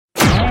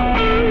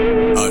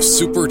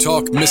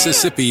SuperTalk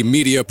Mississippi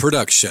media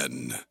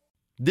production.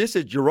 This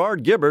is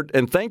Gerard Gibbert,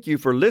 and thank you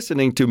for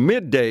listening to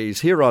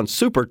Middays here on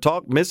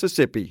SuperTalk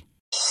Mississippi.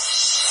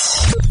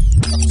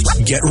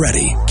 Get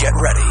ready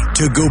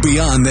to go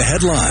beyond the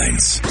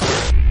headlines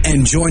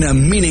and join a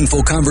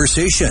meaningful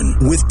conversation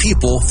with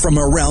people from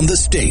around the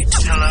state.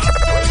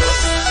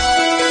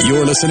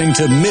 You're listening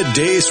to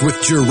Middays with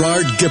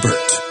Gerard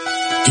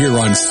Gibbert here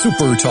on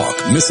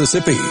SuperTalk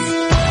Mississippi.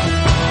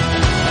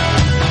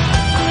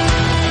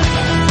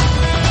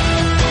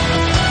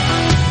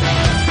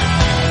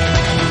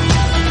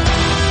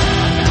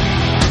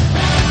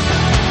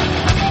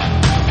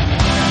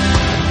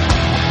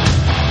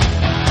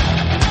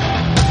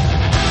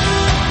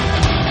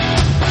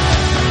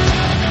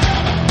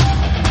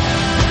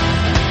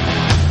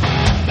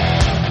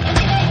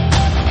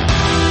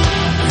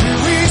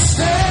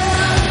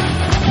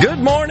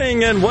 Good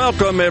morning and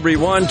welcome,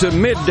 everyone, to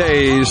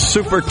Middays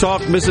Super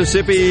Talk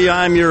Mississippi.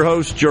 I'm your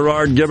host,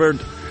 Gerard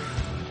Gibbert,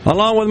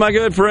 along with my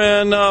good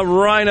friend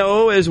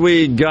Rhino, as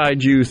we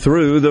guide you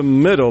through the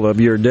middle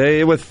of your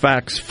day with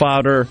facts,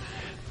 fodder,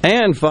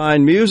 and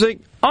fine music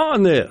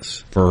on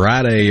this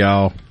Friday,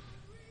 y'all.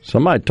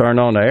 Somebody turned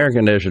on the air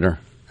conditioner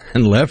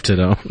and left it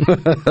on.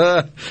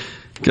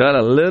 Got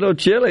a little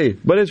chilly,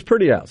 but it's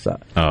pretty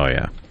outside. Oh,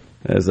 yeah.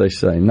 As they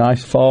say,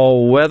 nice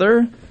fall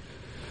weather.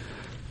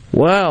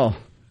 Well,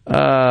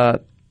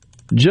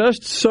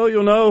 just so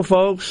you'll know,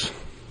 folks,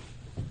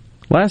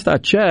 last I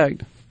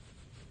checked,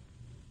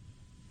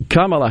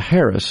 Kamala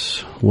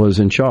Harris was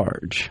in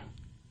charge.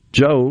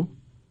 Joe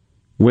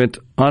went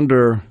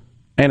under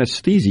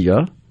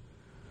anesthesia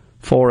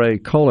for a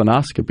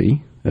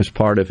colonoscopy as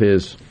part of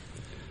his,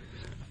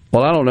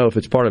 well, I don't know if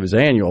it's part of his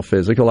annual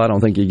physical. I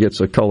don't think he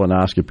gets a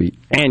colonoscopy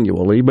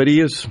annually, but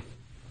he is,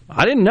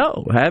 I didn't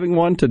know, having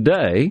one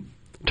today,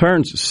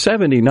 turns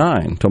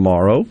 79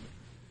 tomorrow.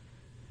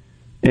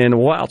 And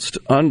whilst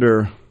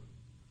under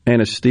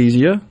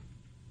anesthesia,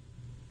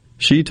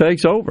 she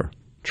takes over.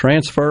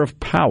 Transfer of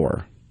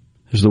power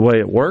is the way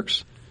it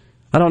works.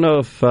 I don't know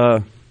if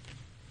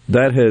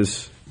that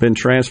has been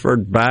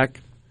transferred back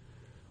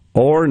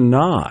or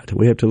not.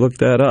 We have to look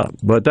that up.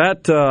 But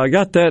that I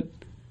got that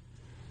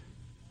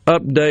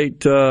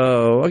update,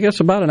 I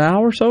guess, about an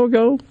hour or so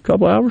ago, a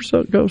couple hours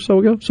ago,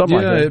 something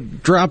like that.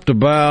 It dropped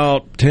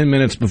about 10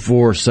 minutes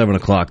before 7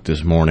 o'clock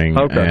this morning,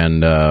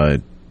 and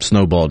it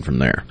snowballed from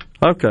there.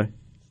 Okay.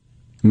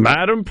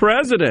 Madam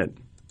President.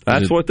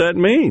 That's what that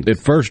means. It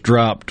first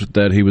dropped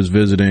that he was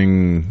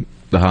visiting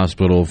the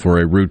hospital for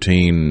a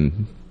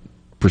routine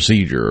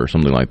procedure or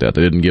something like that.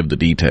 They didn't give the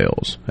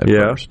details at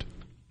first.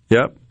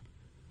 Yep.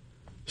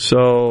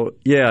 So,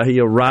 yeah,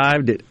 he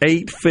arrived at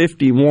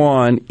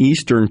 8:51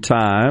 Eastern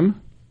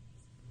Time,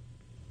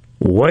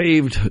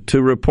 waved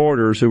to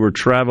reporters who were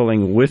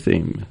traveling with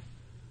him.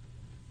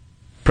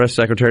 Press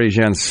Secretary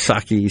Jen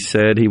Psaki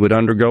said he would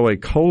undergo a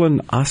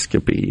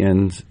colonoscopy,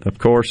 and, of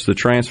course, the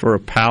transfer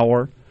of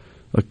power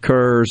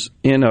occurs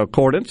in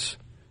accordance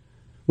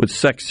with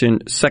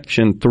Section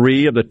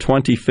 3 of the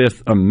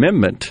 25th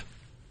Amendment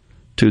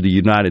to the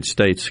United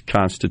States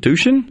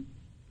Constitution.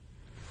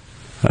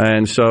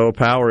 And so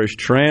power is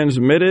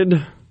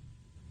transmitted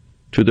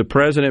to the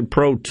President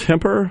pro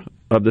tempore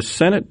of the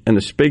Senate and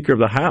the Speaker of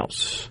the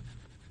House.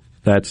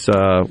 That's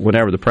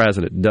whenever the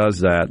President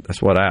does that,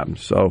 that's what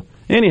happens. So,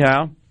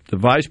 anyhow, the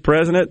Vice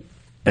President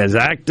as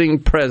acting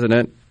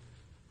President.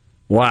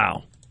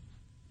 Wow.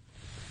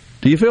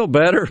 Do you feel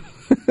better?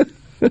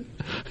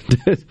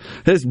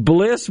 Has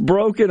bliss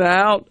broken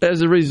out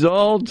as a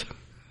result?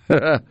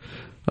 I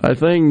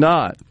think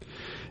not.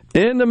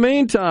 In the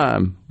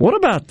meantime, what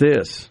about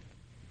this?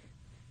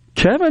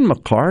 Kevin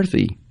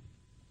McCarthy,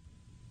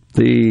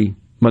 the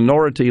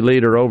minority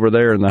leader over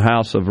there in the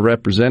House of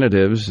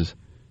Representatives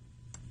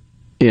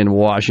in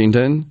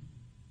Washington,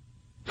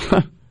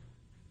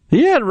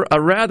 he had a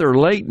rather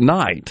late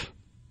night.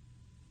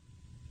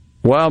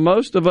 While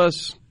most of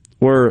us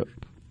were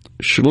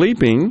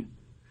sleeping,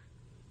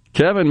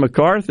 Kevin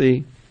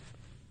McCarthy,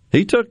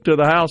 he took to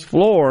the House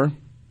floor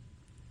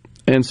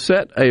and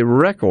set a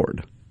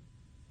record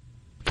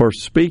for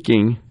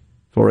speaking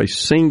for a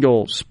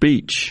single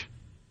speech.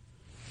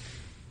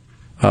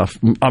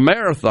 A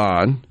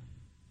marathon.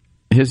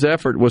 His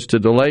effort was to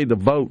delay the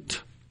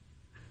vote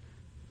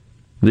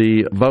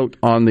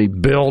on the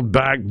Build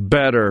Back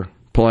Better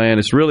plan.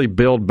 It's really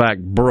Build Back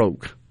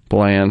Broke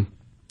plan.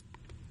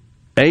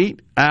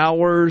 8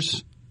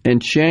 hours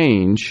and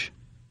change,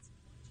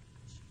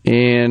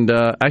 and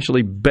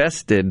actually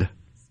bested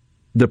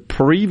the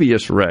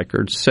previous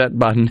record set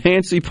by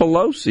Nancy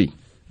Pelosi,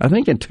 I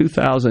think in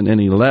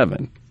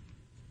 2011.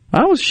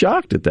 I was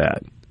shocked at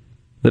that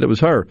it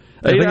was her.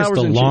 I think it's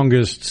the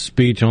longest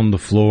speech on the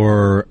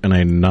floor in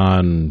a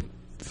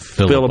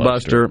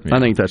non-filibuster. Yeah.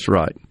 I think that's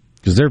right.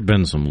 Because there have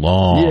been some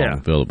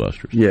long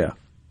filibusters. Yeah,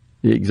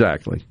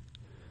 exactly.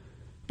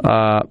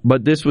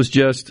 But this was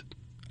just,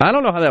 I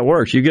don't know how that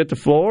works. You get the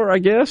floor, I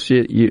guess.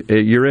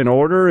 You're in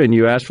order, and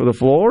you ask for the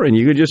floor, and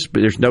you could just,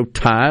 there's no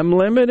time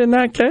limit in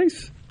that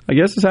case. I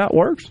guess is how it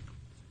works.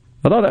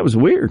 I thought that was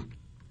weird.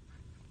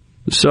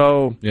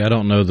 So, yeah, I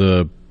don't know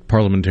the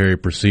parliamentary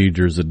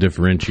procedures that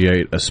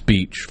differentiate a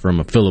speech from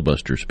a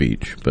filibuster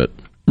speech, but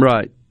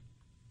right.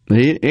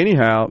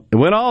 Anyhow, it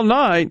went all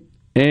night,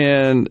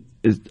 and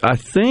I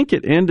think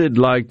it ended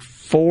like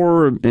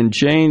 4 and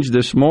change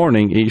this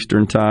morning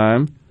Eastern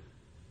time.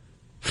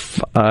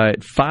 At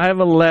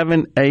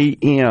 5:11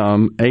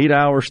 a.m., 8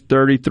 hours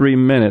 33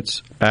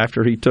 minutes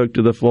after he took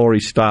to the floor, he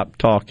stopped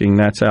talking.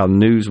 That's how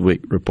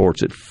Newsweek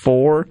reports it.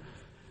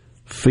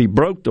 He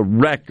broke the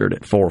record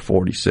at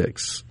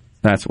 4:46.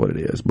 That's what it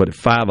is. But at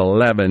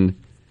 5:11,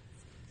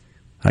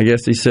 I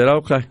guess he said,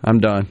 "Okay, I'm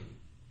done."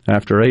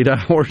 After 8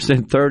 hours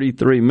and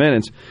 33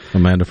 minutes.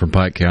 Amanda from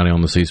Pike County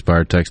on the C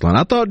Spire text line.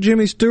 I thought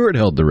Jimmy Stewart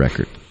held the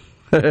record.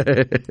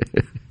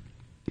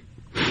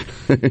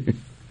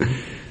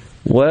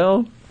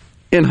 Well,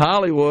 in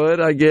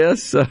Hollywood, I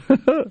guess.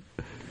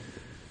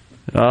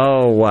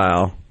 Oh,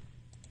 wow.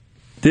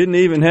 Didn't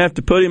even have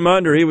to put him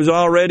under. He was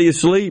already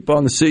asleep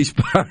on the C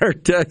Spire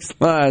text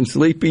line.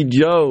 Sleepy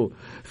Joe.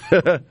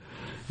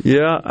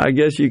 Yeah, I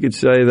guess you could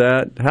say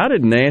that. How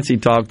did Nancy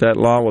talk that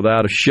long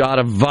without a shot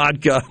of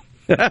vodka?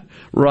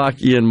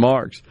 Rocky and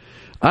Marks.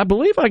 I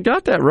believe I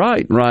got that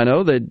right,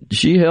 Rhino, that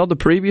she held the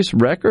previous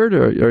record,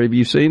 or have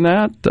you seen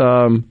that?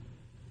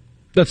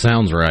 That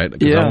sounds right.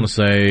 Yeah. I want to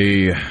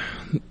say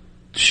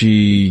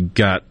she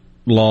got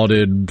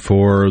lauded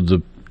for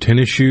the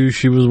tennis shoes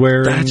she was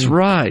wearing. That's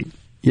right.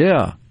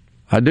 Yeah,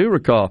 I do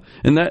recall.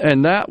 And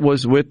that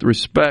was with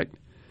respect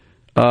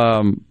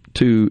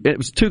to, it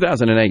was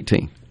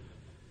 2018,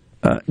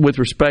 with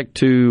respect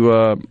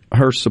to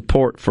her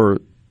support for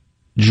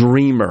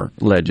Dreamer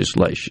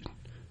legislation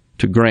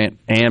to grant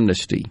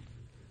amnesty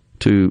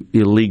to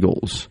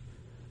illegals.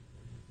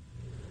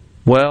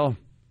 Well,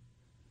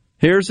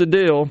 here's the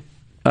deal,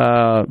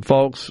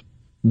 folks.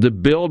 The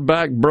Build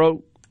Back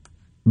Broke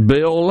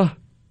bill,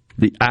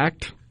 the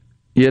act,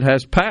 it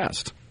has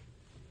passed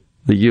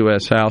the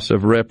U.S. House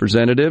of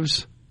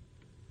Representatives.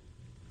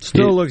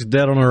 Still looks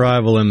dead on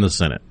arrival in the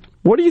Senate.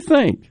 What do you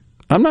think?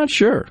 I'm not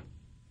sure.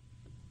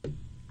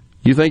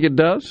 You think it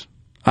does?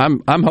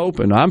 I'm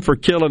hoping. I'm for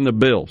killing the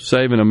bill,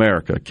 saving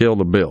America. Kill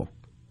the bill.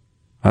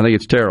 I think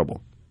it's terrible.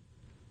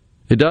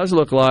 It does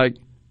look like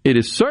it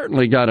has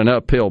certainly got an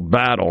uphill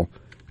battle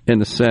in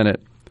the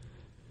Senate.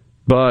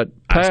 But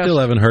I still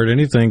haven't heard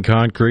anything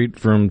concrete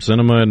from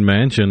Sinema and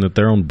Manchin that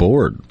they're on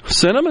board.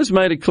 Sinema's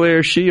made it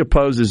clear she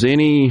opposes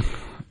any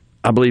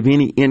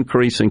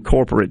increase in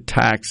corporate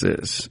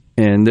taxes.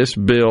 And this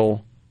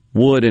bill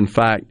would, in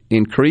fact,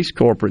 increase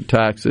corporate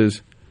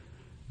taxes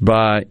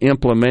by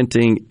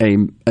implementing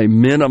a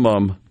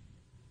minimum.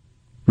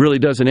 Really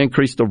doesn't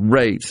increase the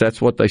rates. That's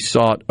what they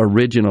sought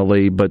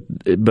originally, but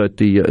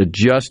the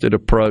adjusted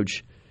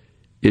approach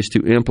is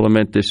to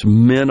implement this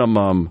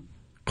minimum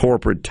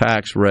corporate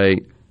tax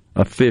rate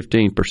of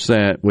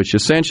 15%, which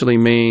essentially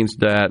means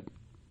that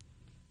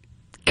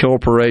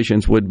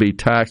corporations would be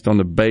taxed on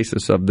the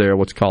basis of their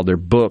what's called their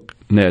book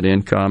net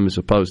income as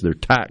opposed to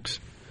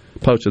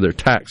their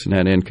tax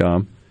net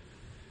income.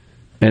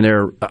 And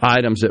there are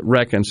items that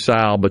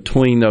reconcile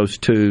between those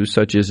two,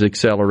 such as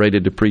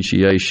accelerated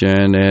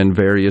depreciation and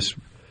various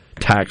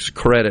tax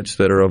credits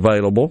that are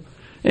available.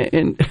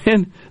 And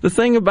the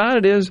thing about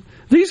it is,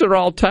 these are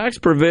all tax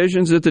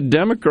provisions that the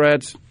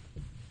Democrats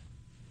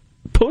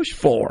push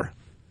for.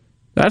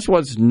 That's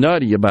what's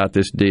nutty about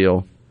this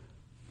deal.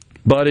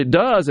 But it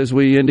does, as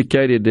we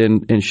indicated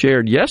and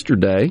shared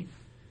yesterday,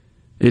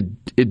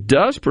 it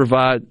does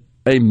provide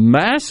a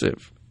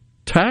massive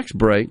tax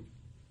break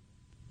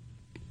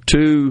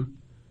to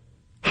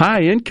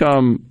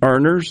high-income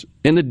earners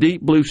in the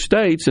deep blue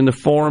states in the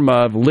form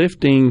of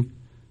lifting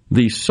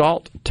the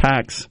SALT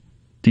tax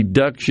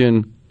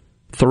deduction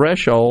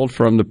threshold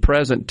from the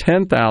present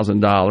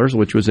 $10,000,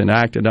 which was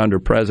enacted under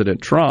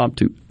President Trump,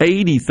 to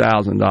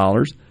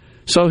 $80,000.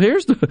 So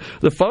here's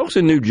the folks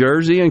in New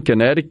Jersey and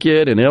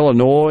Connecticut and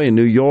Illinois and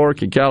New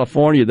York and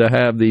California that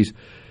have these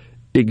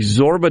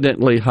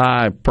exorbitantly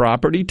high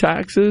property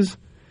taxes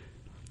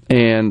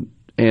and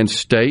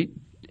state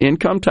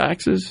income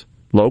taxes,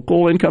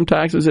 local income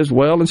taxes as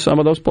well in some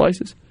of those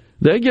places.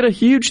 They get a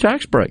huge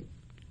tax break.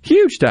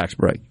 Huge tax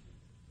break.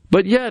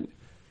 But yet,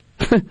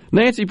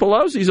 Nancy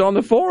Pelosi's on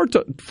the floor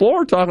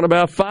talking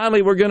about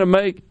finally we're going to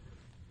make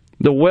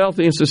the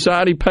wealthy in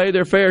society pay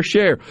their fair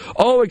share.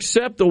 Oh,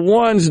 except the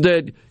ones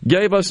that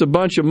gave us a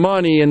bunch of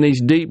money in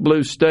these deep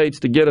blue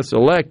states to get us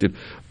elected.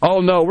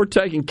 Oh, no, we're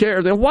taking care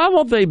of them. Why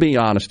won't they be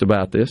honest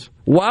about this?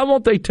 Why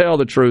won't they tell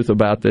the truth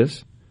about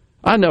this?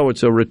 I know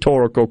it's a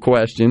rhetorical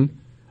question.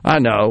 I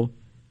know.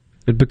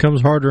 It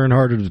becomes harder and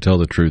harder to tell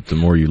the truth the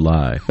more you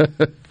lie.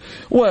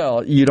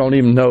 Well, you don't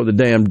even know the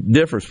damn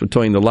difference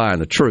between the lie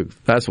and the truth.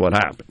 That's what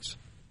happens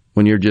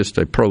when you're just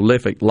a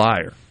prolific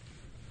liar.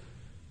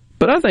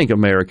 But I think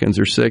Americans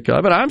are sick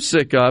of it. I'm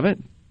sick of it.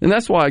 And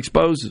that's why I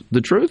expose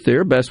the truth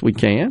here best we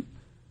can.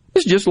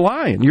 It's just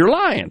lying. You're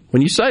lying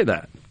when you say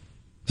that.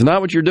 It's not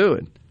what you're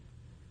doing.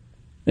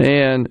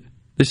 And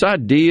this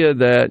idea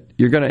that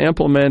you're going to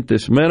implement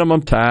this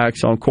minimum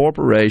tax on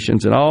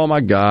corporations, and oh my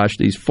gosh,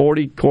 these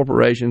 40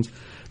 corporations,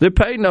 they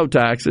paid no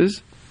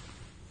taxes.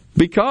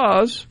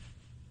 because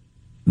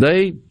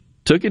they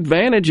took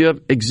advantage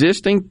of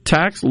existing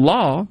tax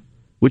law,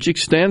 which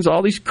extends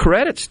all these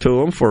credits to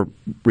them for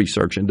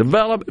research and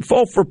development,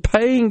 for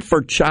paying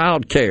for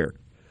child care.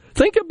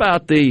 Think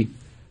about the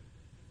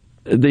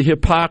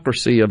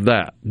hypocrisy of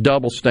that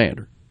double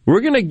standard.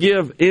 We're going to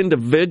give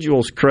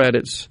individuals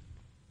credits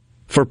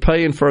for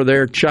paying for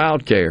their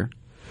child care,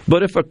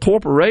 but if a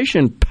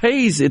corporation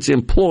pays its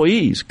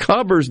employees,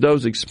 covers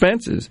those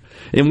expenses,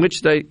 in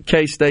which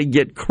case they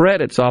get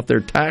credits off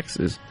their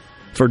taxes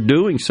for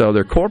doing so,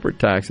 their corporate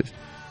taxes,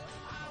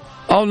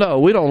 oh no,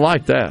 we don't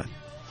like that.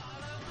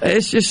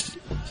 It's just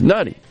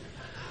nutty.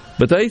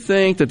 But they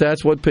think that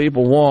that's what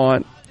people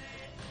want.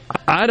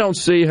 I don't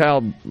see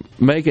how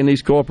making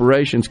these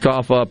corporations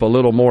cough up a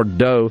little more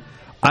dough,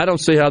 I don't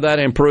see how that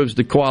improves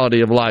the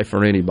quality of life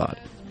for anybody.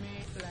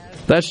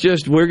 That's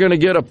just, we're going to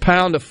get a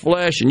pound of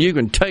flesh and you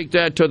can take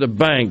that to the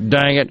bank,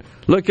 dang it.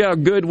 Look how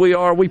good we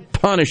are. We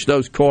punish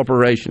those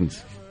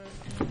corporations.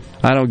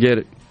 I don't get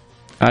it.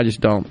 I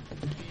just don't.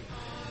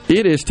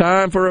 It is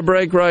time for a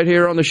break right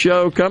here on the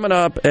show. Coming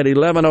up at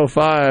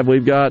 11:05,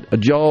 we've got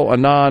Joel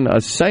Anand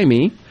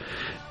Asami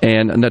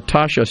and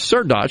Natasha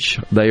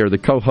Srdoc. They are the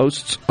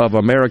co-hosts of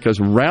America's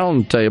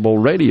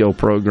Roundtable radio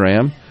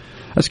program.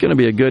 That's going to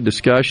be a good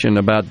discussion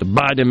about the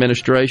Biden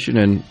administration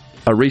and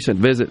a recent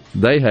visit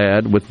they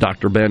had with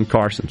Dr. Ben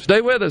Carson.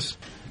 Stay with us.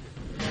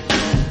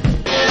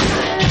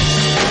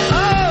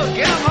 Oh,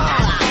 come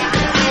on!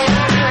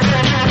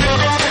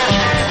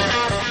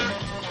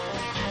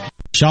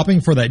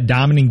 Shopping for that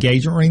diamond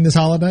engagement ring this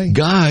holiday?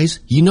 Guys,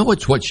 you know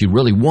it's what she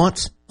really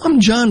wants. I'm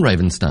John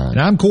Ravenstein.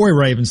 And I'm Corey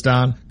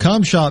Ravenstein.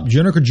 Come shop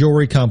Juniker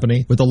Jewelry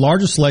Company with the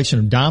largest selection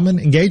of diamond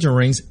engagement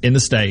rings in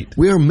the state.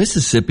 We are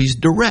Mississippi's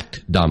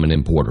direct diamond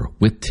importer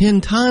with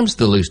 10 times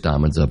the loose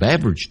diamonds of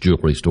average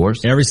jewelry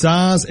stores. Every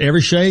size, every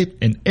shape,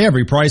 and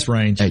every price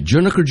range. At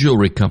Juniker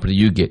Jewelry Company,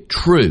 you get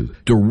true,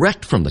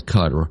 direct from the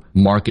cutter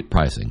market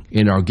pricing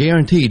and are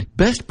guaranteed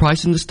best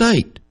price in the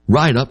state.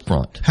 Right up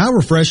front. How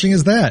refreshing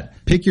is that?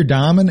 Pick your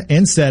diamond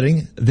and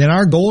setting, then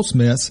our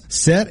goldsmiths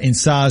set and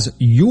size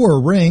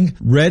your ring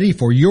ready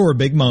for your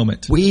big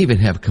moment. We even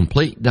have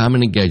complete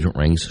diamond engagement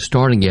rings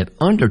starting at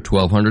under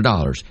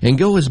 $1,200 and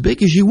go as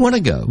big as you want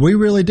to go. We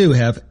really do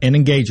have an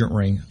engagement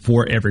ring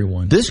for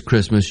everyone. This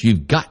Christmas,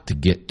 you've got to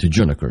get to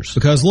Juniker's.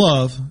 Because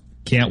love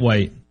can't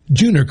wait.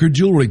 Juniker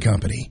Jewelry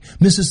Company,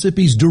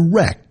 Mississippi's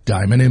direct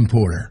diamond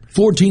importer.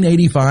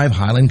 1485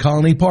 Highland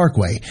Colony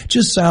Parkway,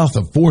 just south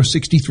of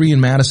 463 in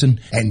Madison,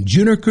 and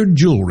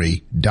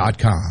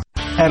JunikerJewelry.com.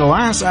 At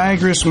Alliance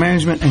Ag Risk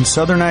Management and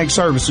Southern Ag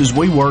Services,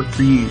 we work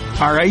for you.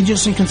 Our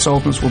agents and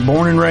consultants were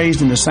born and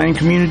raised in the same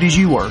communities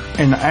you were,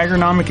 and the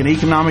agronomic and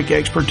economic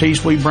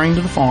expertise we bring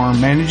to the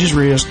farm manages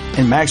risk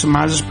and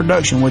maximizes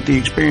production with the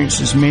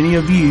experiences many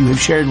of you have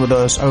shared with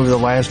us over the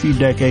last few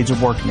decades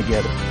of working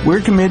together.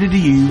 We're committed to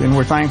you, and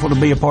we're thankful to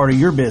be a part of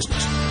your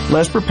business.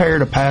 Let's prepare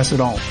to pass it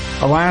on.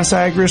 Alliance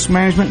Ag Risk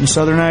Management and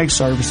Southern Ag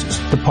Services,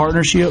 the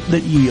partnership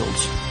that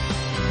yields.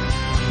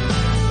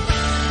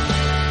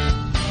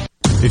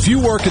 If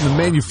you work in the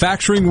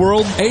manufacturing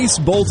world, Ace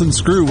Bolt &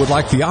 Screw would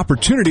like the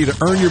opportunity to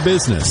earn your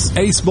business.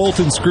 Ace Bolt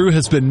 & Screw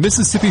has been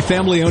Mississippi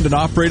family owned and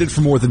operated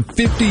for more than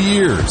 50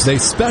 years. They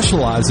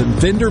specialize in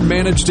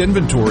vendor-managed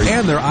inventory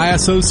and they're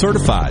ISO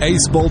certified.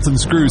 Ace Bolt &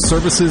 Screw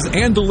services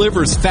and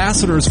delivers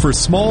fasteners for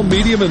small,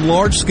 medium, and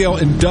large-scale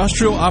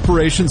industrial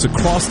operations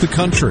across the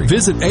country.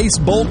 Visit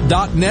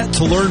acebolt.net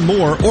to learn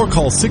more or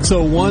call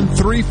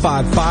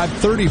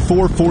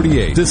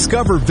 601-355-3448.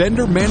 Discover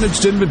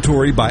vendor-managed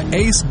inventory by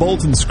Ace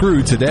Bolt &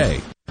 Screw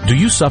today. Do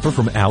you suffer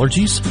from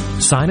allergies,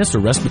 sinus, or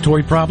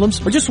respiratory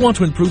problems, or just want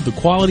to improve the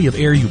quality of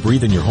air you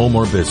breathe in your home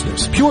or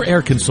business? Pure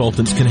Air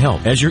Consultants can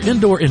help. As your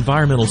indoor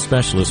environmental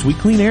specialists, we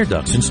clean air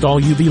ducts, install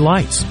UV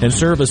lights, and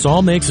service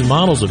all makes and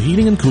models of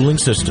heating and cooling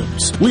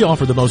systems. We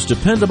offer the most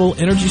dependable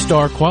Energy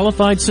Star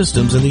qualified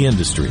systems in the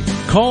industry.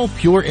 Call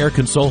Pure Air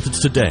Consultants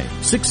today,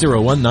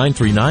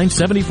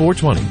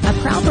 601-939-7420. A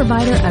proud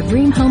provider of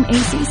Rheem Home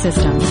AC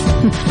systems.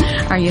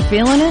 Are you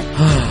feeling it?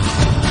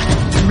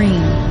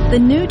 Rheem, the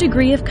new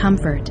degree of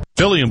comfort.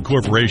 Pilium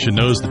Corporation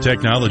knows the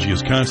technology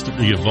is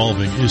constantly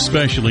evolving,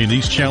 especially in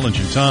these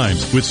challenging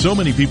times. With so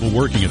many people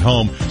working at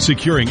home,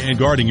 securing and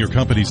guarding your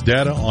company's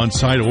data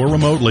on-site or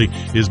remotely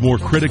is more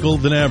critical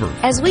than ever.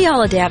 As we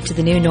all adapt to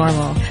the new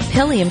normal,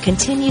 Pilium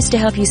continues to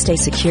help you stay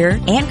secure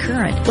and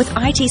current with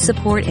IT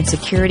support in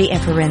security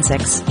and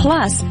forensics,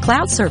 plus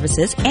cloud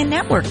services and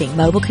networking,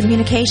 mobile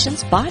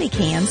communications, body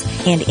cams,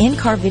 and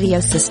in-car video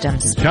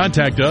systems.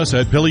 Contact us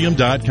at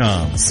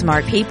Pilium.com.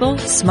 Smart people,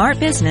 smart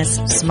business,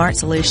 smart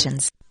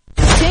solutions.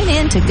 Tune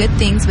in to Good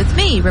Things with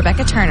me,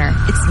 Rebecca Turner.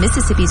 It's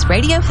Mississippi's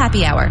Radio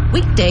Happy Hour,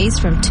 weekdays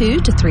from 2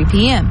 to 3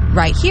 p.m.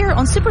 right here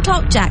on Super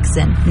Talk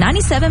Jackson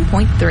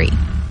 97.3.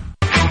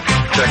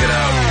 Check it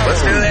out.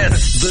 Let's do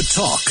this. The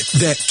talk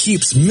that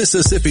keeps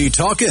Mississippi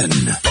talking.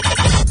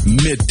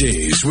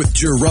 Middays with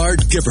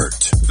Gerard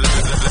Gibbert.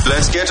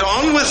 Let's get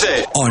on with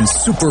it. On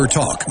Super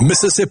Talk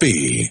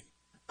Mississippi.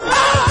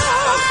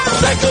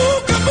 Can't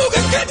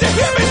you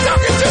hear me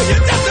talking to you?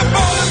 That's the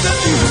ball of the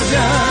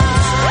future.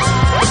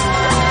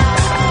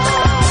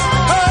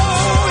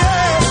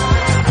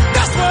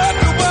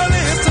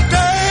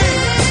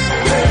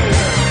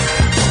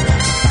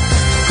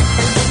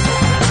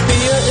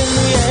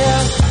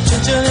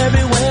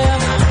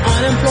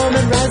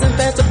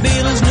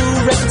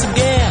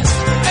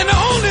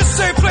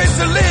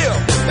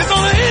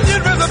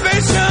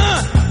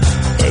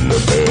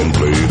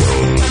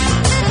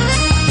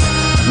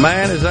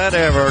 Man, is that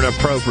ever an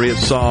appropriate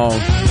song?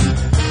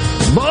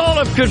 Ball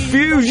of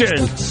confusion.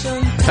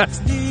 Tax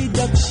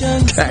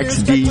deduction.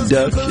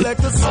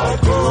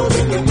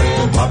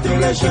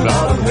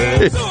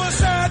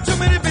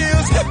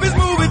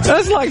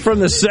 That's like from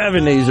the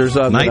 70s or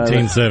something.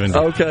 1970.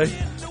 Okay.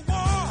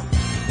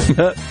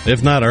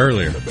 If not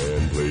earlier.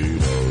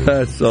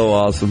 That's so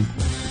awesome.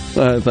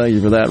 Thank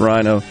you for that,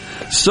 Rhino.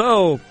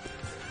 So,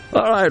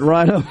 all right,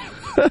 Rhino.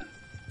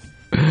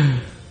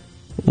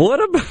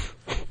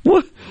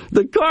 What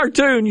the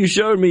cartoon you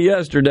showed me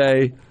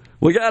yesterday?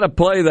 We got to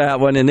play that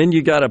one, and then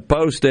you got to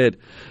post it.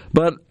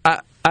 But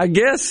I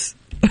guess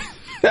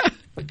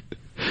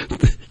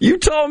you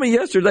told me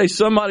yesterday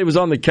somebody was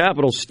on the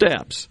Capitol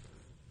steps.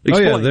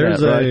 Explain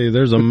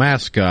there's a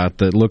mascot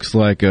that looks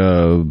like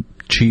a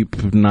cheap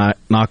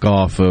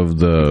knockoff of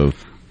the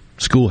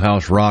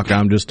Schoolhouse Rock,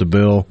 I'm Just a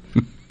Bill,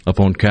 up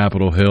on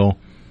Capitol Hill.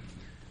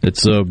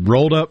 It's a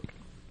rolled up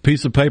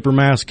piece of paper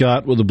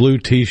mascot with a blue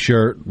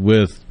T-shirt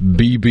with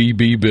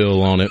BBB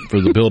Bill on it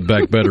for the Build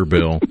Back Better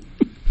bill.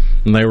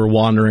 And they were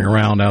wandering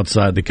around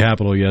outside the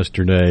Capitol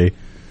yesterday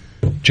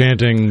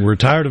chanting, "We're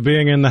tired of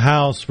being in the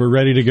House, we're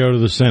ready to go to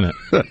the Senate."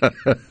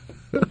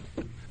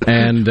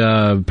 And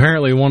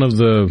apparently one of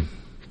the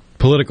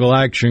political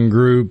action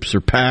groups or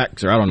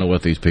PACs, or I don't know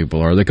what these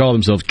people are, they call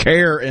themselves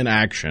Care in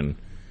Action.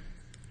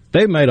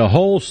 They made a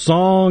whole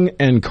song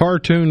and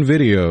cartoon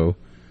video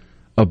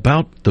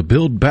about the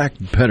Build Back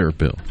Better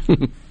bill.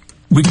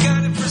 We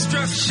got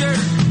infrastructure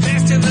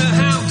passed in the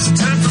House.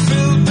 Time for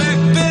Build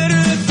Back Better.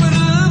 That's what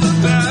I'm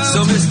about.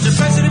 So, Mr.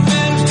 President,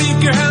 Madam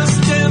Speaker, House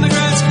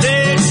Democrats,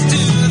 let's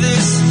do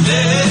this.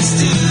 Let's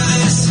do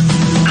this.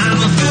 I'm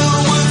a bill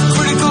with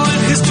critical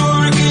and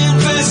historic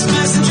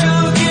investments in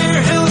child care,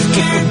 health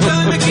care,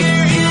 climate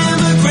care,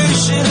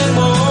 immigration, and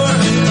more.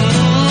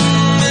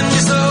 And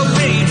it's all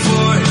paid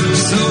for.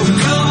 So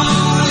come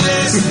on,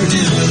 let's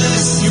do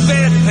this. You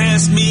better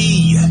pass me.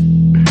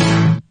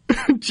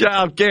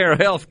 Child care,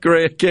 health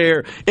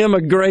care,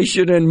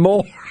 immigration, and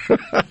more.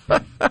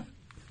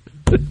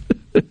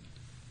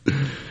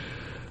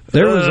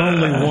 There was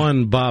only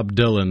one Bob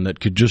Dylan that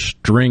could just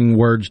string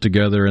words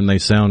together and they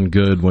sound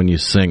good when you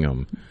sing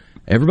them.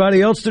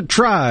 Everybody else that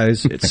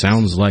tries, it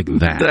sounds like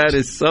that. That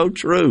is so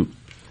true.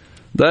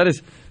 That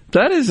is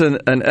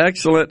an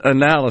excellent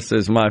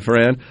analysis, my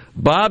friend.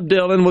 Bob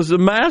Dylan was the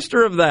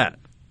master of that.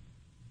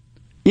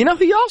 You know,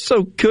 he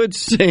also could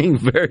sing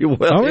very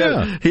well. Oh,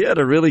 yeah. He had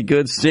a really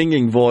good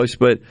singing voice,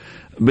 but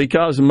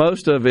because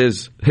most of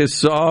his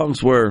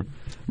songs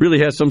really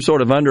had some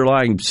sort of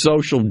underlying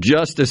social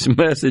justice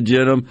message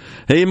in them,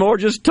 he more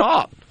just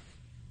talked.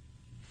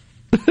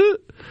 You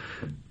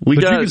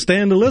can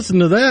stand to listen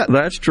to that.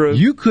 That's true.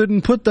 You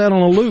couldn't put that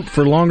on a loop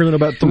for longer than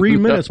about 3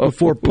 minutes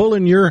before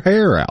pulling your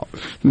hair out.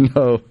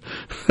 No.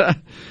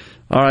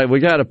 All right, we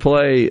got to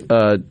play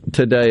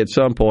today at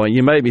some point.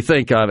 You made me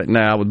think of it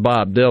now with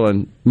Bob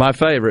Dylan. My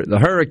favorite, The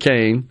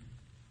Hurricane.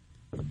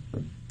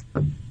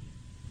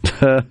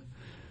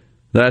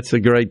 That's a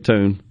great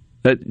tune.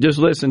 Just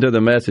listen to the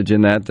message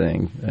in that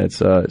thing.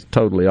 It's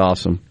totally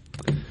awesome.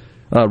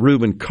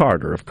 Reuben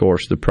Carter, of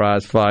course, the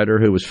prize fighter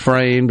who was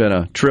framed in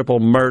a triple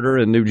murder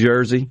in New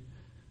Jersey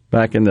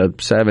back in the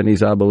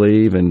 70s, I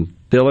believe. And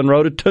Dylan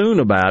wrote a tune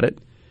about it.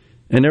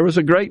 And there was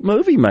a great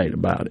movie made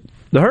about it,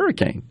 The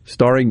Hurricane,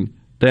 starring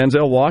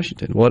Denzel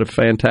Washington. What a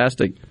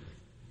fantastic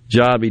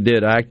job he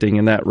did acting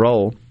in that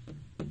role.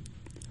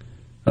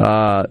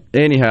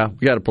 Anyhow,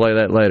 we got to play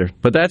that later.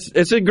 But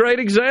it's a great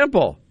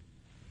example,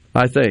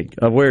 I think,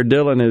 of where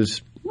Dylan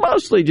is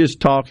mostly just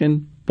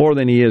talking more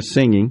than he is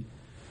singing,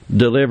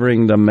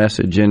 delivering the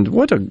message. And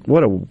what a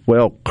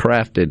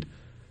well-crafted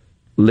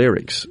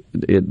lyrics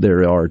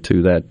there are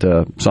to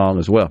that song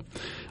as well.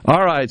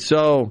 All right,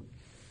 so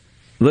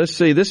let's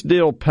see. This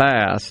deal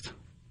passed,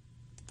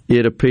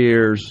 it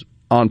appears,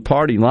 on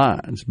party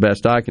lines,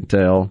 best I can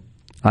tell.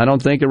 I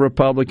don't think a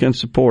Republican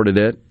supported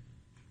it.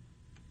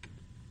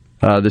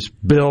 This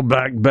Build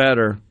Back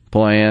Better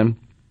plan,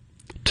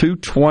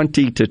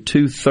 220 to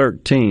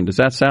 213. Does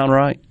that sound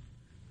right?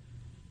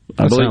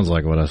 That sounds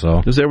like what I saw.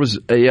 Because there was,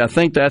 I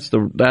think that's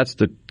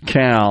the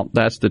count,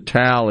 that's the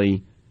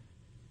tally,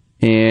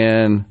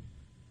 and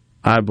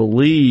I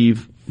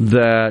believe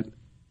that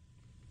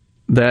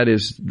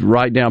is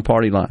right down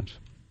party lines.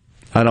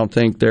 I don't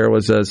think there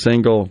was a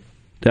single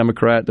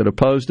Democrat that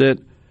opposed it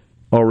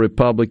or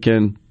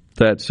Republican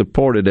that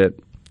supported it.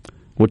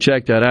 We'll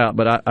check that out.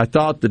 But I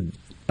thought the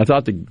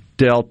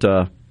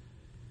delta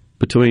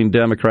between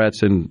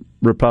Democrats and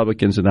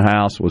Republicans in the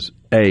House was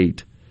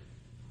 8.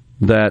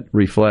 That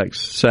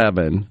reflects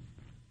 7.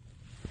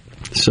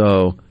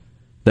 So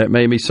that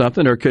may be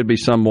something, or it could be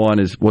someone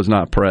was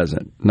not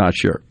present. Not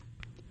sure.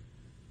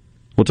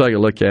 We'll take a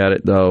look at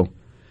it, though.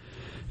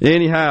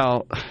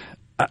 Anyhow,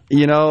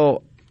 you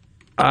know,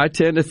 I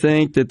tend to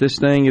think that this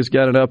thing has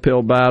got an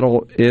uphill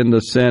battle in the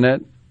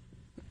Senate,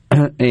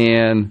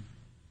 and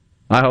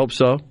I hope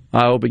so.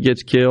 I hope it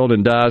gets killed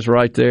and dies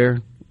right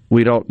there.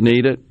 We don't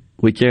need it.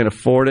 We can't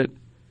afford it.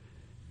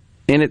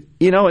 And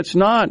it's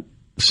not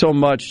so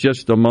much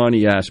just the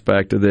money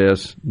aspect of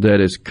this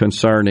that is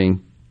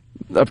concerning.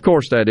 Of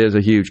course, that is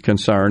a huge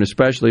concern,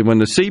 especially when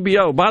the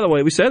CBO, by the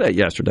way, we said that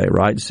yesterday,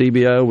 right? The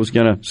CBO was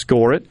going to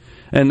score it,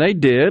 and they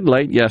did.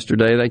 Late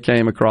yesterday, they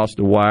came across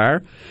the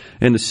wire,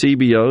 and the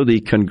CBO,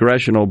 the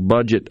Congressional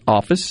Budget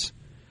Office,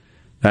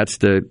 that's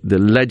the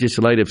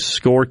legislative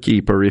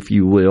scorekeeper, if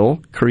you will,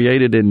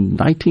 created in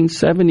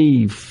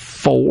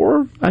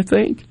 1974, I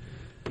think.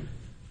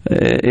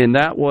 And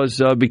that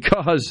was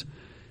because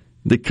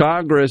the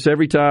Congress,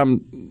 every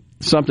time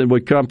something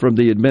would come from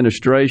the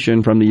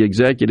administration, from the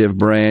executive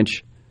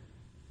branch,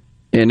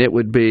 and it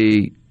would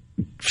be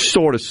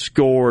sort of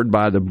scored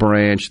by the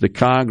branch, the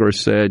Congress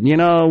said,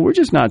 we're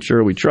just not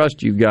sure we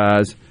trust you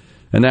guys.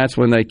 And that's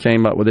when they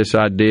came up with this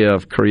idea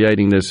of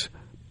creating this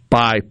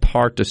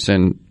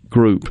bipartisan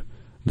group,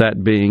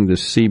 that being the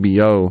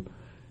CBO,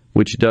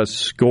 which does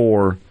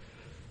score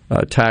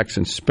tax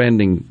and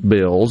spending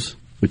bills,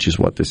 which is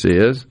what this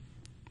is.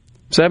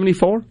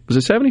 74? Was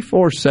it 74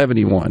 or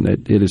 71?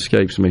 It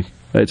escapes me.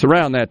 It's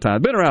around that time.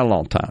 It's been around a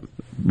long time,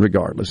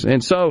 regardless.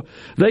 And so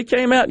they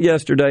came out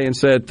yesterday and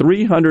said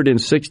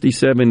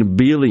 $367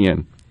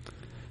 billion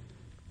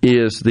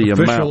is the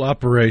amount. Official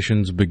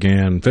operations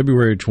began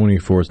February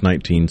 24th,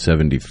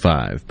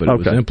 1975, but it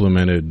was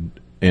implemented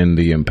in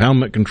the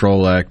Impoundment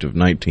Control Act of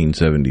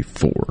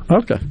 1974.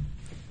 Okay.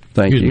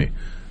 Thank you.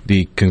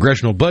 The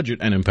Congressional Budget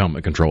and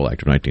Impoundment Control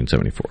Act of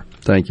 1974.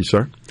 Thank you,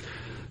 sir.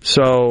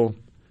 So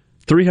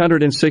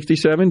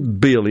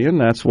 $367 billion,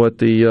 that's what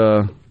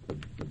the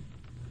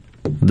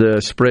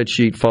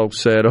spreadsheet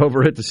folks said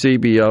over at the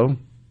CBO.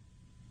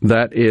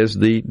 That is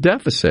the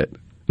deficit.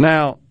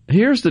 Now,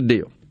 here's the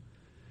deal.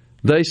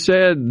 They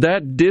said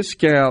that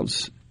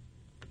discounts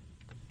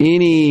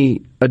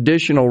any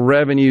additional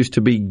revenues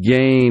to be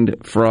gained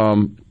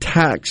from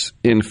tax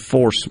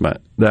enforcement.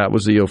 That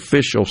was the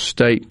official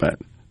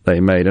statement they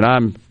made.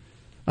 And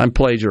I'm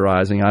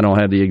plagiarizing. I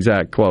don't have the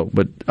exact quote,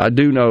 but I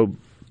do know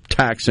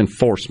tax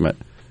enforcement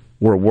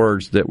were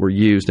words that were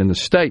used in the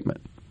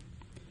statement.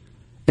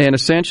 And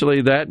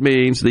essentially that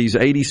means these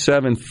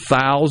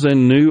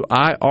 87,000 new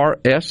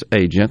IRS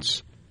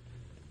agents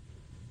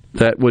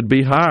that would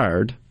be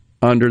hired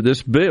under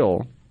this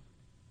bill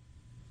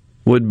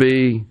would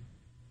be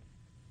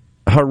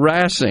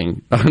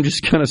harassing, I'm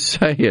just going to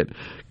say it,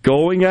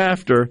 going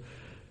after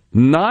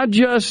not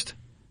just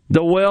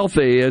the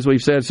wealthy, as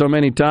we've said so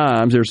many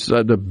times. There's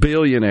the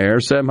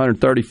billionaires,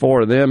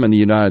 734 of them in the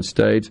United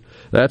States.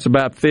 That's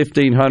about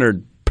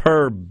 $1,500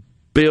 per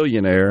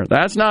billionaire.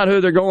 That's not who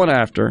they're going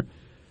after.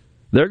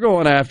 They're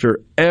going after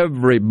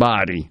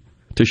everybody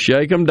to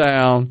shake them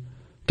down,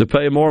 to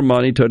pay more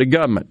money to the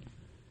government.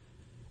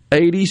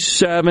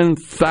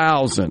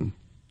 87,000.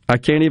 I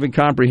can't even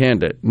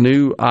comprehend it.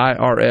 New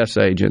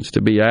IRS agents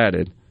to be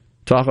added.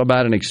 Talk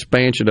about an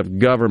expansion of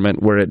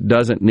government where it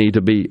doesn't need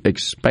to be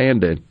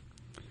expanded.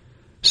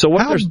 So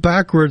what how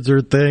backwards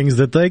are things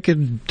that they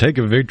can take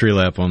a victory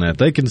lap on that?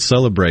 They can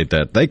celebrate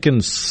that. They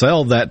can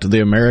sell that to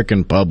the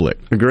American public.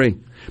 Agree.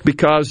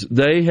 Because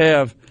they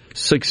have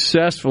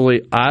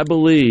successfully, I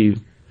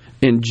believe,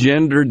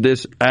 engendered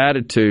this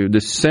attitude,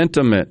 this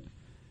sentiment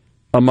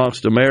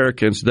amongst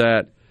Americans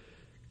that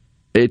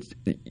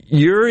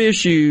your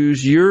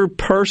issues, your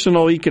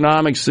personal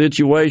economic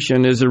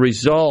situation is a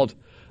result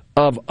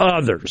of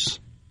others.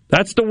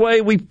 That's the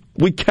way we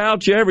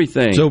couch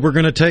everything. So we're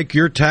going to take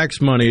your tax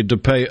money to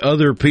pay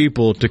other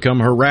people to come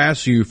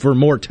harass you for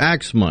more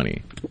tax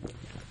money.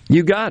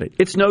 You got it.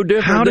 It's no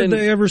different. How did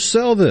they ever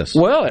sell this?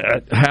 Well,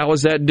 how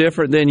is that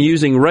different than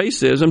using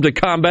racism to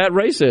combat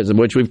racism,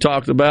 which we've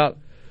talked about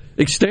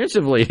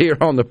extensively here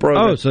on the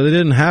program? Oh, so they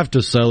didn't have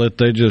to sell it.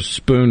 They just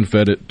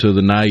spoon-fed it to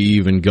the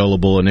naive and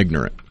gullible and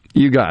ignorant.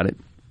 You got it.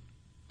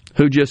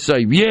 Who just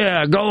say,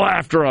 yeah, go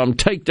after them,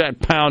 take that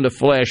pound of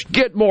flesh,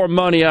 get more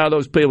money out of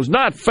those people. It's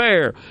not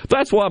fair.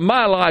 That's why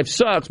my life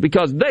sucks,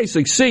 because they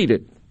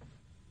succeeded.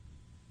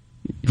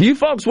 If you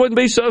folks wouldn't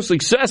be so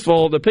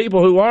successful, the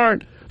people who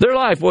aren't, their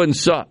life wouldn't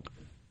suck.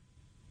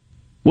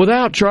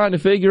 Without trying to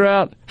figure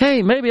out,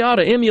 hey, maybe I ought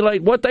to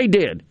emulate what they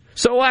did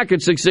so I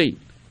could succeed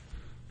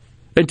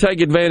and take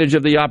advantage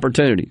of the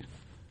opportunity.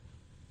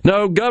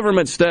 No,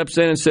 government steps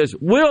in and says,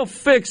 we'll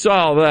fix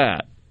all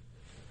that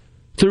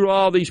through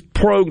all these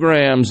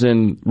programs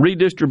and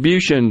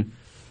redistribution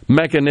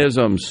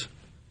mechanisms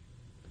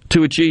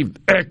to achieve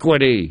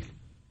equity.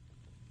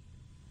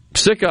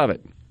 Sick of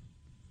it.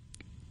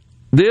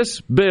 This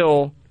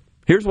bill,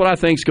 here's what I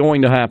think is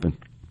going to happen.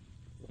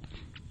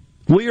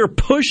 We are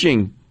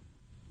pushing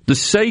the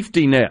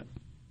safety net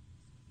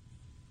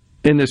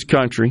in this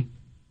country,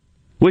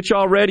 which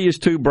already is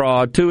too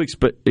broad, too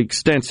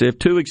extensive,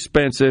 too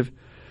expensive,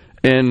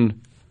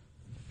 and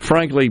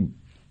frankly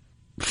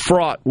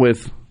fraught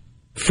with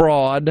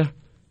fraud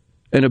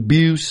and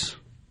abuse.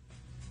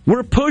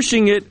 We're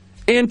pushing it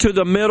into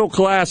the middle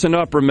class and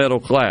upper middle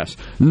class.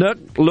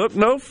 Look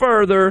no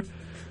further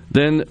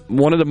than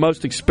one of the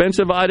most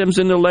expensive items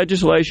in the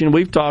legislation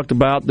we've talked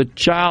about, the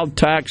child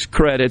tax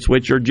credits,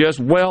 which are just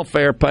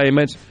welfare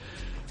payments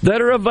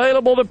that are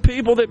available to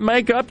people that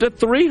make up to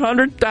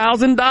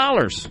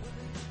 $300,000.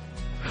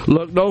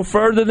 Look no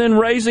further than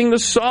raising the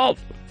SALT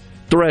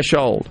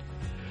threshold,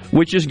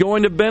 which is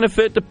going to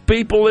benefit the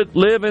people that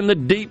live in the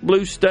deep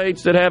blue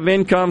states that have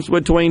incomes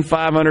between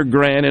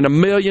 $500,000 and $1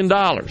 million.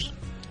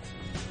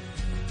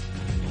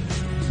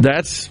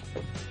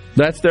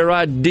 That's their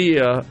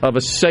idea of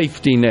a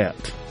safety net.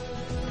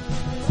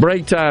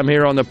 Break time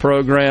here on the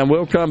program.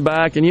 We'll come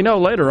back, and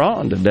later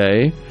on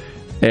today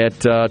at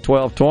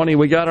 12:20,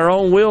 we got our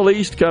own Will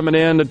East coming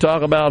in to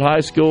talk about the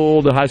high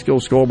school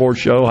scoreboard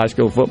show, high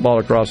school football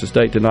across the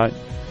state tonight.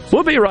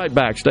 We'll be right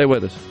back. Stay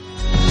with us.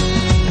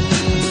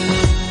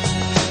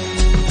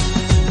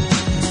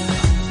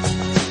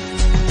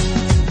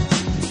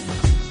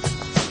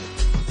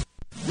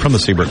 From the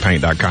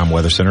SeabrookPaint.com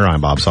Weather Center, I'm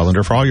Bob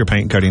Sullender. For all your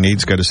paint and coating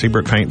needs, go to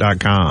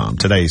SeabrookPaint.com.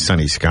 Today,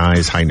 sunny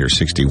skies, high near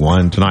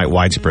 61. Tonight,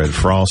 widespread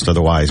frost,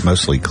 otherwise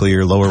mostly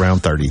clear, low around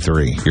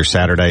 33. Your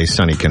Saturday,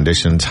 sunny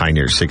conditions, high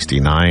near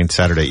 69.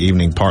 Saturday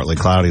evening, partly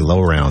cloudy,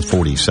 low around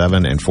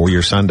 47. And for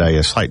your Sunday,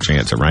 a slight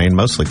chance of rain,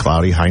 mostly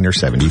cloudy, high near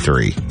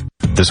 73.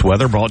 This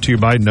weather brought to you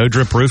by No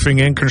Drip Roofing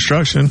and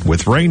Construction.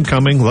 With rain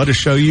coming, let us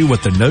show you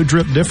what the No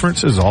Drip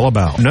difference is all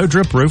about. No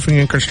Drip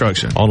Roofing and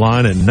Construction.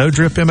 Online at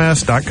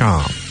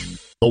NoDripMS.com.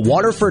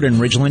 Waterford and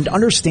Ridgeland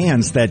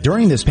understands that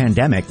during this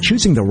pandemic,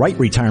 choosing the right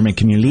retirement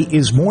community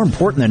is more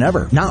important than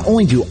ever. Not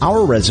only do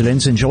our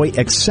residents enjoy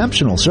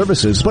exceptional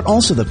services, but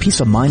also the peace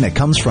of mind that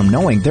comes from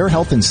knowing their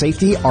health and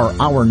safety are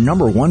our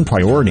number one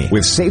priority.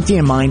 With safety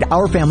in mind,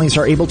 our families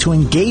are able to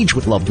engage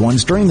with loved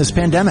ones during this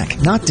pandemic,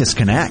 not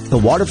disconnect. The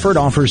Waterford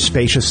offers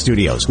spacious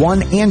studios,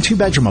 1- and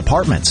 2-bedroom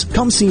apartments.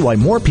 Come see why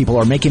more people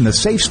are making the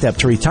safe step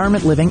to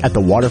retirement living at the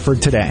Waterford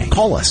today.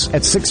 Call us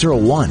at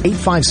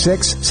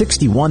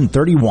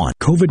 601-856-6131.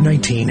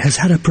 COVID-19 has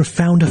had a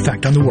profound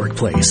effect on the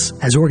workplace.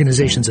 As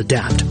organizations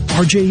adapt,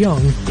 RJ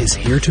Young is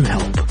here to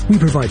help. We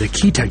provide the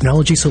key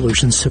technology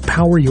solutions to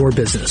power your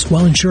business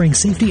while ensuring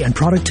safety and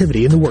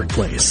productivity in the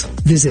workplace.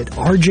 Visit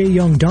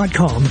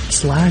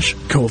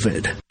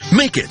rjyoung.com/COVID.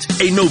 Make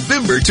it a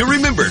November to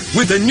remember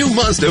with a new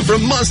Mazda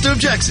from Mazda of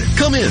Jackson.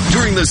 Come in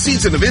during the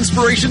Season of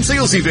Inspiration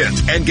sales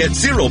event and get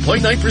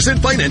 0.9%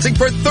 financing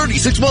for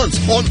 36 months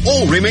on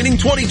all remaining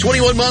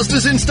 2021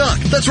 Mazdas in stock.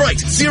 That's right,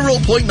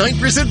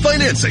 0.9%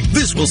 financing.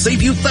 This will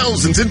save you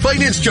thousands in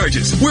finance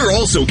charges. We're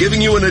also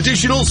giving you an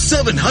additional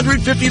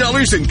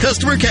 $750 in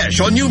customer cash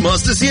on new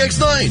Mazda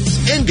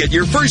CX-9s and get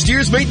your first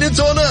year's maintenance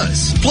on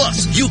us.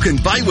 Plus, you can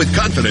buy with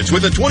confidence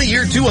with a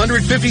 20-year,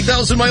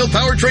 250,000-mile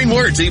powertrain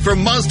warranty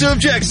from Mazda of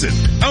Jackson.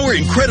 Our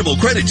incredible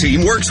credit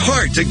team works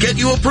hard to get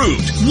you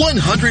approved.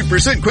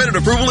 100% credit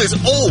approval is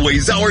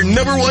always our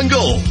number one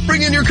goal.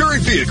 Bring in your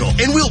current vehicle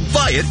and we'll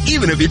buy it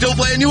even if you don't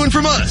buy a new one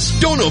from us.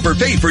 Don't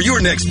overpay for your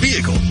next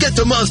vehicle. Get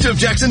to Mazda of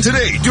Jackson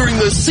today during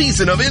the Season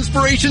of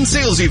Inspiration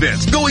sales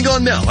event going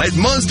on now at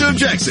Mazda of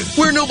Jackson,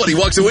 where nobody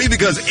walks away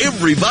because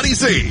everybody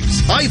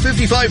saves.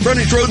 I-55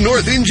 Frontage Road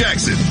North in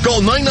Jackson.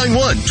 Call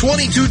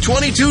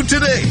 991-2222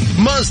 today.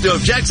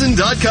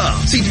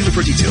 MazdaofJackson.com. See dealer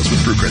for details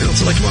with approved credit on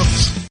select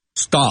models.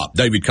 Stop.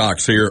 David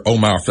Cox here,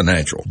 Omar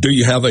Financial. Do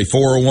you have a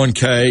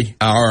 401k,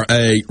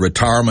 IRA,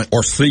 retirement,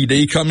 or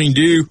CD coming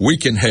due? We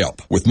can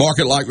help with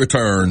market-like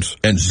returns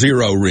and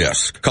zero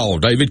risk. Call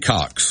David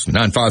Cox,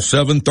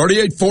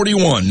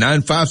 957-3841,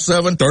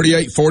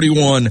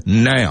 957-3841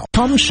 now.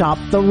 Come shop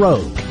The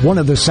Rogue, one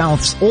of the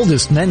South's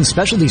oldest men's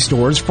specialty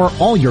stores for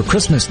all your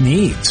Christmas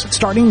needs.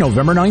 Starting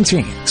November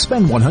 19th,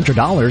 spend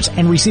 $100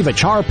 and receive a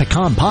char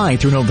pecan pie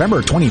through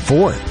November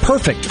 24th.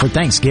 Perfect for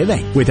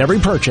Thanksgiving. With every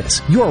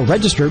purchase, you are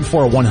registered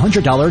for a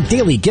 $100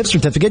 daily gift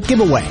certificate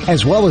giveaway,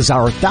 as well as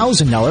our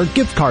 $1,000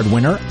 gift card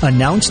winner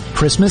announced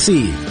Christmas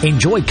Eve.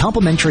 Enjoy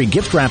complimentary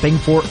gift wrapping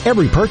for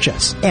every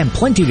purchase and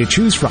plenty to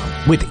choose from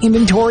with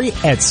inventory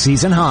at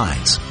season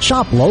highs.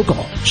 Shop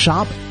local.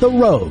 Shop The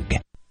Rogue.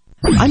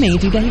 I'm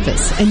Andy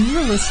Davis, and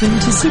you're listening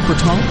to Super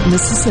Talk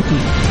Mississippi.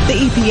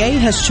 The EPA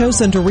has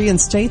chosen to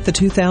reinstate the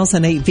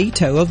 2008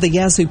 veto of the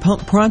Yazoo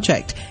Pump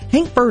project.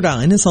 Hank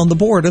Burdine is on the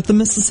board of the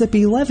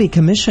Mississippi Levee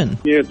Commission.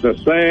 It's a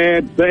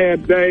sad,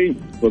 sad day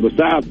for the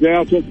South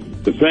Delta.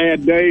 It's a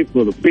sad day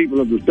for the people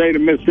of the state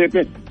of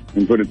Mississippi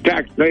and for the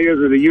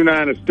taxpayers of the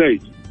United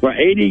States. For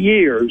 80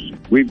 years,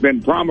 we've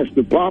been promised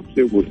the pumps.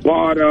 It was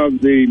part of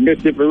the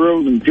Mississippi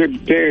Rivers and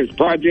Tributaries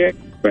project.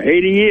 For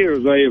 80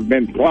 years, they have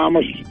been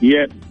promised,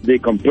 yet the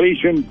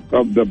completion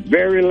of the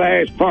very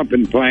last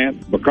pumping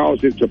plant,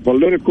 because it's a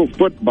political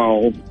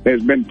football,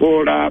 has been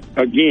pulled out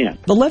again.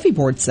 The Levee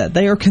Board said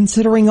they are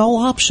considering all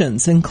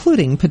options,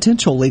 including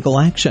potential legal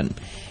action.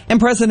 And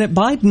President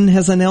Biden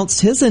has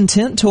announced his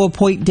intent to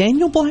appoint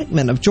Daniel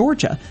Blackman of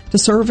Georgia to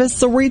serve as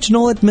the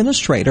regional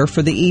administrator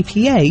for the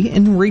EPA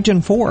in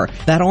Region 4.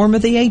 That arm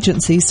of the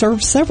agency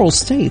serves several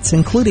states,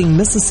 including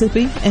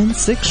Mississippi and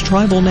 6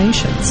 tribal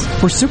nations.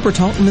 For Super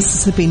Talk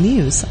Mississippi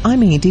News,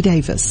 I'm Andy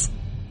Davis.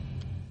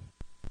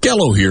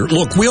 Gallo here.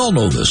 Look, we all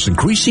know this.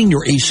 Increasing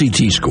your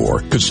ACT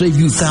score could save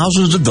you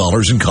thousands of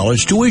dollars in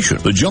college tuition.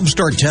 The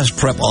Jumpstart Test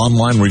Prep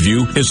online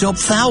review has helped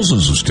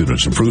thousands of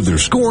students improve their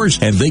scores,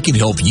 and they can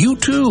help you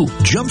too.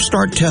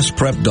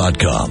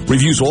 JumpstartTestPrep.com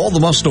reviews all the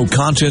must-know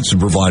contents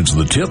and provides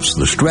the tips,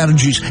 the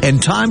strategies,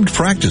 and timed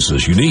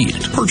practices you need.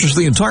 Purchase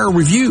the entire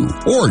review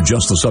or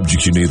just the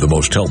subjects you need the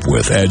most help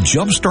with at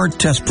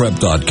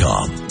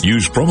JumpstartTestPrep.com.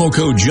 Use promo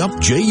code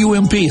JUMP,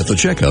 J-U-M-P, at the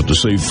checkout to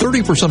save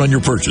 30% on your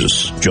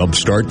purchase.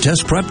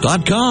 JumpstartTestPrep.com.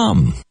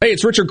 Hey,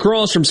 it's Richard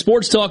Cross from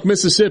Sports Talk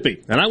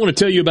Mississippi, and I want to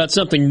tell you about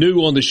something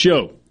new on the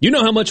show. You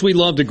know how much we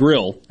love to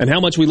grill and how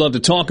much we love to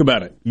talk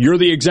about it. You're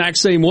the exact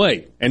same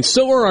way, and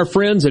so are our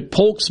friends at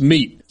Polk's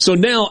Meat. So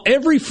now,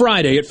 every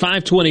Friday at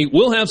 5:20,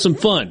 we'll have some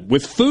fun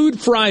with Food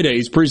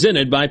Fridays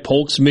presented by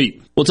Polk's Meat.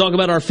 We'll talk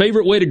about our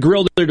favorite way to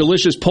grill their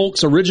delicious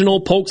Polk's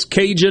Original, Polk's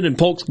Cajun, and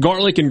Polk's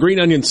Garlic and Green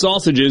Onion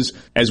sausages,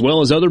 as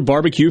well as other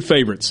barbecue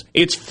favorites.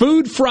 It's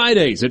Food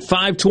Fridays at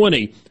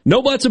 5:20.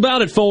 No buts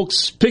about it,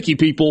 folks. Picky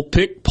people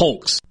pick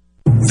Polk's.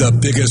 The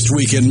biggest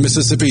week in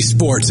Mississippi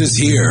sports is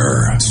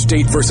here.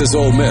 State versus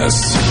Ole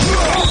Miss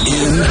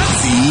in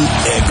the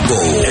Egg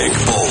Bowl.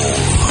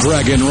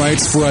 Bragging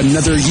rights for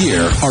another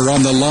year are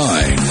on the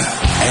line.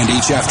 And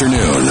each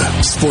afternoon,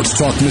 Sports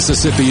Talk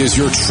Mississippi is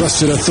your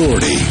trusted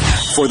authority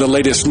for the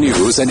latest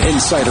news and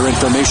insider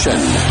information.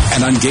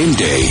 And on game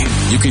day,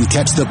 you can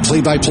catch the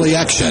play-by-play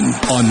action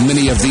on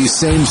many of these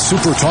same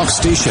Super Talk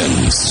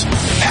stations.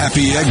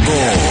 Happy Egg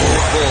Bowl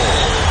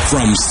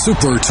from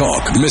Super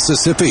Talk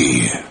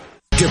Mississippi.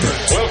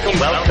 Gibbert. Welcome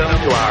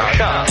to our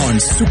shop. On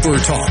Super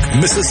Talk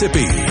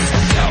Mississippi.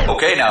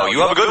 Okay, now you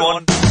have a good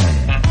one.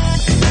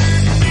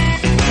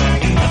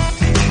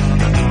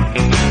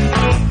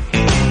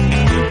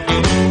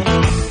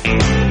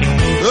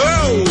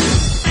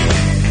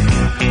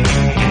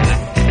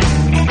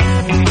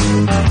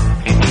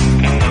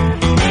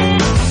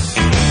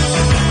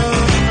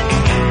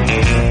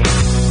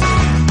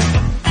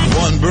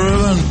 One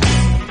bourbon,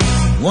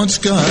 one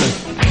Scotch,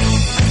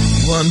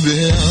 one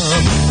beer.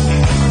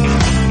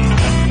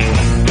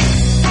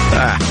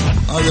 I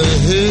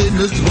said, hey,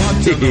 Mr.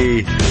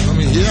 Bartender, I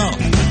mean, yeah, I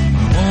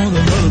want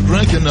another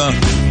drink and I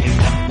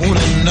want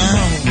it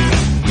now.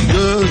 The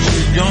girl,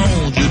 she's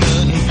gone, she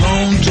been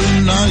gone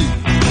tonight.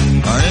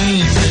 I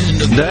ain't seen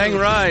the Dang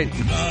right.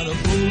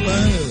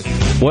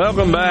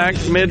 Welcome back,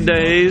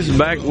 middays,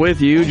 back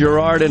with you,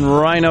 Gerard and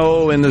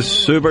Rhino in the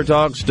Super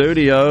Talk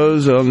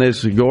studios on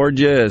this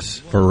gorgeous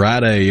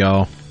Friday,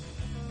 y'all.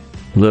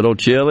 Little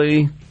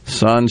chilly,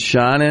 sun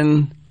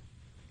shining.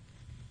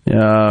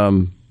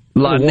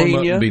 La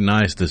Nina. It'll be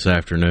nice this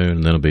afternoon,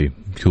 and then it'll be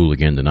cool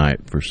again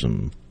tonight for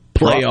some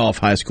playoff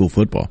high school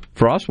football.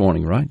 Frost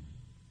warning, right?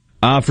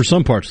 For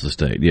some parts of the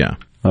state, yeah.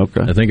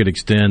 Okay. I think it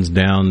extends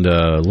down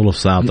to a little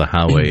south of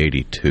Highway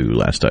 82,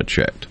 last I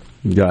checked.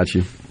 Got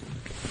you.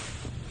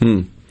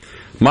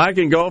 Mike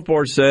in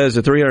Gulfport says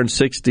the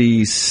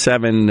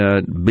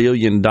 $367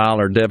 billion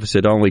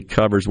deficit only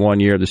covers 1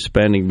 year of the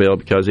spending bill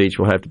because each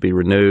will have to be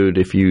renewed.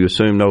 If you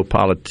assume no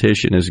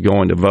politician is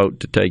going to vote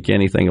to take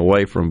anything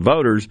away from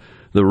voters,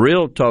 the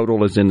real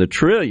total is in the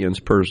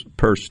trillions per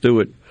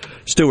Stuart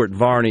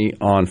Varney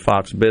on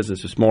Fox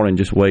Business this morning,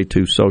 just way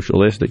too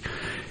socialistic.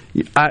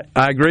 I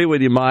agree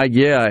with you, Mike.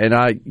 Yeah, and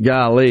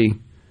golly,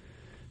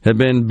 have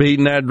been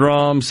beating that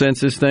drum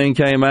since this thing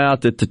came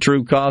out that the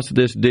true cost of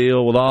this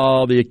deal with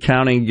all the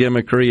accounting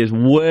gimmickry is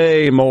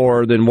way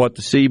more than what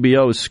the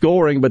CBO is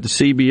scoring, but the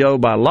CBO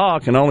by law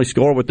can only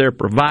score what they're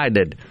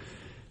provided.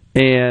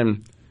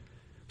 And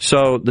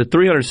so the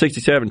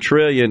 $367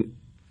 trillion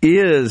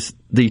is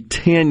the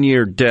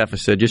 10-year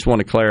deficit. Just want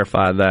to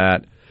clarify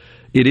that.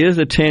 It is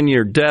a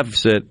 10-year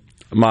deficit,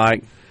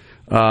 Mike,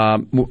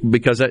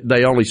 because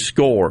they only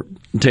score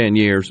 10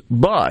 years.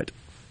 But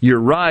you're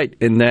right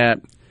in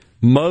that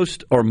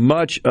most or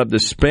much of the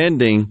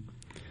spending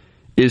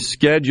is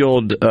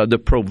scheduled, the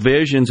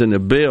provisions in the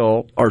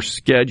bill are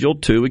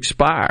scheduled to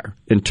expire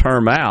and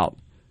term out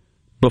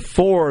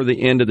before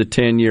the end of the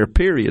 10-year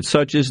period,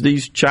 such as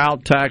these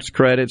child tax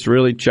credits,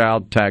 really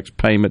child tax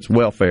payments,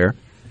 welfare.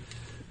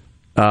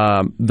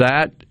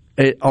 That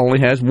it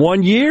only has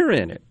 1 year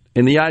in it.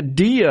 And the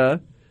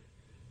idea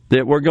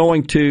that we're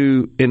going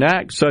to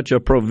enact such a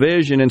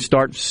provision and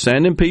start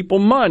sending people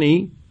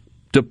money,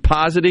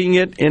 depositing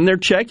it in their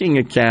checking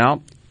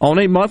account on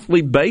a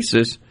monthly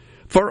basis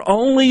for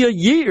only a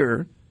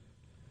year,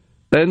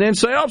 and then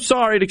say, oh,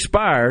 sorry, it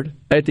expired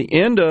at the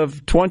end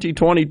of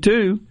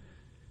 2022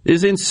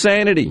 is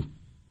insanity.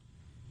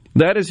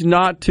 That is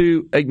not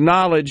to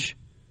acknowledge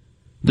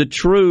the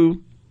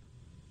true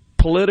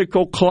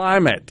political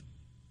climate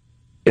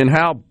and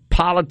how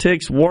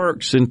politics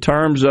works in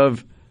terms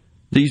of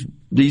these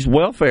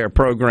welfare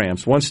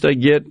programs. Once they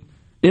get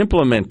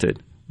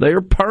implemented, they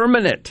are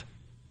permanent.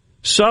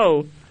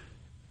 So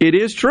it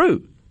is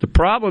true. The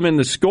problem in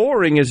the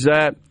scoring is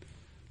that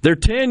there are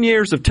 10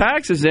 years of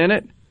taxes in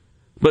it,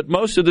 but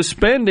most of the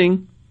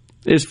spending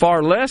is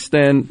far less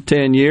than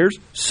 10 years,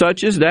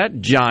 such as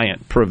that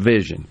giant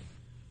provision.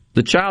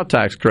 The child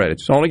tax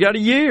credits only got a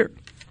year.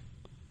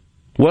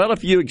 Well,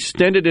 if you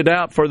extended it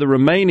out for the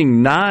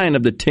remaining 9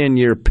 of the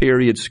 10-year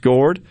period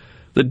scored,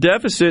 the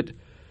deficit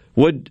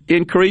would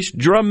increase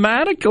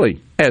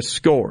dramatically as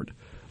scored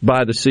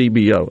by the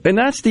CBO. And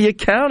that's the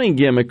accounting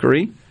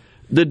gimmickry,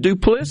 the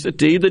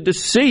duplicity, the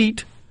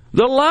deceit,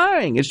 the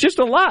lying. It's just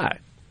a lie.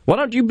 Why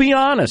don't you be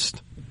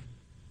honest?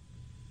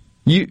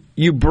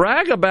 You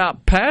brag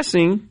about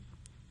passing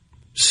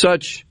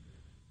such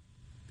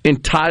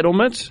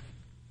entitlements,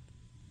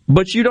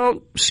 but you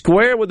don't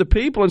square with the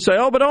people and say,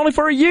 oh, but only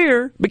for a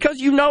year, because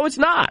you know it's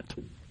not.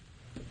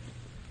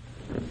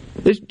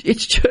 It's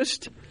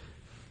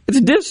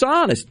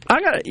dishonest.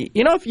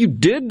 If you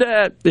did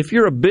that, if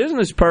you're a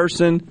business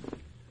person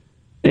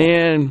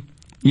and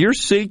you're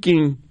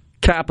seeking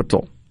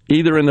capital,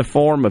 either in the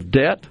form of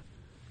debt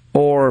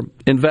or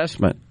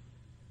investment,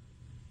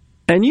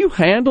 and you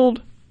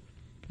handled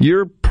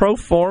your pro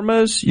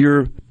formas,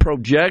 your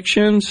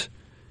projections,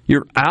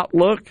 your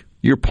outlook,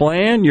 your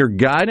plan, your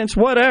guidance,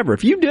 whatever,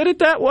 if you did it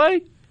that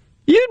way,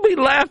 you'd be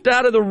laughed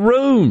out of the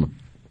room.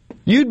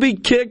 You'd be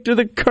kicked to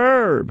the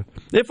curb.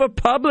 If a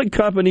public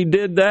company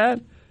did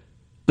that,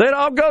 they'd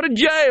all go to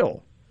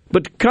jail.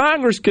 But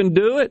Congress can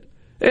do it,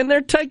 and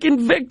they're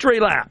taking victory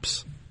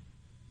laps.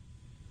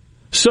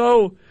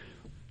 So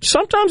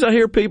sometimes I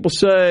hear people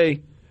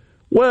say,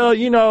 well,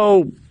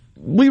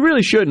 we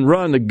really shouldn't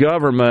run the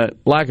government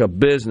like a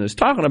business,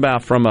 talking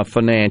about from a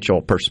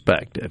financial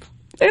perspective.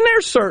 And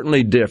there's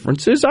certainly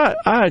differences.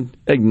 I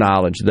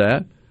acknowledge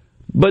that.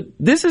 But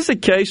this is a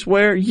case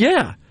where,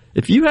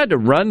 if you had to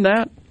run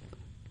that,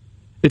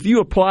 if you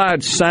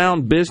applied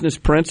sound business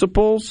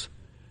principles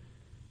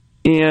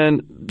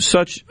in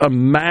such a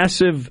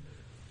massive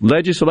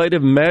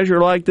legislative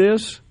measure like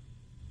this,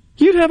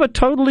 you'd have a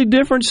totally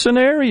different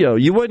scenario.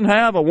 You wouldn't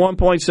have a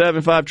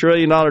 $1.75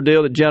 trillion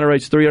deal that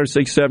generates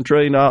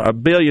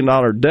 $367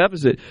 billion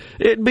deficit.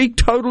 It'd be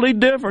totally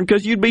different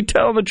because you'd be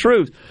telling the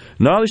truth.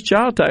 No, these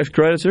child tax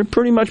credits are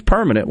pretty much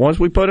permanent. Once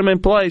we put them in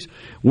place,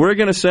 we're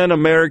going to send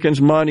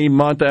Americans money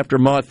month after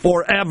month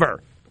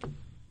forever,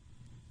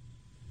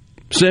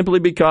 simply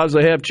because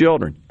they have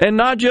children. And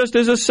not just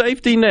as a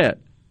safety net.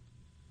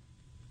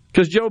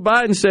 Because Joe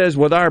Biden says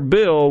with our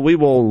bill, we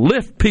will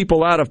lift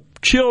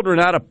children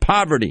out of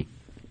poverty.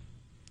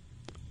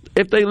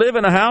 If they live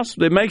in a house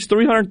that makes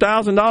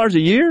 $300,000 a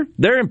year,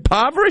 they're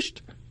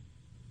impoverished.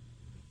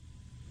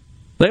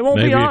 They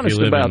won't be honest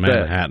about that. Maybe if you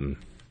live in Manhattan.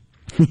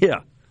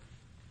 Yeah.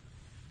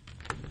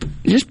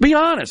 Just be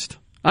honest.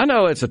 I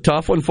know it's a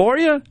tough one for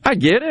you. I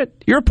get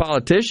it. You're a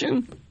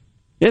politician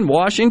in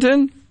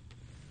Washington,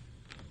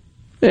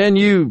 and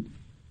you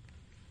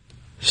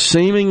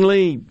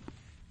seemingly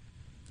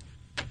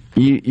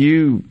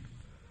you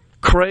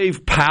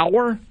crave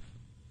power,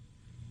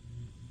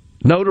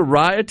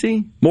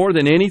 notoriety more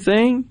than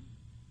anything.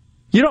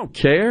 You don't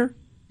care.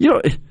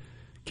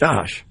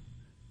 Gosh,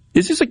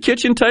 is this a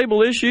kitchen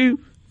table issue?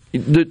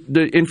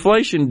 The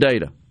inflation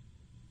data,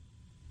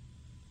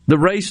 the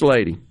race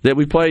lady that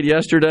we played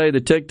yesterday, the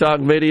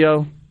TikTok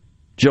video,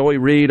 Joey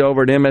Reid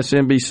over at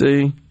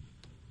MSNBC,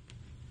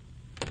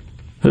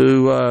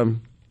 who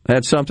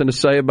had something to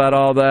say about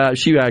all that.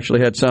 She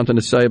actually had something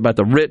to say about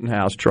the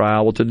Rittenhouse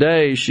trial. Well,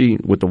 today she,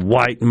 with the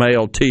white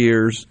male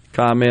tears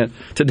comment,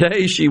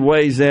 today she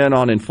weighs in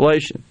on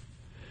inflation.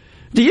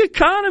 The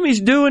economy's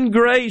doing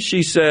great,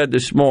 she said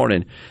this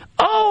morning.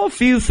 Oh, a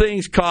few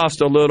things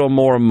cost a little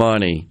more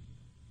money.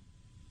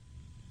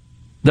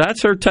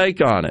 That's her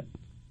take on it.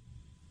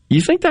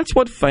 You think that's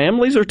what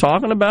families are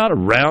talking about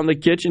around the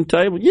kitchen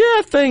table?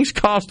 Yeah, things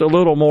cost a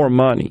little more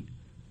money.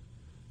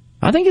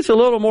 I think it's a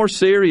little more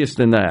serious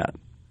than that.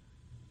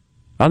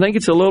 I think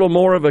it's a little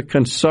more of a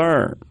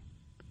concern.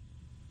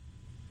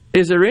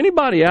 Is there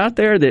anybody out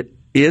there that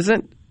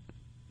isn't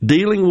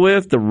dealing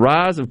with the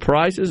rise of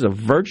prices of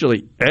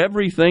virtually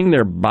everything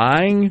they're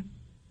buying?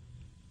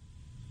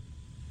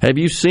 Have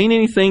you seen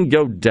anything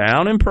go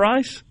down in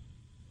price?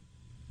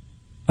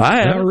 I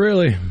haven't. Not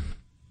really.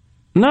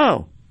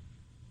 No.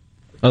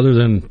 Other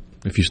than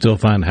if you still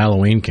find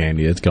Halloween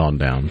candy, it's gone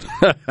down.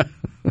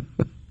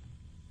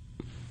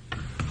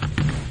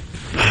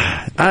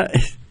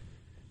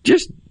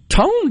 Just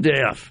tone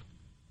deaf.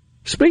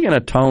 Speaking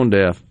of tone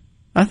deaf,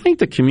 I think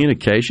the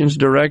communications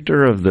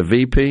director of the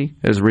VP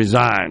has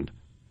resigned.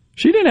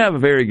 She didn't have a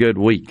very good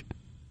week.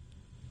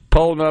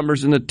 Poll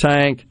numbers in the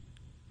tank.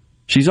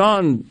 She's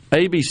on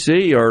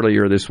ABC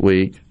earlier this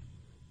week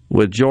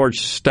with George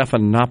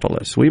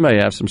Stephanopoulos. We may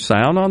have some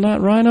sound on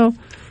that, Rhino.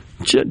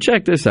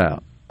 Check this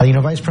out.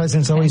 Vice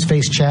presidents always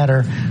face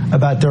chatter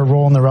about their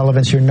role and their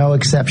relevance. You're no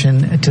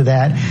exception to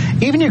that.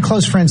 Even your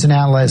close friends and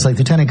allies, like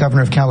Lieutenant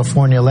Governor of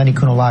California, Lenny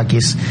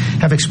Kounalakis,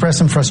 have expressed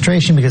some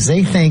frustration because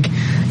they think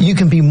you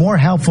can be more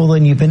helpful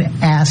than you've been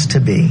asked to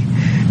be.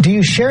 Do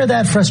you share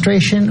that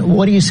frustration?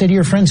 What do you say to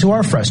your friends who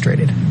are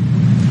frustrated?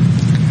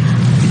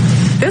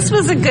 This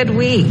was a good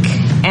week.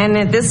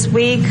 And this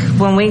week,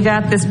 when we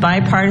got this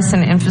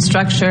bipartisan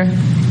infrastructure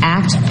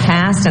act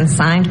passed and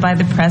signed by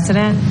the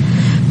president,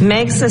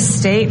 makes a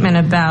statement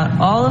about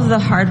all of the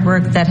hard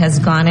work that has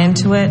gone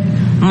into it,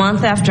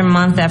 month after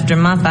month after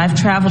month. I've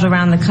traveled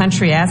around the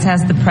country, as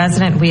has the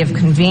president. We have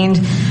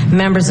convened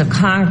members of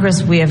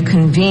Congress. We have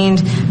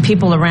convened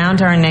people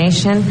around our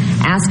nation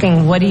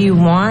asking, what do you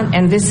want?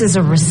 And this is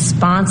a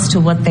response to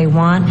what they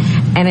want.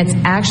 And it's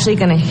actually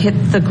going to hit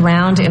the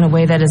ground in a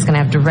way that is going to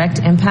have direct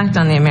impact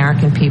on the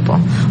American people.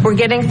 We're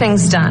getting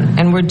things done,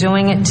 and we're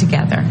doing it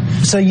together.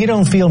 So you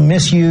don't feel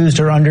misused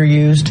or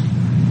underused?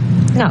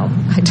 No,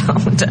 I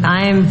don't.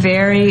 I am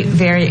very,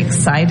 very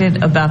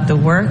excited about the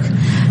work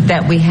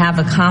that we have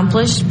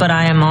accomplished, but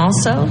I am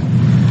also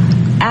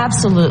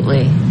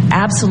absolutely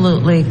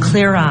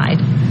clear-eyed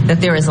that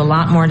there is a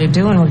lot more to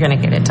do, and we're going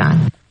to get it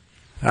done.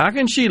 How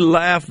can she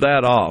laugh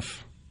that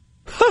off?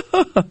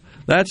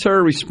 That's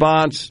her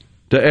response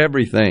to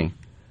everything,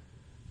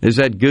 is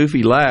that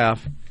goofy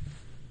laugh.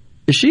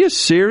 Is she a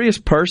serious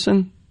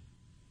person?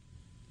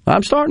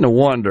 I'm starting to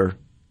wonder.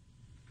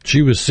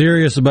 She was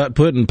serious about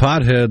putting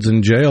potheads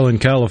in jail in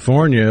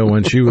California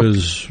when she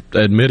was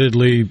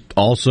admittedly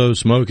also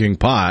smoking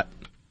pot.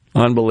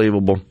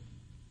 Unbelievable.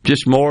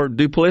 Just more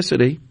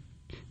duplicity,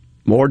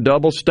 more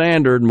double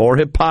standard, more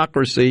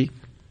hypocrisy.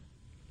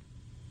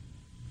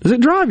 Does it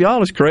drive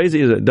y'all as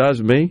crazy as it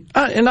does me?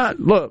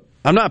 Look,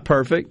 I'm not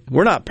perfect.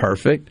 We're not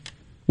perfect.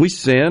 We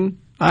sin.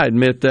 I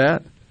admit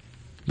that.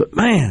 But,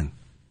 man,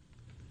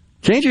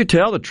 can't you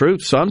tell the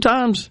truth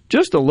sometimes?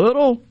 Just a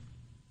little?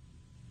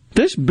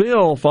 This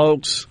bill,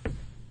 folks,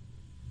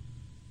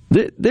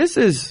 this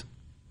is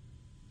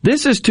to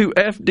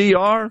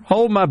FDR.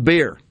 Hold my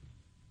beer.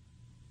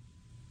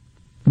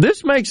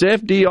 This makes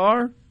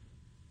FDR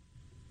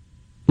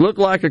look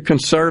like a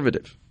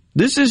conservative.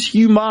 This is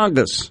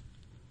humongous.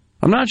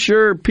 I'm not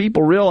sure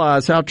people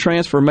realize how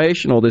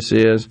transformational this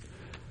is,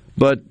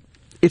 but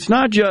it's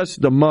not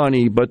just the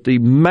money, but the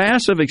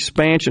massive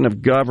expansion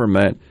of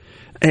government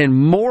and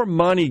more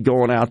money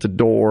going out the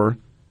door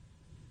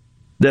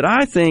that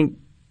I think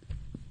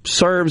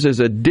serves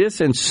as a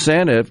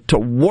disincentive to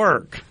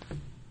work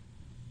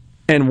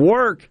and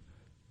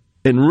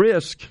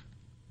risk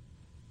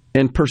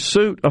in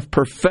pursuit of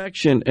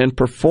perfection and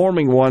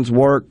performing one's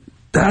work.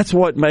 That's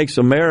what makes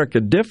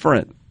America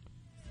different.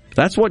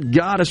 That's what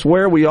got us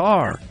where we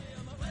are.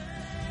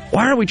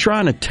 Why are we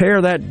trying to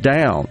tear that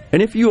down?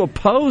 And if you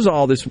oppose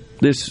all this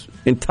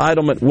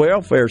entitlement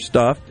welfare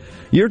stuff,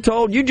 you're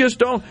told you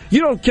don't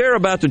care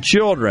about the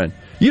children.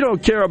 You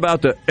don't care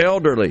about the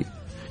elderly.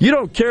 You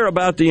don't care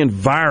about the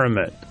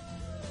environment.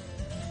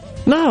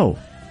 No,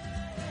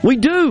 we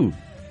do.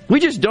 We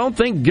just don't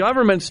think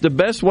government's the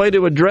best way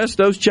to address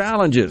those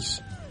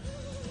challenges.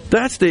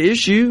 That's the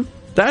issue.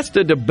 That's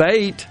the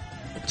debate.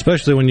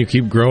 Especially when you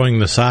keep growing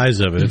the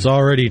size of it. It's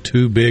already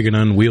too big and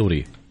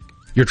unwieldy.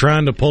 You're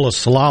trying to pull a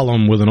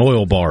slalom with an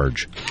oil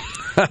barge.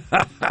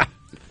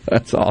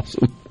 That's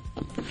awesome.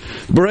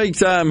 Break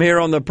time here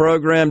on the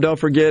program. Don't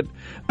forget,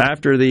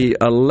 after the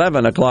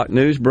 11 o'clock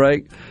news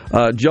break,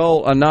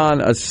 Joel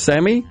Anand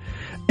Asemi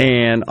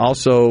and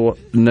also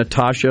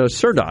Natasha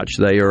Surdach.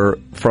 They are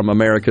from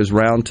America's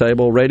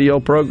Roundtable radio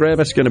program.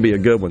 It's going to be a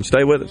good one.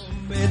 Stay with us.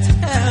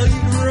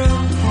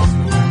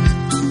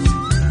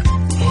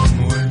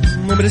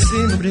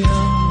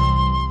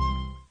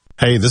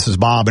 Hey, this is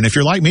Bob, and if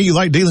you're like me, you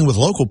like dealing with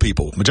local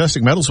people.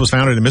 Majestic Metals was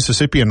founded in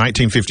Mississippi in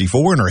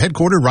 1954 and are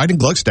headquartered right in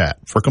Gluckstadt.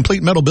 For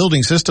complete metal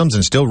building systems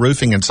and steel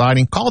roofing and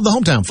siding, call the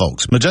hometown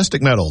folks.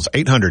 Majestic Metals,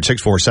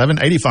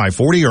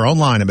 800-647-8540 or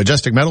online at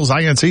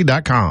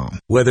majesticmetalsinc.com.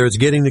 Whether it's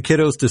getting the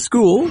kiddos to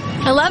school,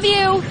 I love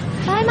you.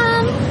 Bye,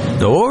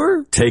 Mom.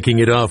 Or taking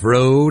it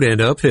off-road and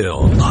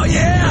uphill. Oh,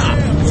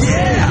 yeah!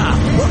 Yeah!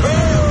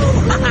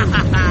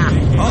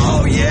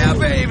 Oh, yeah,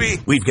 baby!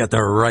 We've got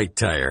the right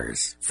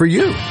tires for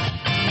you.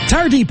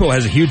 Tire Depot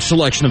has a huge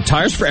selection of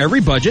tires for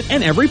every budget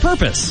and every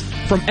purpose.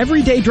 From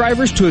everyday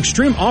drivers to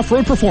extreme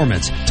off-road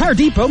performance, Tire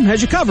Depot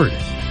has you covered.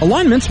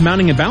 Alignments,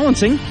 mounting and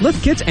balancing,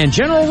 lift kits, and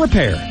general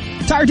repair.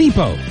 Tire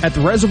Depot at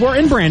the Reservoir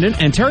in Brandon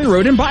and Terry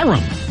Road in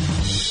Byram.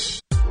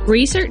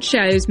 Research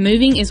shows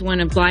moving is one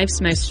of life's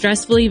most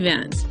stressful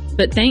events.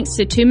 But thanks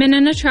to 2 Men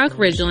and a Truck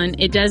Ridgeland,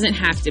 it doesn't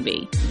have to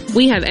be.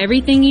 We have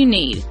everything you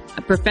need.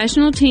 A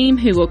professional team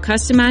who will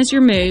customize your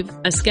move,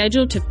 a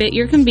schedule to fit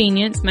your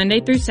convenience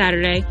Monday through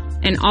Saturday,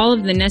 and all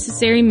of the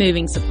necessary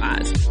moving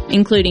supplies,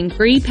 including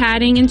free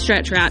padding and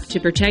stretch wrap to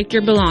protect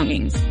your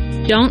belongings.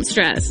 Don't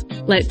stress.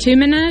 Let 2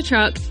 Men and a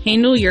Truck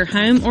handle your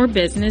home or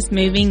business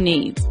moving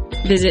needs.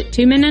 Visit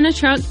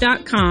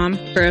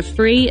 2menandatruck.com for a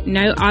free,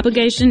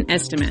 no-obligation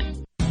estimate.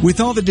 With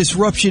all the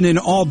disruption in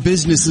all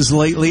businesses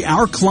lately,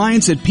 our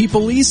clients at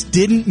PeopleLease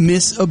didn't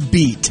miss a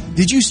beat.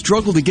 Did you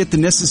struggle to get the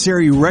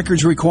necessary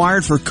records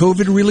required for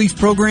COVID relief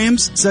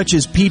programs such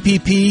as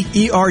PPP,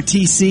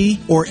 ERTC,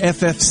 or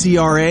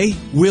FFCRA?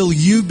 Will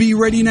you be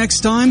ready next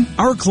time?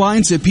 Our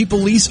clients at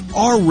PeopleLease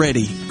are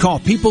ready. Call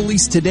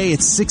PeopleLease today at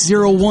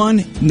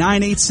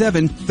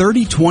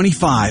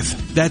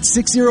 601-987-3025. That's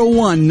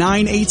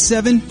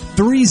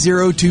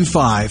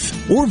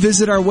 601-987-3025. Or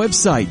visit our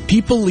website,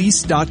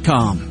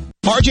 peoplelease.com.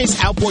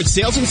 RJ's Outboard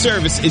Sales and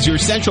Service is your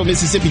central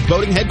Mississippi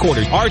boating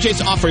headquarters.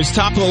 RJ's offers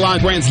top-of-the-line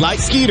brands like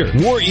Skeeter,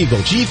 War Eagle,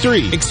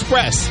 G3,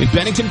 Express, and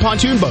Bennington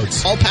pontoon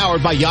boats, all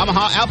powered by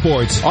Yamaha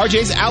Outboards.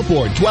 RJ's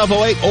Outboard,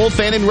 1208 Old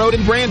Fannin Road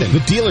in Brandon, the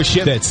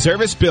dealership that's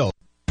service-built.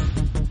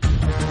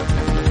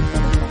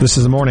 This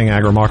is the Morning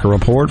Agri-Market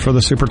Report for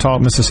the Super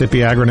Talk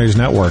Mississippi Agri-News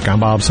Network. I'm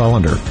Bob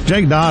Sullender.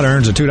 Jake Dodd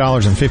earns a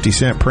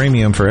 $2.50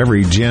 premium for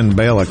every gin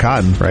bale of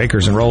cotton for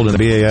acres enrolled in the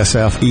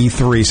BASF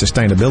E3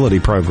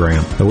 sustainability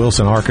program. The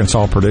Wilson,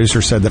 Arkansas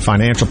producer said that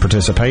financial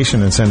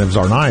participation incentives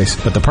are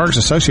nice, but the perks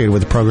associated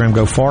with the program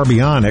go far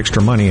beyond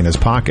extra money in his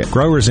pocket.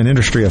 Growers and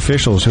industry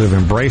officials who have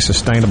embraced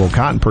sustainable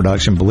cotton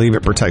production believe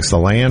it protects the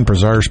land,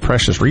 preserves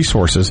precious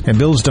resources, and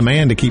builds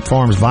demand to keep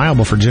farms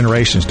viable for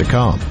generations to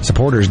come.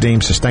 Supporters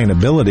deem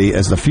sustainability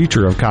as the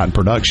future of cotton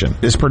production.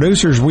 As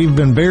producers, we've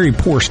been very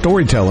poor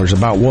storytellers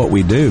about what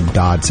we do,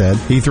 Dodd said.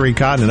 E3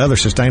 Cotton and other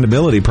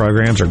sustainability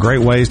programs are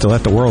great ways to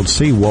let the world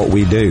see what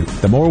we do.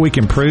 The more we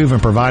can prove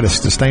and provide a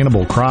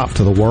sustainable crop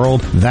to the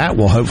world, that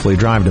will hopefully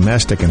drive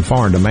domestic and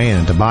foreign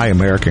demand to buy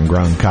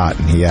American-grown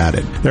cotton, he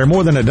added. There are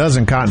more than a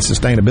dozen cotton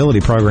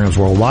sustainability programs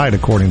worldwide,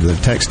 according to the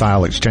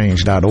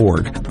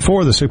textileexchange.org.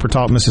 For the Super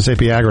Talk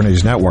Mississippi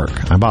Agri-News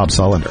Network, I'm Bob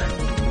Sullender.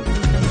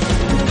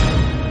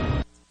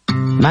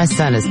 My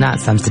son is not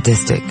some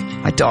statistic.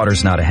 My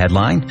daughter's not a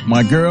headline.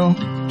 My girl,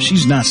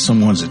 she's not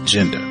someone's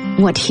agenda.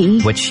 What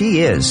she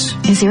is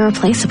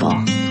irreplaceable.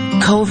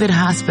 COVID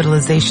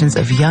hospitalizations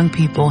of young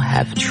people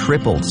have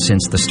tripled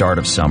since the start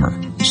of summer.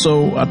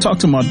 So I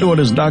talked to my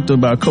daughter's doctor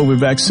about COVID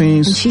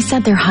vaccines. And she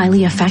said they're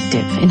highly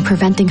effective in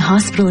preventing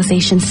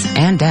hospitalizations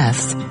and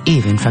deaths,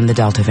 even from the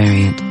Delta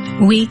variant.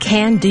 We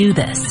can do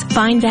this.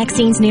 Find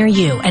vaccines near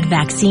you at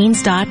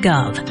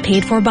vaccines.gov.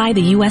 Paid for by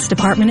the U.S.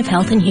 Department of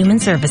Health and Human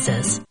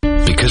Services.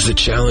 Because the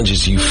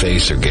challenges you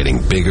face are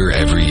getting bigger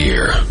every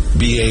year,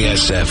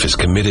 BASF is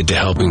committed to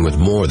helping with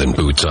more than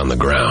boots on the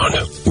ground.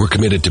 We're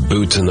committed to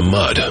boots in the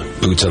mud,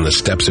 boots on the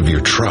steps of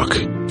your truck,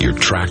 your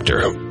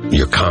tractor,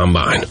 your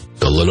combine,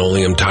 the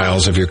linoleum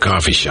tiles of your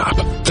coffee shop,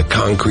 the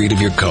concrete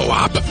of your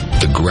co-op,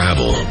 the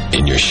gravel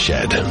in your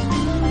shed.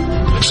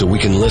 So we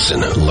can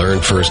listen, learn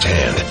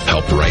firsthand,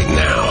 help right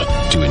now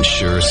to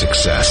ensure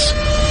success.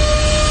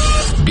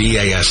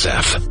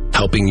 BASF,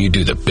 helping you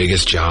do the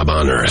biggest job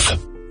on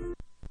earth.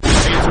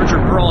 Hey, it's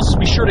Richard Cross.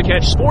 Be sure to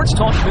catch Sports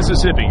Talk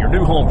Mississippi, your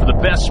new home for the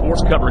best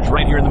sports coverage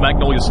right here in the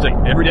Magnolia State.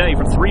 Every day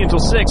from 3 until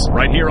 6,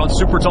 right here on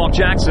Super Talk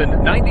Jackson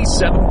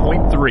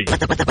 97.3.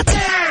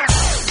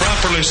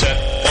 Properly set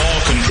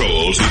all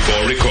controls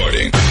before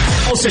recording.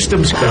 All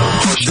systems go.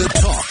 The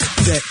talk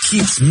that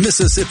keeps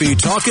Mississippi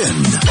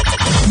talking.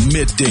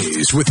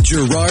 Middays with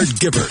Gerard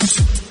Gibbert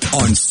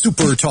on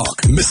Super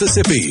Talk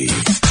Mississippi.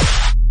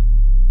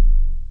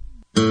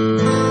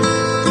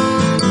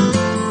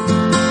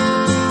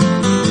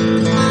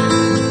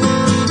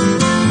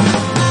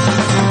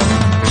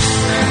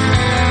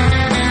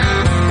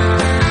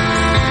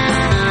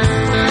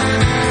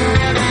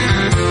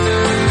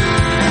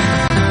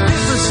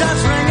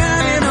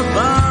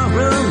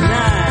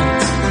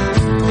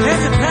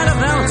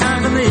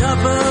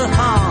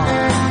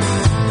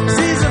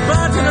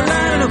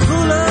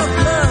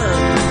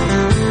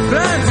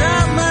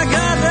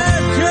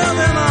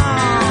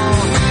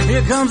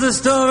 Comes the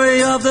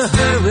story of the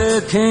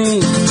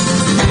hurricane.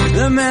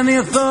 The man the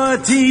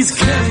authorities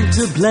came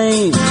to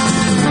blame for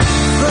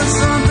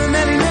something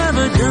that he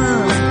never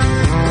done.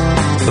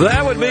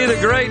 That would be the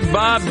great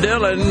Bob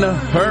Dylan,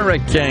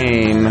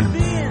 Hurricane.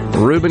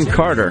 Reuben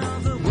Carter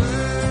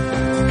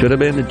could have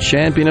been the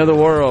champion of the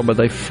world, but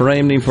they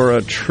framed him for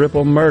a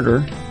triple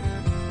murder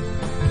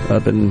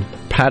up in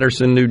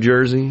Patterson, New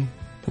Jersey.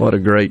 What a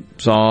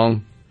great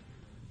song.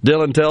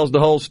 Dylan tells the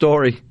whole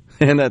story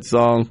in that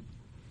song.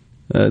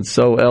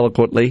 So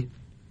eloquently.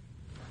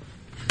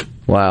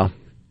 Wow.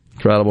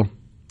 Incredible.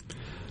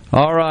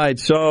 All right,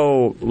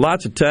 so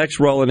lots of text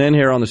rolling in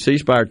here on the C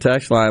Spire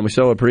text line. We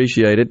so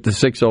appreciate it. The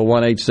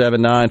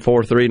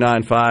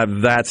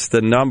 601-879-4395, that's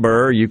the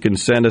number. You can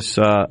send us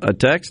a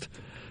text.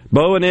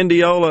 Bo in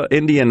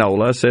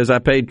Indianola says, I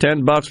paid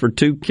 $10 for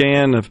 2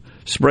 cans of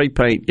spray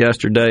paint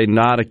yesterday,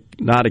 not a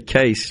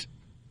case.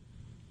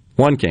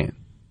 1 can.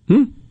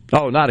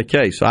 Oh, not a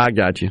case. I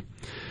got you.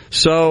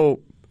 So...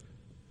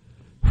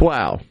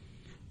 wow.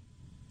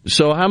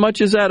 So how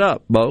much is that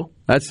up, Bo?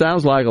 That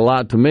sounds like a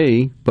lot to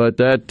me, but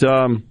that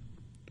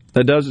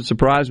doesn't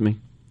surprise me.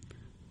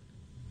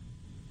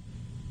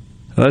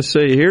 Let's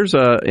see. Here's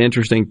an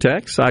interesting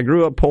text. I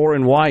grew up poor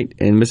and white,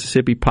 and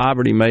Mississippi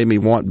poverty made me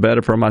want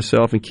better for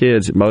myself and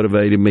kids. It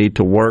motivated me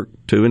to work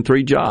 2 and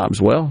 3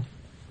 jobs. Well,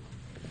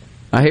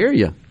 I hear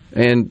you.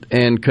 And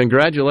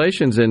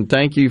congratulations, and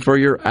thank you for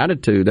your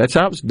attitude. That's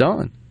how it's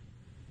done.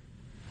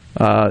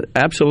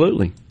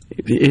 Absolutely.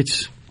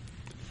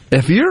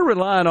 If you're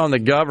relying on the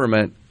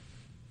government,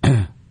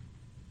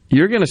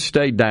 you're going to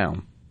stay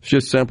down. It's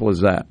just simple as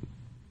that.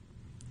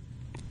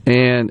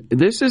 And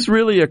this is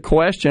really a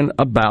question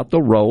about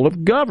the role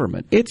of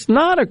government. It's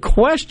not a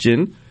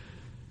question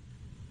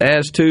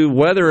as to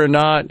whether or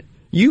not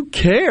you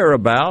care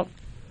about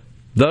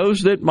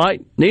those that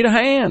might need a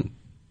hand.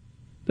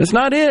 That's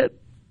not it.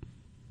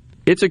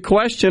 It's a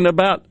question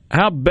about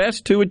how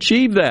best to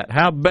achieve that,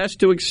 how best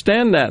to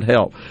extend that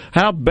help,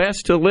 how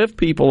best to lift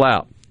people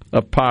out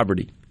of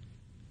poverty.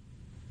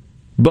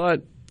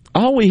 But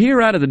all we hear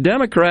out of the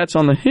Democrats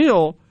on the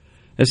Hill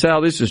is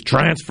how this is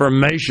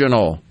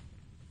transformational.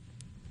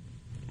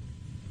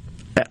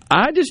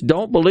 I just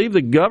don't believe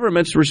the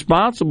government's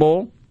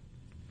responsible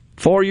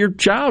for your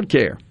child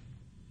care.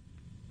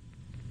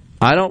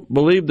 I don't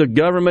believe the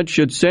government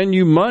should send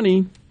you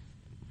money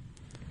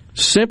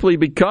simply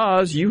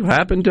because you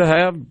happen to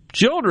have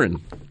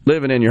children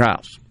living in your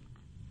house.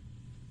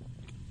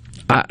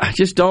 I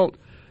just don't.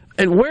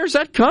 And where's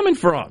that coming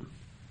from?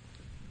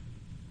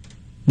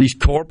 These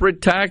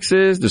corporate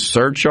taxes, the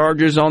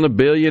surcharges on the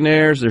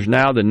billionaires, there's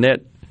now the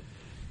net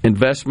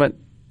investment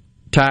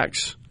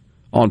tax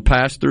on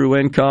pass-through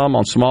income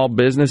on small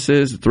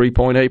businesses, the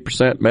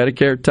 3.8%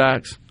 Medicare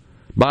tax.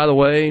 By the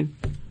way,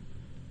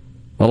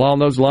 along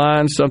those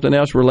lines, something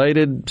else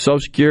related, Social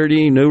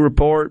Security, new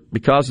report,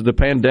 because of the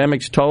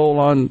pandemic's toll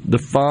on the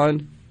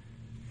fund,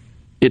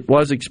 it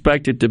was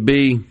expected to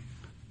be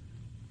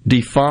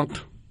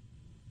defunct,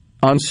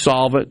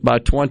 unsolvent by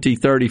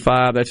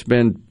 2035. That's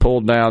been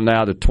pulled down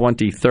now to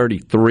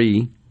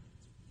 2033.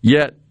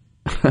 Yet,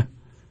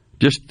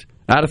 just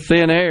out of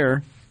thin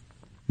air,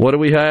 what do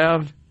we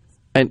have?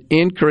 An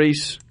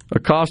increase, a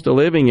cost of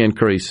living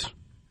increase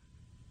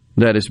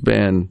that has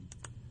been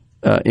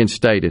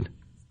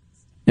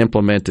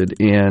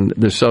implemented in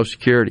the Social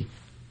Security.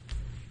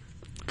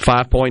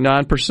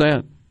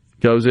 5.9%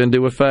 goes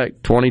into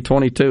effect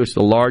 2022. It's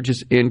the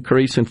largest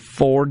increase in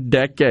 4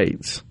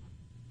 decades.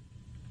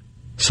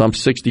 Some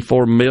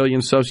 64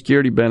 million Social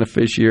Security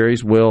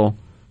beneficiaries will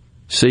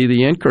see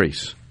the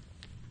increase.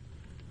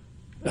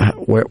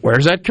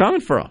 Where's that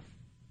coming from?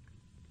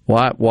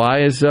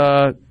 Why is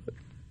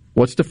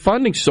what's the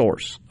funding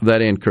source of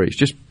that increase?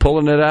 Just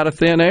pulling it out of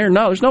thin air?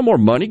 No, there's no more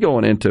money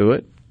going into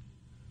it.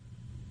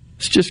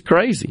 It's just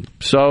crazy.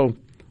 So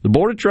the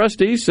Board of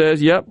Trustees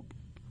says, yep,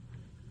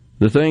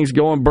 the thing's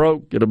going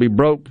broke. It'll be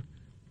broke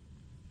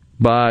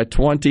by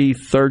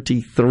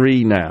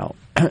 2033 now.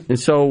 And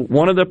so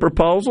one of the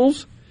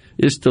proposals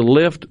is to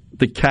lift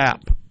the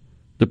cap,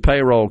 the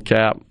payroll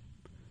cap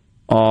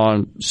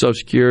on Social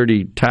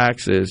Security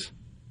taxes,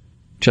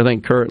 which I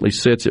think currently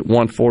sits at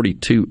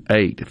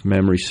 $142,800, if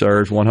memory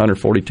serves,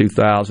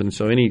 $142,000.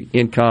 So any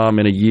income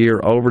in a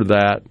year over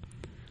that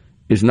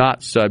is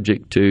not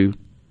subject to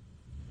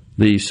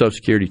the Social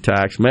Security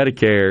tax.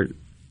 Medicare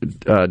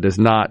does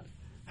not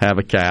have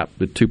a cap,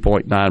 the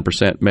 2.9%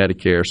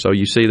 Medicare. So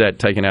you see that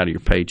taken out of your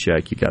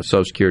paycheck. You got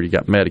Social Security, you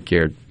got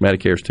Medicare.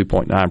 Medicare's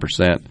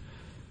 2.9%.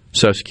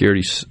 Social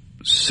Security's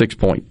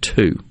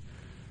 6.2%.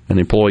 And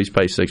the employees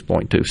pay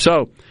 6.2%.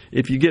 So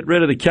if you get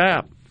rid of the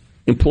cap,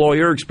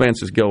 employer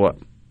expenses go up.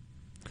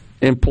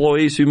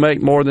 Employees who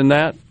make more than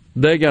that,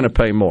 they're going to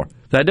pay more.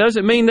 That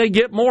doesn't mean they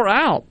get more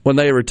out when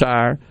they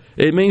retire.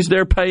 It means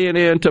they're paying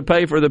in to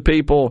pay for the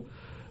people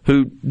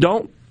who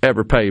don't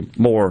ever pay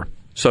more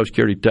Social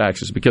Security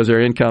taxes because their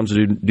incomes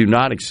do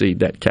not exceed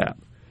that cap.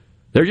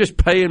 They're just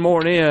paying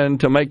more in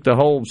to make the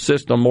whole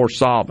system more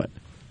solvent.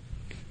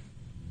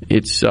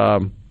 It's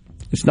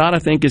not, I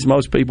think, as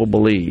most people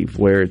believe,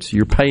 where it's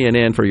you're paying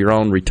in for your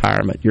own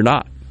retirement. You're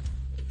not.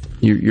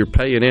 You're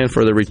paying in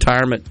for the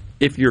retirement.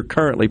 If you're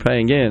currently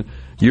paying in,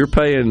 you're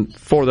paying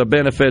for the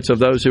benefits of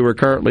those who are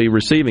currently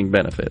receiving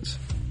benefits.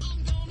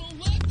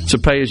 It's a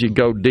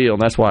pay-as-you-go deal,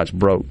 and that's why it's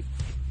broke.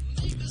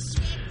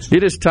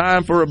 It is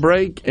time for a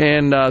break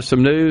and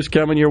some news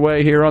coming your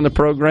way here on the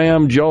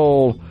program.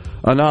 Joel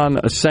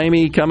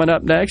Anand-Samy coming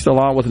up next,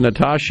 along with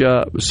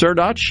Natasha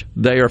Srdoc.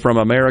 They are from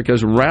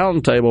America's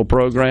Roundtable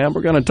program.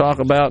 We're going to talk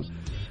about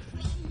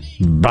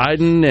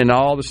Biden and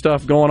all the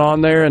stuff going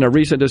on there in a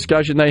recent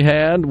discussion they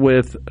had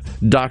with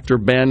Dr.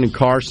 Ben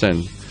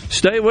Carson.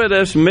 Stay with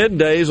us.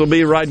 Middays will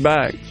be right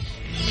back.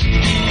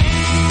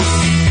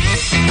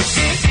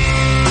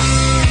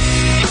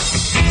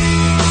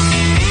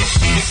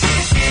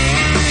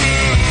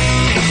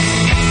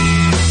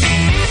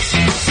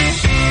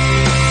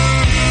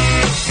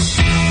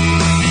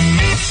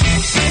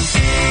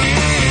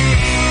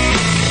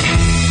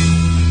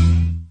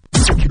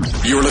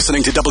 You're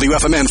listening to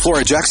WFMN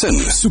Flora Jackson,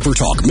 Super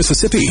Talk,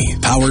 Mississippi.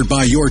 Powered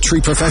by your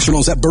tree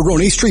professionals at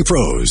Barone's Tree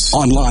Pros.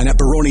 Online at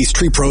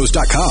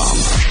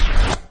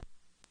baronestreepros.com.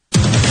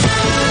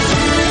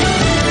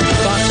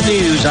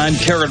 News, I'm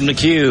Karen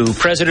McHugh.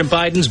 President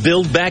Biden's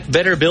Build Back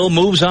Better bill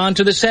moves on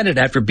to the Senate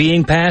after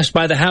being passed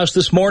by the House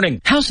this morning.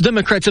 House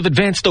Democrats have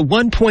advanced a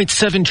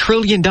 $1.7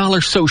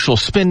 trillion social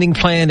spending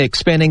plan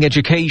expanding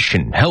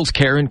education, health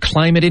care, and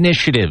climate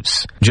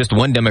initiatives. Just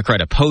one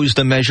Democrat opposed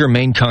the measure,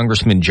 Maine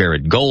Congressman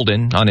Jared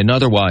Golden, on an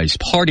otherwise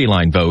party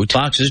line vote.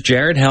 Fox's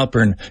Jared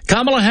Halpern.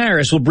 Kamala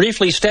Harris will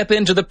briefly step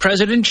into the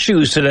president's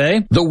shoes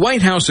today. The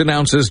White House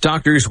announces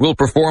doctors will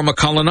perform a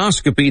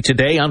colonoscopy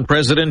today on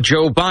President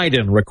Joe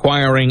Biden,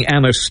 requiring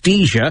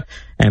anesthesia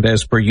And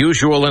as per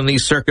usual in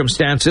these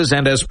circumstances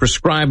and as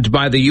prescribed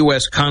by the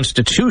U.S.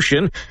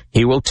 Constitution,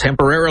 he will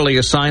temporarily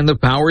assign the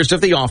powers of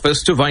the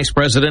office to Vice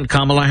President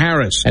Kamala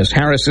Harris. As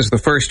Harris is the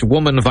first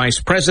woman vice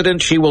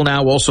president, she will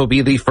now also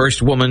be the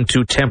first woman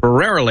to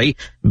temporarily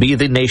be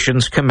the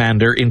nation's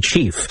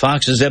commander-in-chief.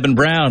 Fox's Eben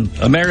Brown.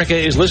 America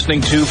is listening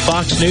to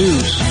Fox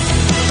News.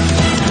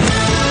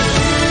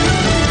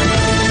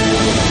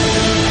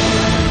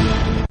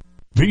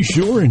 Be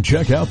sure and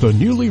check out the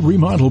newly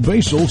remodeled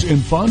Basil's in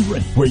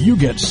Fondren, where you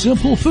get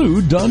simple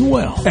food done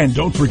well. And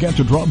don't forget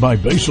to drop by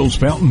Basil's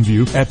Fountain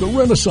View at the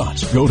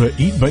Renaissance. Go to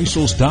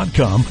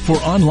eatbasils.com for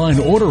online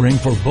ordering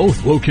for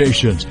both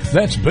locations.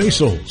 That's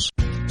Basil's.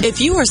 If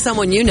you or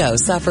someone you know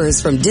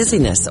suffers from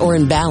dizziness or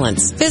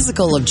imbalance,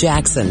 Physical of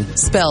Jackson,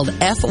 spelled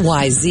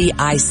F-Y-Z-I-C-A-L,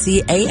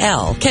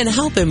 can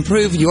help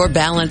improve your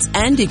balance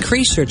and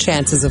decrease your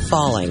chances of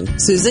falling.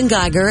 Susan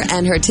Geiger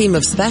and her team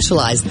of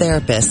specialized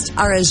therapists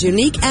are as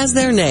unique as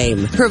their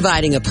name,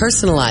 providing a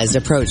personalized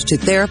approach to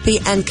therapy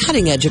and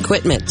cutting-edge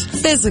equipment.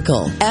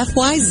 Physical,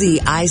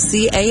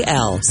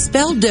 F-Y-Z-I-C-A-L,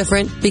 spelled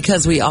different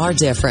because we are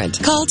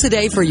different. Call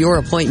today for your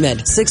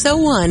appointment,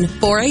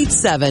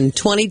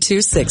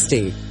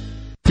 601-487-2260.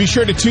 Be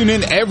sure to tune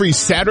in every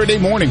Saturday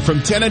morning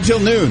from 10 until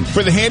noon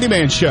for The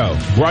Handyman Show.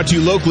 Brought to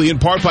you locally in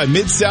part by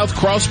Mid-South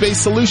Crawlspace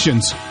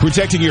Solutions.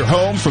 Protecting your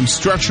home from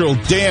structural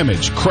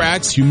damage,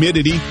 cracks,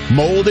 humidity,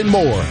 mold, and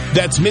more.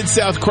 That's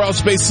Mid-South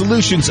Crawlspace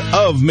Solutions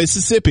of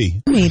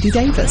Mississippi. I'm Andy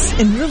Davis,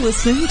 and you're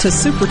listening to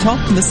Super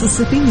Talk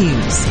Mississippi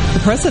News. The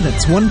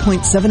President's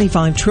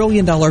 $1.75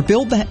 trillion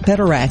Build Back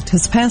Better Act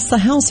has passed the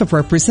House of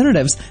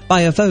Representatives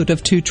by a vote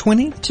of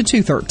 220 to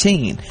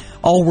 213.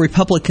 All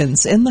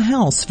Republicans in the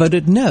House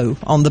voted no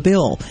on the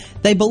bill.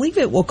 They believe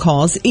it will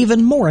cause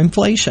even more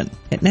inflation.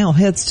 It now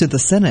heads to the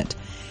Senate.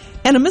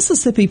 And a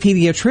Mississippi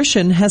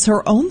pediatrician has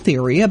her own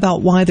theory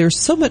about why there's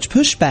so much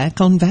pushback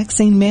on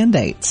vaccine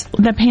mandates.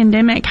 The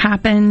pandemic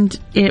happened.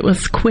 It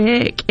was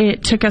quick.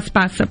 It took us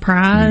by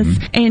surprise.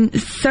 And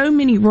so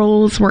many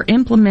rules were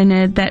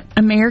implemented that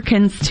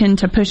Americans tend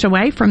to push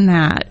away from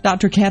that.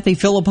 Dr. Kathy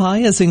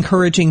Philippi is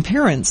encouraging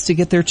parents to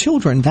get their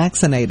children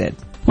vaccinated.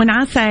 When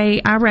I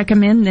say I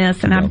recommend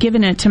this and I've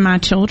given it to my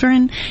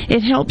children,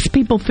 it helps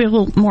people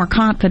feel more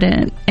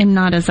confident and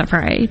not as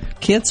afraid.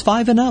 Kids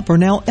 5 and up are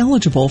now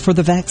eligible for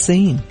the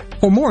vaccine.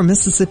 For more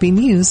Mississippi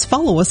news,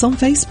 follow us on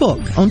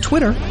Facebook, on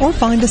Twitter, or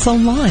find us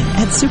online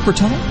at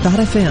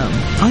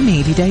supertalk.fm. I'm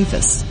Andy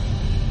Davis.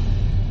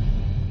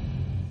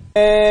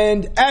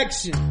 And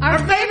action. Our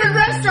favorite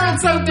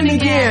restaurant's open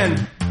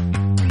again.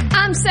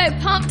 I'm so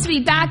pumped to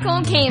be back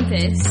on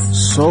campus.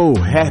 So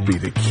happy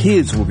the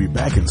kids will be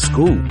back in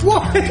school.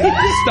 What?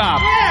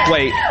 Stop.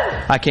 Wait,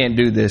 I can't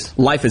do this.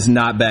 Life is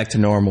not back to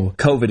normal.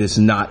 COVID is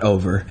not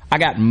over. I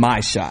got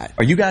my shot.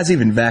 Are you guys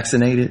even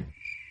vaccinated?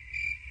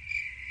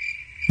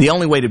 The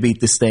only way to beat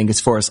this thing is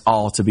for us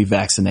all to be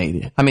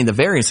vaccinated. I mean, the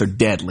variants are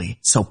deadly.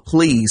 So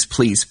please,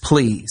 please,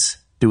 please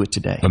do it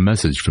today. A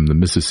message from the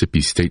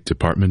Mississippi State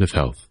Department of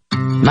Health.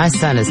 My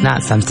son is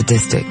not some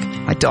statistic.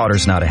 My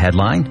daughter's not a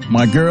headline.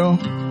 My girl,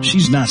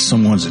 she's not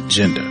someone's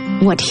agenda.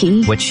 What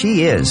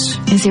she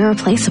is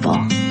irreplaceable.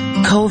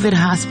 COVID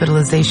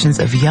hospitalizations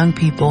of young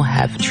people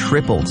have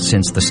tripled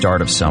since the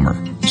start of summer.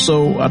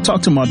 So I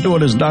talked to my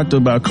daughter's doctor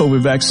about COVID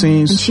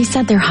vaccines. And she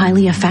said they're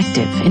highly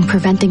effective in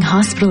preventing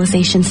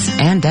hospitalizations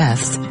and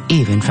deaths,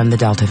 even from the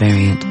Delta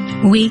variant.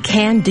 We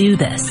can do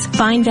this.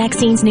 Find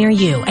vaccines near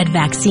you at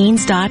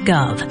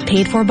vaccines.gov.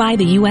 Paid for by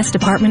the U.S.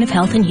 Department of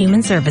Health and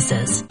Human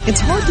Services.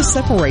 It's hard to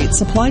separate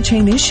supply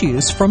chain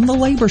issues from the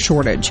labor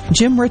shortage.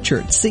 Jim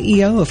Richards,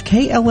 CEO of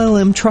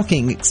KLLM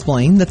Trucking,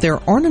 explained that there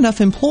aren't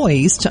enough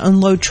employees to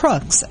unload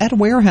trucks at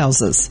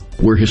warehouses.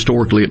 Where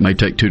historically it may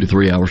take 2 to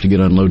 3 hours to get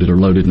unloaded or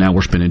loaded, now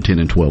we're spending 10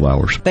 and 12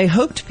 hours. They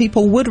hoped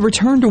people would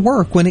return to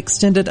work when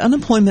extended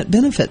unemployment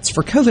benefits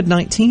for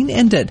COVID-19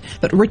 ended,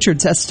 but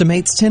Richards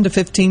estimates 10 to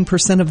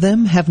 15% of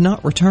them have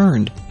not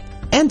returned.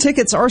 And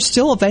tickets are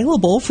still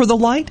available for The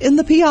Light in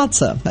the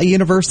Piazza, a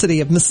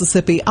University of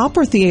Mississippi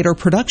Opera Theater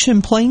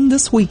production playing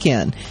this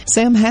weekend.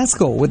 Sam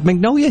Haskell with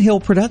Magnolia Hill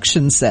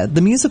Productions said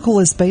the musical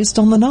is based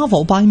on the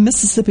novel by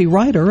Mississippi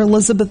writer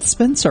Elizabeth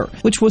Spencer,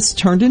 which was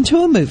turned into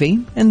a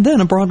movie and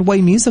then a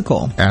Broadway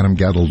musical. Adam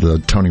Gettle, the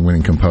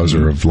Tony-winning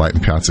composer of Light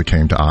in Piazza,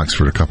 came to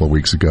Oxford a couple of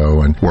weeks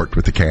ago and worked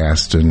with the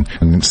cast and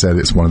said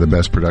it's one of the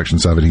best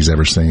productions of it he's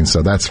ever seen.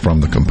 So that's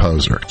from the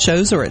composer.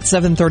 Shows are at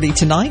 7:30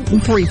 tonight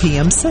and 3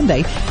 p.m.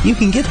 Sunday. You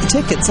can get the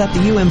tickets at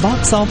the UM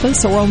box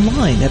office or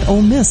online at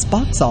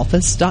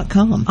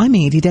OleMissBoxOffice.com. I'm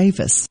Andy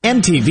Davis.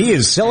 MTV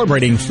is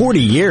celebrating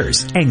 40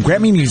 years, and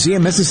Grammy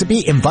Museum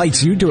Mississippi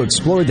invites you to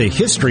explore the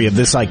history of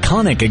this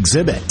iconic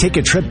exhibit. Take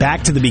a trip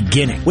back to the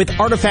beginning with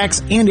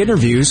artifacts and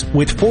interviews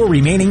with 4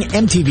 remaining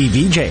MTV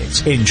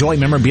VJs. Enjoy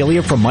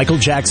memorabilia from Michael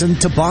Jackson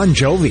to Bon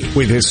Jovi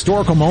with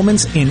historical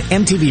moments in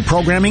MTV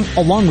programming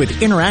along with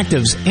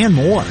interactives and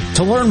more.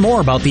 To learn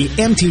more about the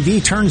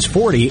MTV Turns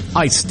 40,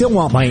 I Still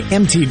Want My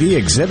MTV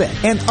exhibit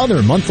and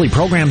other monthly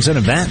programs and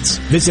events.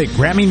 Visit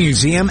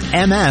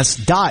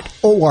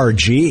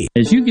GrammyMuseumMS.org.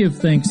 As you give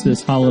thanks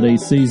this holiday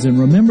season,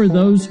 remember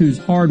those whose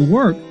hard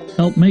work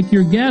help make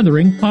your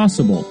gathering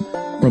possible.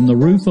 From the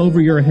roof over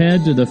your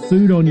head to the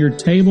food on your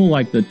table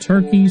like the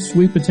turkey,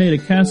 sweet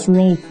potato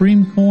casserole,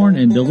 cream corn,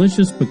 and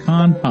delicious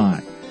pecan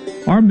pie.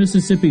 Our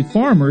Mississippi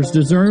farmers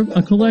deserve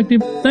a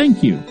collective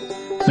thank you.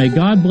 May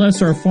God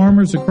bless our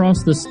farmers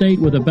across the state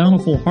with a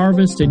bountiful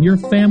harvest and your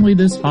family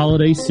this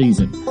holiday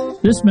season.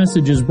 This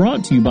message is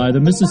brought to you by the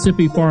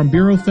Mississippi Farm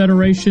Bureau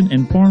Federation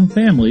and Farm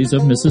Families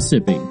of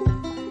Mississippi.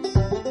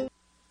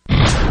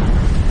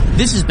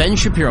 This is Ben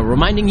Shapiro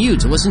reminding you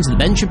to listen to The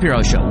Ben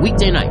Shapiro Show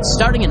weekday nights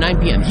starting at 9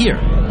 p.m. here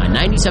on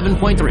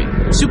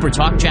 97.3 Super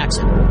Talk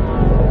Jackson.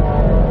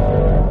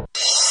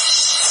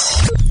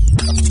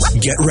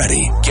 Get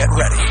ready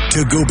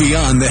to go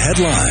beyond the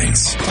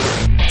headlines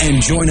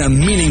and join a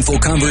meaningful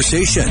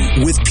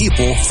conversation with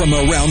people from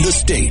around the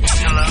state.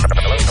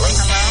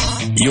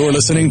 Hello? You're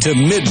listening to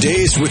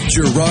Middays with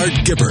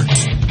Gerard Gibbert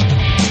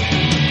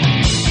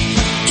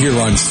here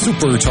on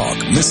Super Talk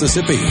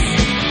Mississippi.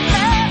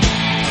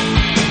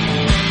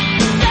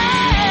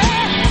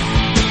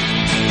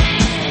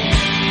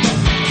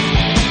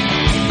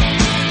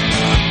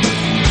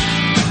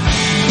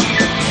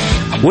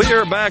 We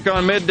are back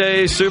on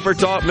Midday Super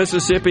Talk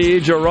Mississippi.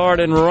 Gerard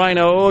and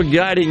Rhino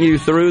guiding you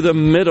through the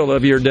middle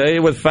of your day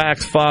with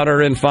facts, fodder,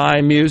 and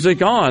fine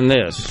music on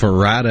this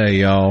Friday,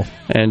 y'all.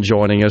 And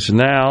joining us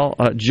now,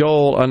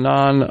 Joel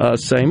Anand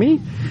Samy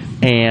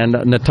and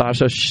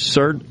Natasha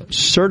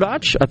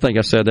Surdach. I think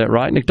I said that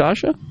right,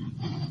 Natasha?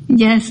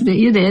 Yes,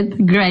 you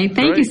did. Great.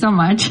 Thank you so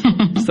much.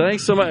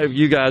 Thanks so much.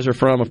 You guys are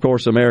from, of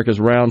course, America's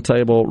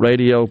Roundtable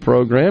radio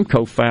program,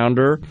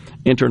 co-founder,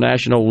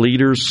 International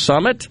Leaders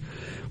Summit.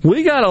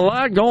 We got a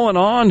lot going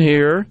on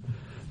here,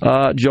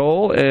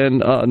 Joel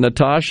and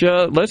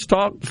Natasha. Let's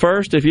talk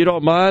first, if you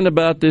don't mind,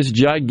 about this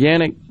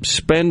gigantic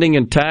spending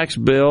and tax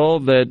bill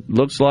that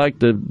looks like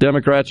the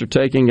Democrats are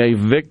taking a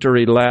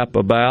victory lap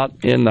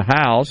about in the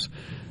House,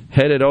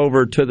 headed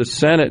over to the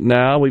Senate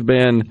now. We've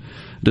been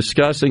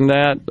discussing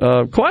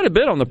that quite a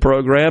bit on the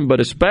program,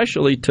 but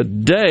especially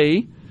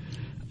today,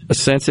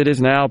 since it is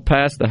now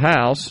past the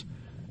House.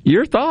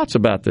 Your thoughts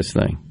about this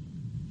thing?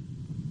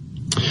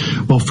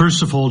 Well,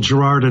 first of all,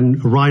 Gerard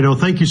and Rhino,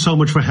 thank you so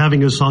much for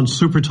having us on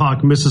Super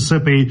Talk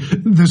Mississippi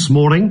this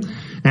morning.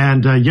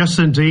 And yes,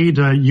 indeed,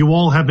 you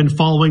all have been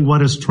following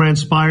what has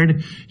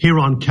transpired here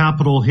on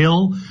Capitol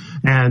Hill.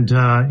 And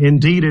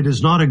indeed, it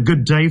is not a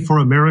good day for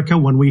America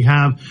when we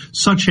have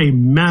such a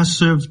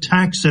massive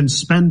tax and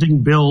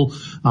spending bill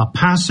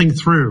passing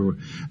through.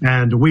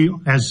 And we,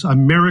 as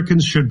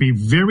Americans, should be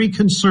very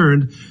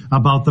concerned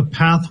about the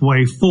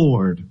pathway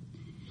forward.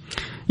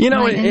 You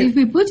know, right, and if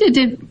we put it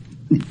in...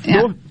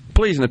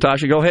 Please,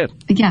 Natasha, go ahead.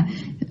 Yeah.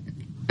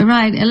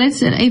 Right.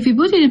 If we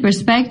put it in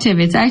perspective,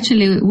 it's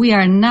actually, we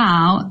are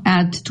now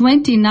at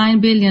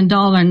 $29 billion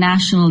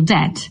national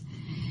debt.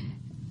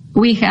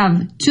 We have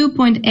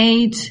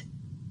 $2.8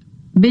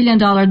 billion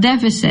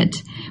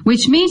deficit,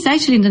 which means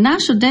actually the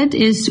national debt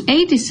is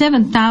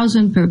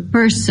 $87,000 per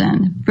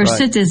person, per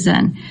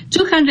citizen,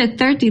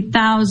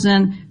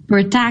 $230,000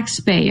 per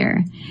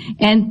taxpayer.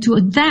 And to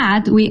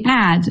that, we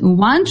add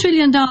 $1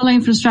 trillion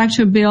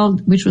infrastructure bill,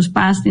 which was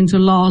passed into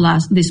law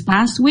this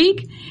past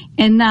week,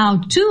 and now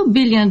 $2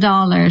 billion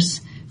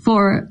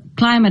for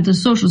climate and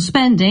social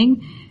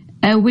spending,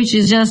 which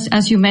is just,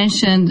 as you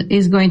mentioned,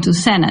 is going to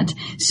Senate.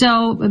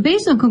 So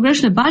based on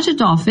Congressional Budget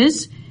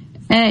Office,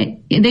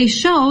 they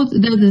showed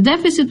that the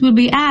deficit will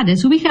be added.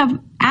 So we have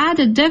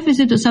added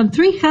deficit of some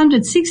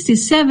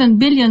 $367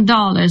 billion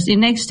in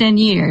next 10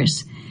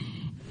 years.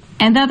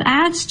 And that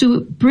adds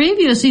to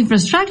previous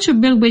infrastructure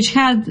bill, which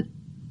had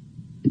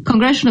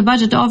Congressional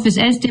Budget Office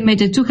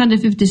estimated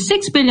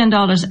 $256 billion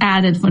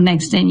added for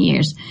next 10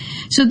 years.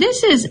 So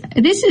this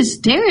is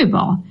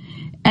terrible.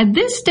 At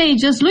this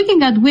stage, just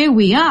looking at where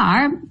we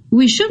are,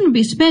 we shouldn't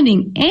be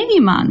spending any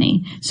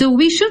money. So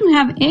we shouldn't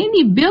have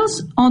any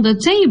bills on the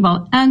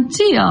table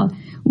until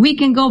we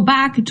can go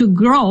back to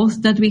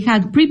growth that we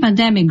had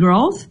pre-pandemic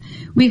growth.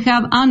 We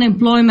have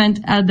unemployment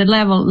at the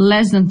level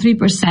less than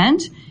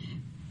 3%.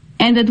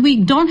 And that we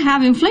don't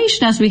have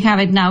inflation as we have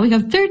it now. We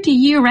have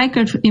 30-year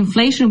record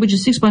inflation, which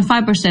is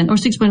 6.5% or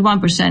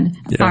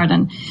 6.1%,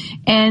 pardon.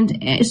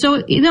 And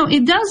so, you know,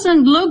 it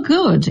doesn't look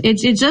good.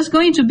 It's just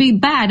going to be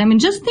bad. I mean,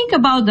 just think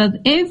about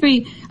that.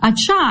 A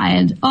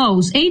child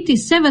owes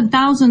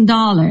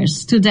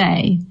 $87,000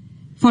 today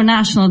for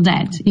national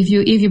debt. If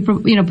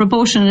you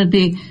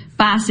proportionately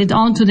pass it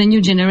on to the new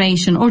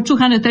generation, or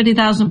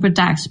 $230,000 per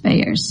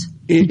taxpayers.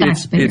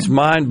 It's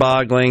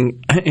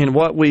mind-boggling, and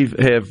what we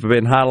have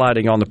been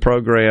highlighting on the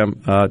program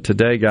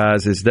today,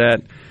 guys, is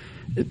that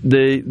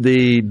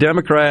the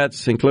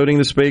Democrats, including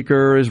the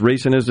Speaker, as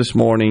recent as this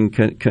morning,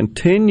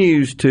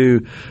 continues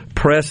to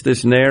push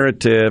this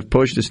narrative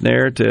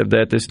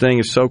that this thing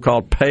is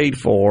so-called paid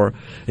for,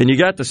 and you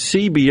got the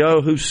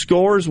CBO who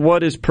scores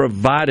what is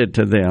provided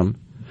to them,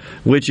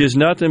 which is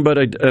nothing but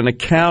an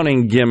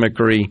accounting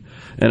gimmickry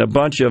and a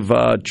bunch of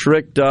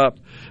tricked up.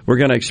 we're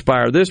going to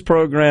expire this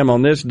program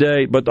on this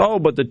date, but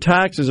the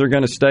taxes are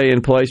going to stay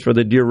in place for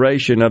the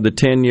duration of the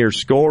 10-year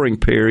scoring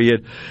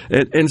period.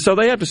 And so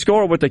they have to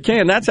score what they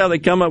can. That's how they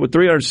come up with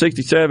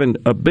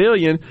 $367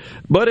 billion.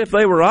 But if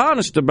they were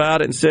honest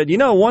about it and said,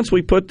 once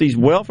we put these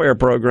welfare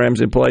programs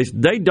in place,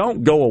 they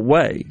don't go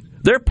away.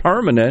 They're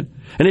permanent.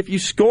 And if you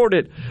scored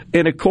it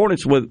in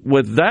accordance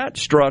with that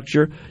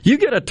structure, you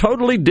get a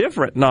totally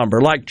different number,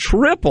 like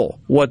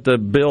triple what the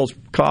bill's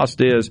cost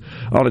is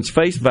on its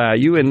face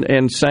value,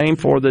 and same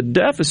for the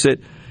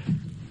deficit.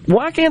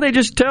 Why can't they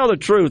just tell the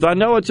truth? I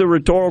know it's a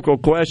rhetorical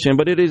question,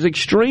 but it is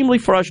extremely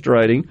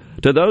frustrating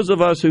to those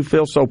of us who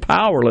feel so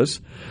powerless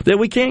that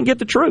we can't get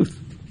the truth.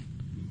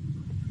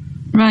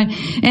 Right.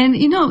 And,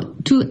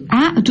 to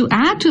add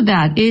to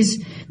that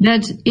is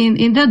that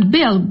in that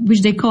bill,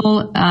 which they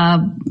call,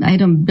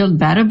 Build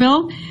Better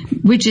Bill,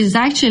 which is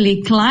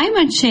actually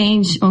climate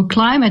change or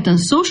climate and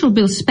social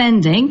bill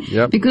spending,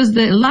 because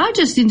the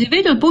largest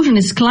individual portion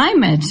is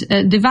climate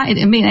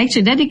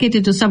actually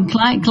dedicated to some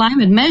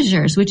climate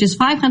measures, which is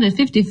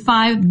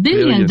 $555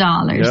 billion.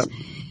 Yep.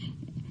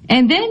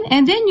 And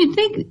then you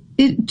think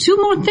two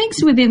more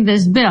things within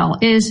this bill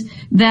is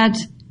that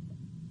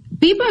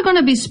people are going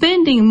to be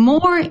spending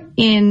more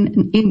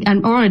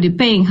and already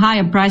paying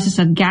higher prices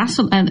at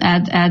gasoline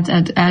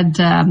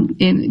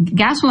in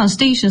gasoline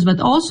stations, but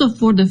also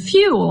for the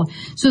fuel.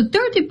 So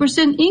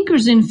 30%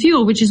 increase in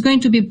fuel, which is going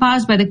to be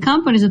passed by the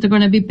companies that are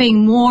going to be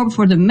paying more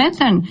for the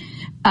methane,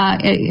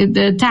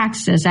 the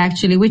taxes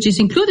actually, which is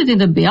included in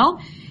the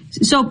bill.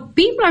 So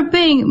people are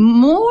paying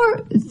more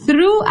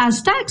through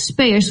as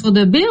taxpayers for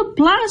the bill,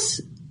 plus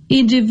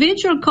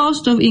individual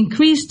cost of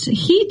increased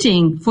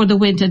heating for the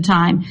winter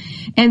time.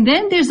 And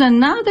then there's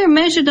another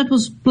measure that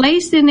was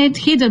placed in it,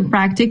 hidden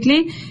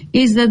practically,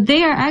 is that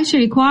they are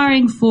actually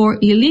requiring for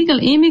illegal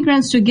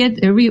immigrants to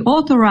get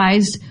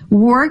reauthorized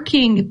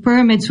working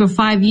permits for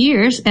 5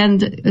 years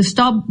and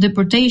stop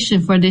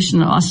deportation for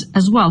additional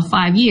as well,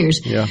 5 years.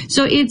 Yeah.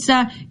 So it's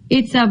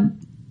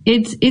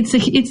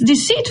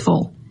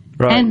deceitful.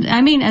 Right.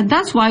 And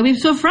that's why we're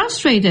so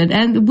frustrated.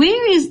 And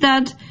where is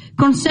that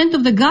consent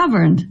of the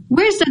governed?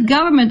 Where is the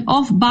government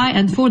of, by,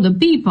 and for the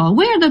people?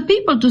 Where are the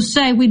people to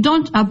say we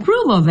don't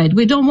approve of it?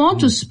 We don't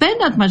want to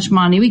spend that much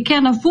money. We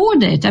can't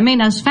afford it.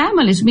 As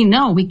families, we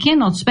know we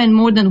cannot spend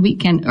more than we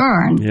can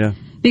earn. Yeah.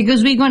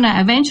 Because we're going to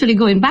eventually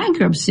go in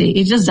bankruptcy.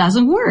 It just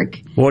doesn't work.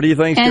 What do you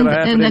think is going to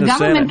happen in the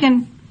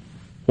Senate?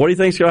 What do you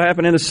think is going to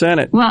happen in the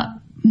Senate? Well,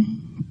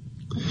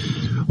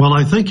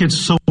 I think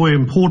it's so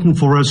important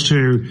for us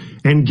to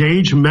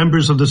engage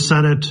members of the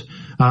Senate.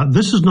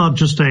 This is not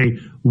just a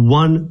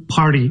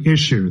one-party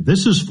issue.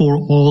 This is for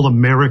all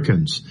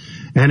Americans.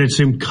 And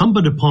it's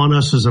incumbent upon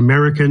us as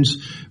Americans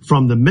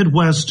from the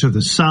Midwest to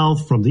the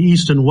South, from the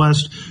East and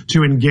West,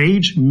 to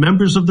engage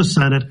members of the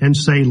Senate and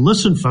say,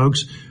 listen,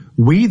 folks,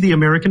 we, the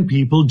American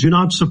people, do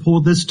not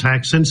support this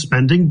tax and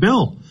spending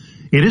bill.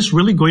 It is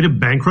really going to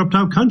bankrupt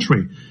our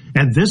country.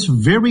 At this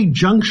very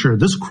juncture,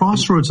 this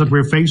crossroads that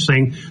we're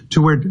facing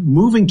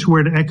moving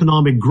toward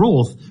economic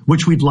growth,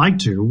 which we'd like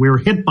to, we're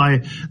hit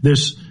by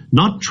this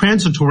not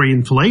transitory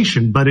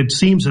inflation, but it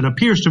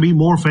appears to be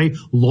more of a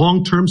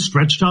long-term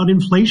stretched out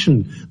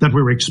inflation that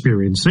we're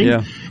experiencing.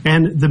 Yeah.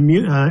 And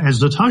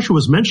as Natasha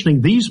was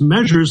mentioning, these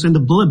measures in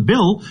the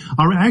bill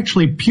are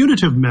actually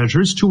punitive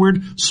measures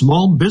toward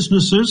small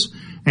businesses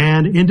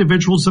and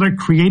individuals that are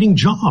creating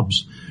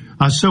jobs.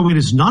 So it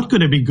is not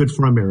going to be good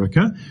for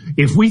America.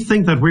 If we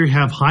think that we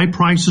have high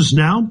prices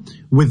now,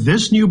 with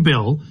this new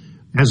bill,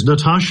 as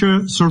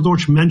Natasha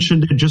Srdoc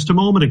mentioned just a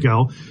moment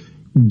ago,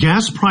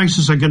 gas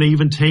prices are going to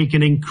even take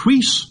an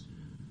increase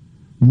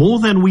more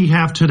than we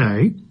have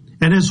today,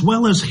 and as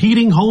well as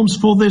heating homes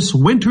for this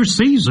winter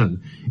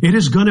season. It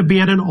is going to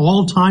be at an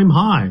all-time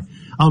high.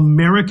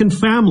 American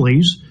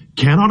families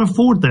cannot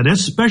afford that,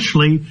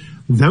 especially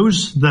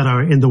those that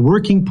are in the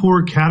working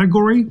poor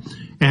category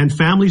and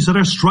families that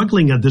are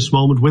struggling at this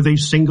moment with a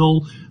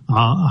single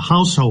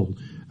household.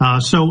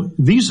 So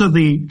these are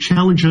the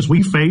challenges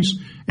we face.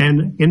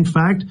 And in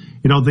fact,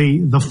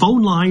 the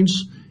phone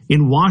lines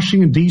in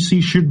Washington,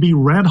 D.C. should be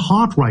red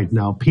hot right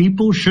now.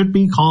 People should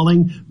be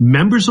calling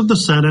members of the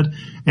Senate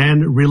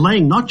and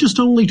relaying not just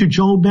only to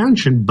Joe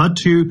Manchin, but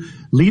to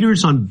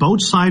leaders on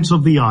both sides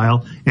of the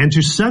aisle and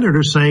to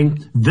senators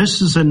saying,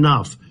 this is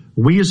enough.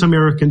 We as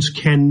Americans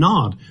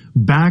cannot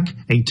back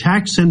a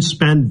tax and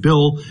spend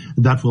bill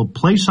that will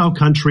place our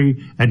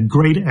country at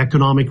great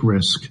economic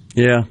risk.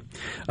 Yeah,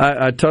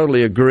 I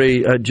totally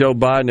agree. Joe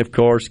Biden, of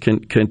course,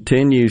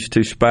 continues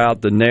to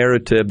spout the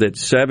narrative that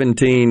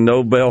 17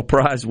 Nobel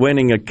Prize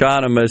winning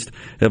economists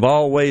have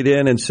all weighed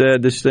in and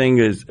said this thing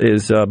is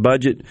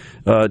budget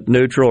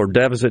neutral or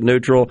deficit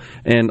neutral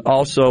and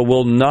also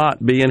will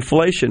not be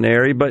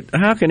inflationary. But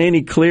how can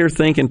any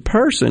clear-thinking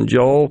person,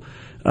 Joel,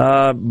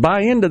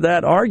 buy into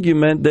that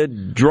argument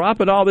that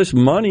dropping all this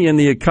money in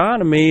the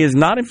economy is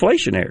not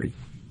inflationary?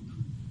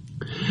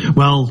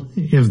 Well,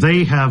 if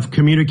they have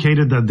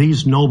communicated that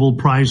these Nobel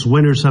Prize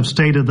winners have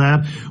stated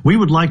that, we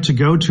would like to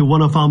go to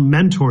one of our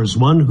mentors,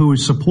 one who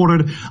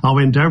supported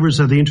our endeavors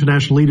at the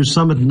International Leaders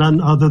Summit,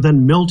 none other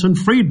than Milton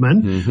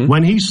Friedman,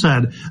 when he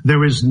said,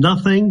 there is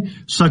nothing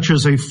such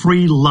as a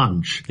free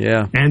lunch.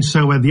 Yeah. And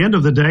so at the end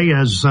of the day,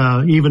 as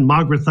even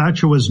Margaret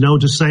Thatcher was known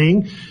to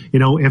saying,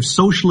 if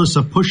socialists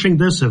are pushing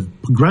this, if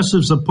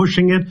progressives are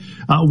pushing it,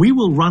 we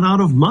will run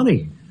out of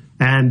money.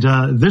 And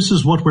this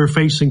is what we're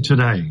facing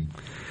today.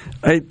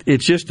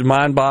 It's just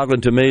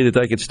mind-boggling to me that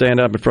they could stand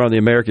up in front of the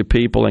American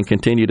people and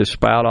continue to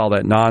spout all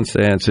that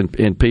nonsense,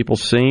 and people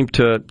seem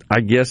to,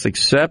 I guess,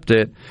 accept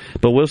it.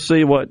 But we'll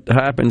see what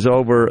happens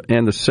over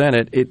in the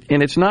Senate.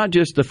 And it's not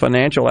just the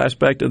financial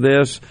aspect of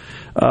this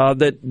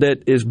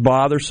that is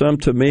bothersome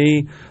to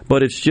me,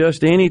 but it's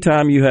just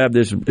anytime you have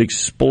this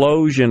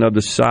explosion of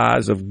the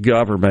size of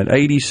government,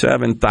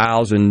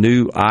 87,000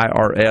 new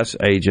IRS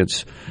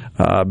agents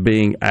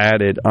being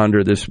added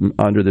under this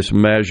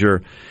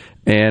measure.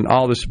 And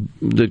all this,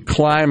 the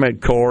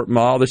climate court and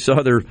all this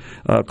other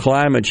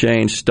climate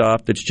change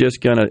stuff that's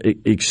just going to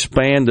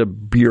expand the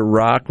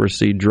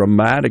bureaucracy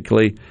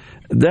dramatically,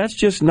 that's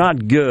just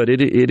not good.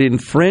 It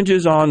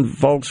infringes on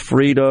folks'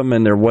 freedom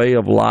and their way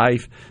of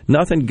life.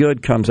 Nothing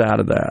good comes out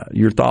of that.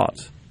 Your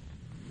thoughts?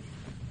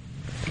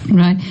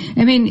 Right.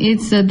 I mean,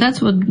 it's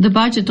that's what the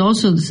budget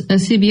also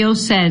CBO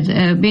said,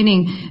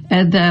 meaning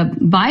the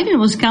Biden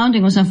was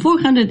counting was on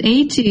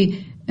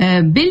 $480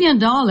 billion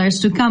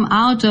to come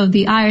out of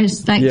the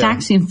IRS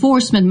tax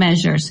enforcement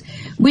measures,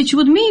 which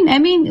would mean,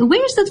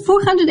 where's that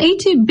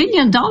 $480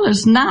 billion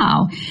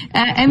now?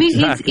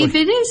 Exactly. If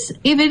it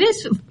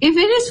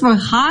is for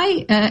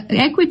high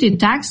equity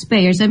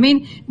taxpayers,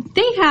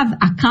 they have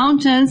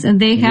accountants and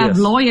they have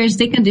lawyers,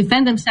 they can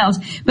defend themselves.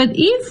 But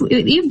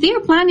if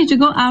they're planning to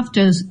go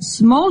after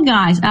small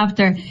guys,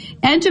 after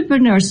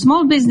entrepreneurs,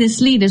 small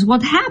business leaders,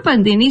 what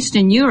happened in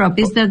Eastern Europe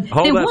is that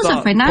there was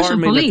a financial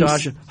police.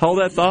 Natasha, hold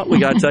that thought. We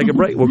got to take a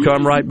break. We'll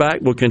come right back.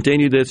 We'll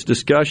continue this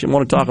discussion. I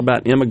want to talk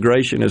about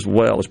immigration as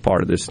well as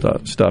part of this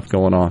stuff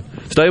going on.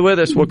 Stay with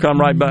us. We'll come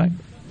right back.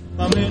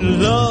 I'm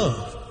in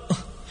love.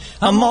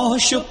 I'm all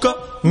shook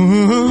up.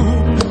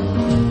 Mm-hmm.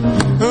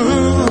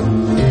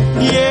 Mm-hmm.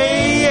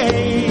 Yeah, yeah,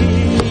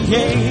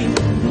 yeah.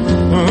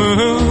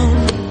 Mm-hmm.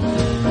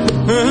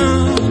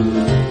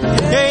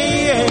 Mm-hmm.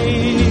 Yeah,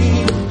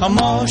 yeah. I'm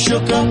all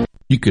shook up.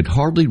 You could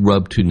hardly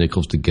rub two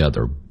nickels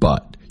together,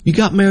 but you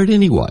got married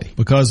anyway.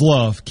 Because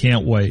love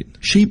can't wait.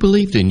 She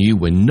believed in you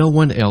when no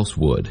one else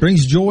would.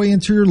 Brings joy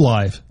into your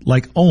life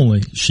like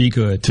only she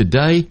could.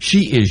 Today,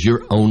 she is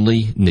your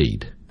only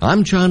need.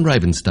 I'm John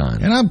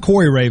Ravenstein. And I'm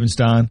Corey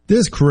Ravenstein.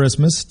 This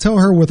Christmas, tell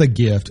her with a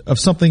gift of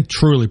something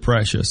truly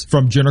precious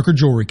from Juniker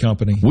Jewelry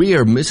Company. We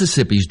are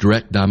Mississippi's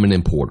direct diamond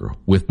importer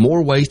with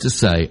more ways to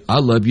say I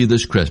love you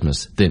this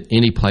Christmas than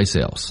any place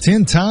else.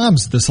 10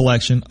 times the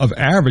selection of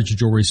average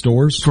jewelry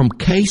stores. From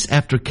case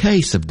after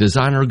case of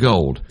designer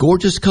gold,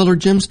 gorgeous colored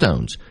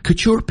gemstones,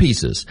 couture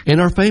pieces, and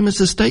our famous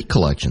estate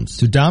collections.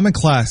 To diamond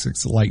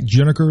classics like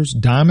Juniker's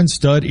diamond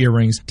stud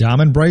earrings,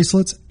 diamond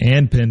bracelets,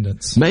 and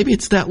pendants. Maybe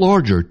it's that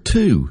larger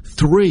 2,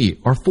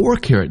 3, or 4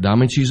 carat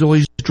diamond she's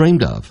always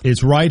dreamed of.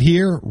 It's right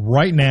here,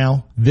 right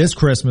now, this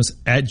Christmas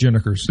at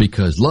Juniker's.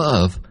 Because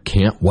love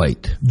can't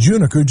wait.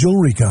 Juniker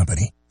Jewelry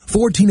Company,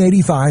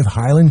 1485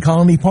 Highland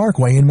Colony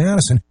Parkway in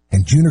Madison,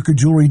 and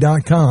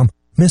JunikerJewelry.com,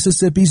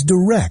 Mississippi's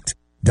direct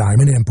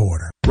diamond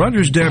importer.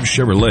 Rogers Dabbs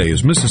Chevrolet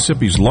is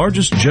Mississippi's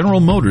largest General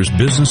Motors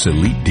business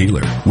elite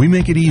dealer. We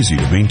make it easy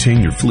to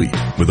maintain your fleet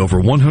with over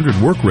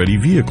 100 work-ready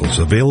vehicles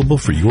available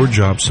for your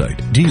job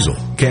site. Diesel,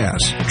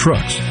 gas,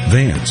 trucks,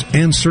 vans,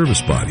 and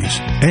service bodies.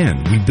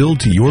 And we build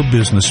to your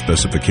business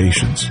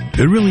specifications.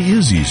 It really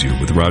is easier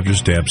with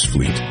Rogers Dabbs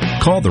Fleet.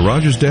 Call the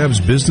Rogers Dabbs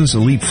Business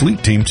Elite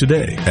Fleet Team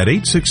today at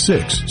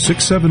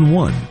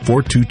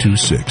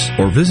 866-671-4226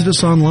 or visit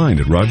us online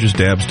at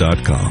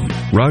rogersdabbs.com.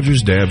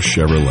 Rogers Dabbs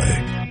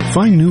Chevrolet.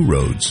 Find new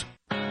roads.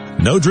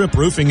 No Drip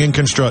Roofing and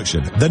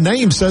Construction. The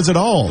name says it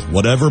all.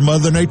 Whatever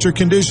Mother Nature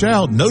can dish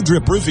out, No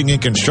Drip Roofing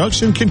and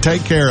Construction can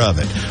take care of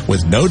it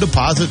with no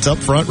deposits up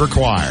front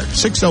required.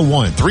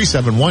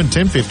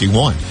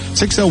 601-371-1051.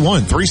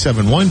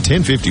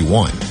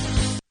 601-371-1051.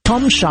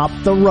 Come shop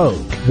The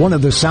Rogue, one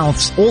of the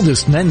South's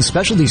oldest men's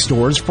specialty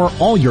stores for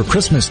all your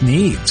Christmas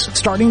needs.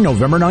 Starting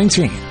November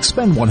 19th,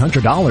 spend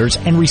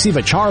 $100 and receive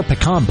a char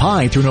pecan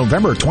pie through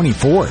November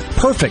 24th.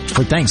 Perfect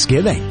for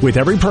Thanksgiving. With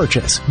every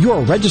purchase, you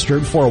are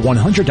registered for a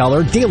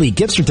 $100 daily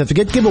gift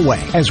certificate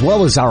giveaway, as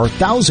well as our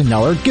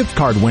 $1,000 gift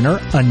card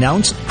winner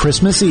announced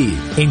Christmas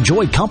Eve.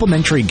 Enjoy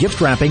complimentary gift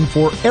wrapping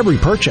for every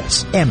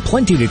purchase and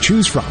plenty to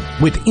choose from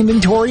with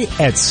inventory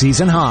at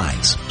season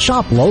highs.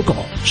 Shop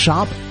local.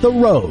 Shop The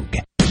Rogue.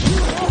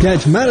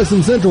 Catch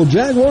Madison Central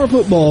Jaguar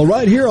football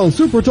right here on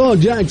Super Talk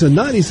Jackson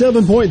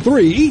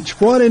 97.3 each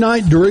Friday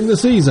night during the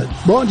season.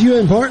 Brought to you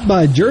in part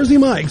by Jersey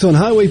Mike's on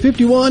Highway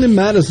 51 in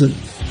Madison.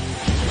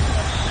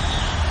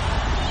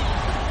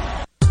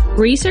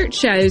 Research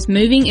shows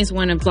moving is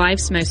one of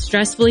life's most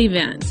stressful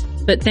events.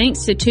 But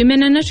thanks to Two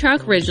Men in a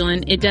Truck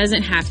Ridgeland, it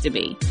doesn't have to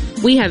be.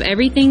 We have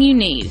everything you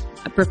need.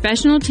 A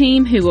professional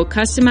team who will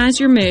customize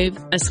your move,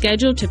 a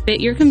schedule to fit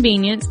your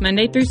convenience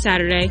Monday through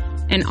Saturday,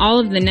 and all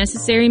of the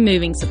necessary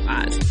moving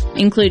supplies,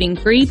 including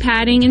free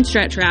padding and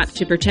stretch wrap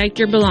to protect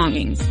your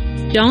belongings.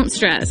 Don't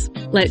stress.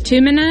 Let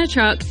Two Men and a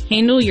Truck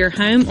handle your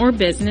home or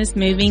business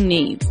moving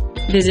needs.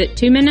 Visit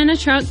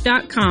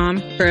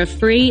twomenandatruck.com for a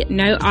free,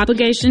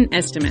 no-obligation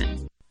estimate.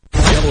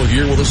 Gallo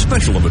here with a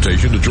special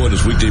invitation to join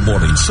us weekday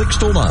morning, 6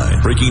 to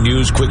 9. Breaking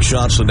news, quick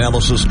shots,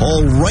 analysis,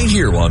 all right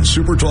here on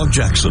Super Talk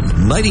Jackson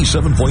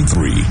 97.3.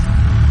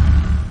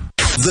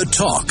 The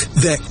talk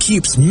that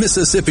keeps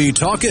Mississippi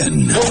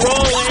talking. We're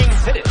rolling.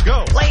 Hit it.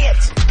 Go. Play it.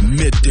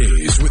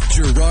 Middays with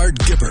Gerard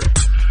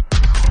Gibbert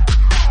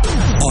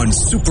on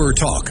Super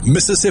Talk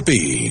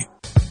Mississippi.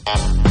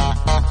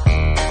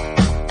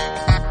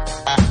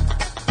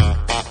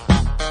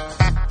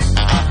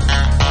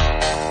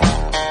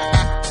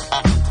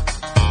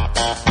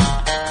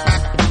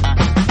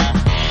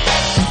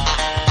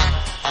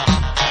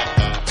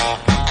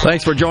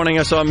 Thanks for joining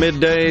us on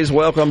Middays.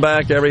 Welcome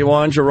back,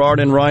 everyone. Gerard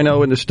and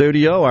Rhino in the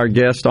studio. Our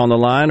guests on the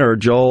line are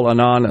Joel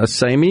Anand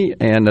Asami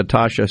and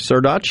Natasha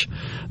Srdoc.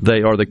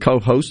 They are the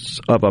co-hosts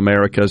of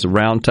America's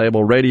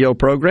Roundtable radio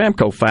program,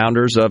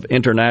 co-founders of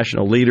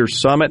International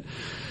Leaders Summit.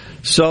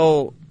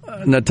 So,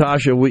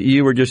 Natasha,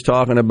 you were just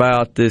talking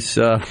about this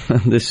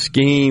this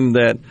scheme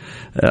that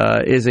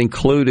is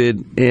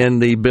included in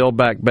the Build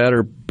Back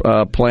Better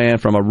plan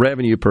from a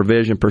revenue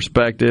provision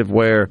perspective,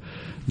 where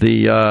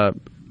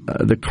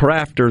the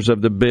crafters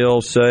of the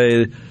bill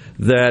say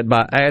that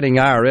by adding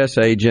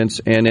IRS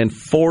agents and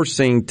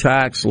enforcing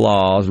tax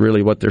laws,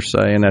 really what they're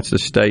saying, that's the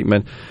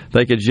statement,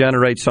 they could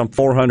generate some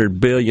 $400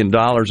 billion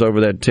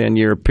over that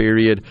 10-year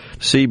period.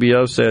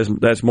 CBO says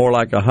that's more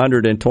like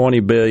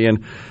 $120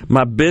 billion.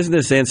 My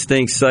business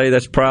instincts say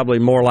that's probably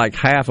more like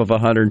half of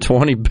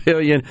 $120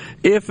 billion,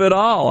 if at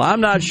all.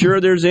 I'm not sure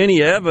there's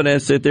any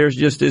evidence that there's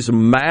just this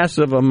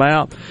massive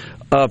amount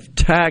of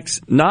tax,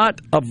 not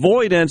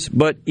avoidance,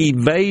 but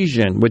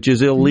evasion, which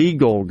is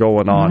illegal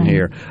going on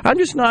here.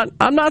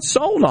 I'm not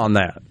sold on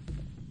that.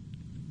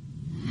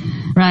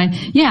 Right.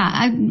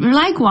 Yeah,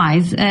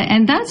 likewise.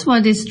 And that's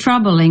what is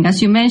troubling,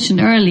 as you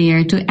mentioned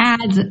earlier, to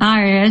add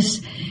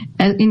IRS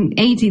in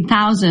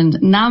 80,000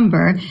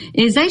 number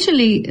is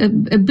actually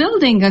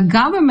building a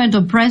government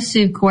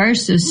oppressive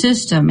coercive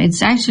system.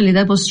 It's actually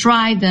that was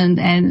tried and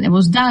it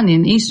was done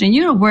in Eastern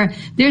Europe, where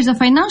there's a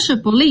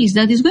financial police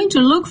that is going to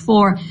look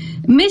for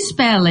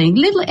misspelling,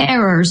 little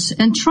errors,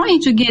 and trying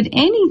to get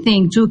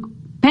anything to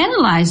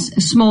penalize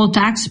small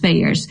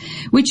taxpayers,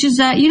 which is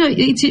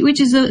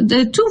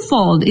the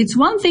twofold. It's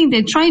one thing,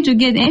 they're trying to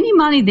get any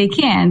money they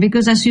can,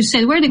 because as you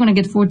said, where are they going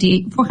to get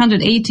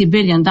 $480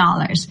 billion?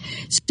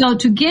 So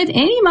to get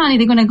any money,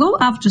 they're going to go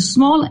after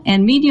small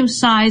and medium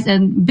sized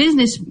and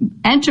business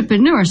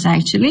entrepreneurs,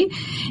 actually.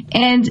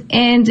 And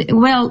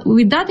well,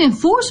 with that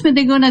enforcement,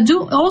 they're going to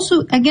do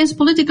also against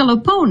political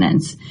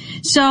opponents.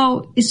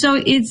 So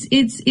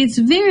it's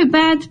very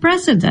bad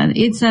precedent.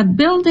 It's a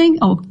building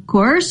of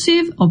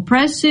coercive,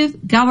 oppressive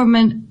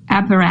government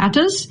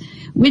apparatus,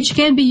 which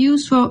can be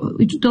used for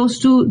those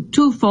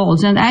two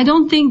folds. And I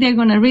don't think they're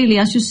going to really,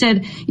 as you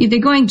said, if they're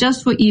going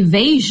just for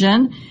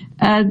evasion,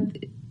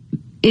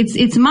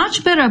 it's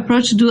much better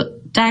approach to do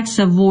tax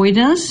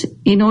avoidance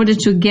in order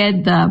to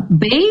get the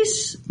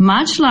base,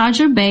 much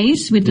larger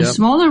base with a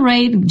smaller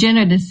rate,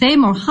 generate the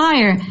same or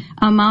higher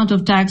amount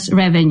of tax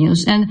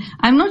revenues. And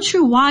I'm not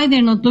sure why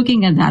they're not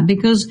looking at that,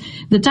 because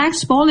the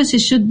tax policy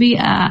should be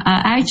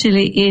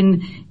actually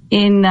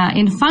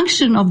in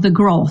function of the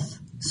growth.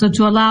 So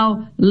to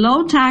allow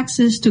low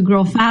taxes to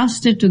grow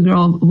faster, to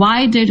grow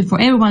wider,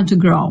 for everyone to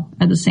grow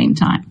at the same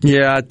time.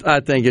 Yeah, I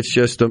think it's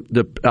just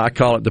I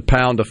call it the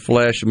pound of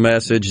flesh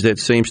message that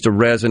seems to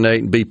resonate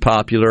and be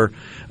popular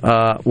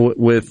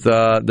with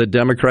the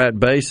Democrat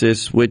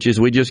basis, which is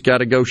we just got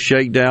to go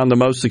shake down the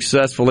most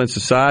successful in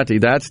society.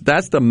 That's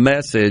the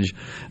message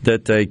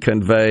that they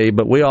convey.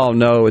 But we all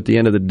know at the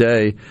end of the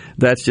day,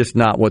 that's just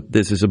not what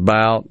this is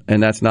about,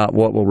 and that's not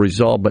what will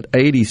result. But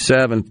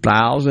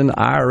 87,000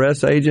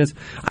 IRS agents,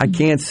 I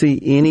can't see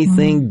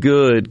anything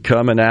good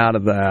coming out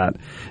of that.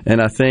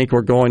 And I think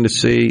we're going to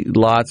see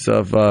lots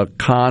of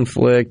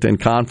conflict and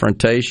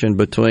confrontation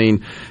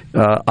between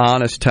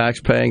honest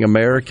tax-paying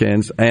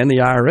Americans and the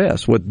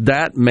IRS with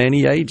that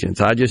many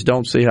agents. I just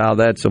don't see how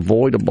that's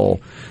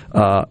avoidable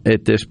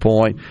at this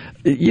point.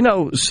 You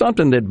know,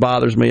 something that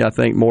bothers me, I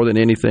think, more than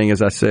anything,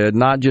 as I said,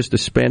 not just the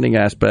spending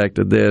aspect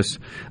of this,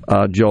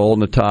 Joel,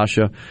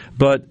 Natasha,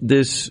 but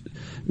this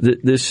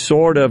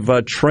sort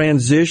of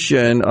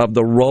transition of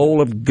the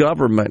role of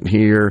government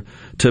here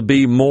to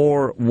be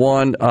more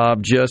one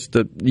of just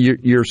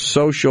your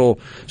social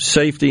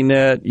safety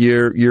net,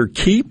 your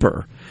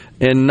keeper,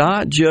 and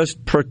not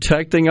just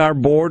protecting our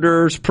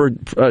borders,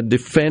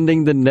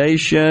 defending the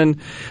nation,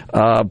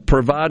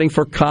 providing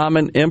for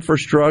common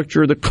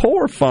infrastructure, the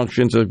core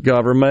functions of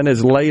government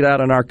as laid out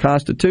in our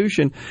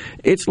Constitution.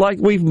 It's like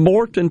we've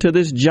morphed into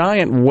this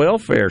giant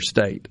welfare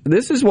state.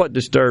 This is what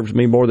disturbs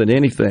me more than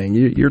anything.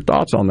 Your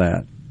thoughts on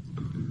that?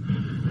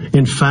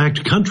 In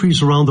fact,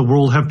 countries around the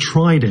world have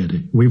tried it.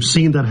 We've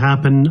seen that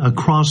happen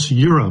across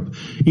Europe,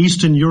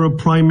 Eastern Europe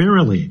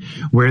primarily,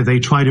 where they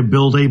try to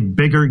build a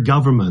bigger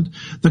government.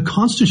 The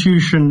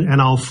Constitution and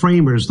our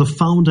framers, the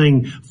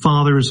founding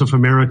fathers of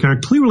America,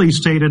 clearly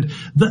stated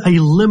that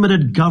a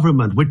limited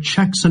government with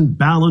checks and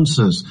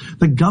balances.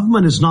 The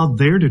government is not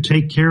there to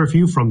take care of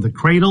you from the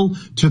cradle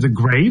to the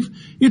grave.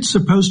 It's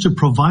supposed to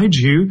provide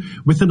you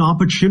with an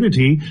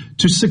opportunity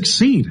to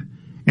succeed.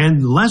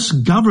 And less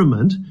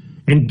government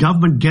and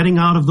government getting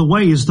out of the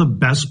way is the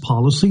best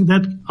policy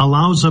that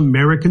allows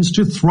Americans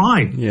to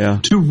thrive,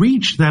 to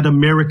reach that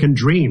American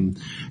dream.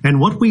 And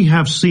what we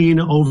have seen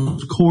over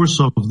the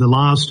course of the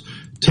last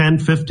 10,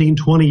 15,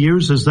 20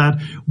 years is that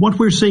what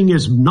we're seeing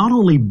is not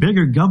only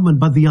bigger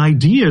government, but the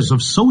ideas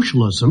of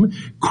socialism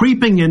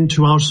creeping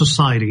into our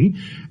society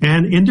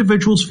and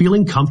individuals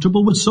feeling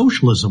comfortable with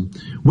socialism.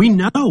 We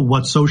know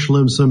what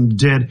socialism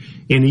did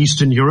in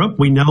Eastern Europe.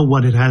 We know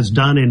what it has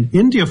done in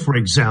India, for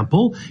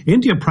example.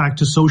 India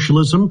practiced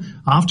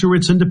socialism after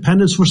its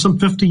independence for some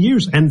 50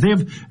 years, and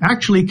they've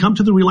actually come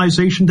to the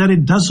realization that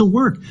it doesn't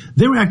work.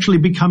 They're actually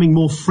becoming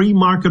more free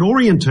market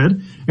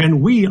oriented,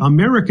 and we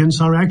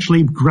Americans are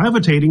actually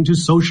gravitating to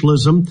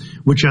socialism,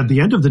 which at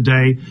the end of the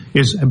day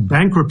is a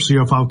bankruptcy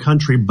of our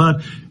country.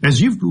 But as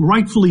you've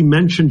rightfully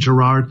mentioned,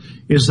 Gerard,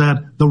 is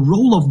that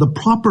the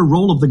proper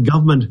role of the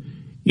government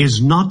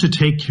is not to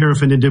take care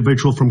of an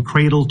individual from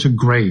cradle to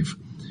grave.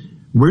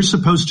 We're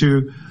supposed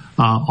to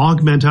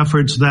augment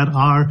efforts that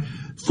are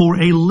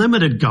for a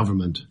limited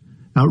government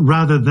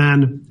rather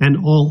than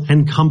an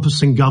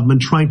all-encompassing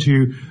government trying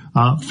to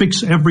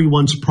fix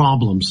everyone's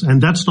problems. And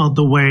that's not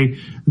the way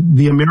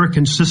the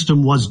American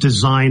system was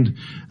designed.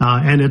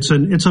 And it's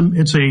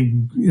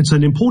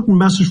an important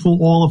message for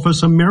all of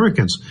us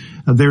Americans.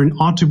 There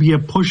ought to be a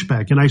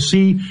pushback. And I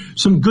see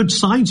some good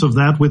signs of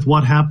that with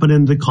what happened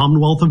in the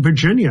Commonwealth of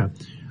Virginia,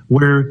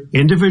 where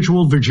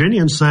individual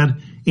Virginians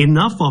said,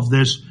 enough of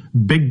this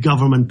big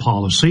government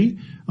policy.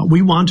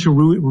 We want to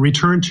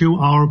return to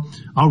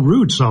our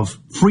roots of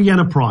free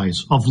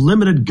enterprise, of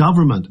limited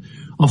government,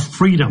 of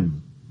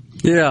freedom.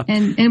 Yeah.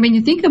 And when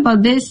you think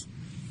about this,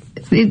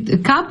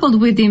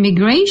 coupled with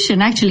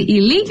immigration, actually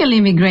illegal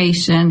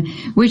immigration,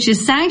 which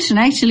is sanctioned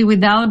actually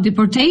without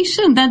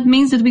deportation, that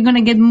means that we're going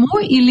to get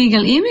more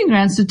illegal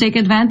immigrants to take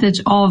advantage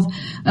of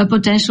a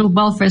potential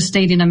welfare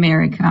state in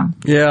America.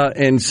 Yeah,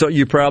 and so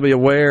you're probably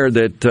aware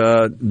that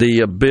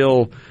the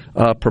bill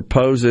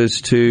proposes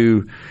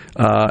to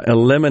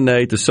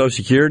eliminate the Social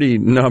Security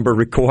number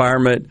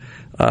requirement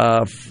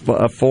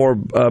for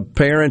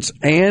parents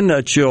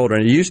and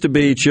children. It used to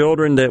be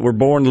children that were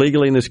born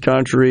legally in this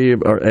country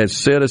as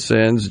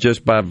citizens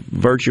just by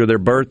virtue of their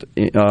birth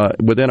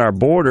within our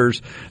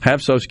borders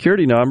have Social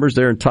Security numbers.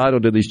 They're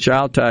entitled to these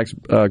child tax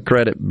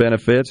credit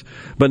benefits.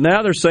 But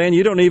now they're saying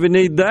you don't even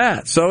need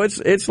that. So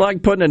it's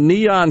like putting a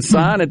neon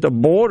sign at the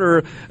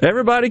border.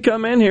 Everybody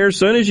come in here. As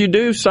soon as you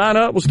do sign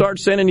up, we'll start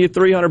sending you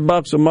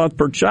 $300 a month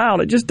per child.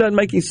 It just doesn't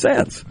make any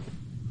sense.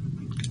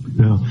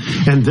 No.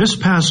 And this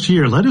past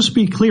year, let us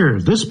be clear,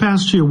 this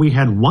past year we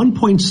had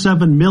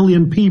 1.7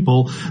 million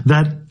people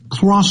that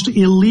crossed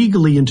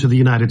illegally into the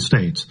United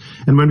States.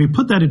 And when we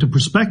put that into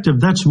perspective,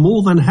 that's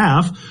more than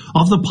half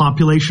of the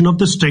population of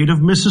the state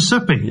of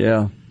Mississippi.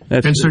 Yeah.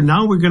 And so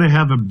now we're going to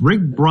have a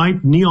big,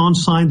 bright neon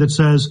sign that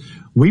says,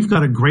 we've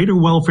got a greater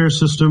welfare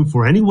system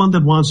for anyone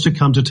that wants to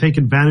come to take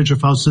advantage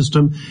of our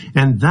system.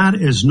 And that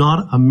is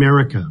not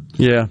America.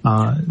 Yeah.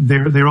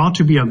 There ought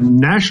to be a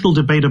national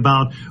debate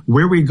about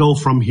where we go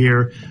from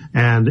here.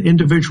 And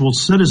individual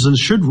citizens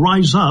should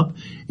rise up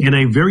in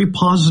a very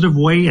positive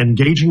way,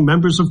 engaging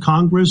members of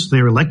Congress,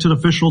 their elected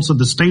officials at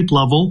the state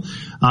level,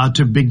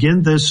 to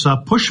begin this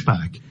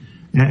pushback.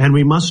 And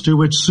we must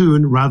do it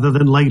soon rather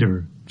than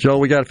later. Joel,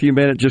 we got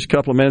just a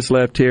couple of minutes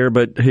left here,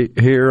 but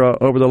here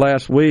over the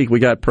last week, we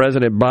got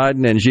President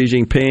Biden and Xi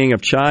Jinping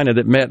of China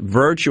that met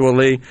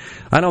virtually.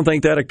 I don't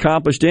think that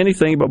accomplished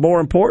anything, but more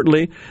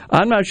importantly,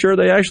 I'm not sure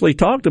they actually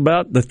talked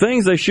about the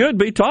things they should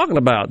be talking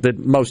about that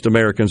most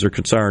Americans are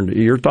concerned.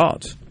 Your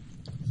thoughts?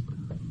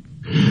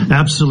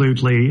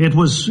 Absolutely. It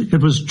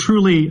was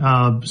truly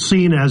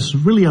seen as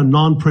really a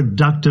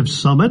non-productive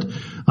summit.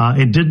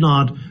 It did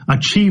not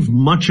achieve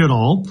much at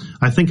all.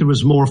 I think it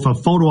was more of a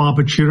photo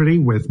opportunity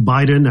with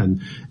Biden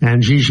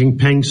and Xi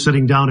Jinping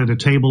sitting down at a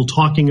table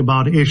talking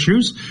about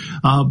issues.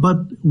 But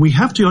we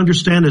have to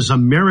understand as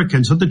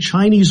Americans that the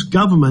Chinese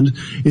government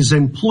is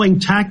employing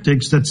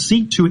tactics that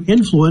seek to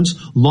influence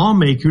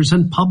lawmakers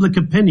and public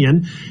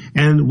opinion.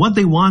 And what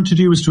they want to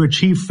do is to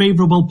achieve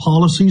favorable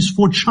policies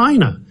for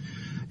China.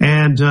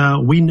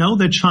 And we know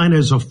that China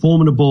is a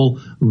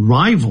formidable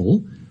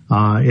rival.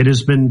 It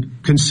has been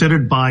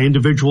considered by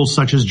individuals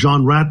such as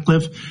John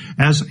Ratcliffe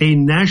as a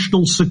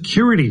national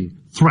security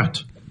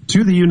threat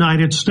to the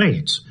United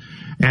States.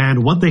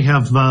 And what they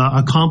have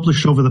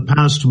accomplished over the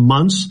past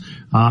months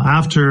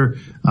after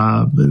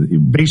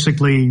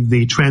basically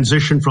the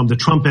transition from the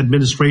Trump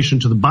administration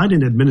to the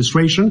Biden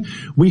administration,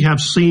 we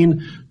have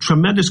seen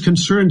tremendous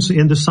concerns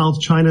in the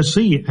South China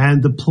Sea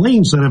and the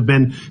planes that have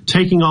been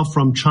taking off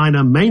from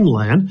China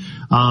mainland,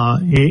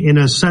 in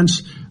a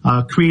sense,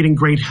 creating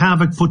great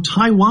havoc for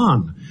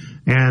Taiwan.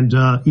 And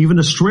even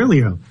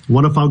Australia,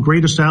 one of our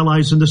greatest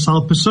allies in the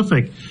South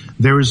Pacific.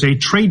 There is a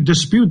trade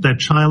dispute that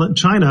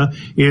China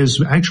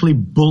is actually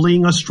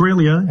bullying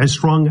Australia, a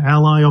strong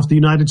ally of the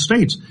United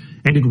States.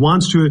 And it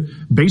wants to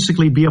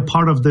basically be a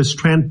part of this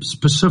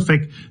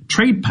Trans-Pacific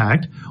Trade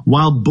Pact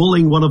while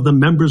bullying one of the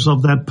members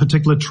of that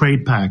particular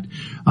trade pact.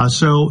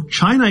 So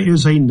China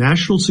is a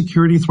national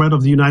security threat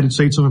of the United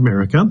States of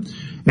America.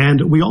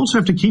 And we also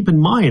have to keep in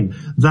mind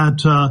that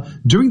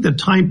during the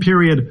time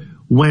period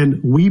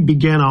when we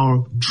began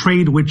our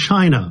trade with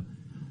China,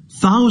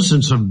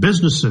 thousands of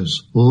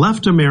businesses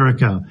left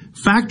America,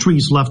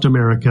 factories left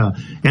America,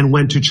 and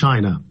went to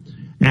China.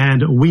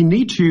 And we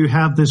need to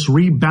have this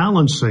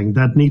rebalancing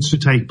that needs to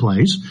take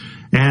place.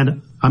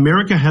 And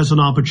America has an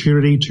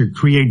opportunity to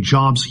create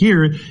jobs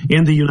here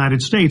in the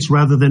United States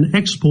rather than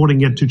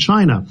exporting it to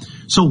China.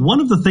 So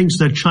one of the things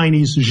that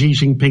Chinese Xi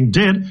Jinping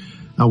did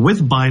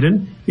with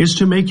Biden is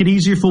to make it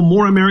easier for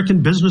more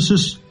American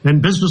businesses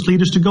and business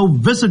leaders to go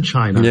visit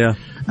China. Yeah.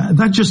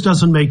 That just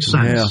doesn't make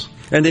sense.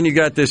 Yeah. And then you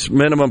got this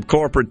minimum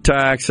corporate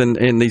tax and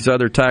these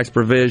other tax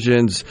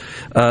provisions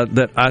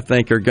that I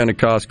think are going to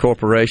cause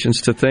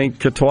corporations to think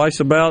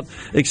twice about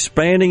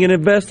expanding and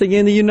investing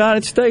in the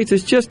United States.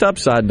 It's just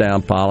upside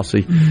down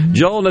policy. Mm-hmm.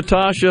 Joel,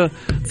 Natasha,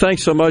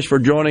 thanks so much for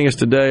joining us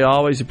today.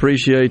 Always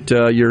appreciate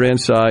your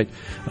insight.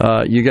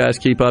 You guys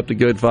keep up the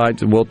good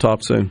fight, and we'll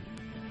talk soon.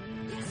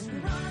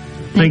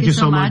 Thank you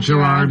so much,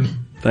 Gerard.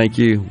 Thank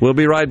you. We'll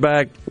be right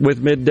back with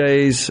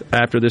Middays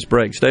after this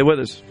break. Stay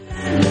with us.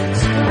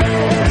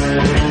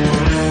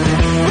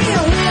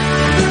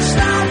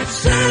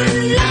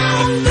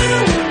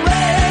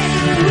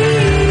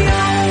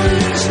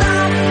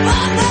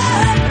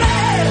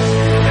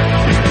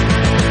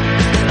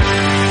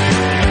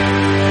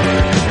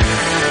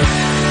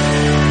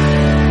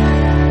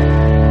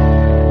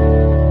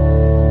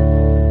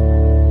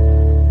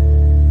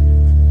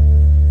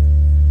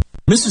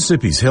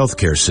 Mississippi's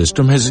healthcare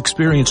system has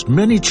experienced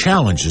many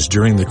challenges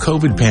during the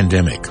COVID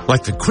pandemic,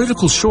 like the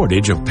critical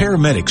shortage of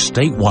paramedics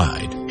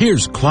statewide.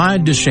 Here's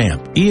Clyde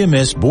Deschamps,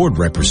 EMS board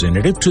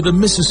representative to the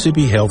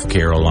Mississippi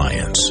Healthcare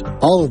Alliance.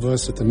 All of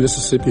us at the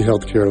Mississippi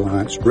Healthcare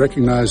Alliance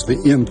recognize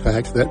the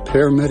impact that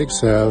paramedics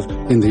have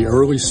in the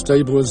early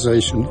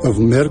stabilization of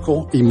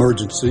medical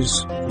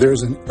emergencies.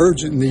 There's an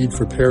urgent need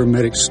for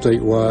paramedics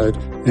statewide,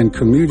 and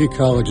community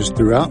colleges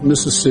throughout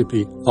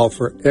Mississippi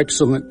offer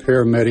excellent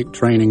paramedic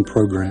training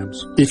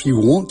programs. If you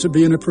want to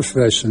be in a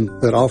profession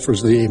that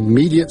offers the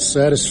immediate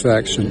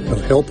satisfaction of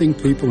helping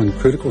people in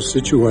critical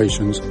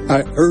situations,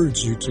 I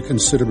urge you to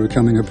consider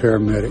becoming a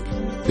paramedic.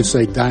 It's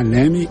a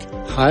dynamic,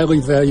 highly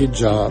valued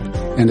job,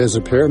 and as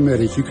a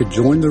paramedic, you could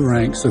join the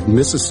ranks of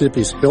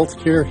Mississippi's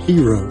healthcare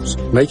heroes,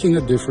 making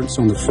a difference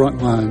on the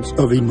front lines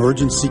of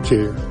emergency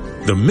care.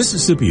 The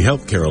Mississippi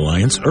Healthcare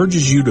Alliance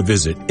urges you to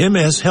visit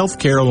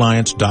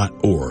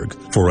mshealthcarealliance.org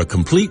for a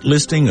complete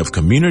listing of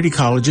community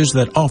colleges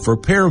that offer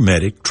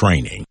paramedic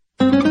training.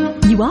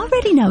 You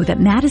already know that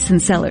Madison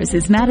Cellars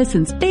is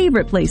Madison's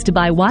favorite place to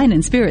buy wine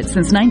and spirits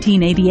since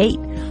 1988.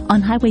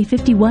 On Highway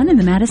 51 in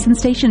the Madison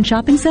Station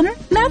Shopping Center,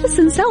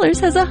 Madison Cellars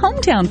has a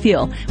hometown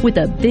feel with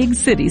a big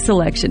city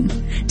selection.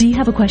 Do you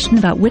have a question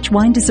about which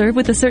wine to serve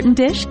with a certain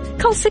dish?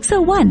 Call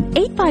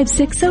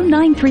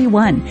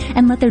 601-856-0931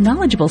 and let their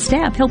knowledgeable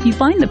staff help you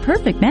find the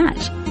perfect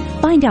match.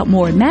 Find out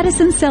more at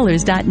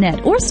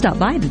MadisonCellars.net or stop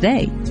by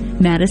today.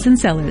 Madison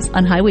Cellars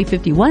on Highway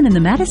 51 in the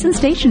Madison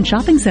Station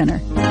Shopping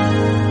Center.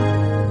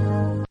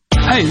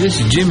 Hey,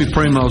 this is Jimmy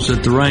Primos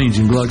at the range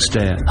in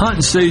Gluckstadt.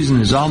 Hunting season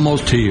is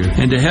almost here,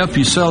 and to help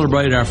you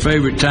celebrate our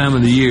favorite time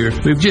of the year,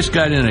 we've just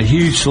got in a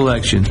huge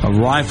selection of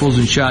rifles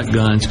and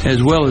shotguns,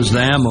 as well as the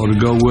ammo to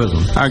go with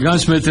them. Our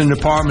gunsmithing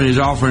department is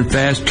offering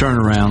fast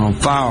turnaround on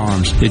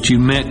firearms that you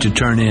meant to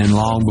turn in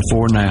long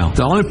before now.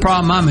 The only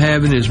problem I'm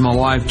having is my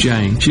wife,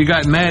 Jane. She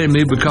got mad at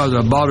me because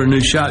I bought a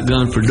new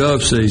shotgun for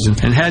dove season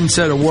and hadn't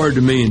said a word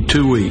to me in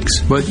 2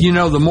 weeks. But, you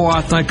know, the more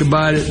I think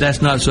about it,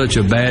 that's not such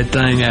a bad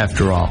thing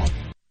after all.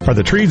 Are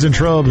the trees and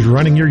shrubs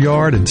running your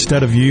yard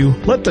instead of you?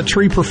 Let the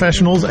tree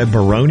professionals at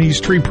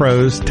Barone's Tree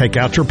Pros take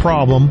out your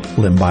problem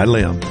limb by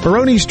limb.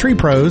 Barone's Tree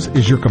Pros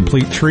is your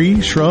complete tree,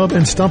 shrub,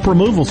 and stump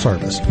removal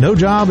service. No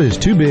job is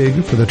too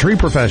big for the tree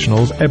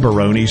professionals at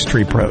Barone's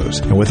Tree Pros.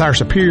 And with our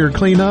superior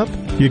cleanup,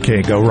 you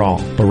can't go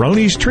wrong.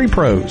 Barone's Tree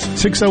Pros,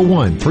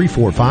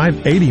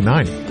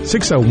 601-345-8090.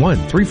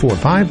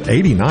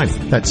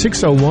 601-345-8090. That's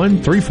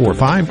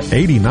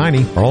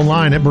 601-345-8090. Or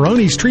online at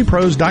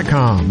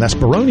baronestreepros.com. That's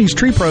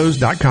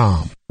baronestreepros.com.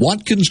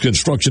 Watkins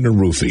Construction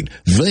and Roofing.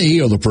 They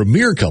are the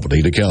premier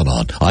company to count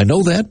on. I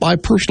know that by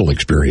personal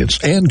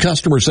experience and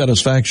customer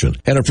satisfaction,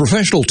 and a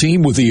professional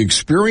team with the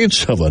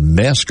experience of a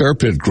NASCAR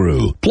pit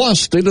crew.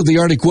 Plus,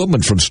 state-of-the-art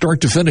equipment from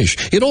start to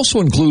finish. It also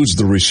includes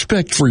the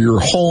respect for your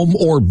home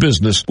or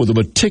business with a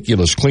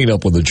meticulous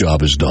cleanup when the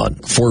job is done.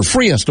 For a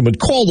free estimate,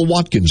 call the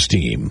Watkins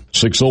team,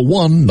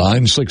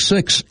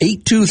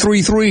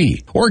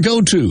 601-966-8233, or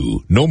go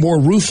to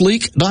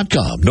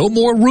nomoreroofleak.com,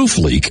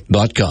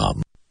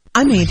 nomoreroofleak.com.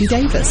 I'm Andy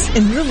Davis,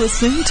 and you're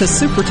listening to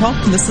Super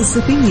Talk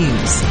Mississippi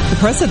News. The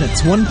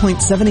President's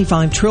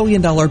 $1.75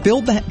 trillion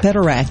Build Back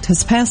Better Act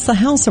has passed the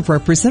House of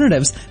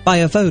Representatives by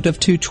a vote of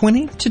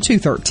 220 to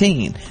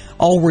 213.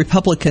 All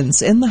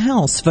Republicans in the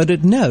House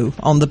voted no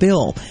on the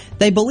bill.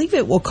 They believe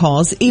it will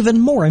cause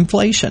even more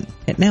inflation.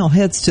 It now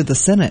heads to the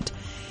Senate.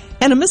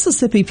 And a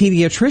Mississippi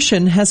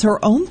pediatrician has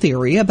her own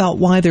theory about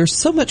why there's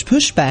so much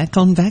pushback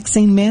on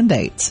vaccine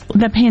mandates.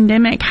 The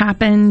pandemic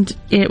happened.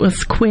 It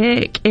was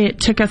quick. It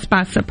took us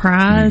by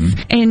surprise.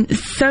 And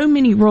so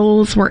many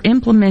rules were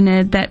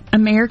implemented that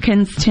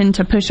Americans tend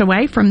to push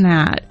away from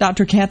that.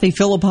 Dr. Kathy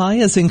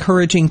Philippi is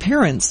encouraging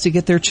parents to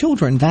get their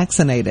children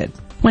vaccinated.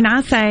 When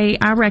I say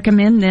I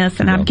recommend this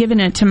and I've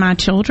given it to my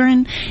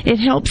children, it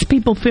helps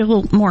people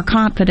feel more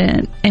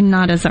confident and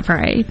not as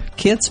afraid.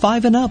 Kids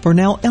 5 and up are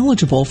now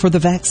eligible for the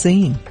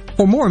vaccine.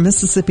 For more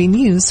Mississippi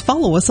news,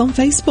 follow us on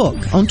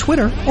Facebook, on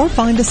Twitter, or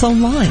find us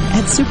online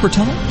at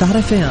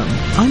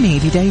supertalk.fm. I'm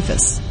Andy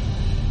Davis.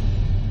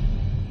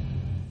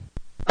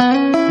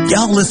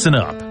 Y'all listen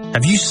up.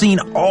 Have you seen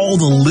all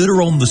the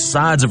litter on the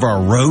sides of our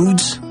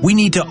roads? We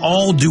need to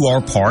all do our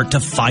part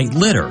to fight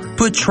litter.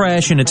 Put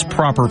trash in its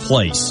proper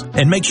place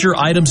and make sure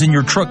items in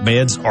your truck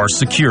beds are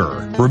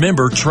secure.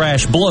 Remember,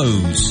 trash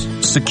blows.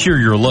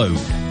 Secure your load.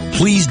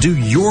 Please do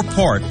your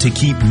part to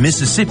keep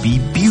Mississippi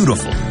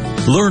beautiful.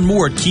 Learn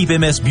more at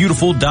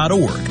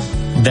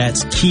keepmsbeautiful.org.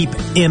 That's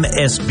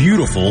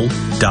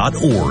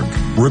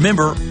keepmsbeautiful.org.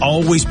 Remember,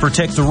 always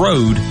protect the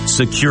road.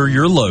 Secure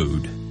your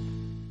load.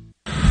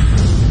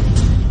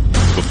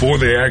 Before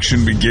the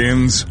action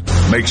begins,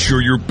 make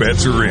sure your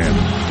bets are in.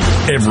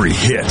 Every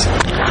hit.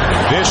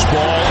 This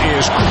ball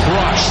is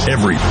crushed.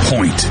 Every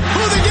point.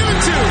 Who they give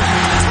it to?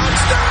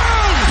 Touchdown!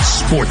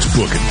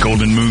 Sportsbook at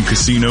Golden Moon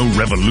Casino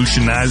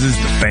revolutionizes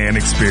the fan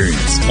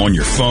experience. On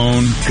your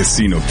phone,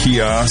 casino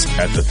kiosk,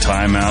 at the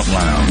Timeout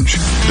Lounge.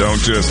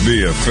 Don't just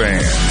be a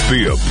fan.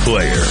 Be a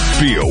player.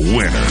 Be a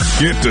winner.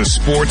 Get the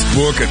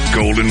Sportsbook at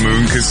Golden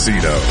Moon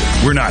Casino.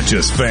 We're not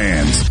just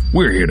fans.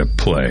 We're here to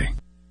play.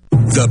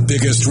 The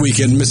biggest week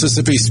in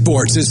Mississippi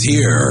sports is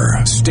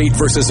here. State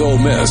versus Ole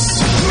Miss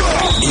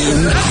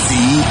in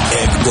the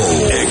Egg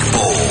Bowl.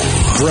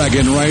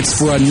 Bragging rights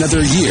for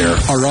another year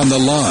are on the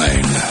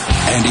line.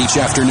 And each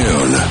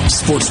afternoon,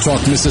 Sports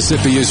Talk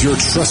Mississippi is your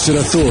trusted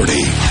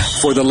authority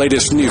for the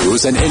latest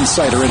news and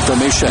insider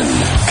information.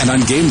 And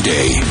on game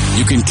day,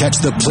 you can catch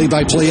the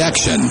play-by-play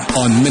action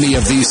on many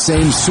of these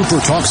same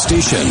Super Talk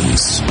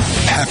stations.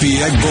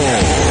 Happy Egg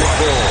Bowl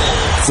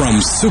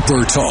from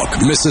Super Talk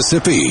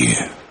Mississippi.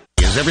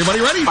 Is everybody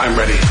ready? I'm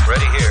ready.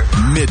 Ready here.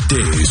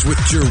 Middays with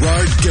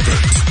Gerard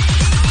Gibbert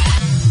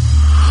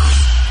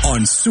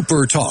on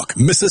Super Talk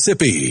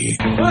Mississippi.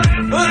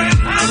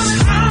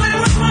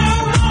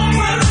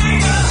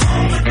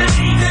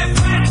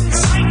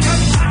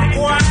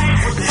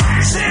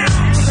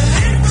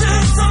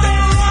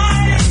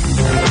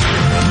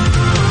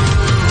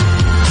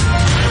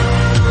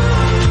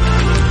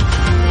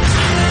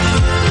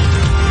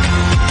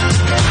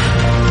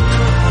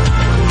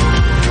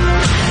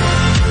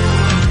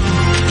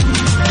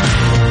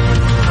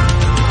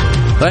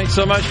 Thanks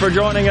so much for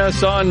joining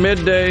us on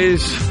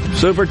Middays,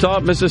 Super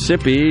Talk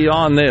Mississippi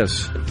on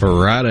this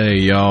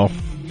Friday, y'all.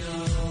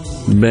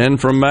 Ben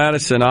from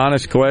Madison,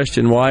 honest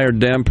question, why are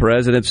Dem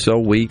presidents so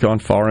weak on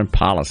foreign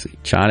policy?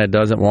 China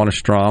doesn't want a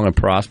strong and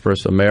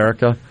prosperous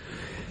America.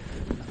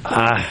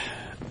 I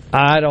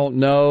don't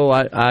know.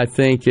 I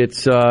think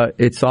it's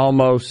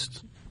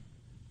almost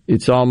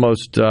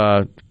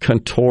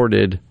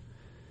contorted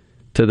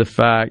to the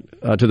fact,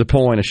 to the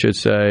point, I should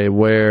say,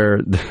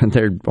 where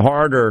they're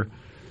harder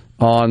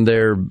on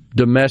their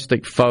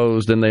domestic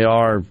foes than they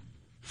are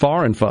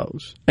foreign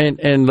foes.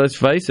 And let's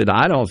face it,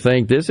 I don't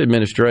think this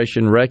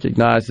administration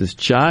recognizes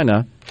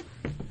China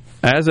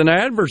as an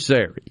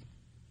adversary.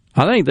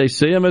 I think they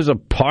see him as a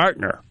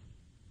partner.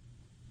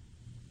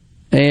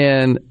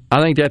 And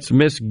I think that's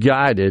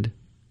misguided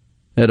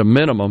at a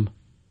minimum.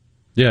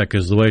 Yeah,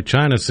 because the way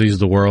China sees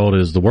the world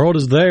is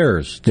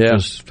theirs. Yeah.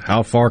 Just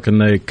how far can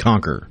they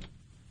conquer?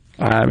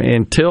 I mean,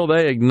 until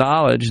they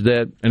acknowledge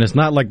that... And it's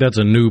not like that's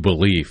a new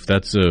belief.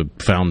 That's a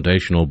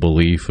foundational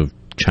belief of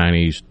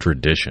Chinese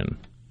tradition.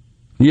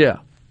 Yeah,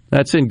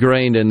 that's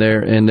ingrained in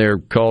their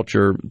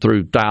culture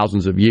through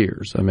thousands of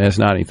years. I mean, it's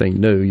not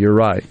anything new. You're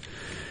right.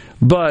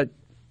 But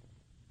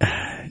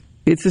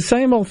it's the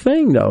same old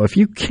thing, though. If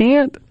you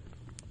can't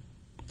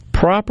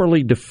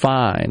properly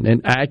define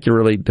and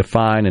accurately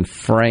define and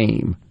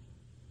frame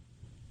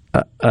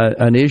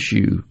an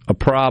issue, a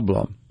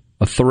problem,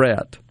 a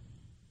threat,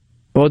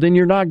 well, then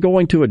you're not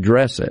going to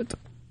address it.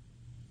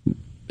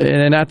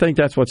 And I think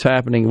that's what's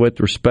happening with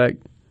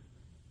respect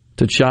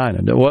to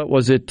China. What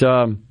was it,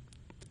 Joe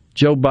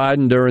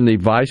Biden during the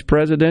vice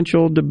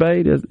presidential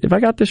debate? If I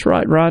got this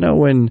right, Rhino,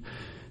 when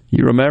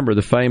you remember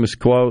the famous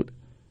quote,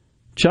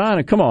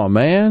 China, come on,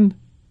 man.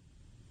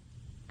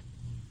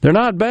 They're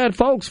not bad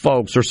folks,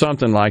 or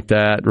something like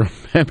that.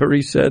 Remember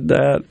he said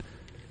that?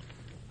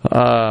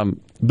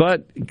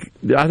 But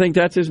I think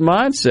that's his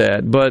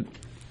mindset. But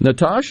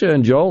Natasha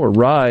and Joel are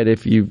right.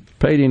 If you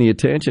paid any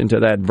attention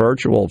to that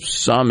virtual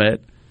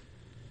summit,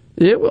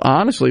 it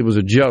honestly was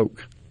a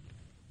joke.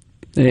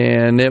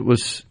 And it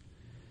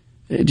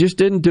just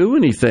didn't do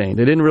anything.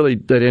 They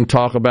didn't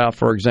talk about,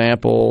 for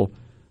example,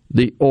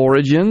 the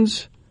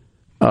origins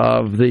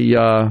of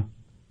the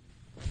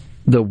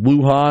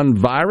Wuhan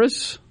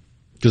virus.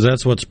 Because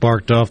that's what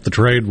sparked off the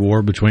trade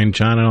war between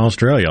China and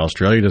Australia.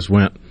 Australia just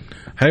went,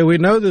 hey, we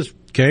know this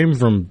came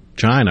from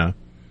China.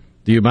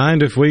 Do you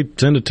mind if we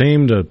send a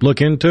team to look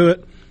into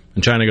it?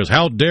 And China goes,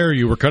 how dare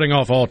you? We're cutting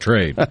off all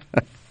trade.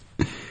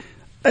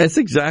 That's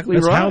exactly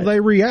That's right. how they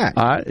react.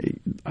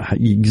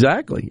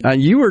 Exactly.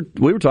 We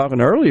were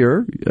talking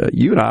earlier,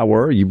 you and I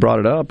were, you brought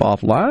it up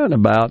offline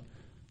about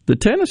the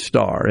tennis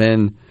star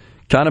and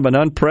kind of an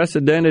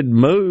unprecedented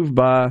move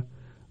by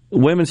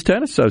Women's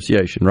Tennis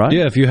Association, right?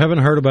 Yeah, if you haven't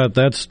heard about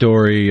that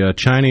story,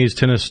 Chinese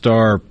tennis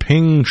star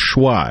Peng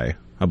Shuai,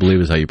 I believe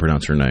is how you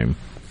pronounce her name,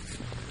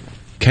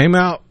 came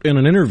out in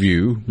an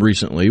interview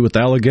recently with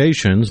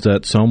allegations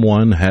that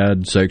someone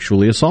had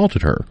sexually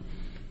assaulted her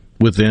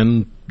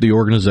within the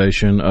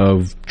organization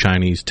of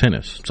Chinese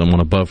tennis. Someone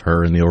above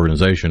her in the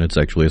organization had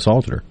sexually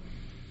assaulted her.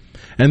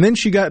 And then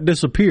she got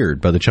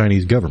disappeared by the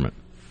Chinese government.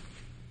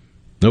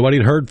 Nobody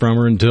had heard from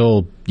her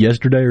until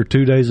yesterday or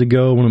 2 days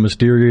ago when a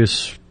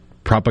mysterious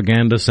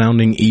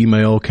propaganda-sounding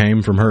email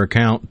came from her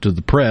account to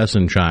the press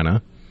in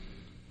China.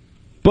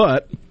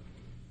 But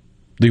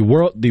the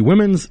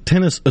Women's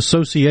Tennis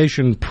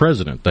Association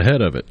president, the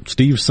head of it,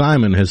 Steve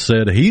Simon, has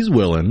said he's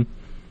willing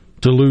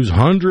to lose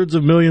hundreds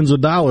of millions of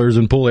dollars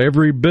and pull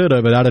every bit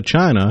of it out of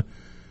China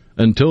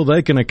until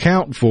they can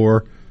account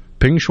for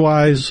Peng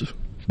Shuai's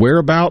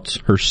whereabouts,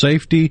 her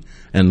safety,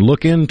 and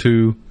look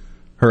into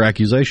her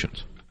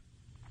accusations.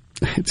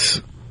 I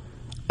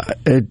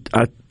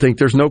think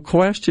there's no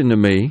question to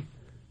me.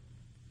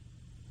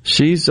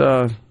 She's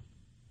a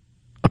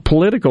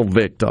political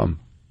victim.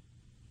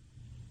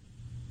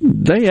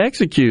 They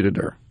executed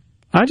her.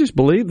 I just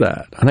believe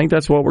that. I think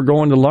that's what we're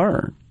going to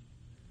learn.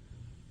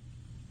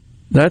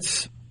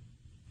 That's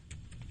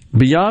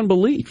beyond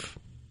belief.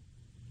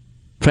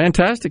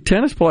 Fantastic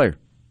tennis player,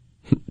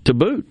 to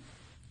boot.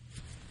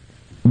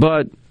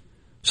 But,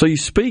 so you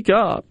speak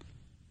up.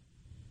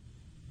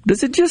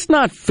 Does it just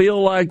not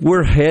feel like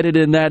we're headed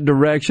in that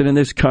direction in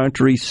this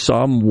country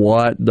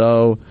somewhat,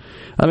 though?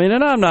 I mean,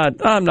 and I'm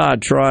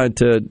not trying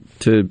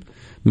to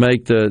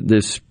make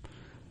this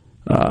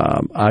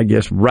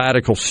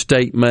radical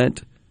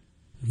statement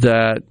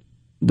that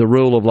the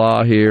rule of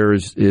law here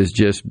is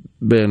just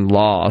been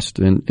lost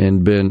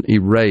and been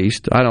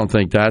erased. I don't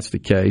think that's the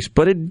case,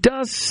 but it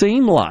does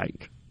seem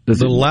like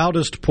the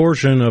loudest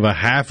portion of a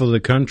half of the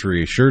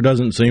country sure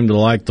doesn't seem to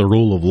like the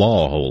rule of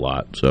law a whole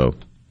lot. So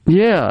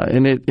yeah,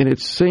 and it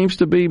seems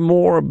to be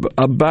more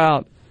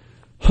about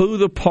who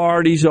the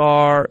parties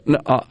are.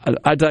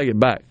 I take it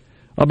back.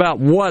 About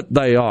what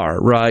they are,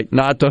 right?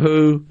 Not the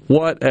who,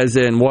 what as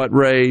in what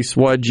race,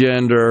 what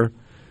gender,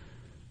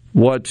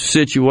 what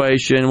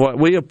situation. What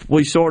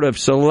we sort of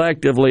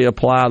selectively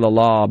apply the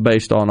law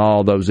based on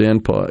all those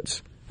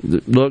inputs.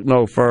 Look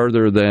no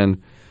further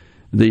than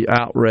the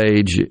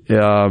outrage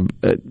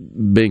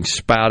being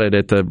spouted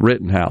at the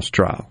Rittenhouse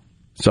trial.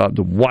 So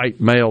the white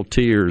male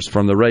tears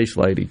from the race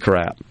lady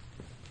crap.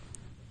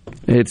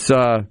 It's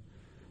a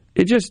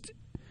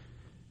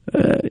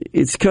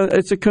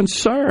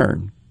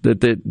concern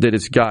that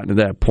it's gotten to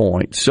that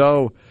point.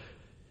 So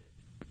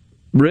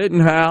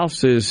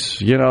Rittenhouse is,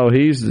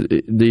 he's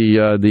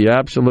the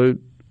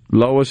absolute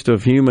lowest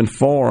of human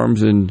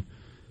forms and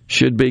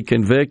should be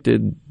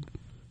convicted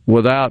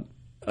without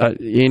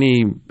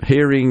any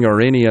hearing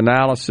or any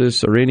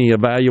analysis or any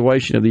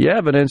evaluation of the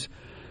evidence.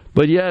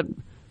 But yet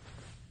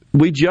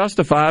we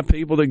justify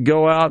people that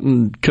go out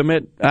and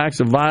commit acts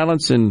of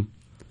violence and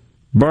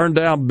burn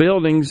down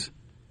buildings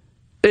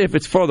if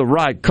it's for the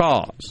right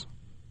cause.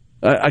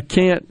 I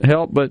can't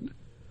help but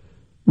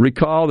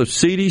recall the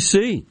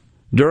CDC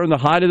during the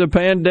height of the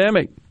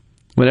pandemic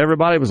when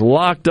everybody was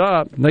locked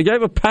up. They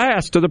gave a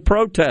pass to the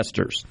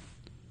protesters.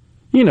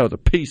 The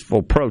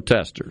peaceful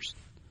protesters.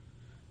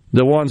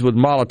 The ones with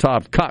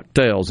Molotov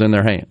cocktails in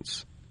their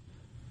hands.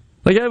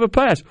 They gave a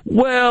pass.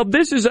 Well,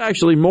 this is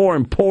actually more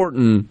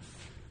important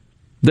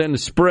than the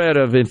spread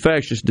of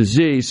infectious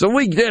disease. So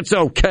it's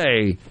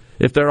okay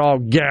if they're all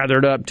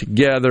gathered up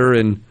together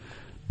and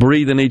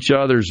breathing each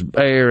other's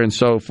air and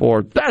so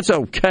forth. That's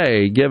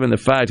okay, given the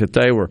fact that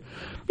they were,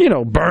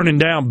 burning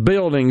down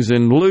buildings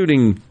and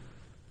looting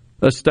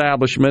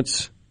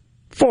establishments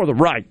for the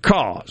right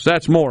cause.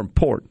 That's more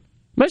important.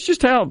 That's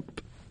just how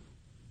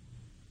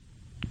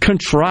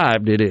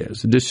contrived it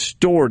is,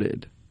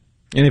 distorted.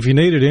 And if you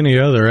needed any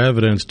other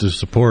evidence to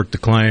support the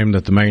claim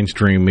that the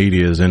mainstream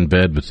media is in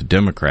bed with the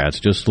Democrats,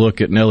 just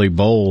look at Nellie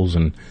Bowles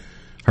and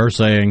her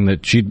saying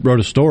that she wrote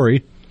a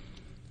story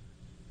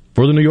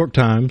for the New York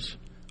Times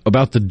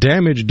about the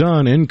damage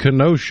done in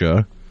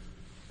Kenosha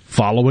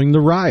following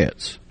the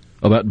riots,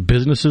 about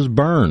businesses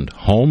burned,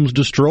 homes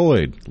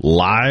destroyed,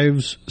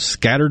 lives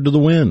scattered to the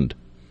wind.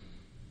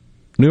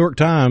 New York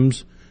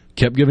Times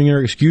kept giving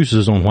her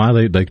excuses on why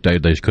they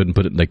couldn't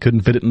put it, they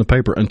couldn't fit it in the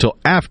paper until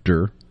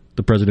after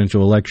the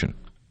presidential election.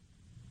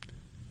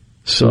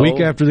 So, a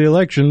week after the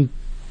election,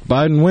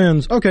 Biden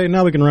wins. Okay,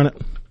 now we can run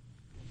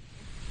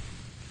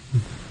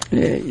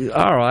it.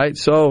 All right,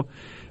 so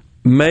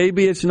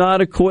maybe it's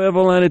not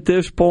equivalent at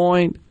this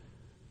point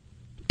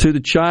to the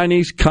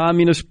Chinese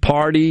Communist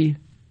Party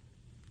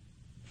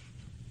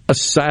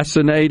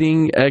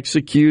assassinating,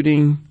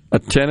 executing a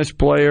tennis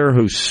player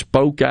who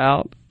spoke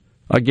out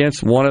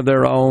against one of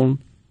their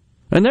own.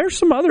 And there's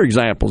some other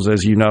examples,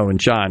 as you know, in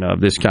China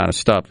of this kind of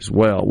stuff as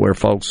well, where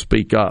folks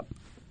speak up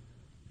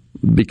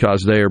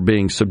because they are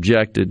being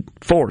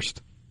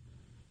forced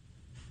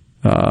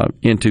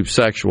into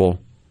sexual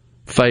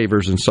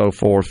favors and so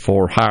forth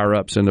for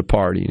higher-ups in the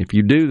party. And if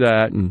you do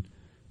that and,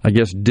 I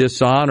guess,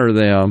 dishonor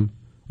them,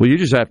 well, you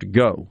just have to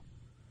go.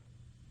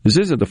 This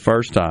isn't the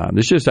first time.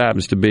 This just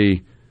happens to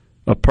be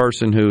a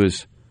person who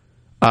is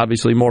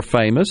obviously more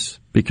famous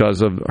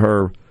because of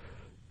her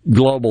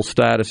global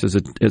status as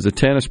a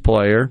tennis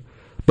player,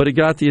 but it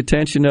got the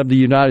attention of the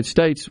United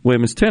States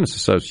Women's Tennis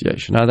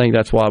Association. I think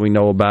that's why we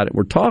know about it.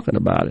 We're talking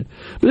about it.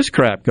 But this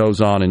crap goes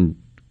on in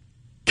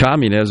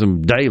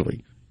communism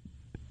daily.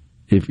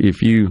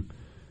 If you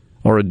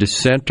are a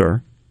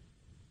dissenter,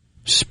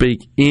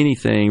 speak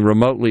anything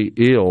remotely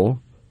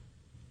ill,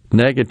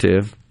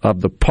 negative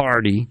of the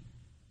party,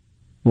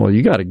 well,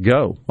 you got to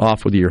go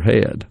off with your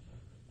head.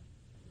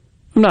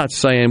 I'm not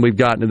saying we've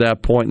gotten to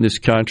that point in this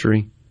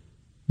country,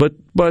 but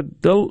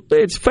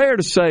it's fair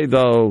to say,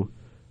 though,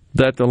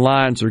 that the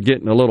lines are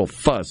getting a little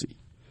fuzzy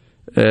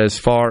as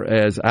far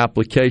as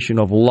application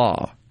of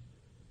law.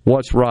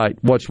 What's right,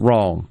 what's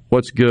wrong,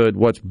 what's good,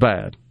 what's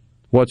bad,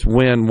 what's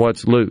win,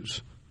 what's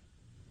lose.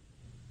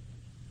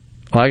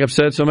 Like I've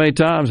said so many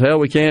times, hell,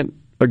 we can't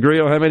agree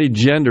on how many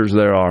genders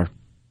there are.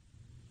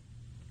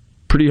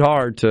 Pretty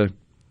hard to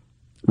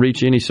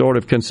reach any sort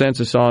of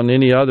consensus on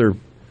any other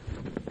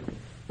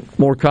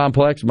more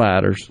complex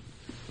matters.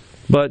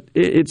 But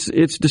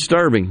it's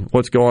disturbing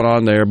what's going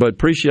on there. But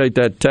appreciate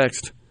that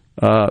text,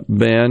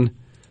 Ben.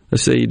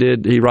 Let's see,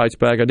 he writes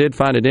back, I did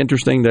find it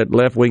interesting that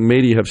left-wing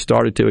media have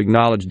started to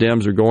acknowledge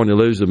Dems are going to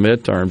lose the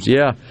midterms.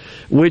 Yeah,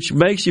 which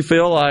makes you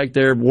feel like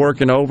they're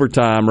working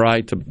overtime,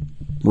 right, to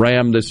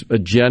ram this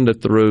agenda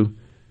through,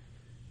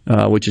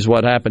 which is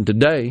what happened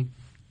today.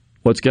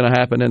 What's going to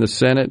happen in the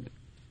Senate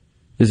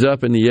is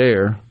up in the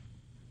air.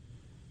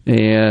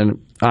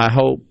 And I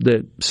hope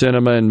that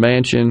Sinema and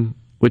Manchin,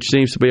 which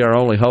seems to be our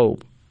only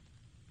hope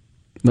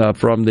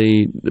from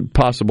the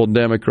possible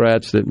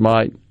Democrats that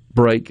might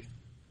break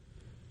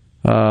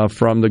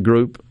from the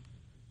group,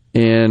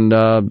 and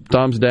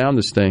thumbs down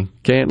this thing.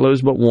 Can't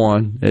lose but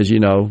one, as you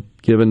know,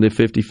 given the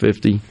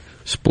 50-50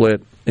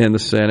 split in the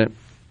Senate.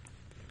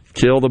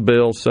 Kill the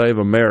bill, save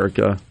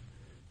America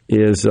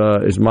is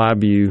my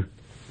view.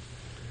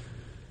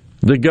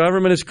 The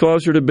government is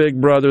closer to Big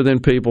Brother than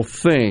people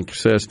think,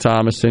 says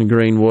Thomas in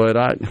Greenwood.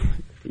 I'm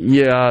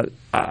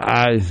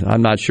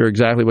not sure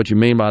exactly what you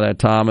mean by that,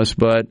 Thomas,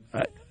 but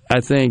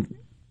I think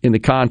in the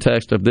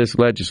context of this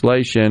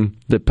legislation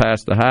that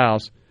passed the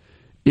House,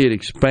 it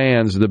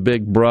expands the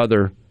Big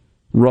Brother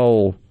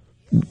role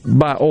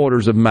by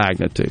orders of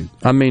magnitude.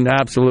 I mean,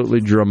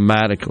 absolutely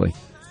dramatically.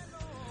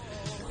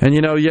 And,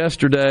 you know,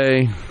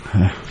 yesterday,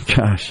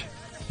 gosh,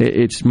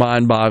 it's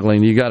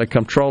mind-boggling. You got a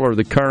comptroller of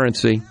the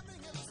currency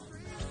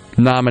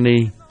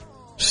nominee,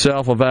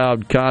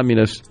 self-avowed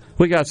communist.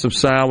 We got some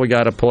sound we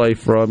got to play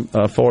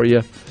for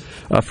you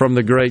from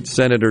the great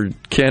Senator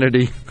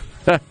Kennedy.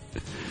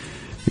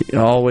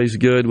 Always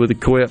good with the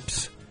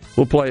quips.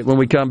 We'll play it when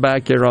we come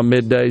back here on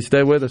Midday.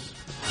 Stay with us.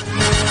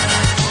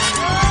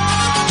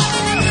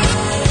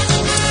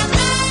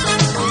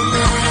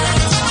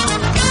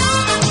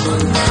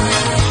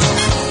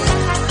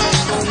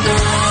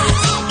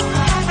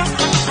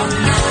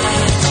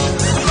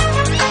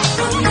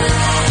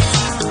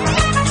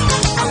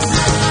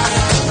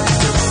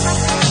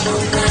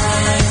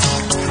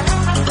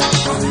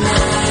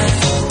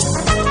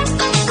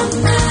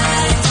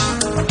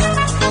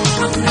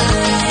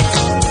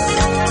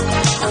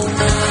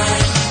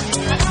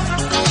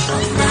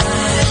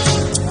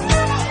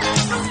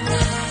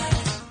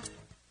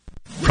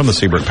 From the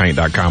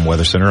SeabrookPaint.com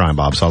Weather Center, I'm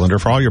Bob Sullender.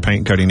 For all your paint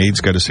and coating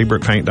needs, go to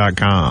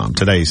SeabrookPaint.com.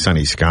 Today,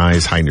 sunny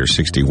skies, high near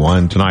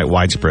 61. Tonight,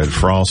 widespread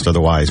frost,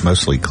 otherwise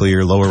mostly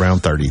clear, low around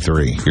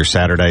 33. Your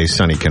Saturday,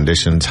 sunny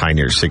conditions, high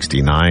near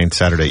 69.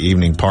 Saturday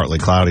evening, partly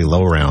cloudy,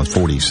 low around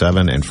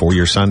 47. And for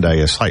your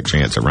Sunday, a slight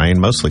chance of rain,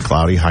 mostly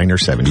cloudy, high near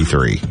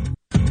 73.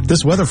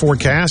 This weather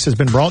forecast has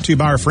been brought to you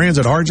by our friends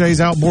at RJ's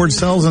Outboard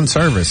Sales and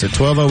Service at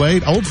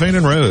 1208 Old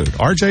Fannin Road.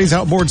 RJ's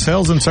Outboard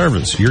Sales and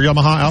Service, your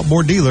Yamaha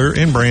outboard dealer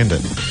in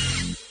Brandon.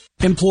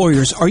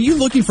 Employers, are you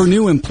looking for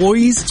new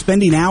employees,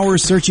 spending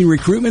hours searching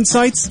recruitment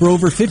sites? For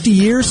over 50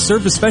 years,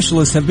 service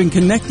specialists have been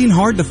connecting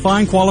hard to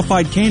find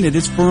qualified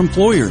candidates for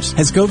employers.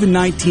 Has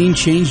COVID-19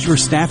 changed your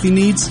staffing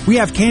needs? We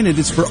have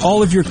candidates for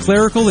all of your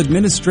clerical,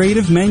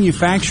 administrative,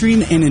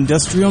 manufacturing, and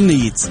industrial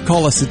needs.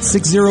 Call us at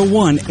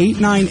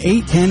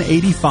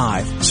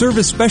 601-898-1085.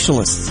 Service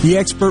Specialists, the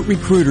expert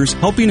recruiters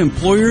helping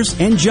employers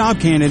and job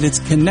candidates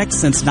connect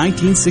since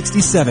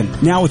 1967.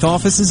 Now with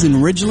offices in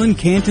Ridgeland,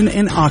 Canton,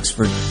 and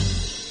Oxford.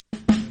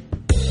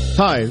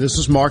 Hi, this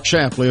is Mark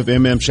Shapley of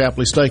M.M.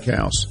 Shapley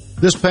Steakhouse.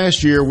 This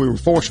past year, we were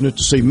fortunate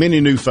to see many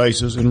new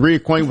faces and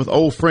reacquaint with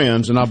old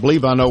friends, and I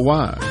believe I know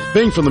why.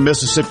 Being from the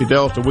Mississippi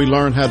Delta, we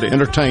learned how to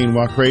entertain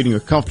while creating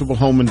a comfortable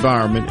home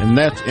environment, and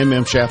that's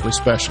M.M. Shapley's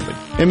specialty.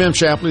 M.M.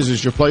 Shapley's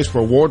is your place for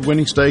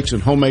award-winning steaks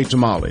and homemade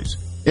tamales.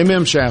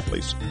 M.M.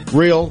 Shapley's,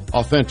 real,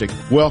 authentic,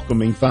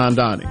 welcoming fine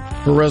dining.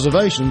 For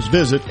reservations,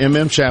 visit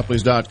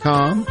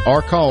mmshapleys.com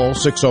or call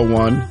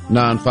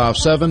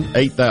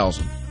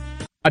 601-957-8000.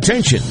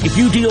 Attention! If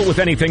you deal with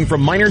anything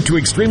from minor to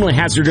extremely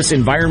hazardous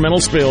environmental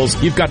spills,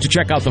 you've got to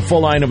check out the full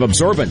line of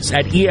absorbents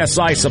at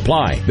ESI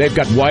Supply. They've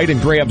got white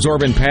and gray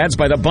absorbent pads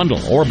by the bundle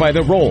or by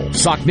the roll,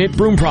 sock knit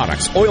broom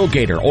products, oil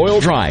gator, oil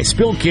dry,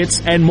 spill kits,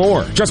 and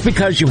more. Just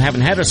because you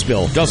haven't had a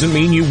spill doesn't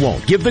mean you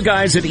won't. Give the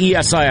guys at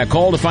ESI a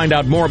call to find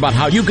out more about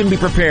how you can be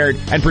prepared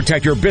and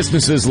protect your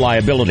business's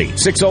liability.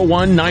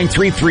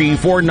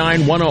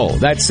 601-933-4910.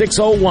 That's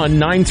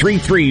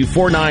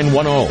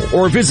 601-933-4910.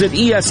 Or visit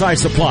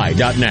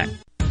esisupply.net.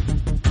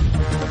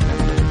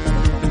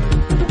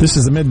 This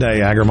is the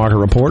Midday Agri-Market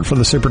Report for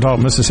the SuperTalk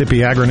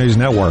Mississippi Agri-News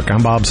Network.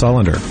 I'm Bob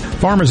Sullender.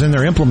 Farmers and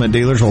their implement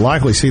dealers will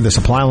likely see the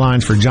supply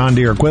lines for John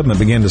Deere equipment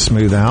begin to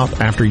smooth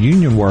out after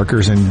union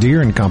workers and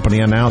Deere & Company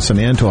announced an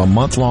end to a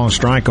month-long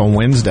strike on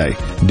Wednesday.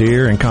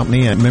 Deere &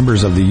 Company and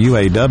members of the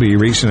UAW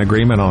reached an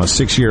agreement on a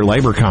 6-year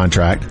labor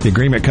contract. The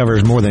agreement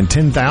covers more than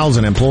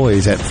 10,000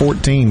 employees at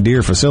 14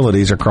 Deere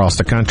facilities across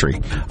the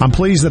country. I'm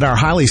pleased that our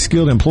highly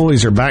skilled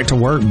employees are back to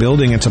work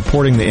building and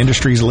supporting the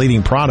industry's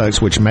leading products,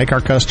 which make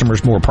our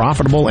customers more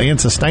profitable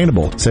and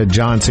sustainable, said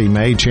John C.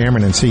 May,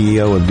 Chairman and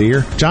CEO of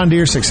Deere. John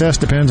Deere's success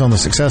depends on the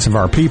success of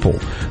our people.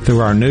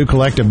 Through our new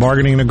collective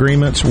bargaining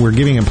agreements, we're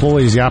giving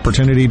employees the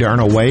opportunity to earn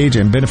a wage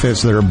and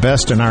benefits that are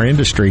best in our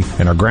industry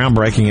and are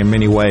groundbreaking in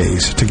many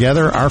ways.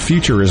 Together, our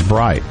future is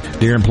bright.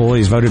 Deere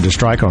employees voted to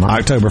strike on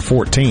October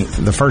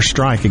 14th, the first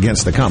strike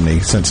against the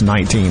company since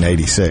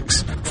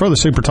 1986. For the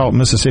SuperTalk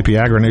Mississippi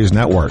Agri-News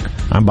Network,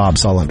 I'm Bob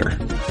Sullender.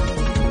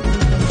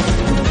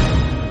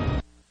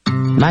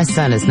 My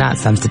son is not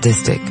some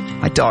statistic.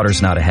 My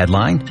daughter's not a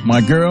headline.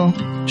 My girl,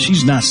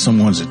 she's not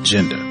someone's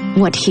agenda.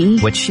 What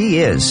she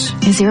is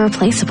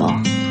irreplaceable.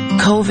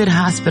 COVID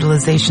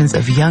hospitalizations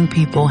of young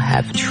people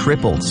have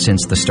tripled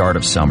since the start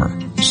of summer.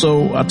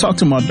 So I talked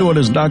to my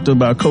daughter's doctor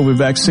about COVID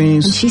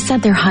vaccines. And she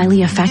said they're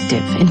highly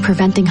effective in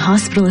preventing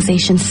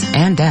hospitalizations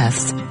and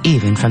deaths,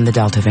 even from the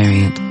Delta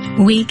variant.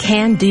 We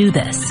can do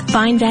this.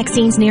 Find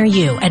vaccines near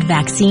you at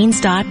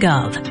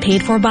vaccines.gov.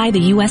 Paid for by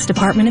the U.S.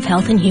 Department of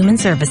Health and Human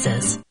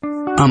Services.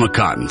 I'm a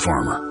cotton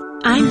farmer.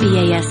 I'm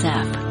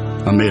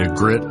BASF. I'm made of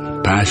grit,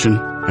 passion,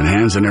 and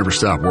hands that never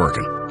stop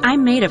working.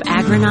 I'm made of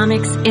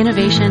agronomics,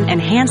 innovation, and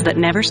hands that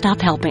never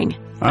stop helping.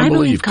 I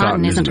believe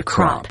cotton isn't a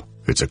crop.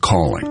 It's a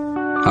calling.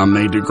 I'm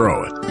made to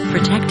grow it.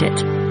 Protect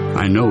it.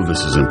 I know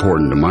this is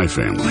important to my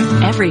family.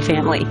 Every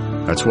family.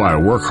 That's why I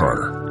work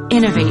harder.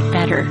 Innovate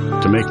better.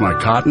 To make my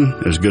cotton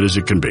as good as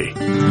it can be.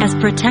 As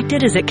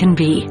protected as it can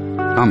be.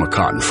 I'm a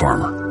cotton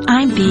farmer.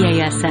 I'm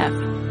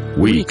BASF.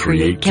 We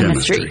create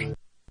chemistry.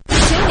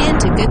 Tune in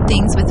to Good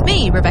Things with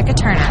me, Rebecca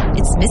Turner.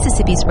 It's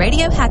Mississippi's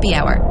Radio Happy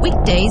Hour,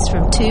 weekdays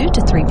from 2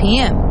 to 3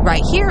 p.m.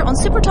 right here on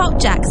SuperTalk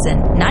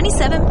Jackson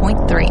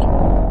 97.3.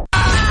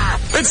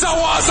 It's so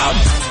awesome!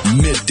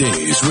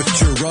 Middays with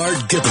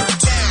Gerard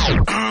Gibbert.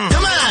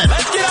 Come on,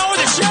 let's get on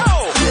with the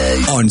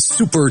show! On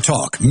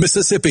SuperTalk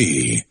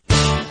Mississippi.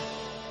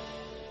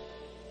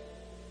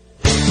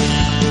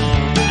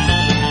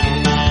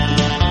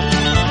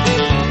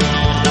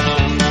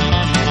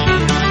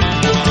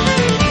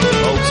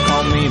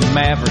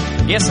 Maverick.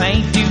 Guess I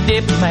ain't too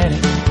diplomatic.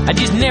 I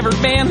just never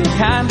been the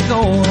kind to go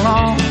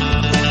along.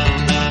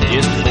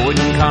 Just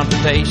avoiding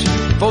confrontation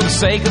for the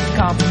sake of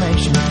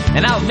confirmation.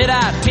 And I'll admit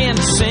I tend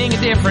to sing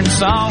a different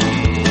song.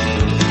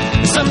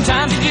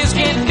 Sometimes you just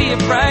can't be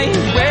afraid.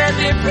 Wear a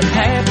different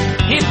hat.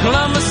 If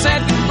Columbus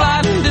had been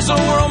flying, this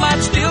old world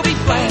might still be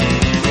flat.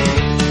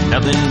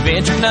 Nothing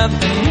venture,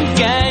 nothing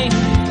gain.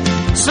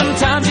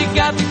 Sometimes you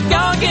got to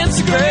go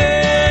against the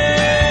grain.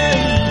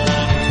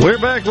 We're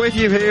back with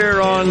you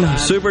here on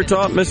Super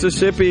Talk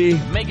Mississippi.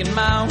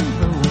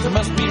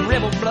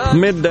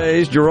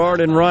 Middays,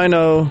 Gerard and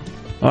Rhino. All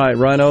right,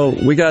 Rhino,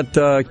 we got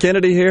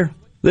Kennedy here.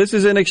 This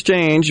is an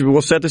exchange.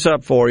 We'll set this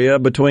up for you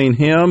between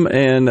him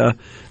and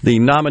the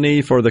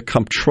nominee for the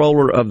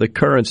comptroller of the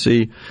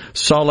currency,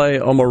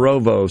 Saleh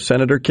Omarovo.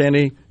 Senator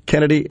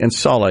Kennedy and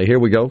Saleh. Here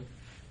we go.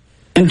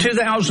 In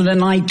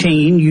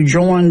 2019, you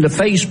joined a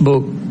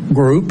Facebook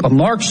group, a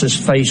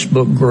Marxist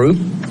Facebook group,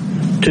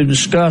 to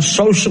discuss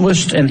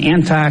socialist and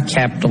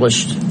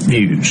anti-capitalist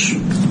views.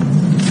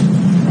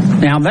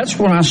 Now, that's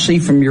what I see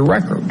from your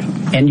record.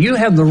 And you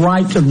have the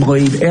right to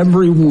believe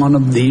every one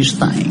of these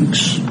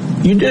things.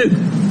 You do.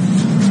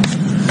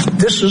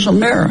 This is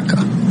America.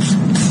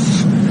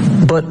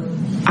 But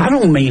I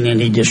don't mean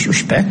any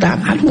disrespect.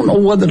 I don't know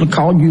whether to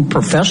call you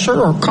professor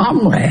or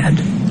comrade.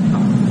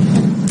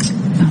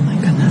 Oh, my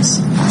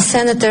goodness.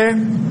 Senator,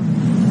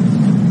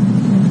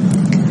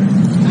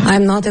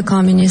 I'm not a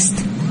communist.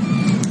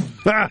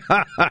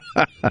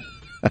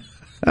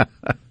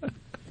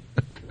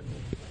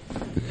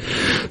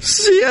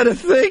 She had to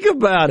think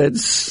about it.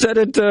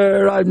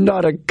 Senator, I'm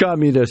not a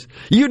communist.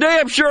 You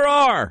damn sure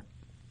are.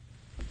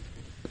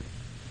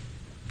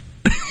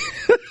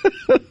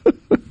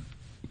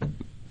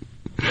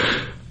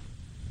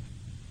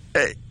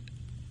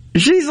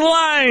 She's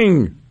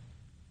lying.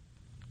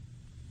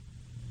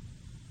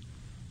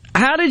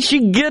 How did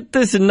she get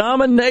this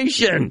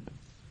nomination?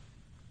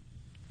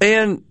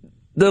 And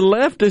the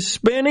left is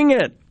spinning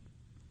it.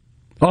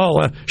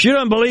 Oh, she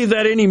doesn't believe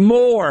that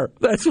anymore.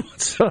 That's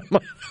what some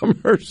of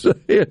them are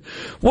saying.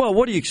 Well,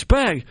 what do you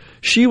expect?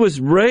 She was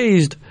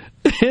raised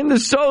in the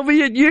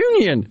Soviet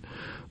Union.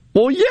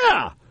 Well,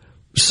 yeah.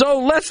 So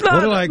let's not...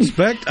 What do I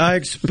expect? I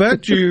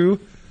expect you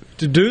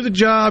to do the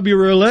job you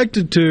were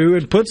elected to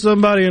and put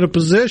somebody in a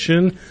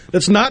position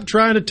that's not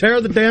trying to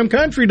tear the damn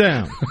country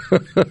down.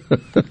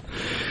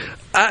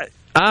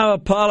 I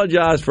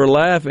apologize for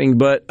laughing,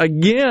 but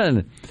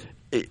again,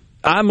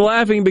 I'm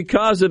laughing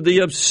because of the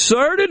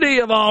absurdity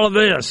of all of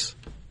this.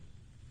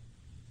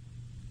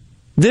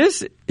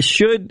 This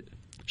should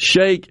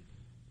shake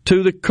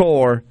to the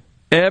core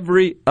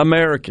every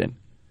American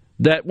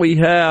that we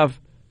have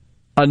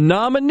a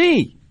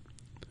nominee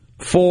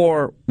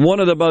for one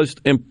of the most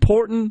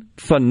important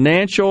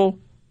financial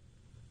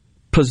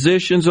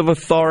positions of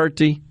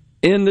authority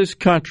in this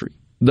country,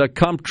 the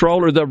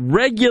comptroller, the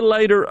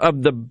regulator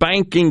of the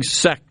banking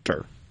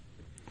sector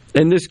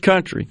in this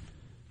country,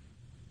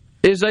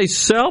 is a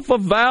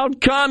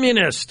self-avowed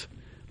communist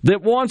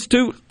that wants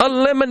to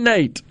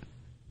eliminate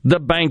the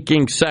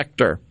banking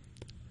sector,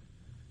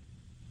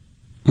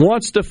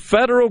 wants the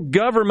federal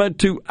government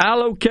to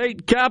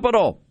allocate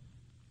capital,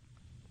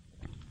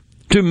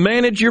 to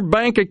manage your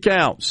bank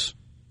accounts,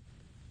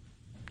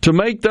 to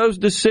make those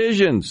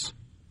decisions.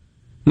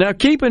 Now,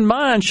 keep in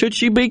mind, should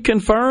she be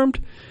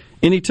confirmed,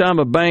 anytime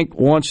a bank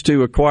wants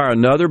to acquire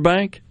another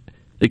bank,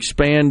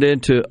 expand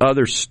into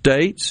other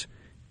states,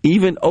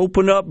 even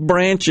open up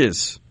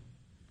branches,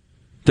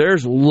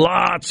 there's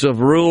lots of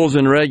rules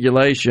and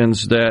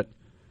regulations that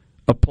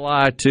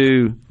apply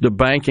to the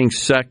banking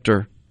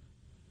sector.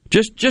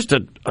 Just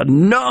a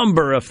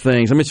number of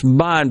things. I mean, it's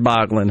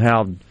mind-boggling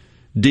how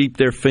deep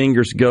their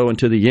fingers go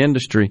into the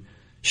industry.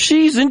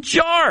 She's in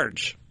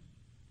charge.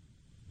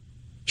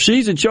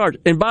 She's in charge.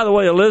 And by the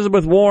way,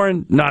 Elizabeth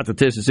Warren, not that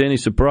this is any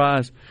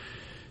surprise,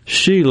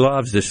 she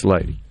loves this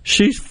lady.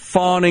 She's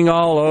fawning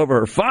all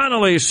over her.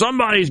 Finally,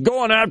 somebody's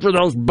going after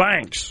those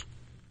banks.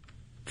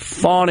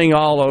 Fawning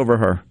all over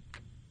her.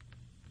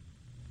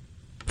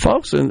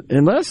 Folks,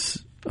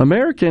 unless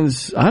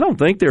Americans, I don't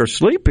think they're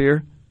asleep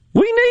here,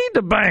 we need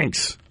the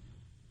banks.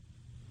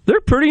 They're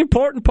a pretty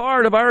important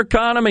part of our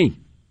economy.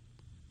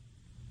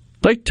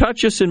 They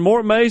touch us in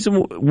more ways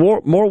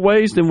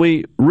than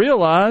we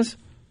realize.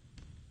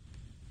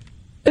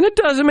 And it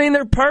doesn't mean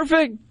they're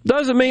perfect.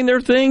 Doesn't mean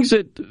they're things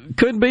that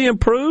could be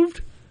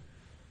improved.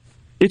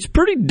 It's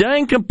pretty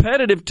dang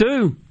competitive,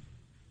 too.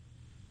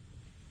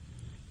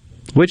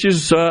 Which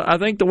is, I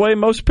think, the way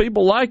most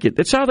people like it.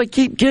 That's how they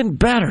keep getting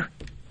better.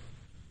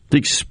 The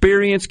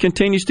experience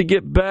continues to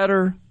get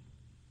better.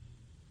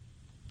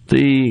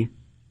 The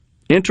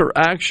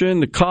interaction,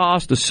 the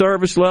cost, the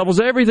service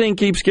levels, everything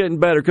keeps getting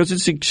better because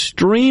it's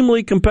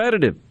extremely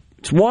competitive.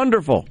 It's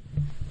wonderful.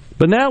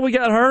 But now we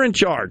got her in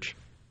charge.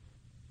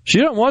 She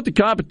doesn't want the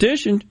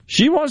competition.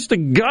 She wants the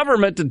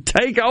government to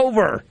take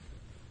over.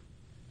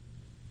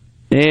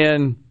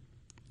 And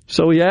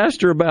so he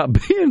asked her about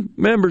being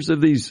members of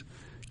these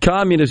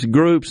communist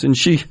groups, and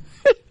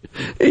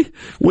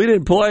we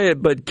didn't play it,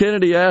 but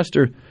Kennedy asked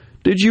her,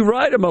 did you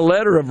write him a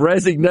letter of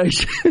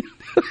resignation?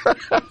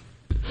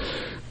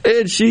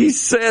 And she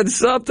said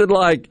something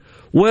like,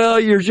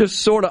 well, you're just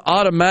sort of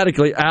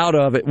automatically out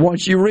of it.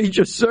 Once you reach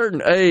a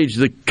certain age,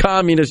 the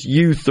communist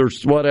youth or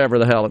whatever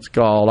the hell it's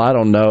called, I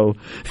don't know.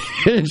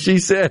 And he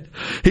said,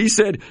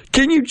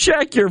 can you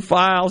check your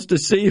files to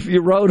see if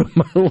you wrote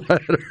him a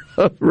letter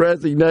of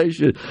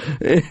resignation?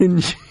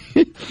 And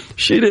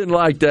she didn't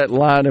like that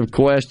line of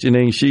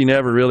questioning. She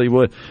never really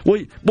would.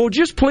 Well,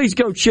 just please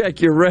go check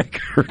your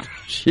record.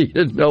 She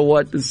didn't know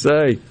what to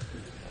say.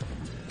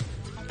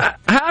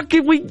 How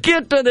can we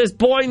get to this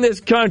point in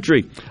this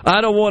country?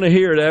 I don't want to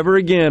hear it ever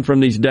again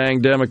from these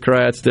dang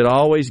Democrats that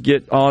always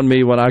get on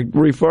me when I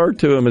refer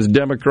to them as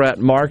Democrat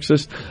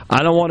Marxists.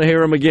 I don't want to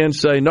hear them again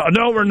say, no,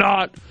 we're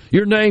not.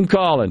 You're name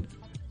calling.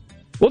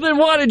 Well, then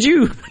why did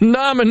you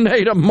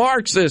nominate a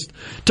Marxist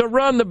to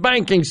run the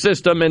banking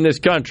system in this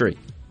country?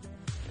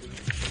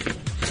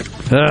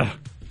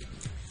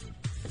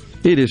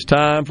 It is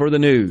time for the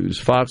news.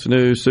 Fox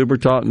News, Super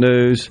Talk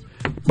News.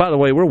 By the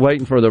way, we're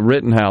waiting for the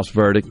Rittenhouse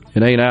verdict.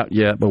 It ain't out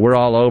yet, but we're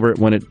all over it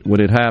when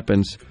it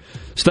happens.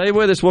 Stay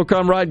with us. We'll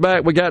come right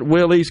back. We got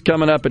Willie's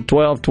coming up at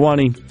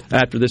 12:20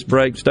 after this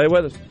break. Stay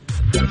with us.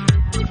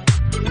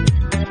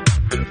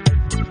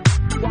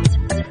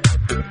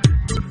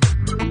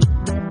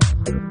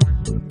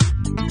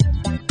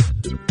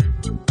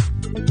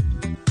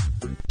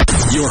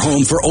 Your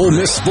home for Ole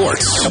Miss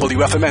sports.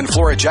 WFMN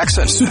Flora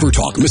Jackson. Super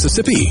Talk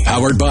Mississippi.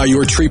 Powered by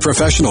your tree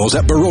professionals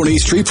at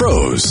Barone's Tree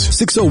Pros.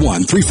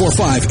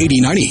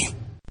 601-345-8090.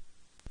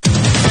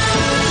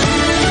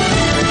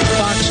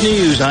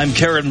 News, I'm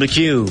Karen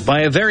McHugh.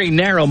 By a very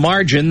narrow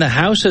margin, the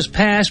House has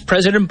passed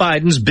President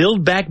Biden's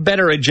Build Back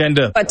Better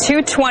agenda. A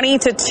 220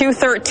 to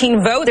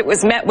 213 vote. It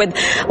was met with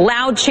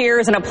loud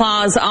cheers and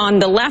applause on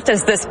the left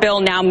as this bill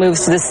now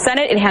moves to the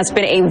Senate. It has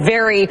been a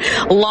very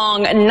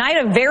long night,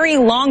 a very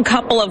long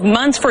couple of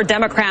months for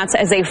Democrats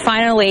as they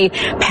finally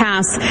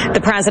pass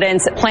the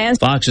president's plans.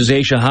 Fox's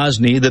Aisha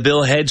Hasni, the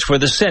bill heads for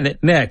the Senate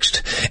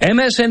next.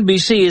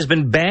 MSNBC has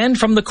been banned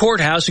from the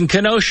courthouse in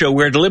Kenosha,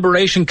 where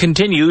deliberation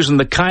continues in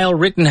the Kyle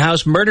Rittenhouse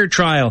murder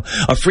trial.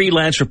 A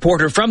freelance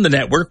reporter from the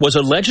network was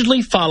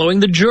allegedly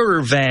following the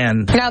juror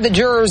van. Now the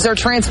jurors are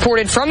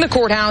transported from the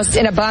courthouse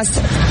in a bus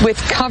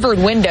with covered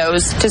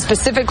windows to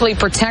specifically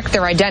protect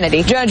their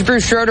identity. Judge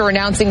Bruce Schroeder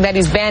announcing that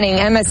he's banning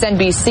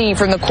MSNBC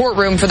from the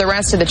courtroom for the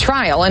rest of the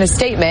trial. In a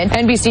statement,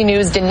 NBC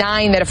News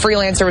denying that a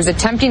freelancer was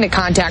attempting to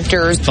contact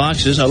jurors.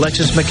 Fox's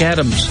Alexis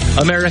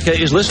McAdams. America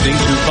is listening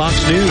to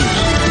Fox News.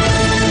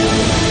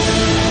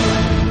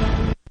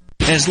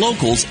 As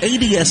locals,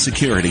 ADS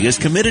Security is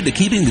committed to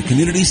keeping the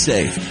community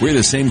safe. We're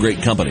the same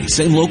great company,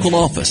 same local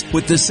office,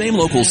 with the same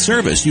local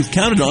service you've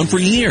counted on for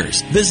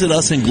years. Visit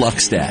us in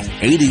Gluckstadt.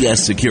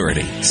 ADS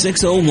Security,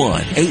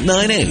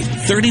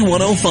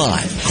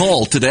 601-898-3105.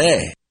 Call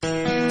today.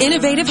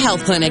 Innovative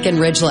Health Clinic in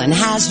Ridgeland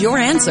has your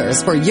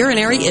answers for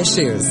urinary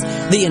issues.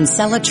 The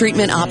Encella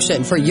treatment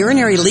option for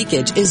urinary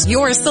leakage is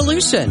your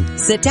solution.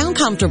 Sit down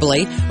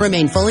comfortably,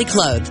 remain fully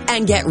clothed,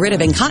 and get rid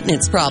of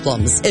incontinence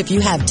problems. If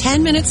you have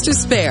 10 minutes to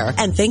spare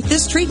and think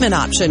this treatment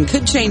option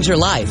could change your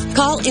life,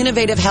 call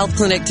Innovative Health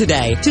Clinic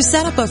today to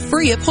set up a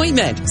free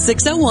appointment.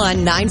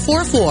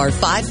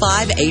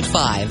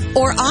 601-944-5585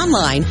 or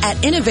online at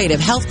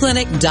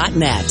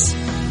innovativehealthclinic.net.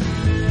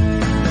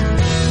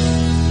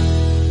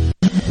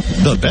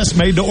 The best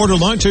made-to-order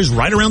lunch is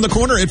right around the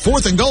corner at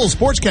 4th and Gold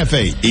Sports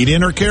Cafe. Eat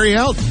in or carry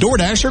out,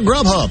 DoorDash or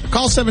Grubhub.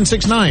 Call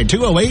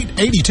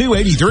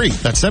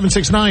 769-208-8283. That's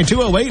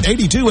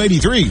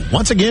 769-208-8283.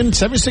 Once again,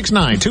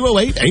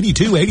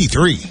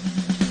 769-208-8283.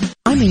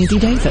 I'm Andy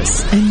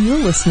Davis, and you're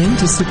listening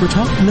to Super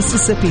Talk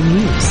Mississippi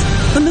News.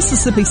 The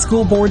Mississippi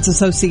School Boards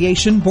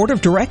Association Board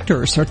of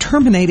Directors are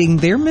terminating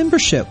their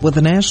membership with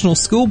the National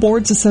School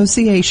Boards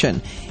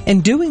Association.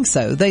 In doing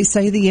so, they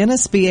say the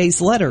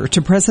NSBA's letter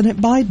to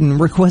President Biden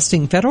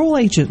requesting federal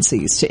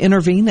agencies to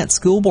intervene at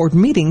school board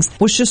meetings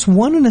was just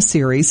one in a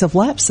series of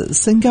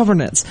lapses in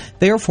governance.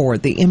 Therefore,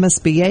 the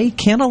MSBA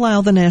can't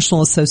allow the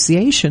National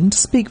Association to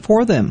speak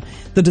for them.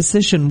 The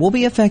decision will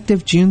be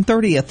effective June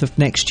 30th of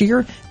next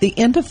year, the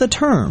end of the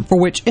term for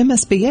which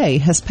MSBA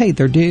has paid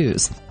their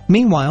dues.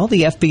 Meanwhile,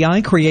 the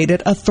FBI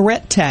created a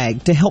threat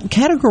tag to help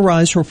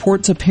categorize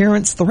reports of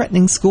parents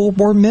threatening school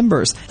board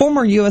members.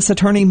 Former U.S.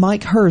 Attorney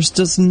Mike Hurst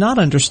does not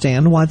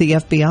understand why the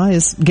FBI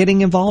is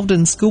getting involved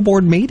in school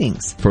board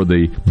meetings. For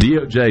the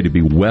DOJ to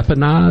be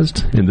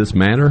weaponized in this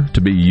manner,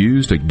 to be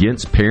used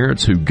against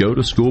parents who go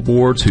to school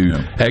boards, who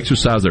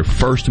exercise their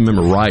First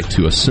Amendment right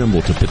to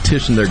assemble, to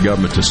petition their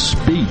government, to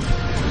speak.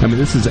 I mean,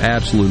 this is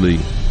absolutely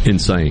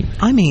insane.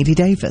 I'm Andy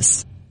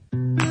Davis.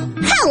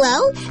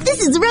 Hello,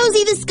 this is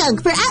Rosie the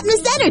Skunk for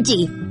Atmos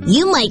Energy.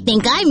 You might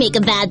think I make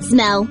a bad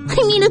smell.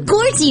 I mean, of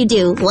course you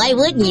do. Why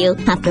wouldn't you?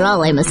 After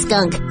all, I'm a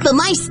skunk. But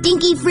my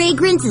stinky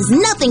fragrance is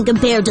nothing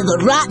compared to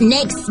the rotten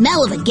egg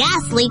smell of a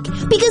gas leak,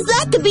 because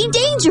that could be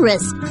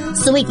dangerous.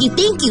 So if you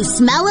think you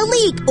smell a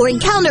leak or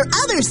encounter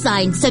other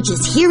signs such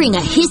as hearing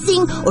a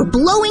hissing or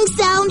blowing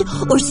sound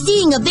or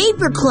seeing a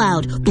vapor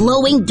cloud,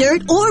 blowing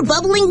dirt or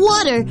bubbling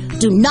water,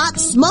 do not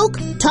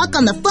smoke, talk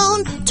on the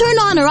phone, turn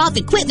on or off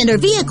equipment or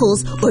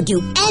vehicles, or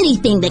do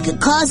anything that could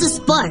cause a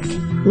spark.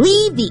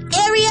 Leave the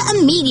area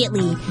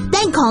immediately.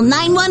 Then call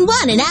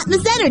 911 and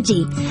Atmos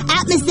Energy.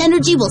 Atmos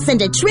Energy will send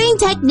a trained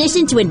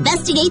technician to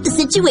investigate the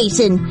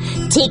situation.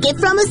 Take it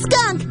from a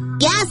skunk.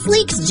 Gas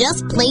leaks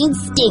just plain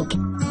stink.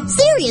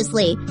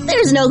 Seriously,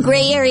 there's no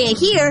gray area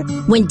here.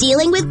 When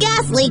dealing with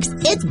gas leaks,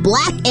 it's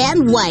black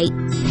and white.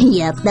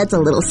 Yep, that's a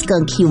little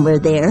skunk humor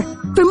there.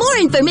 For more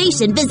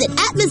information, visit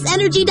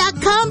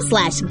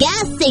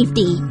atmosenergy.com/gas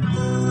safety.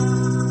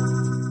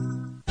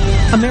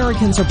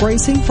 Americans are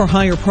bracing for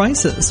higher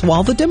prices,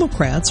 while the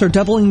Democrats are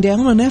doubling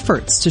down on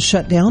efforts to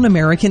shut down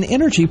American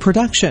energy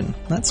production.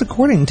 That's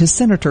according to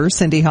Senator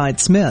Cindy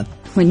Hyde-Smith.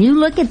 When you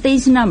look at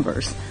these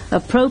numbers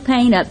of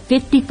propane up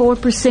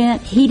 54%,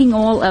 heating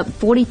oil up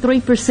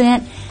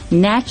 43%,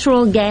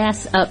 natural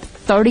gas up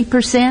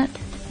 30%,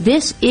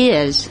 this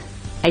is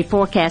a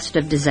forecast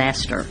of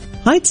disaster.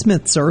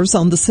 Hyde-Smith serves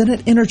on the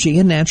Senate Energy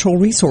and Natural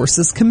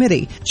Resources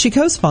Committee. She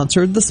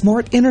co-sponsored the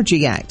Smart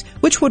Energy Act,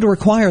 which would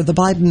require the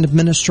Biden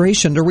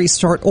administration to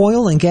restart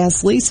oil and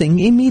gas leasing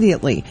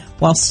immediately,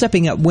 while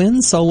stepping up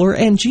wind, solar,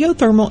 and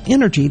geothermal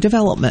energy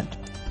development.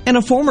 And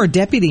a former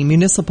deputy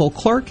municipal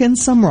clerk in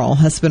Sumrall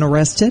has been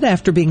arrested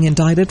after being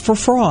indicted for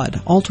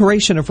fraud,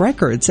 alteration of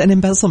records, and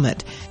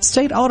embezzlement.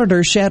 State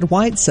Auditor Shad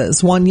White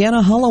says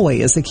Wanyana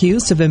Holloway is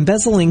accused of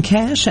embezzling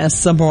cash as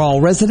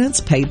Sumrall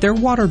residents paid their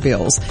water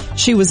bills.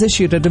 She was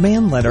issued a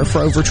demand letter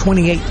for over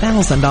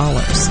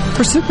 $28,000.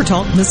 For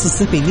SuperTalk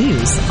Mississippi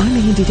News, I'm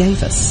Andy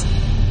Davis.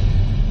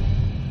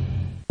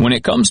 When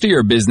it comes to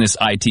your business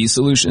IT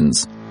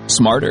solutions,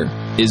 smarter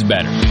is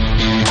better.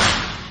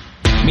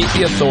 Meet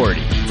the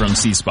authority from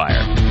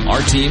C-Spire.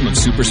 Our team of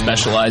super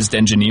specialized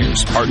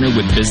engineers partner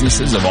with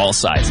businesses of all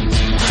sizes,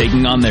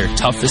 taking on their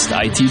toughest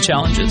IT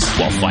challenges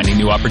while finding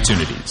new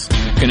opportunities.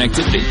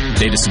 Connectivity,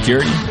 data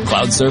security,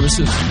 cloud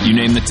services, you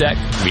name the tech,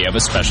 we have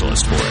a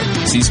specialist for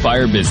it.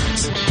 C-Spire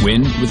Business.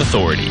 Win with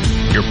authority.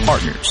 Your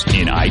partners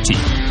in IT.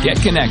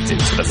 Get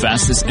connected to the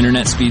fastest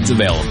internet speeds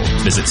available.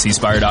 Visit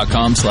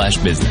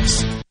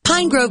cspire.com/business.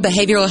 Pine Grove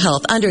Behavioral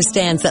Health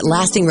understands that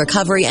lasting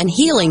recovery and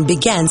healing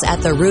begins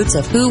at the roots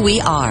of who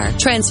we are.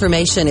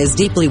 Transformation is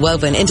deeply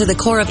woven into the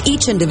core of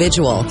each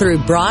individual through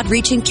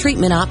broad-reaching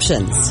treatment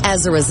options.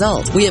 As a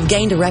result, we have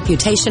gained a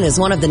reputation as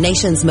one of the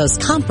nation's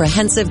most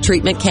comprehensive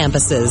treatment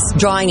campuses,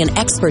 drawing on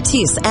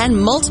expertise and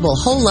multiple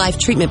whole-life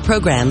treatment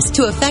programs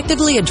to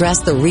effectively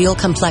address the real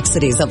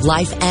complexities of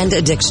life and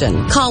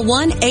addiction. Call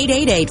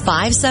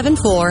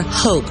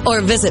 1-888-574-HOPE or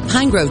visit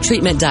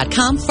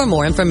pinegrovetreatment.com for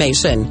more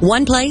information.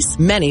 One place,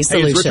 many solutions.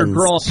 Hey, it's Richard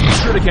Cross. Be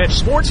sure to catch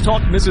Sports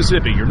Talk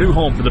Mississippi, your new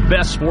home for the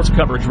best sports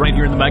coverage right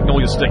here in the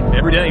Magnolia State.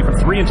 Every day from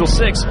 3 until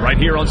 6, right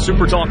here on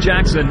Super Talk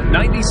Jackson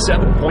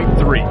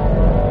 97.3.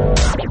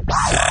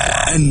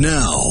 And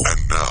now,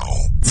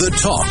 the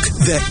talk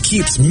that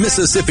keeps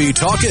Mississippi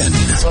talking.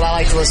 That's what I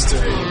like to listen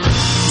to.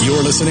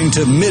 You're listening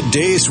to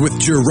Middays with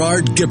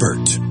Gerard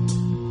Gibbert.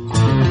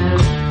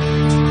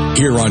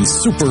 Here on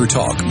Super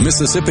Talk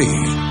Mississippi.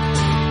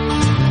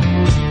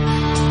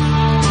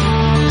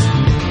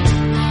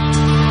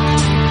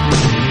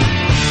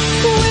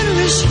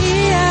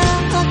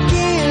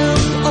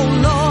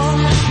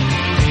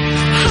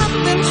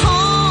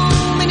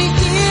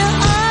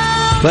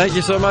 Thank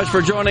you so much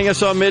for joining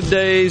us on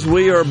Middays.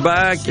 We are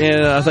back,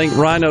 and I think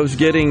Rhino's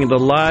getting the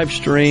live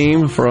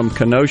stream from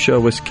Kenosha,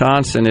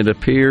 Wisconsin. It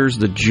appears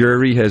the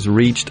jury has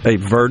reached a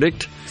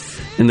verdict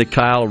in the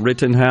Kyle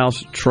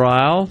Rittenhouse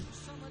trial.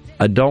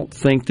 I don't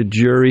think the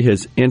jury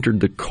has entered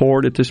the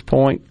court at this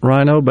point,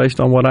 Rhino, based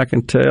on what I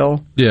can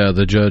tell. Yeah,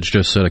 the judge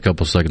just said a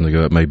couple seconds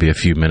ago it may be a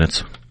few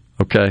minutes.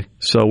 Okay,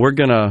 so we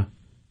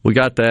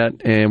got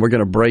that, and we're going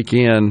to break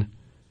in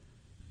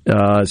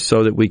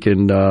so that we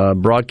can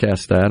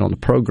broadcast that on the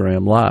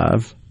program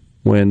live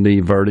when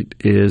the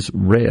verdict is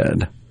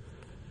read.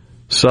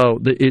 So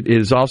it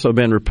has also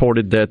been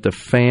reported that the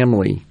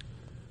family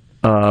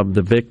of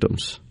the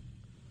victims,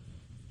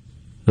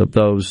 of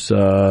those,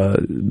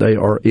 they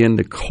are in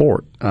the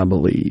court, I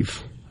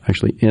believe,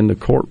 actually in the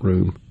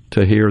courtroom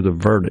to hear the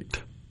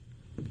verdict.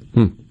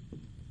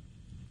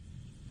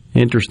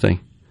 Interesting.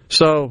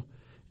 So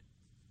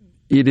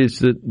it is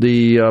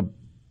the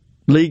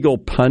legal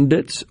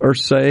pundits are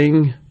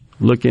saying,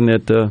 looking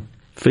at the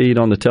feed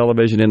on the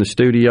television in the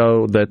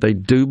studio, that they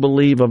do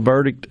believe a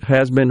verdict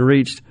has been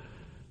reached,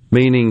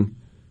 meaning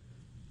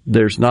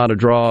there's not a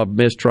draw of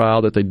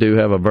mistrial, that they do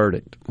have a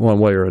verdict one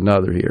way or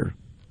another here.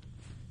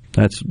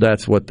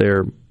 That's what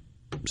they're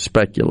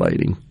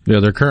speculating. Yeah,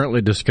 they're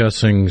currently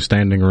discussing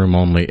standing room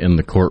only in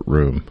the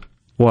courtroom.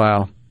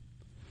 Wow.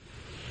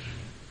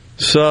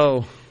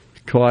 So,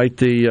 quite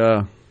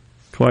the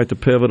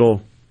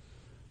pivotal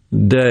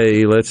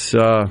day. Let's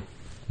no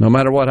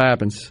matter what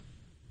happens,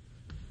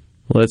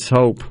 let's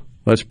hope,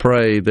 let's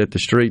pray that the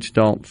streets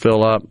don't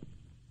fill up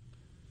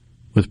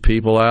with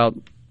people out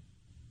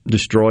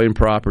destroying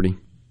property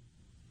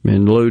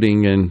and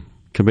looting and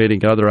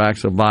committing other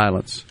acts of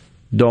violence.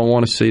 Don't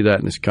want to see that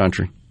in this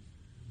country.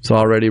 It's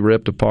already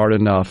ripped apart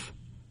enough.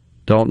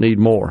 Don't need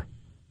more,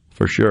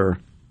 for sure.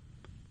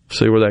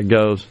 See where that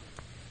goes.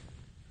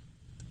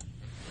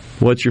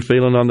 What's your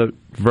feeling on the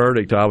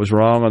verdict? I was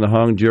wrong on the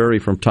hung jury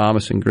from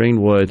Thomas and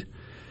Greenwood.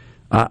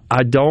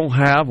 I don't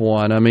have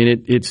one. I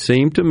mean, it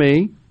seemed to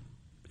me,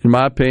 in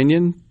my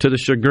opinion, to the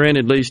chagrin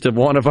at least of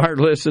one of our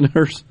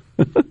listeners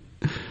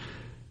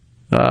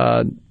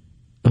who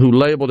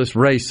labeled us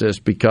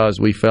racist because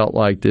we felt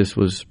like this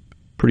was a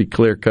pretty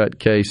clear-cut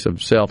case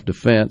of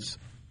self-defense.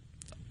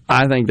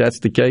 I think that's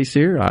the case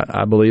here.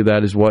 I believe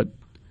that is what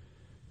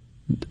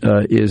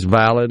is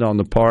valid on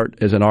the part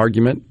as an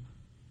argument.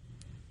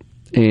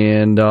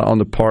 and on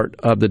the part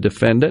of the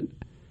defendant.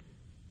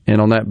 And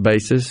on that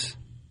basis,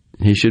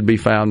 he should be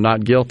found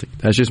not guilty.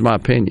 That's just my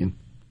opinion.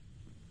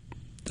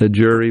 The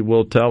jury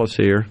will tell us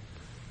here.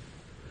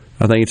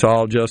 I think it's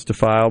all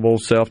justifiable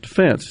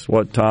self-defense,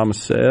 what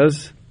Thomas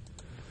says.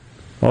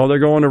 Oh, they're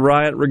going to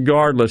riot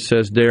regardless,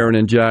 says Darren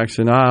in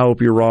Jackson. I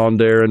hope you're wrong,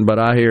 Darren, but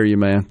I hear you,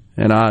 man.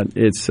 And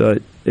it's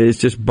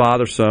just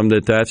bothersome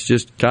that that's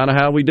just kind of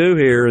how we do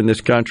here in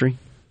this country.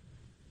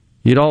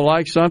 You don't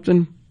like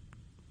something,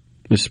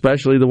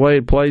 especially the way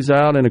it plays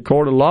out in a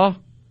court of law.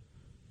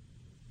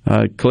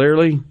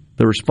 Clearly,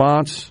 the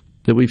response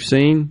that we've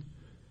seen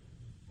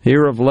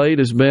here of late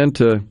has been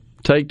to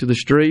take to the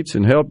streets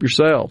and help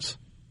yourselves,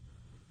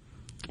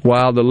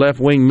 while the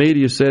left-wing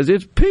media says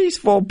it's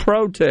peaceful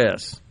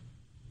protests.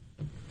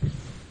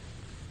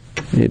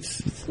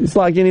 It's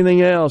like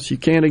anything else. You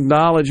can't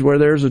acknowledge where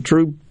there's a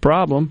true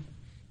problem.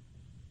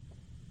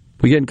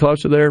 We getting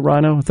closer there,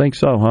 Rhino? I think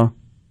so, huh?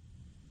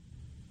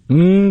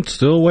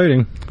 Still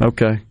waiting.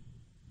 Okay,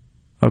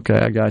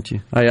 I got you.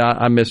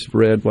 I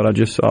misread what I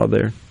just saw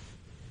there.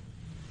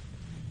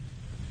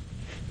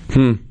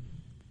 For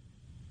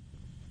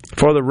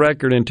the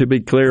record, and to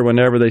be clear,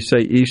 whenever they say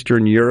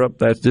Eastern Europe,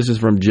 this is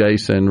from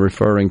Jason,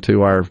 referring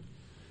to our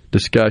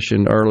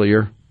discussion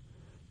earlier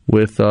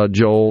with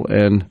Joel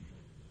and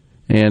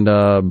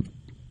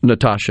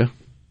Natasha.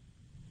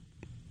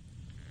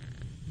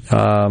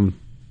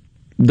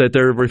 That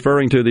they're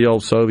referring to the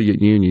old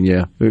Soviet Union,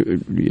 yeah,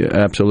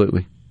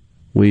 absolutely.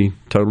 We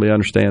totally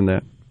understand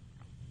that.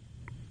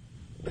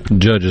 The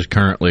judge is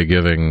currently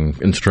giving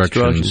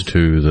instructions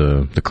to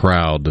the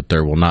crowd that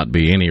there will not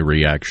be any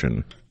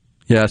reaction.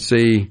 Yeah, I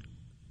see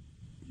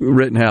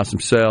Rittenhouse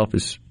himself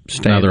is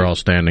standing. Now they're all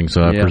standing,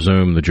 so I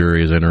presume the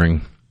jury is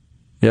entering.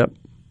 Yep.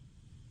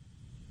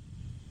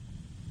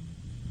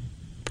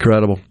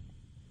 Incredible.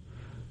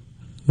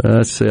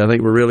 Let's see. I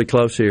think we're really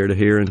close here to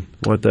hearing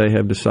what they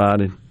have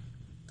decided.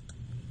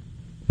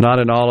 Not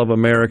in all of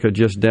America,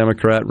 just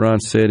Democrat-run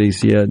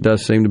cities. Yeah, it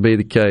does seem to be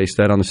the case.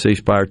 That on the C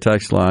Spire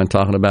text line,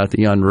 talking about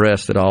the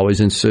unrest that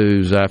always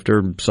ensues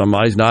after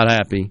somebody's not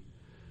happy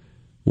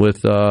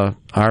with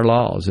our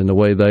laws and the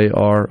way they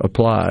are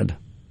applied.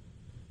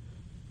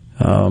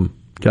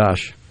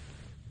 Gosh.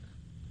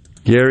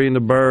 Gary in the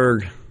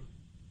Berg.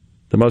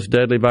 The most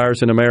deadly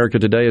virus in America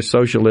today is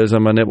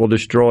socialism, and it will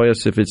destroy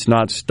us if it's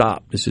not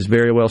stopped. This is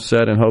very well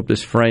said, and hope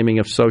this framing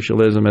of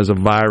socialism as a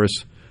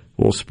virus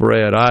will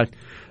spread.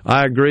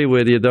 I agree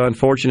with you. The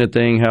unfortunate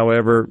thing,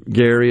 however,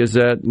 Gary, is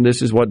that, and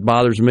this is what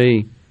bothers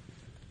me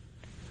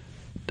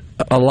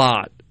a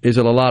lot, is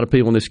that a lot of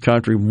people in this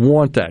country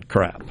want that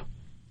crap.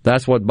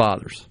 That's what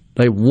bothers.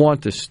 They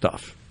want this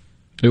stuff.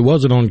 It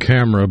wasn't on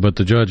camera, but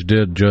the judge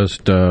did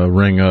just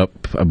ring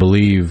up, I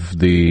believe,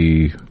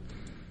 the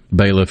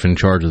bailiff in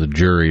charge of the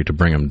jury to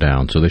bring them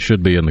down. So they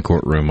should be in the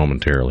courtroom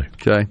momentarily.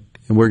 Okay.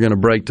 And we're going to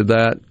break to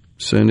that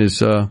as soon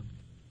as,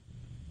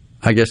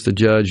 I guess, the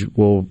judge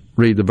will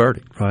read the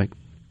verdict, right?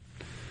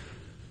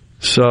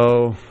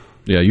 So...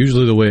 Yeah,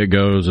 usually the way it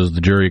goes is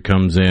the jury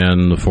comes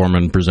in, the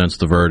foreman presents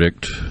the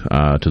verdict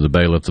to the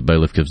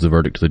bailiff gives the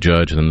verdict to the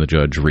judge, and then the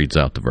judge reads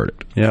out the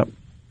verdict. Yep.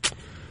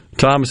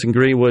 Thomas in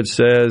Greenwood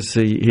says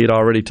he'd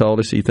already told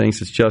us he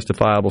thinks it's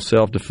justifiable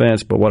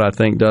self-defense, but what I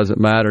think doesn't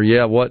matter.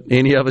 Yeah, what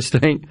any of us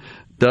think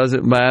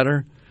doesn't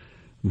matter,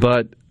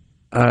 but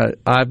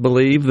I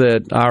believe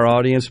that our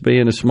audience,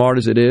 being as smart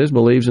as it is,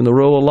 believes in the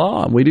rule of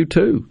law, and we do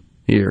too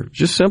here.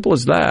 Just simple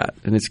as that,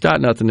 and it's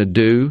got nothing to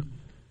do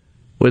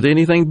with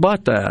anything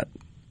but that.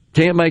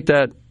 Can't make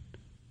that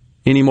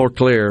any more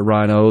clear,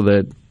 Rhino,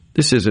 that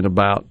this isn't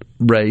about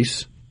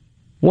race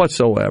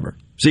whatsoever.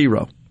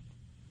 Zero.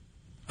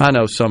 I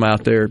know some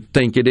out there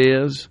think it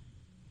is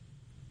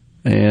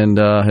and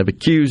have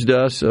accused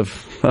us of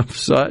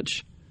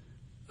such,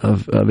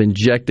 of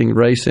injecting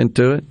race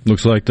into it.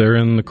 Looks like they're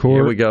in the court.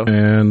 Here we go.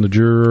 And the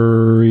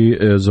jury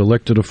is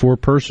elected a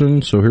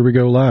 4-person, so here we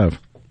go live.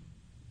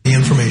 The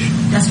information.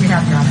 Yes, we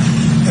have, Your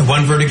Honor. And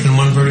one verdict and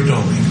one verdict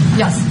only.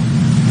 Yes.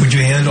 Would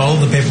you hand all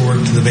the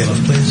paperwork to the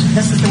bailiff, please?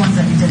 This is the ones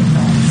that you didn't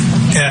know.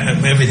 Yeah,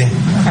 everything.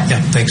 Okay.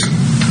 Yeah, thanks.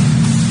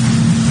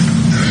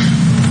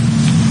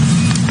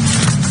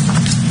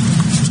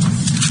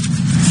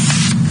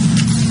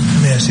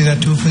 May I see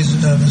that too, please,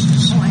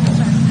 Mrs.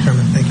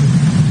 Chairman? Thank you.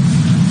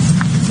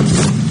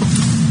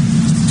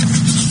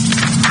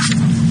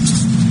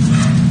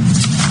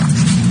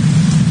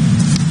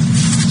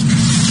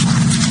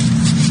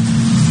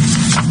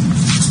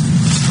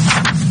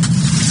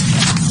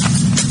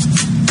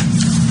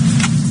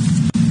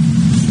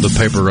 The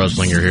paper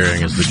rustling you're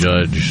hearing is the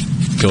judge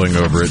going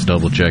over it,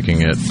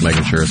 double-checking it,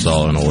 making sure it's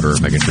all in order,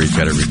 making sure he's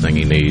got everything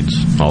he needs,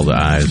 all the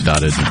I's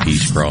dotted and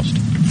T's crossed.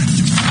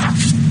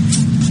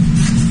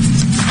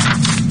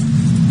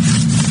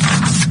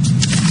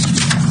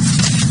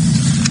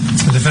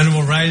 The defendant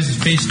will rise,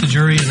 face the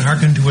jury, and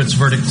hearken to its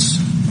verdicts.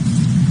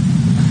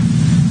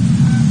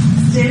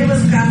 State of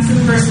Wisconsin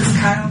versus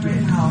Kyle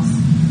Rittenhouse.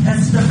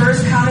 As to the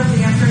first count of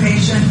the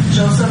information,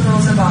 Joseph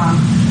Rosenbaum.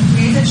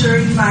 We, the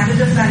jury, find the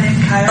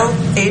defendant, Kyle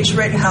H.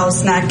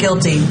 Rittenhouse, not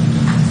guilty.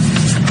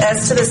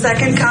 As to the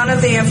second count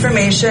of the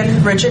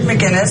information, Richard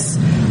McGinnis,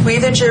 we,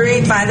 the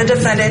jury, find the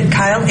defendant,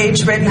 Kyle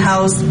H.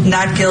 Rittenhouse,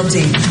 not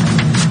guilty.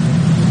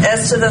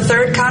 As to the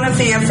third count of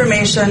the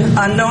information,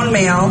 unknown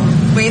male,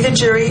 we, the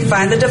jury,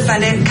 find the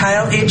defendant,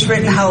 Kyle H.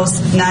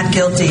 Rittenhouse, not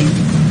guilty.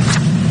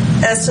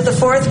 As to the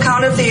fourth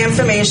count of the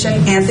information,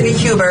 Anthony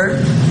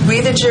Huber,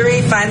 we, the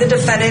jury, find the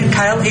defendant,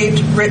 Kyle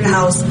H.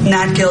 Rittenhouse,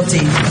 not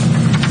guilty.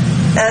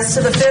 As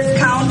to the fifth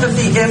count of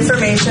the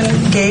information,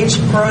 Gage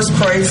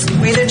Grosskreutz,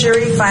 we, the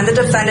jury, find the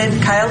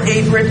defendant, Kyle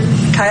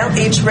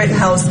H.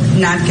 Rittenhouse,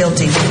 not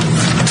guilty.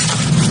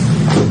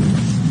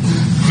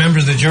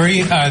 Members of the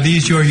jury, are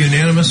these your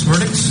unanimous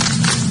verdicts?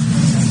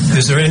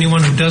 Is there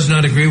anyone who does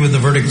not agree with the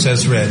verdicts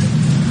as read?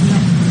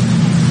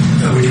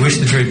 Would you wish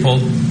the jury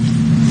polled?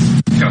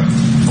 No.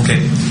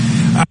 Okay.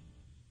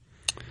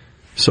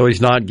 So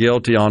he's not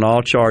guilty on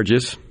all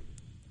charges.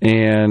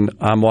 And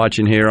I'm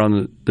watching here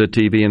on the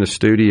TV in the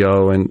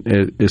studio, and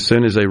as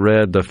soon as they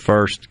read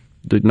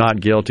the not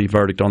guilty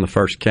verdict on the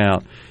first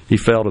count, he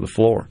fell to the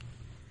floor.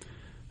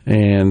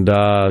 And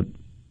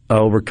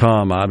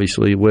overcome,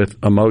 obviously, with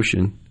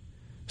emotion.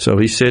 So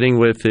he's sitting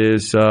with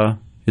his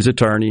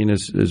attorney and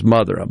his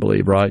mother, I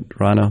believe, right,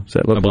 Rhino? Does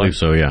that look I believe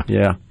so, yeah.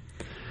 Yeah.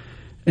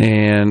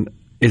 And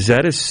is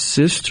that his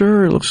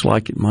sister? It looks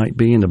like it might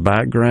be in the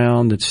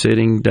background that's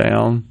sitting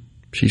down.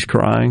 She's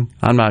crying.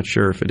 I'm not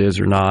sure if it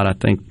is or not. I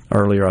think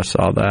earlier I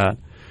saw that.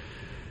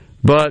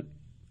 But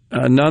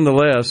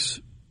nonetheless,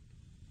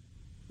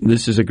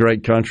 this is a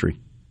great country.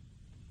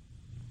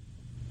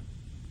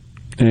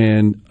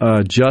 And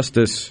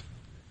justice,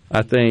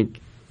 I think,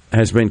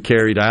 has been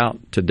carried out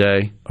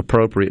today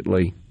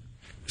appropriately.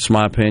 It's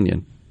my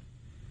opinion.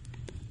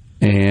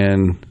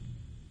 And,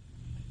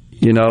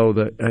 you know,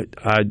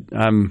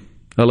 I'm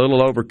a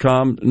little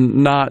overcome,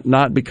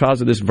 not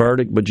because of this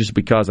verdict, but just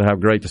because of how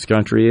great this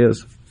country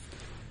is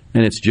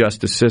and its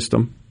justice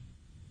system.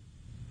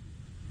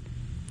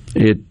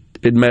 It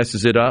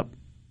messes it up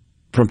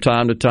from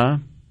time to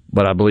time,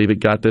 but I believe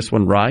it got this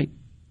one right.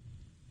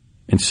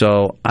 And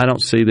so I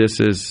don't see this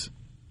as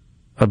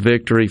a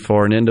victory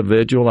for an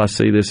individual. I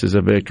see this as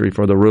a victory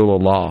for the rule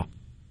of law.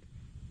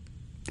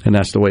 And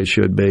that's the way it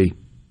should be.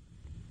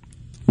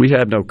 We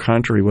have no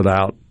country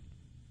without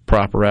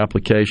proper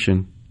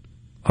application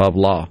of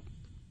law.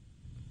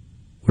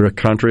 We're a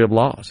country of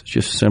laws. It's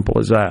just simple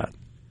as that.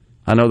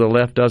 I know the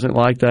left doesn't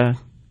like that.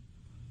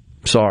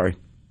 Sorry.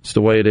 It's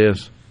the way it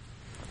is.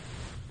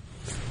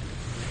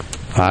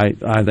 I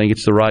think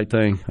it's the right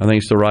thing. I think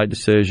it's the right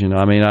decision.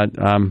 I mean,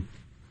 I'm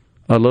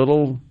a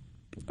little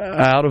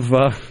out of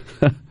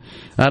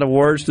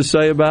words to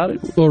say about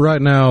it. Well,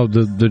 right now,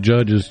 the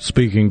judge is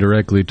speaking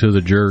directly to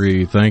the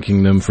jury,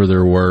 thanking them for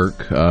their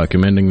work,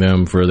 commending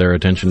them for their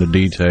attention to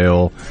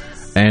detail.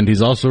 And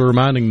he's also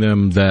reminding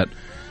them that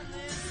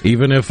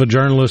even if a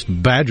journalist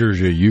badgers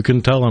you, you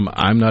can tell him,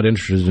 I'm not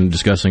interested in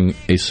discussing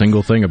a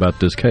single thing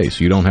about this case.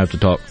 You don't have to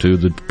talk to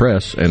the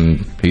press.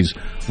 And he's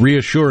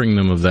reassuring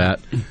them of that.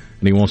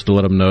 And he wants to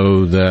let them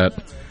know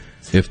that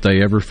if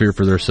they ever fear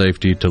for their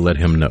safety, to let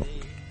him know.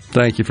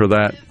 Thank you for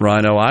that,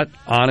 Rhino. I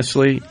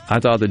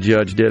thought the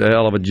judge did a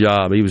hell of a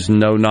job. He was a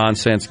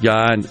no-nonsense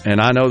guy.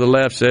 And I know the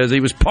left says he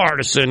was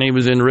partisan. He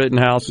was in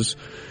Rittenhouse's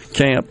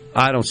camp.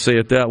 I don't see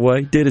it that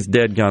way. Did his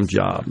dadgum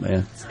job,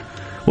 man.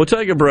 We'll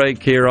take a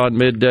break here on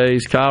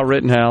Middays. Kyle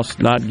Rittenhouse,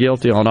 not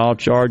guilty on all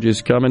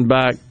charges, coming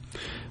back.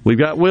 We've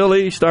got Will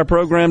East, our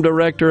program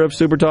director of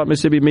Super Talk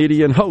Mississippi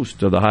Media and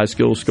host of the High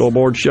School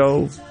Scoreboard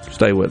Show.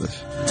 Stay with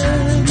us.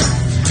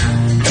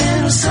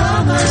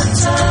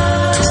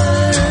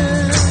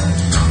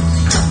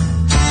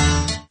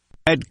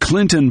 At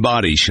Clinton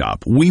Body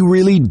Shop, we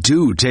really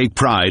do take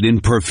pride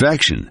in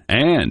perfection,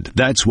 and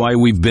that's why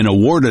we've been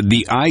awarded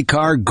the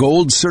ICAR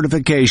Gold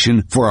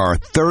certification for our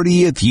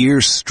 30th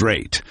year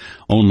straight.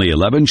 Only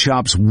 11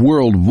 shops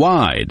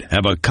worldwide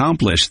have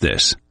accomplished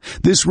this.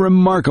 This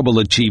remarkable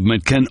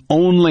achievement can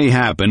only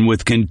happen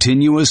with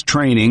continuous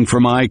training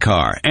from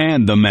ICAR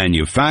and the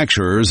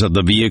manufacturers of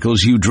the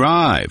vehicles you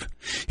drive.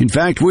 In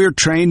fact, we're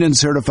trained and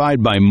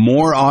certified by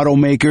more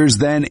automakers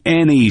than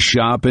any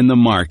shop in the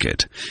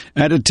market.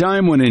 At a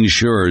time when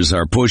insurers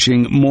are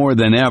pushing more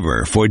than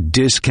ever for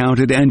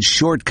discounted and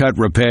shortcut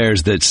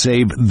repairs that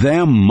save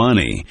them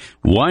money,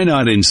 why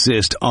not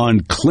insist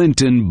on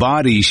Clinton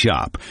Body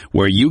Shop,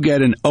 where you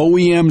get an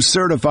OEM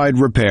certified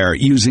repair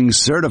using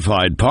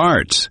certified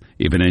parts?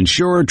 If an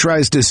insurer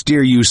tries to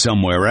steer you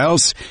somewhere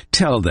else,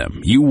 tell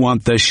them you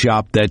want the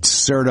shop that's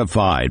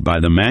certified by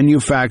the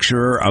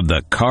manufacturer of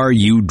the car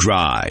you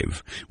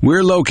drive.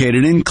 We're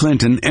located in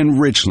Clinton and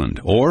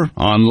Richland, or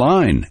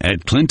online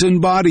at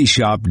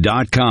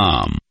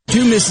ClintonBodyShop.com.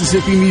 Two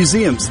Mississippi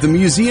museums, the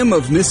Museum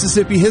of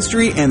Mississippi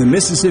History and the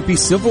Mississippi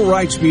Civil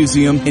Rights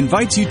Museum,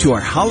 invites you to our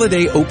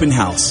holiday open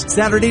house,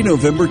 Saturday,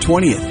 November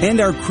 20th,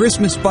 and our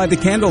Christmas by the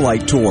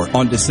Candlelight Tour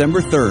on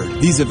December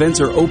 3rd. These events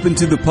are open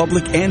to the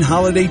public and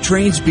holiday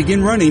trains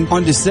begin running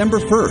on December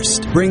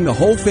 1st. Bring the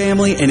whole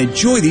family and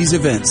enjoy these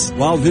events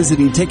while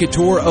visiting. Take a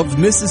tour of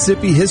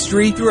Mississippi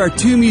history through our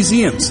 2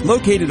 museums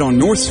located on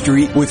North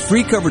Street with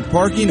free covered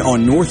parking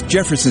on North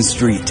Jefferson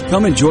Street.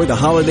 Come enjoy the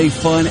holiday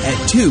fun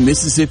at 2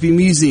 Mississippi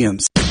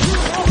museums.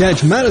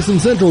 Catch Madison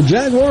Central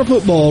Jaguar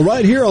football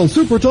right here on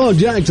Super Talk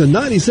Jackson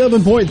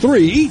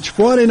 97.3 each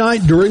Friday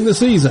night during the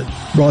season.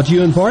 Brought to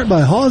you in part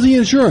by Hawsey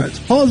Insurance,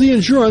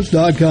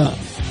 HawseyInsurance.com.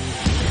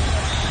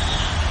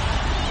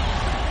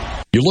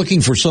 You're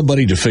looking for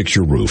somebody to fix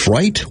your roof,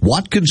 right?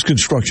 Watkins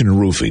Construction and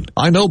Roofing.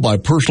 I know by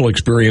personal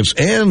experience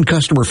and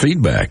customer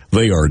feedback,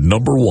 they are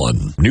number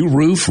one. New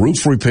roof,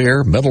 roof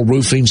repair, metal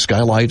roofing,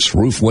 skylights,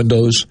 roof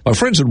windows. Our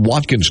friends at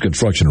Watkins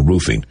Construction and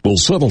Roofing will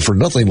settle for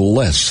nothing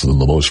less than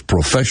the most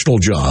professional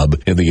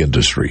job in the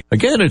industry.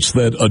 Again, it's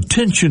that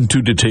attention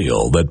to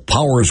detail that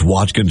powers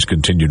Watkins'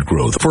 continued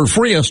growth. For a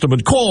free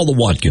estimate, call the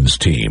Watkins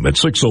team at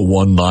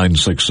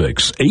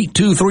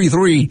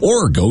 601-966-8233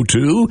 or go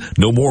to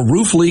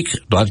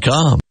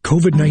nomoreroofleak.com.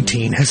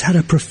 COVID-19 has had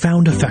a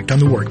profound effect on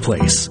the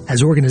workplace.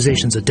 As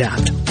organizations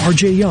adapt,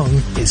 RJ Young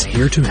is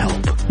here to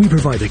help. We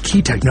provide the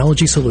key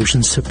technology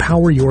solutions to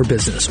power your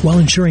business while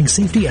ensuring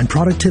safety and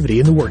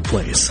productivity in the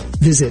workplace.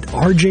 Visit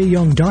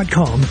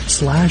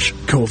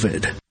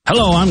rjyoung.com/COVID.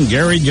 Hello, I'm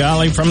Gary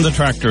Jolly from the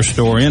Tractor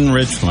Store in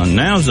Richland.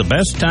 Now's the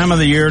best time of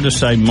the year to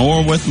save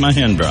more with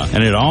Mahindra,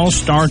 and it all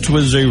starts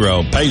with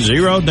zero. Pay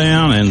zero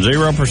down and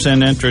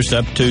 0% interest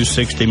up to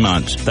 60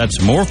 months. That's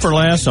more for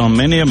less on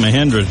many of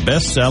Mahindra's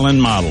best-selling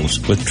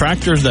models, with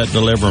tractors that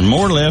deliver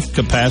more lift,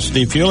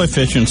 capacity, fuel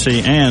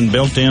efficiency, and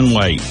built-in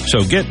weight.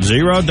 So get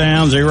zero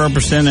down,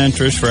 0%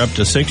 interest for up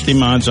to 60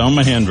 months on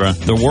Mahindra,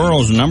 the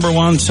world's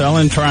 #1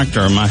 selling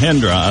tractor,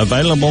 Mahindra,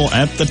 available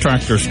at the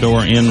Tractor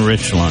Store in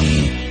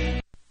Richland.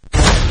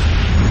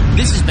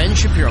 This is Ben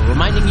Shapiro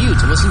reminding you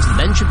to listen to The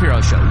Ben Shapiro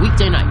Show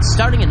weekday nights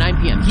starting at 9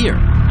 p.m. here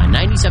on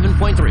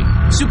 97.3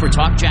 Super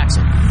Talk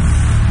Jackson.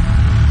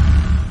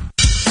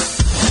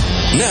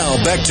 Now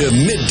back to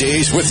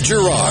Middays with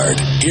Gerard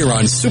here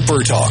on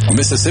Super Talk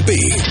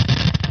Mississippi.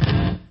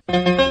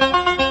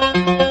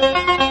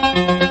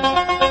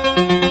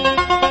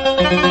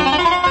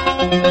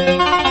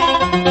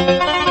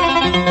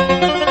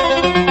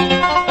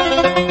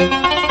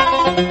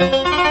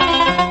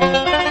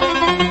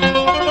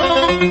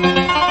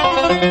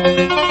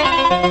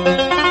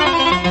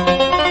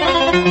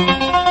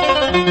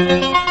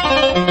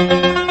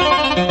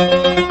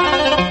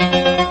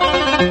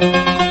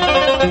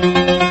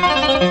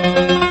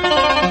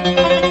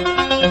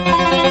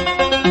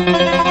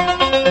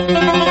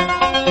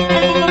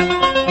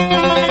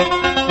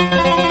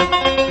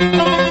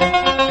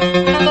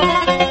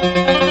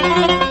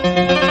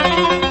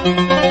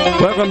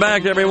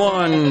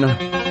 Everyone,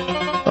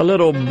 a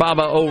little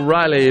Baba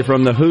O'Reilly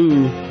from The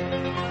Who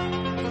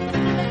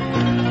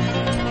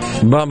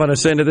bumping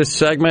us into this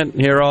segment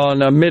here on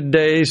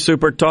Midday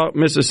Super Talk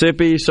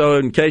Mississippi. So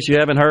in case you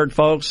haven't heard,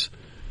 folks,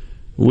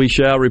 we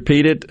shall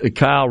repeat it.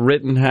 Kyle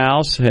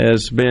Rittenhouse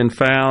has been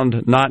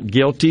found not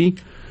guilty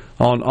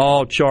on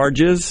all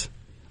charges.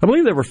 I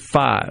believe there were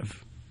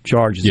 5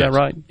 charges. Yes. Is that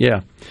right?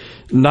 Yeah.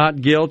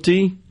 Not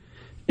guilty.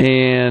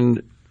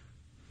 And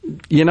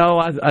you know,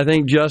 I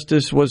think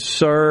justice was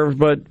served,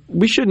 but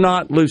we should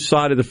not lose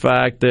sight of the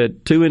fact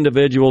that 2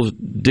 individuals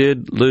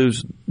did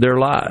lose their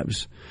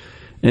lives.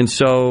 And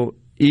so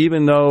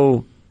even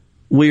though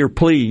we are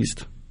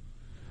pleased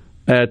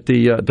at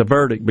the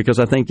verdict, because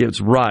I think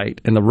it's right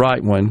and the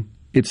right one,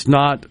 it's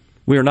not.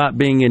 We are not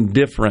being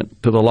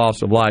indifferent to the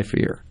loss of life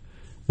here.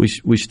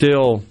 We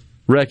still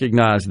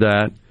recognize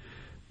that.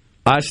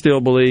 I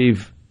still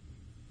believe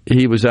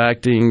he was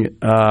acting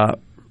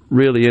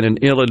really in an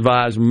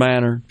ill-advised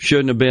manner,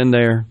 shouldn't have been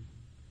there.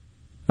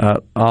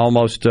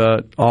 Almost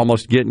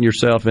getting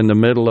yourself in the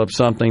middle of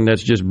something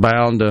that's just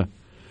bound to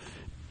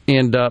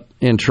end up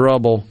in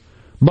trouble.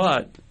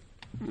 But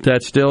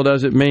that still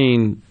doesn't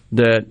mean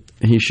that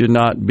he should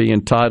not be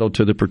entitled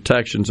to the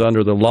protections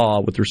under the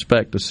law with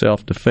respect to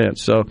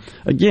self-defense. So,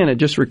 again, it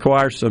just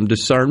requires some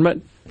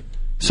discernment.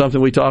 Something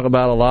we talk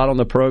about a lot on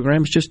the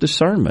program is just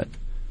discernment.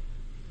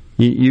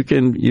 You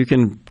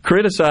can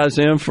criticize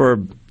him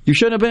for, you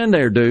shouldn't have been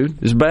there,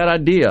 dude. It's a bad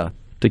idea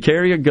to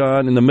carry a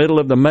gun in the middle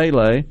of the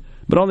melee.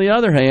 But on the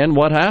other hand,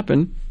 what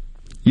happened,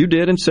 you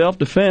did in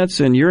self-defense,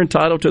 and you're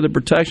entitled to the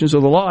protections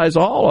of the law, as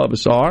all of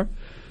us are.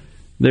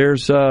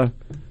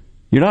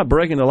 You're not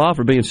breaking the law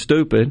for being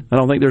stupid. I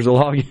don't think there's a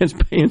law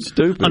against being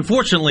stupid.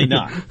 Unfortunately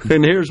not.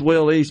 And here's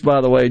Will East,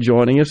 by the way,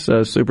 joining us,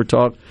 Super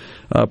Talk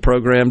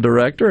program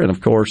director, and,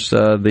 of course,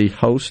 the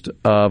host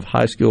of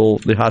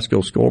the High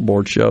School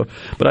Scoreboard Show.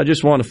 But I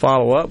just want to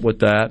follow up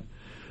with that.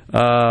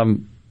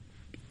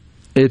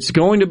 It's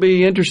going to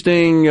be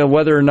interesting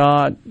whether or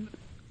not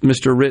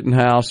Mr.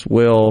 Rittenhouse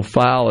will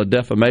file a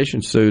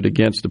defamation suit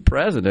against the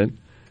president,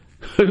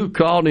 who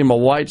called him a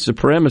white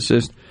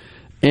supremacist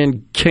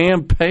in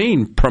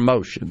campaign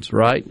promotions,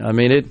 right? I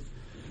mean, it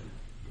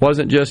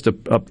wasn't just a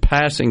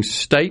passing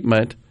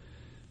statement.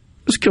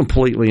 It was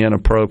completely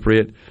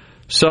inappropriate.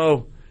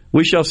 So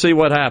we shall see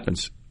what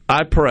happens.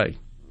 I pray,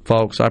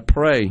 folks,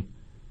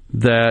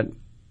 that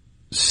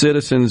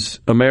citizens,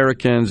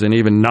 Americans, and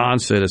even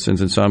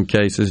non-citizens in some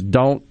cases,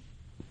 don't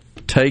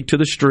take to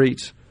the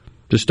streets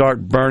to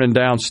start burning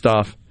down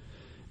stuff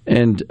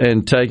and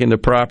taking the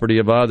property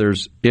of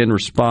others in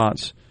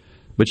response.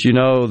 But you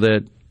know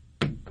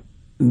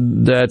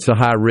that's a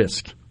high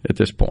risk at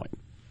this point.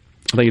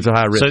 I think it's a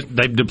high risk. So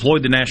they've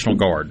deployed the National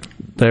Guard.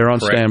 They're on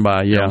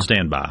standby, yeah. They're on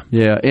standby.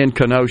 Yeah, in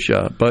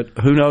Kenosha. But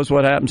who knows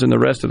what happens in the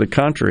rest of the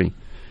country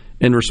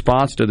in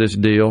response to this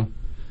deal.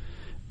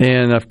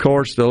 And, of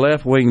course, the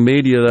left-wing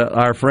media,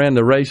 our friend,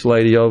 the race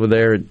lady over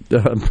there at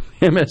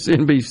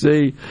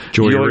MSNBC,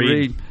 Joy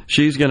Reid,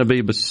 she's going to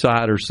be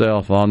beside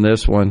herself on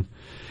this one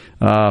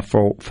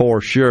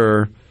for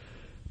sure.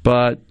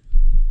 But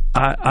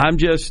I'm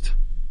just...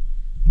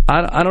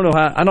 I don't know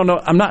how. I don't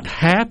know. I'm not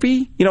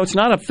happy. You know, it's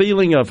not a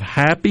feeling of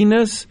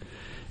happiness.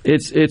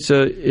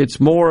 It's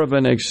more of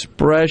an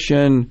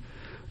expression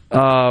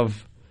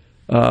of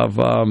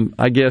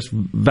I guess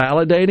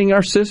validating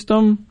our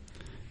system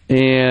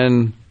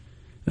and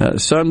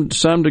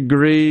some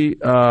degree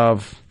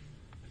of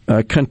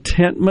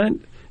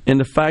contentment in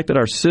the fact that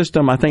our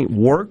system, I think,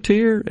 worked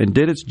here and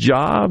did its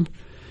job.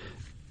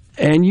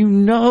 And you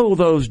know,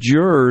 those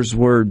jurors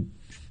were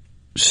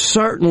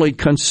certainly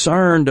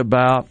concerned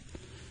about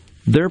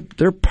their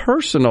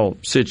personal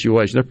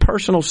situation, their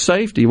personal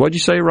safety. What'd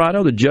you say,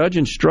 Rhino? The judge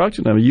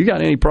instructed them, you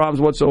got any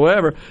problems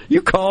whatsoever,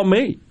 you call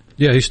me.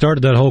 Yeah, he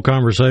started that whole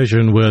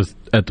conversation with,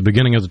 at the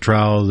beginning of the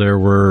trial, there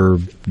were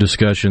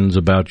discussions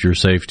about your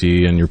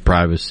safety and your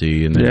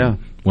privacy, and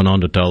then went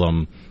on to tell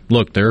them,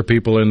 look, there are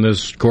people in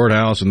this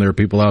courthouse and there are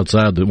people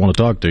outside that want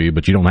to talk to you,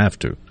 but you don't have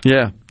to.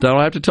 Yeah,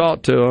 don't have to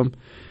talk to them.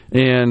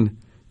 And,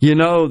 you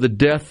know, the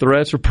death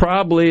threats are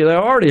probably, they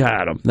already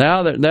had them.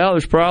 Now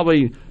there's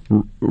probably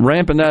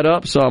ramping that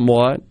up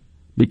somewhat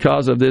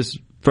because of this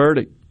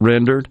verdict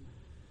rendered.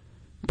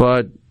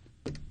 But,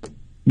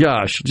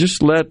 gosh,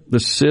 just let the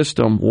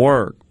system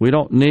work. We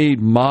don't need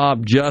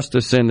mob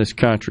justice in this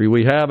country.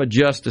 We have a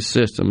justice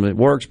system that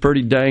works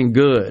pretty dang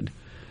good.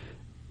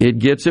 It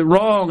gets it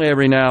wrong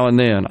every now and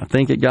then. I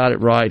think it got it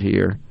right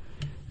here.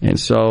 And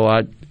so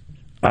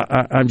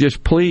I'm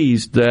just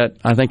pleased that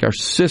I think our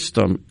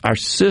system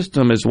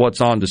is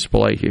what's on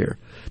display here.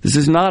 This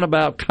is not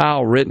about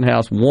Kyle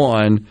Rittenhouse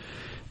won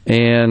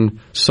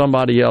and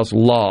somebody else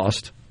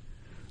lost.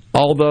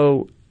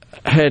 Although,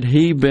 had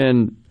he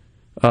been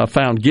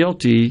found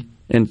guilty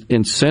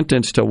and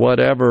sentenced to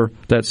whatever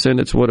that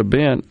sentence would have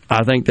been,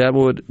 I think that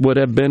would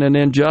have been an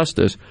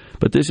injustice.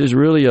 But this is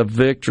really a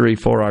victory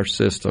for our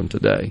system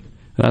today.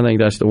 And I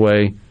think that's the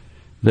way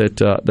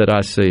that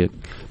I see it.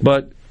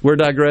 But we're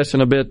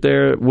digressing a bit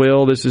there,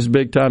 Will. This is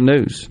big-time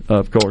news,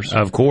 of course.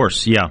 Of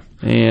course, yeah.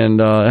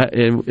 And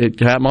it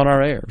happened on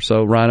our air,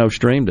 so Rhino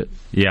streamed it.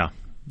 Yeah.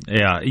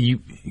 Yeah,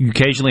 you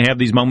occasionally have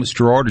these moments,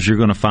 Gerard, as you're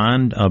going to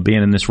find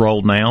being in this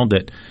role now,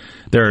 that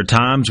there are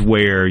times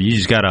where you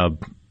just got to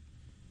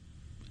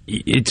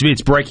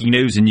it's breaking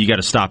news and you got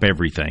to stop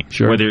everything.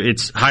 Sure. Whether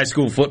it's high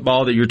school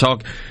football that you're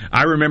talking.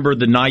 I remember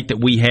the night that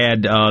we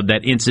had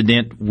that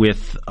incident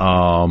with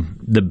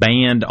the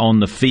band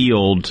on the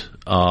field.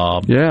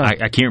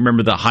 I can't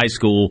remember the high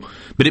school,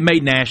 but it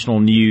made national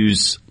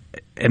news.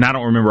 And I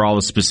don't remember all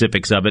the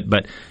specifics of it,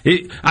 but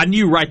I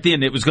knew right then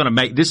this is going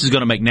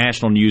to make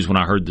national news when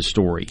I heard the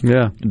story.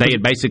 Yeah, they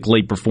had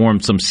basically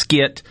performed some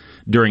skit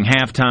during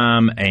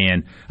halftime,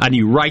 and I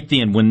knew right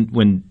then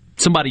when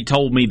somebody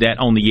told me that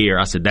on the air,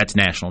 I said that's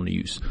national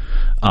news.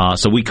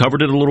 So we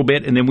covered it a little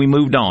bit, and then we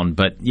moved on.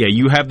 But yeah,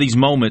 you have these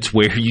moments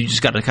where you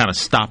just got to kind of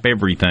stop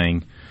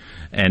everything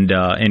and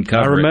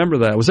cover. I remember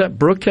that. Was that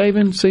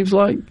Brookhaven? Seems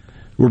like.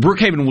 Well,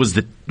 Brookhaven was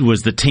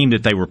the team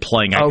that they were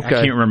playing. I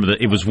can't remember.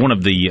 It was one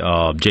of the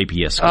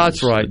JPS schools.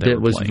 That's right. That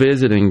was playing.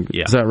 Visiting.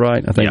 Yeah. Is that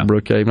right? I think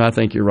Brookhaven. I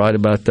think you're right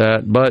about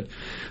that. But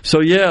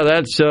so yeah,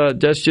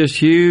 that's just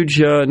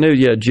huge news.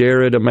 Yeah,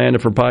 Jared, Amanda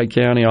from Pike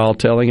County, all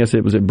telling us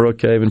it was at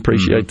Brookhaven.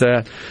 Appreciate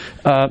that.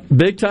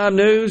 Big time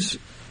news.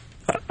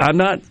 I'm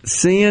not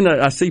seeing.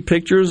 I see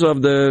pictures of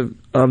the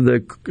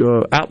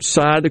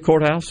outside the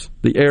courthouse,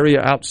 the area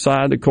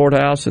outside the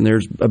courthouse, and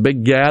there's a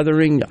big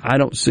gathering. I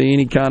don't see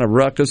any kind of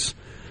ruckus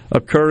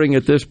occurring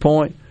at this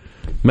point.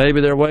 Maybe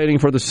they're waiting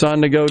for the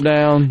sun to go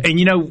down. And,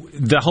 you know,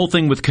 the whole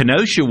thing with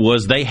Kenosha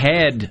was they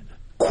had,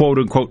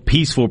 quote-unquote,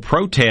 peaceful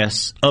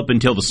protests up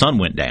until the sun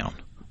went down.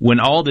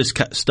 When all this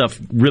stuff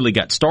really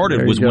got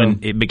started was when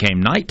it became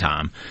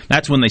nighttime.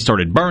 That's when they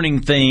started burning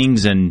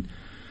things and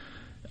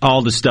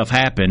all this stuff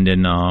happened.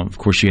 And, of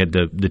course, you had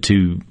the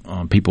two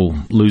people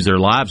lose their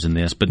lives in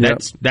this. But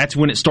that's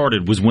when it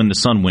started, was when the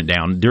sun went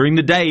down. During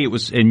the day, it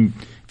was – and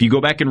if you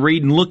go back and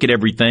read and look at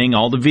everything,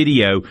 all the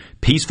video,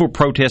 peaceful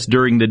protests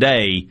during the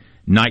day,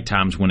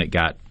 nighttime's when it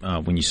got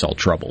when you saw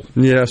trouble.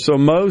 Yeah, so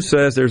Mo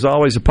says there's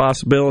always a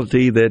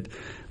possibility that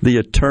the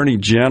Attorney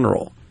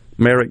General,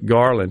 Merrick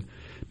Garland,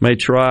 may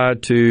try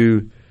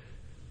to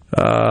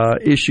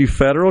issue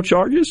federal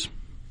charges.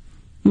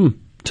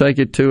 Take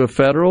it to a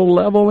federal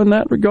level in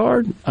that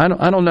regard. I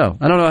don't know.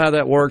 I don't know how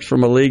that works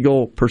from a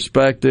legal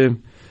perspective.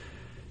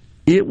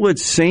 It would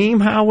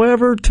seem,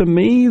 however, to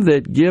me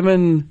that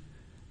given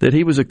that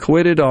he was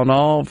acquitted on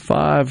all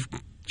 5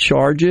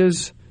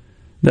 charges,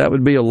 that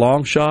would be a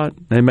long shot.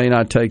 They may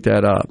not take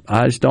that up.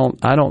 I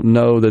don't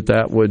know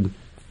that would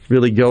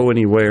really go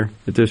anywhere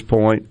at this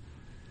point.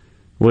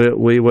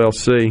 We will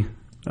see.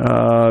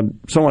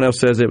 Someone else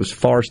says it was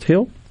Forest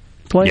Hill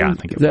playing. Yeah, I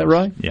think it was. Is that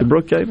right? Yeah. The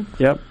Brookhaven?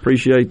 Yep,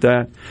 appreciate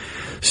that.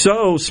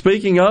 So,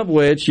 speaking of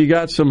which, you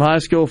got some high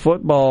school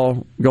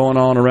football going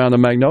on around the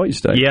Magnolia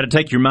State. Yeah, to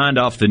take your mind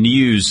off the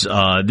news,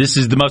 this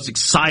is the most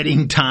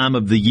exciting time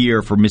of the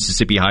year for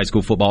Mississippi high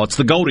school football. It's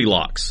the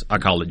Goldilocks, I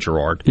call it,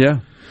 Gerard. Yeah.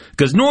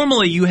 Because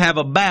normally you have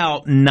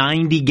about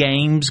 90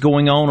 games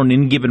going on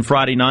any given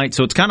Friday night,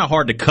 so it's kind of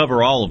hard to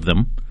cover all of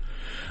them.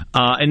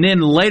 And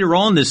then later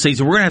on this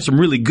season, we're going to have some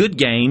really good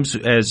games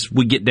as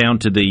we get down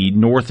to the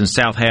North and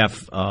South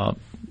half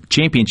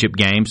championship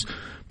games,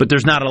 but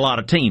there's not a lot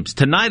of teams.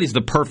 Tonight is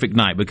the perfect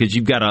night because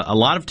you've got a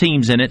lot of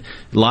teams in it,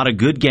 a lot of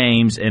good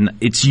games, and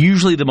it's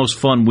usually the most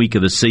fun week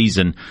of the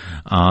season.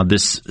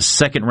 This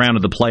second round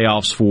of the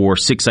playoffs for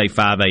 6A,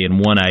 5A,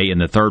 and 1A, and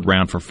the third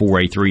round for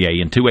 4A,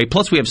 3A, and 2A.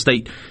 Plus, we have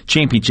state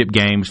championship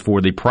games for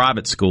the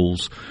private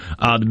schools.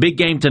 The big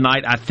game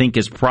tonight, I think,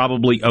 is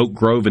probably Oak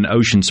Grove and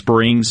Ocean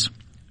Springs.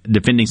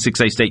 Defending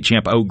 6A state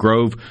champ Oak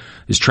Grove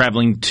is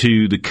traveling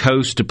to the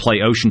coast to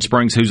play Ocean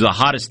Springs, who's the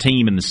hottest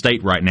team in the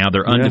state right now.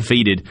 They're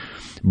undefeated.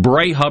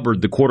 Bray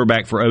Hubbard, the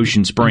quarterback for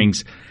Ocean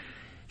Springs,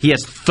 he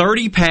has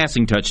 30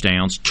 passing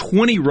touchdowns,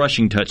 20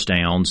 rushing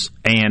touchdowns,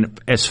 and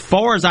as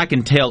far as I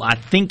can tell, I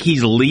think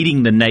he's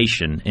leading the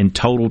nation in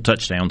total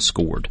touchdowns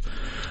scored.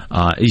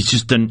 He's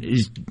just done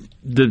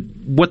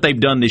what they've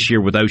done this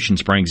year with Ocean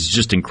Springs is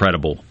just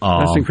incredible.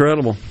 That's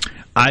incredible.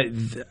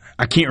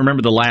 I can't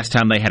remember the last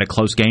time they had a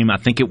close game. I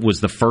think it was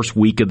the first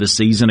week of the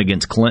season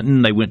against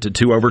Clinton. They went to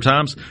 2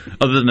 overtimes.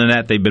 Other than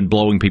that, they've been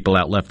blowing people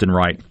out left and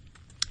right.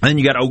 And then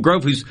you got Oak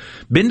Grove, who's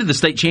been to the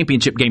state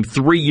championship game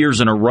 3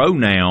 years in a row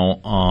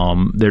now.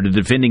 They're the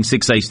defending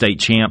 6A state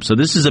champ. So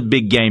this is a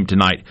big game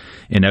tonight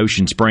in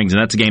Ocean Springs,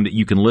 and that's a game that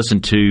you can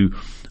listen to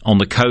on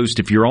the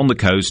coast, if you're on the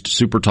coast,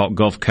 SuperTalk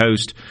Gulf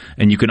Coast.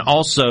 And you can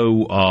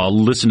also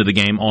listen to the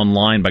game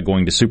online by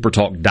going to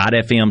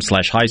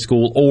supertalk.fm/high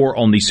school or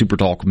on the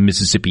SuperTalk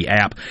Mississippi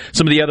app.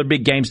 Some of the other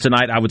big games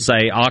tonight, I would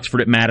say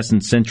Oxford at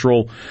Madison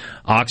Central.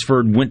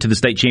 Oxford went to the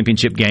state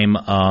championship game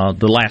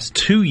the last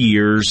 2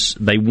 years.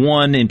 They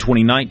won in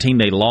 2019.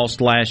 They lost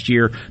last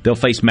year. They'll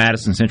face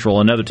Madison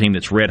Central, another team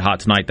that's red hot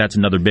tonight. That's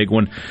another big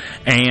one.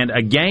 And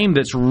a game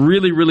that's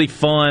really, really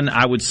fun,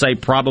 I would say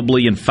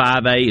probably in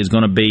 5A, is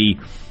going to be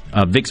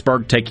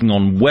Vicksburg taking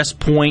on West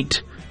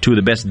Point, 2 of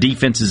the best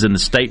defenses in the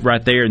state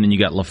right there. And then you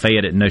got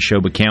Lafayette at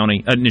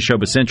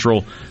Neshoba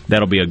Central.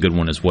 That'll be a good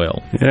one as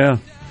well. Yeah.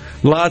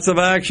 Lots of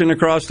action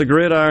across the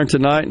gridiron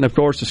tonight, and, of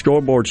course, the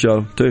scoreboard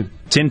show, too.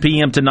 10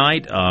 p.m.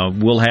 tonight.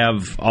 We'll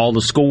have all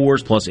the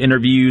scores plus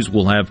interviews.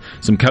 We'll have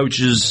some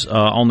coaches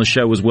on the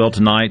show as well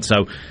tonight.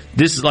 So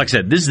this is, like I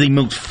said, this is the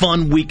most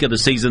fun week of the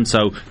season.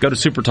 So go to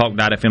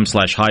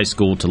supertalk.fm/high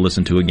school to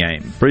listen to a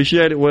game.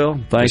 Appreciate it, Will.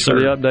 Thanks for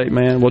the update,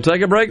 man. We'll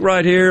take a break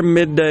right here.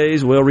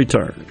 Middays, we'll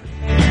return.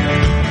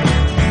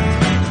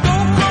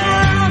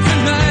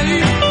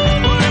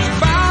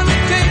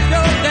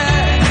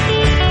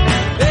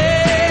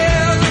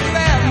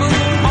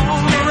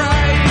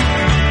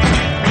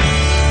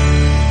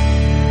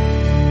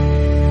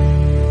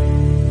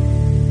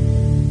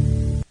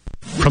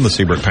 From the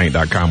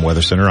SeabrookPaint.com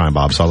Weather Center, I'm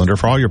Bob Sullender.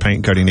 For all your paint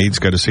and coating needs,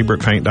 go to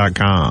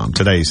SeabrookPaint.com.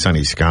 Today,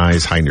 sunny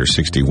skies, high near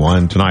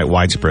 61. Tonight,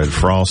 widespread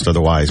frost,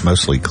 otherwise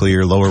mostly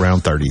clear, low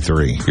around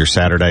 33. Your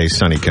Saturday,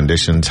 sunny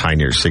conditions, high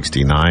near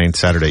 69.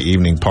 Saturday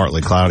evening,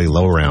 partly cloudy,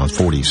 low around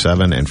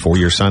 47. And for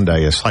your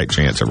Sunday, a slight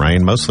chance of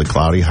rain, mostly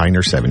cloudy, high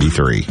near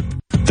 73.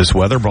 This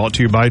weather brought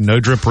to you by No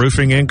Drip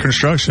Roofing and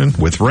Construction.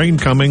 With rain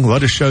coming,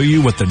 let us show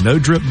you what the No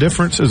Drip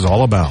difference is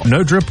all about.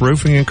 No Drip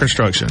Roofing and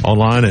Construction.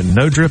 Online at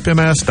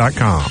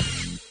NoDripMS.com.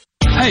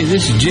 Hey,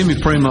 this is Jimmy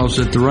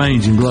Primos at the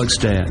range in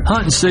Gluckstadt.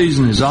 Hunting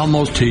season is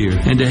almost here,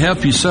 and to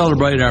help you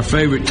celebrate our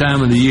favorite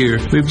time of the year,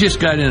 we've just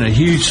got in a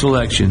huge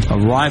selection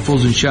of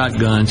rifles and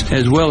shotguns,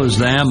 as well as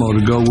the ammo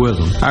to go with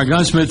them. Our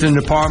gunsmithing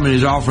department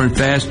is offering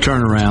fast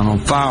turnaround on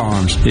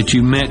firearms that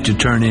you meant to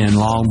turn in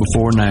long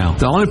before now.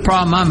 The only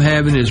problem I'm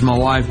having is my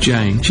wife,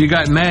 Jane. She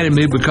got mad at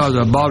me because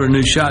I bought a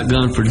new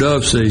shotgun for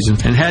dove season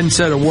and hadn't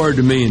said a word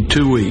to me in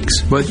 2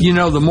 weeks. But, you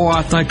know, the more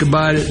I think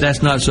about it,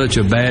 that's not such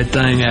a bad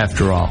thing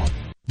after all.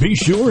 Be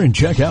sure and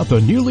check out the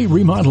newly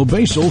remodeled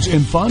Basil's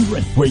in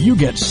Fondren, where you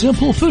get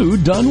simple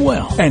food done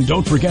well. And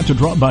don't forget to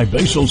drop by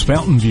Basil's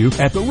Fountain View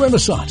at the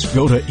Renaissance.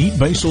 Go to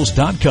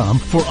eatbasils.com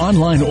for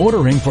online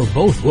ordering for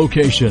both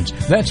locations.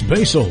 That's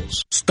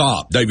Basil's.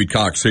 Stop. David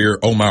Cox here,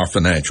 Omar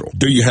Financial.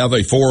 Do you have a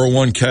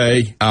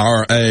 401k,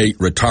 IRA,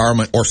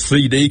 retirement, or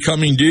CD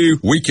coming due?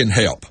 We can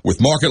help with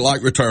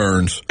market-like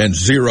returns and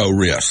zero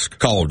risk.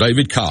 Call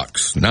David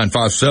Cox,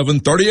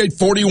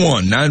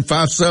 957-3841,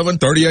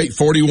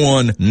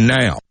 957-3841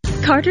 now.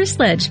 Carter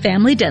Sledge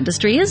Family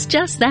Dentistry is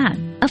just that,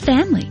 a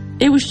family.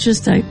 It was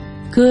just a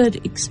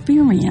good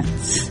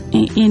experience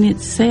in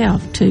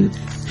itself to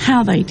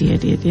how they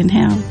did it and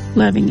how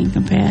loving and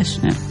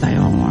compassionate they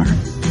all are.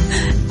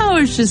 I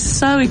was just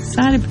so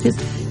excited because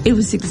it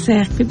was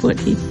exactly what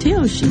he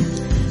tells you.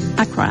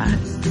 I cried.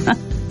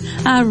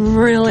 I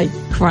really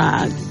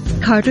cried.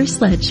 Carter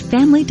Sledge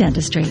Family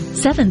Dentistry,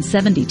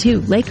 772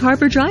 Lake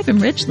Harbor Drive in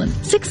Richland,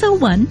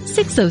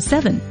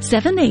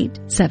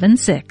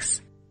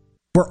 601-607-7876.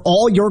 For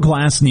all your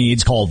glass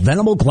needs, call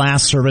Venable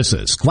Glass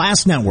Services.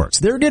 Glass Networks.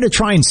 They're going to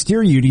try and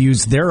steer you to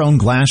use their own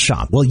glass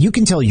shop. Well, you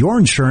can tell your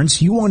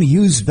insurance you want to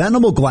use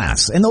Venable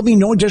Glass, and there'll be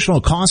no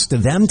additional cost to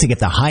them to get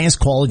the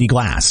highest quality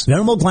glass.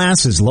 Venable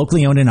Glass is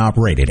locally owned and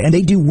operated, and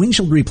they do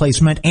windshield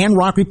replacement and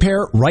rock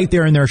repair right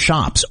there in their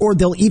shops. Or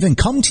they'll even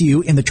come to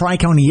you in the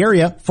Tri-County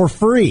area for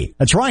free.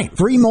 That's right,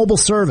 free mobile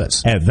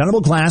service. At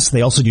Venable Glass,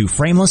 they also do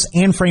frameless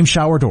and frame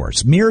shower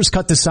doors, mirrors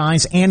cut to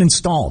size and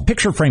installed,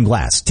 picture frame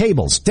glass,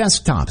 tables,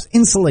 desktops,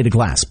 insulated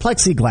glass,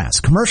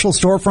 plexiglass, commercial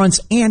storefronts,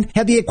 and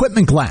heavy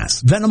equipment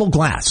glass. Venable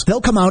Glass. They'll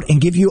come out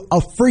and give you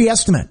a free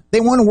estimate.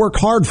 They want to work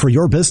hard for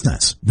your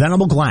business.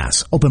 Venable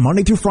Glass. Open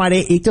Monday through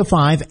Friday, 8 to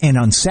 5, and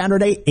on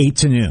Saturday, 8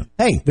 to noon.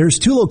 Hey, there's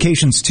 2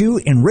 locations too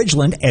in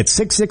Ridgeland at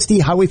 660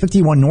 Highway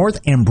 51 North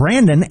and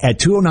Brandon at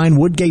 209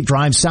 Woodgate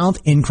Drive South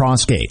in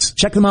Cross Gates.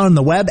 Check them out on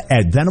the web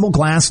at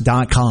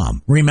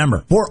venableglass.com.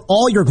 Remember, for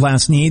all your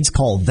glass needs,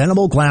 call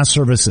Venable Glass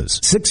Services.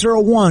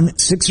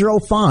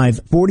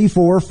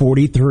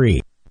 601-605-4443.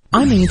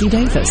 I'm Andy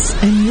Davis,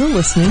 and you're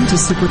listening to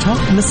Super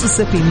Talk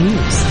Mississippi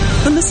News.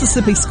 The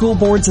Mississippi School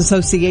Boards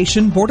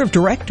Association Board of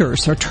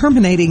Directors are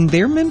terminating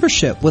their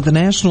membership with the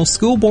National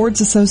School Boards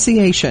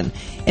Association.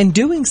 In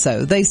doing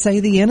so, they say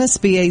the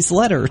NSBA's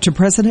letter to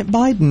President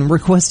Biden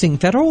requesting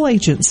federal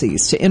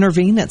agencies to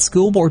intervene at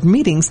school board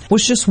meetings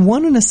was just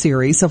one in a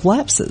series of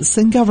lapses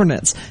in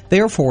governance.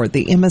 Therefore,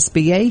 the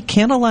MSBA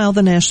can't allow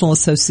the National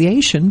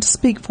Association to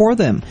speak for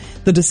them.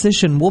 The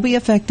decision will be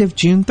effective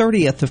June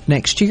 30th of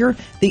next year,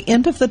 the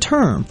end of the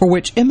term for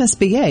which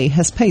MSBA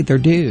has paid their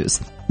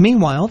dues.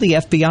 Meanwhile, the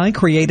FBI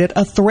created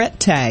a threat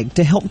tag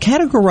to help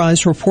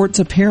categorize reports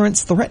of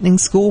parents threatening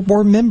school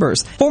board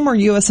members. Former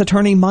U.S.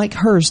 Attorney Mike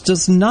Hurst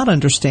does not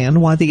understand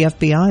why the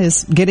FBI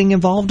is getting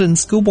involved in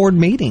school board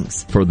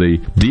meetings. For the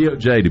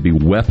DOJ to be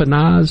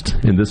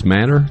weaponized in this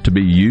manner, to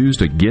be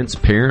used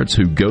against parents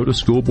who go to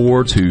school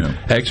boards, who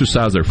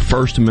exercise their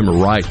First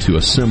Amendment right to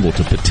assemble,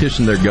 to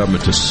petition their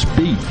government, to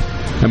speak.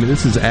 I mean,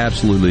 this is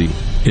absolutely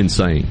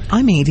insane.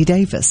 I'm Andy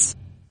Davis.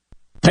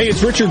 Hey,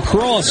 it's Richard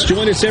Cross.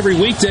 Join us every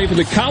weekday for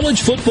the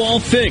College Football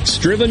Fix,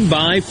 driven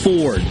by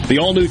Ford. The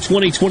all-new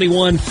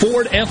 2021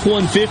 Ford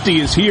F-150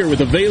 is here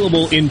with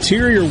available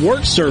interior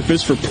work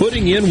surface for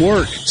putting in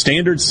work.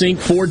 Standard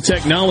sync Ford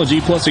technology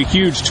plus a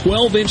huge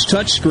 12-inch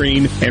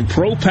touchscreen and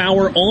Pro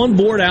Power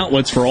onboard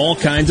outlets for all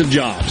kinds of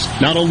jobs.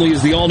 Not only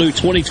is the all-new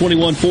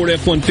 2021 Ford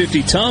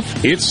F-150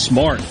 tough, it's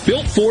smart.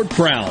 Built Ford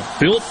proud.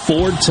 Built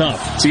Ford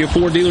tough. See a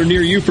Ford dealer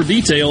near you for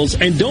details,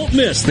 and don't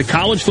miss the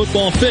College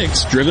Football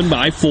Fix, driven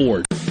by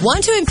Ford.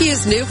 Want to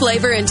infuse new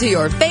flavor into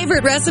your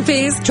favorite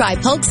recipes? Try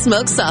Polk's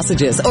smoked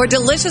sausages or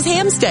delicious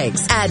ham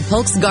steaks. Add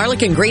Polk's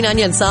garlic and green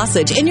onion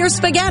sausage in your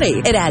spaghetti.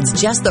 It adds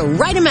just the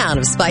right amount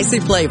of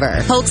spicy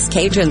flavor. Polk's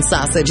Cajun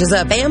sausage is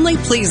a family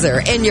pleaser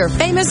in your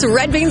famous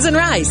red beans and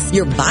rice.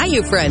 Your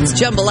Bayou Friends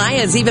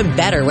jambalaya is even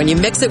better when you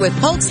mix it with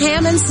Polk's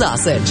ham and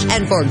sausage.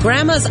 And for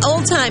Grandma's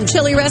old-time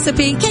chili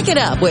recipe, kick it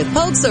up with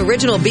Polk's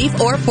original beef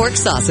or pork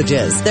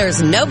sausages.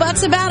 There's no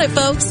buts about it,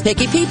 folks.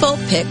 Picky people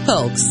pick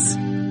Polk's.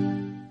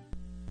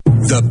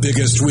 The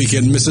biggest week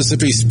in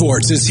Mississippi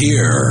sports is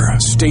here.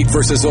 State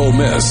versus Ole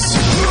Miss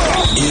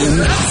in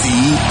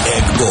the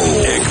Egg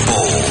Bowl.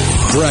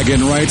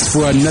 Bragging rights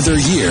for another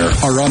year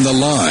are on the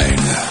line.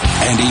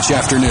 And each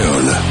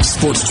afternoon,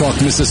 Sports Talk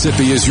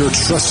Mississippi is your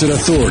trusted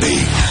authority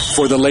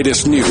for the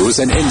latest news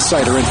and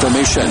insider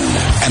information.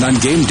 And on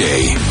game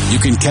day, you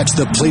can catch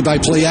the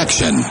play-by-play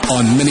action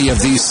on many of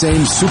these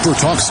same Super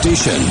Talk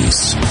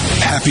stations.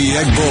 Happy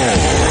Egg Bowl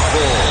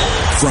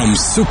from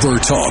Super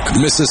Talk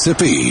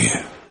Mississippi.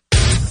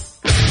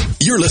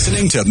 You're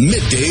listening to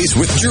Middays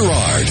with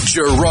Gerard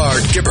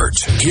Gibbert,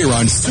 here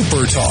on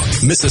Super Talk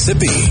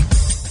Mississippi.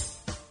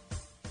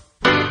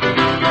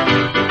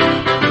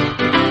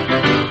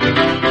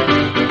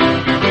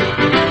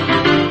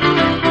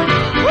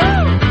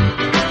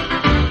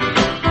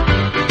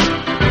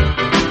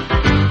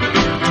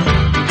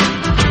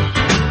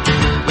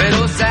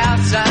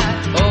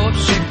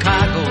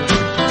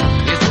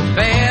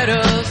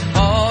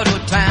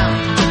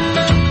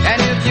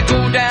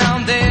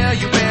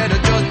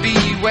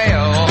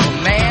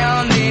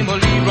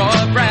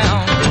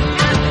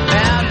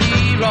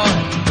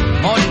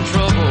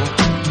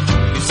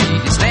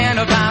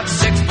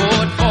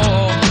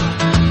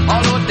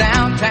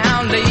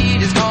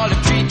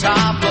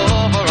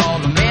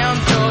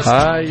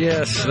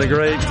 Yes, the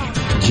great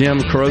Jim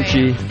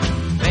Croce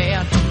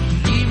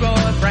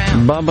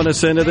bumping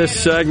us into this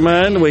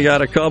segment. We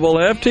got a couple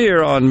left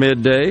here on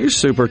Middays,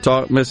 Super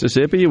Talk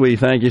Mississippi. We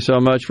thank you so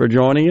much for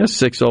joining us.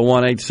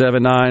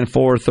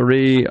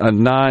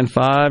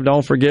 601-879-4395.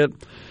 Don't forget,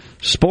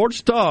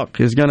 Sports Talk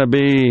is going to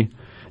be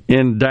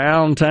in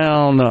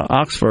downtown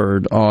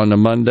Oxford on a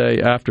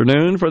Monday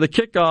afternoon for the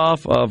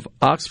kickoff of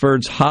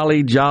Oxford's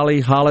Holly Jolly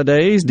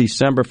Holidays,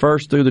 December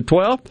 1st through the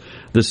 12th.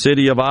 The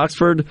city of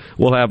Oxford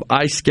will have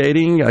ice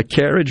skating,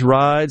 carriage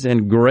rides,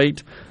 and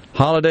great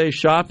holiday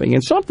shopping.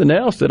 And something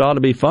else that ought to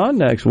be fun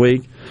next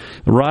week,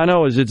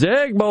 Rhino, is it's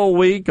Egg Bowl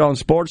week on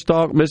Sports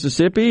Talk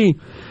Mississippi.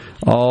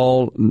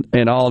 All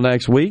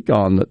next week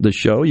on the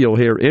show, you'll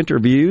hear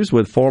interviews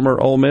with former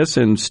Ole Miss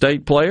and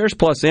state players,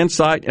 plus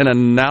insight and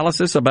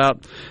analysis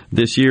about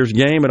this year's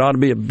game. It ought to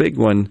be a big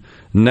one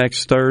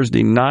next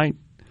Thursday night,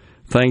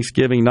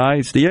 Thanksgiving night.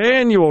 It's the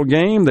annual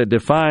game that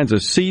defines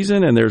a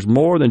season, and there's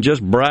more than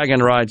just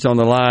bragging rights on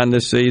the line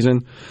this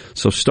season.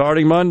 So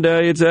starting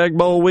Monday, it's Egg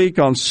Bowl week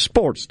on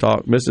Sports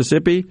Talk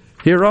Mississippi,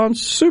 here on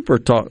Super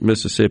Talk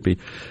Mississippi.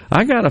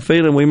 I got a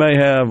feeling we may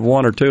have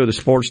one or two of the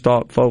Sports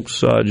Talk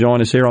folks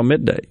join us here on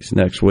middays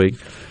next week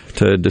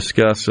to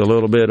discuss a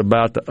little bit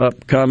about the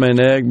upcoming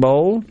Egg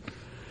Bowl.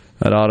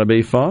 That ought to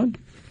be fun.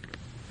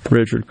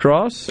 Richard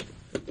Cross,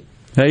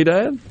 hey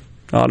Dad,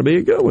 ought to be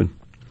a good one.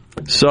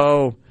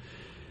 So,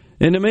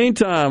 in the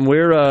meantime, we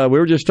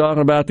were just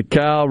talking about the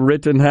Kyle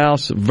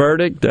Rittenhouse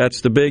verdict.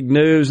 That's the big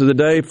news of the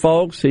day,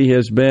 folks. He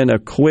has been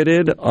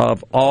acquitted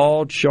of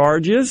all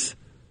charges.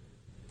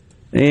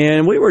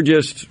 And we were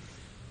just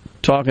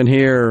talking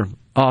here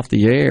off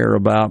the air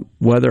about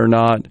whether or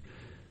not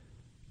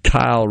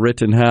Kyle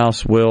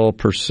Rittenhouse will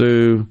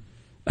pursue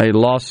a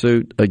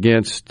lawsuit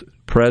against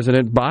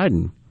President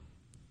Biden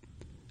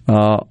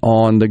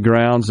on the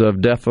grounds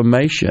of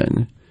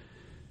defamation.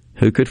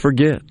 Who could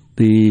forget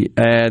the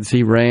ads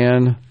he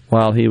ran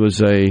while he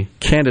was a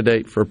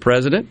candidate for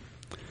president,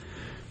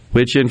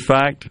 which in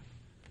fact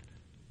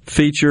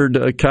featured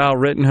Kyle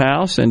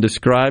Rittenhouse and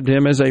described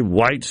him as a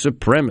white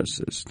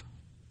supremacist.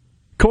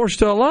 Of course,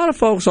 to a lot of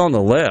folks on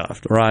the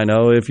left,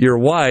 Rhino, if you're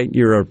white,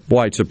 you're a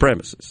white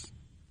supremacist.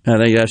 I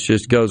think that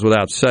just goes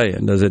without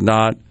saying, does it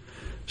not?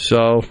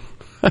 So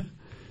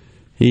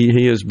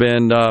he has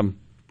been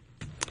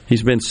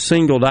he's been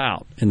singled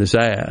out in this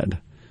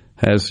ad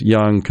as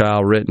young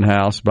Kyle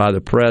Rittenhouse by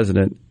the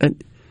president.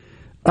 And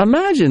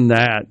imagine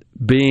that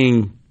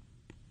being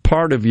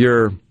part of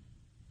your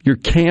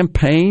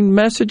campaign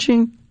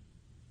messaging.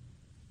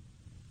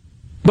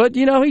 But,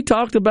 you know, he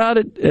talked about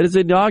it at his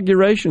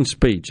inauguration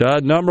speech,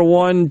 number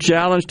one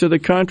challenge to the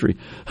country.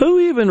 Who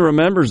even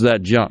remembers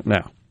that junk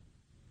now?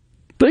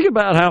 Think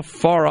about how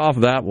far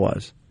off that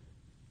was.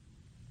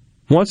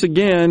 Once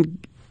again,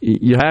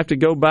 you have to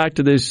go back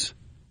to this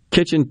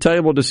kitchen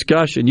table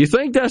discussion. You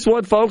think that's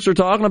what folks are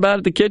talking about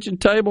at the kitchen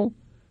table?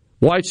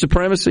 White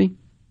supremacy?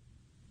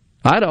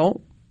 I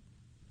don't.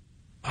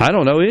 I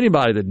don't know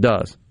anybody that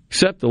does,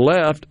 except the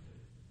left,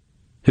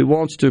 who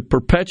wants to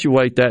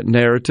perpetuate that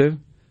narrative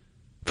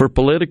for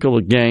political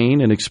gain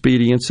and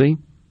expediency.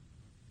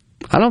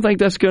 I don't think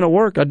that's going to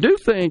work. I do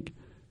think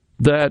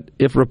that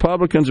if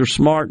Republicans are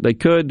smart, they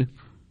could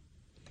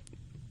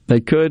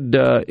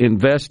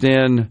invest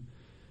in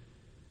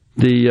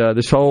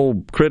this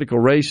whole critical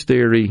race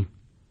theory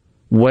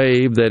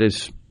wave that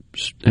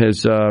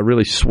has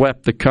really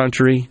swept the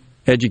country,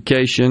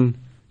 education,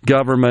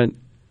 government,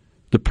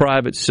 the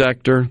private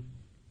sector.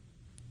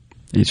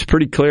 It's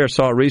pretty clear. I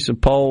saw a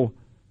recent poll.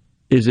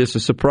 Is this a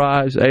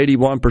surprise?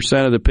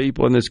 81% of the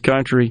people in this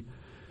country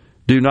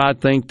do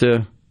not think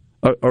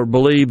or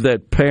believe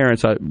that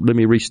parents, let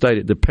me restate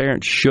it, the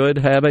parents should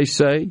have a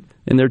say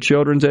in their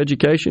children's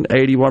education.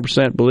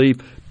 81%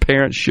 believe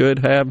parents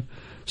should have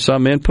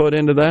some input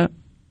into that.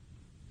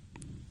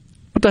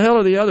 What the hell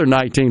are the other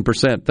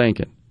 19%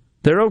 thinking?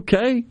 They're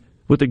okay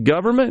with the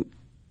government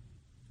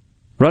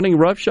running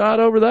roughshod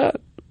over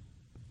that?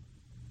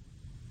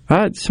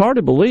 It's hard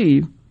to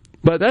believe,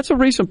 but that's a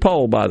recent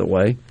poll, by the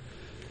way,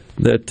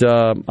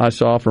 that I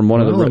saw from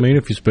one of the... I mean,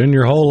 if you spend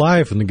your whole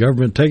life and the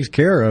government takes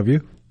care of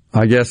you...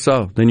 I guess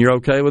so. Then you're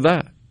okay with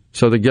that.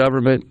 So the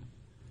government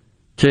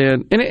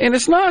can... And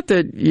it's not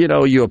that,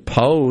 you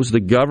oppose the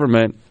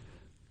government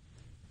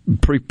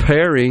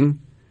preparing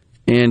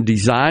and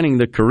designing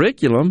the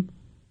curriculum,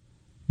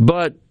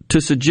 but to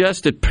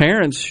suggest that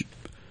parents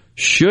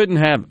shouldn't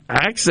have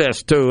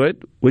access to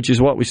it, which is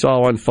what we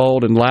saw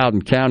unfold in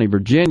Loudoun County,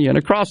 Virginia, and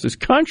across this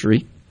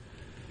country...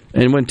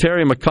 And when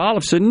Terry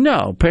McAuliffe said,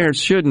 no, parents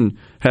shouldn't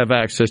have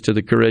access to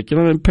the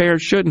curriculum and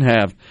parents shouldn't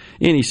have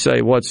any say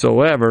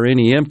whatsoever,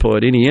 any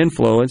input, any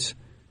influence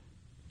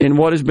in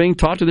what is being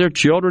taught to their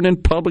children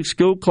in public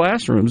school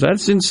classrooms.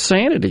 That's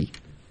insanity.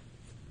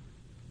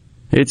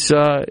 It's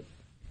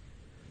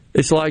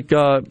like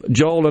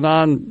Joel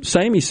and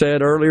Sammy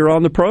said earlier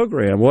on the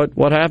program.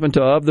 What happened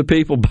to of the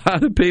people, by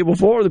the people,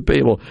 for the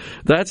people?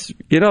 That's,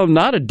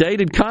 not a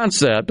dated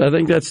concept. I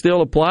think that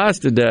still applies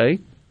today.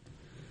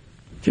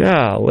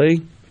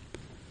 Golly.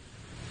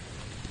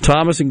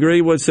 Thomas in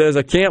Greenwood says,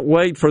 I can't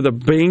wait for the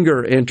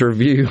Binger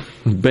interview.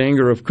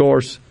 Binger, of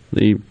course,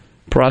 the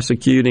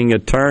prosecuting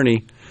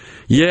attorney.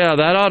 Yeah,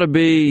 that ought to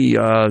be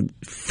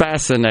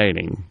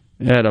fascinating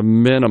at a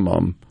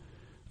minimum,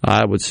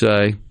 I would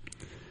say.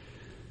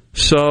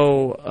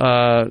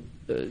 So,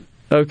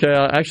 okay,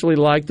 I actually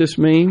like this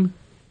meme.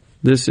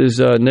 This is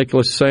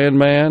Nicholas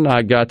Sandman.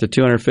 I got the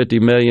 $250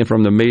 million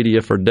from the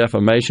media for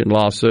defamation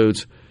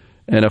lawsuits,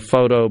 and a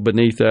photo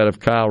beneath that of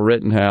Kyle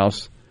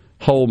Rittenhouse.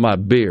 Hold my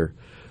beer.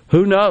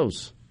 Who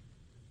knows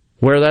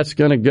where that's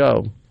going to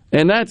go?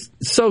 And that's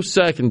so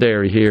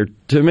secondary here.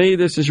 To me,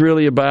 this is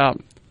really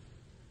about,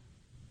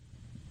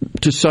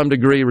 to some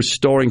degree,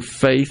 restoring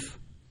faith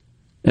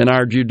in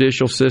our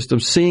judicial system,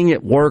 seeing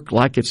it work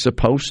like it's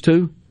supposed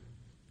to,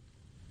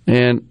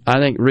 and I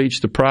think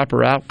reach the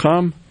proper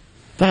outcome.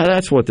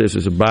 That's what this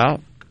is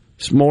about.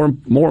 It's more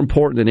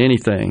important than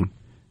anything.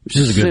 This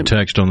is a good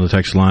text on the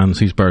text line,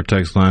 C-Spire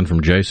text line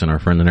from Jason, our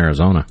friend in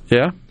Arizona.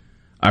 Yeah?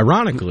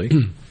 Ironically,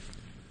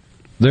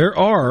 there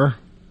are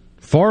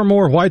far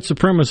more white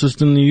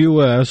supremacists in the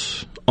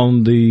U.S.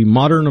 on the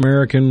modern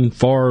American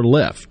far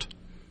left,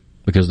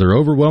 because they're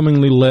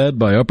overwhelmingly led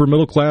by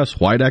upper-middle-class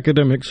white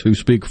academics who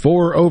speak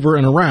for, over,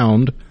 and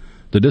around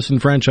the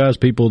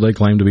disenfranchised people they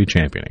claim to be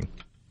championing.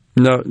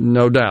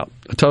 No doubt.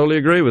 I totally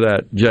agree with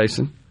that,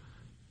 Jason.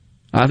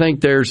 I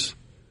think there's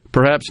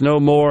perhaps a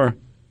more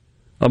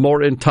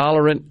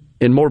intolerant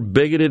and more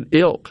bigoted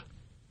ilk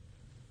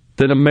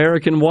than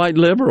American white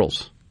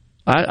liberals.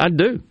 I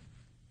do.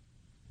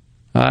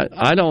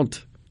 I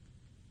don't.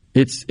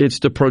 It's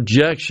the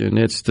projection.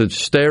 It's the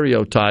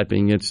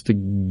stereotyping. It's the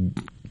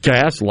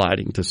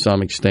gaslighting to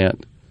some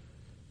extent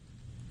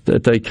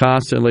that they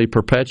constantly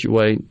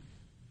perpetuate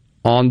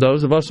on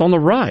those of us on the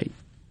right.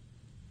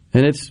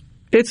 And it's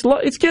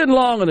getting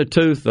long in the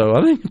tooth, though.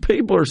 I think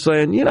people are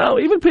saying,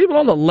 even people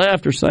on the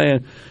left are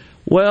saying,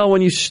 well,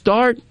 when you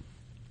start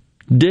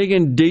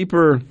digging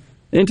deeper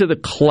into the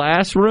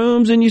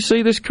classrooms and you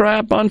see this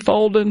crap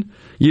unfolding,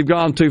 you've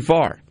gone too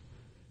far.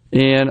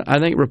 And I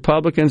think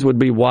Republicans would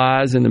be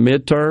wise in the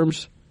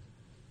midterms.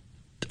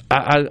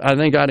 I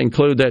think I'd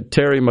include that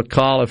Terry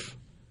McAuliffe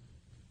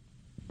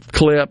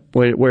clip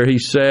where he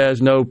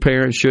says no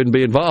parents shouldn't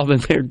be involved in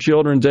their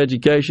children's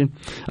education.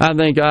 I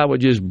think I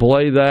would just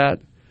play that.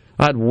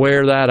 I'd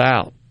wear that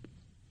out.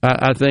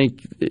 I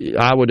think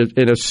I would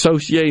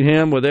associate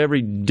him with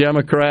every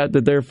Democrat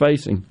that they're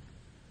facing.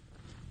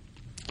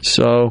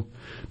 So,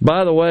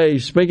 by the way,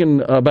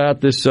 speaking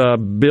about this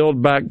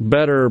Build Back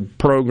Better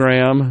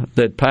program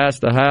that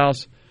passed the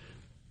House,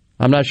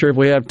 I'm not sure if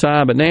we have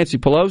time, but Nancy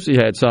Pelosi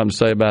had something to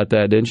say about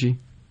that, didn't she?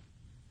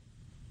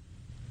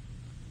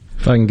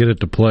 If I can get it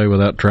to play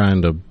without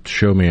trying to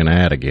show me an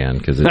ad again,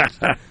 because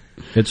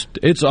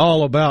it's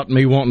all about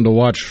me wanting to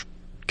watch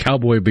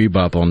Cowboy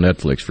Bebop on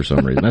Netflix for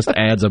some reason. That's the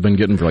ads I've been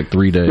getting for like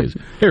 3 days.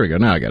 Here we go.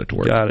 Now I got it to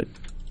work. Got it.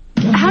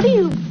 How do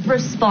you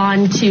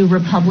respond to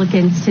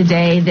Republicans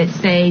today that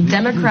say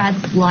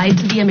Democrats lied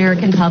to the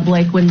American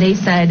public when they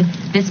said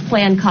this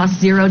plan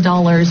costs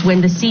 $0,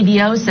 when the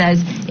CBO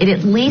says it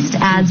at least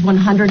adds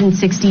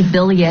 $160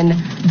 billion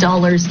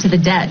to the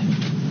debt?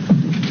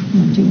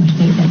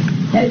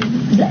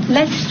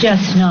 Let's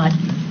just not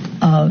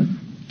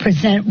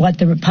present what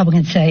the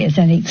Republicans say as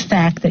any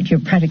fact that you're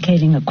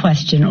predicating a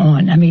question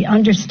on. I mean,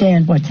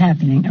 understand what's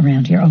happening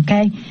around here,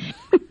 okay?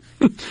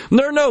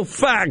 There are no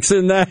facts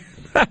in that.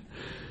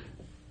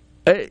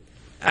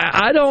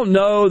 I don't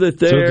know that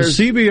there's...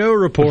 So the CBO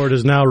report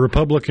is now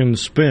Republican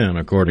spin,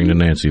 according to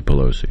Nancy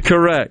Pelosi.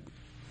 Correct.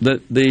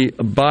 The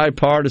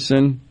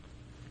bipartisan,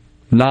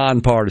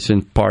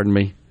 nonpartisan,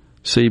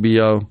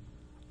 CBO.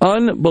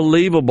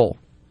 Unbelievable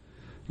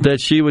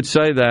that she would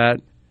say that.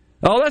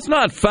 Oh, that's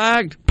not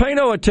fact. Pay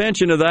no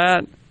attention to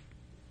that.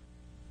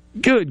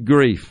 Good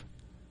grief.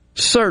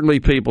 Certainly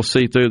people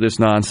see through this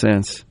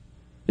nonsense.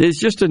 It's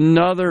just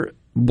another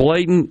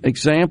blatant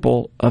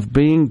example of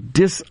being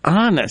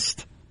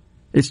dishonest.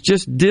 It's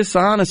just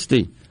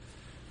dishonesty.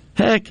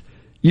 Heck,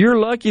 you're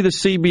lucky the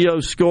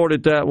CBO scored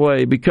it that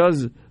way,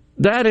 because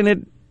that in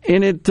it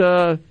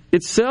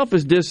itself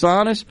is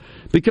dishonest,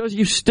 because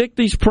you stick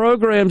these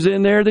programs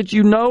in there that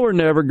you know are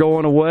never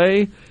going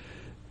away,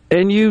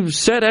 and you've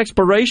set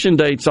expiration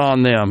dates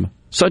on them,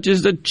 such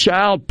as the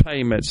child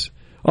payments.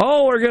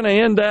 Oh, we're going to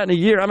end that in a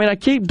year. I mean, I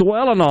keep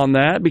dwelling on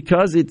that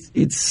because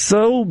it's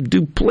so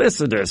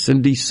duplicitous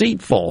and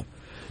deceitful.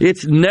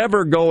 It's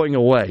never going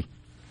away.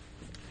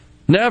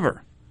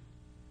 Never.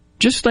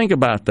 Just think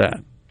about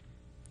that.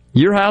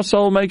 Your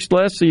household makes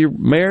less, so you're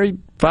married,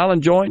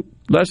 filing joint,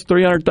 less than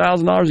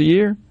 $300,000 a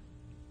year.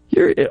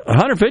 You're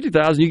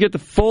 $150,000, you get the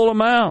full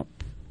amount.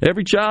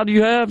 Every child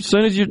you have, as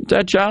soon as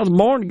that child's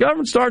born, the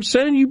government starts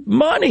sending you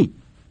money.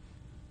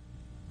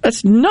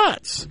 That's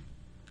nuts.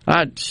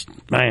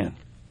 Man,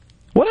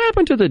 what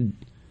happened to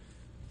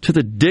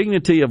the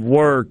dignity of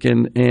work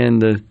and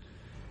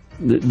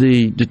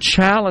the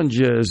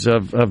challenges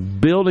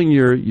of building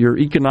your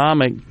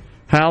economic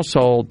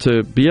household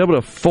to be able to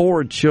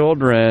afford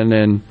children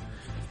and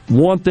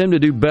want them to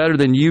do better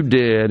than you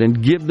did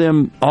and give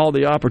them all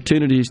the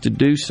opportunities to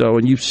do so,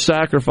 and you've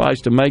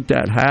sacrificed to make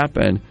that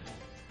happen?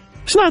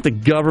 It's not the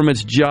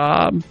government's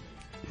job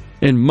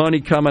and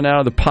money coming out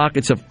of the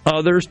pockets of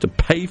others to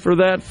pay for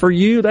that for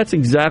you. That's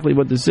exactly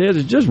what this is.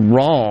 It's just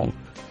wrong.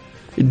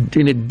 And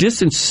it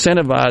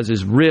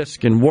disincentivizes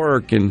risk and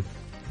work and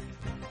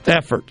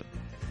effort.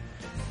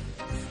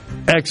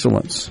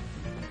 Excellence.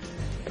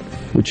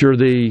 which are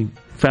the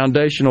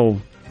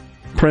foundational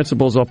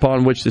principles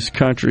upon which this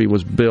country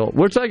was built.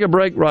 We'll take a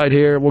break right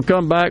here. We'll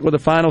come back with a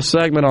final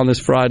segment on this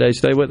Friday.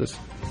 Stay with us.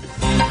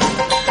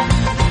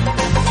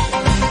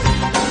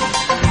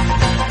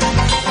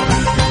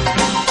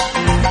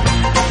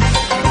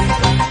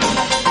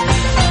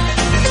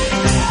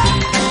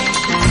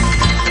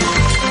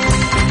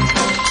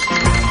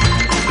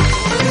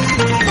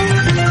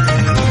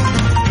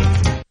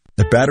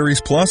 At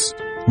Batteries Plus,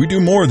 we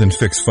do more than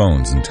fix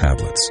phones and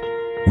tablets.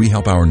 We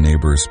help our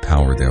neighbors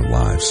power their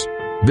lives.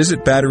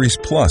 Visit Batteries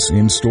Plus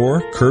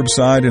in-store,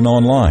 curbside, and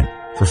online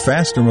for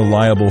fast and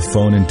reliable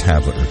phone and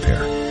tablet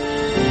repair.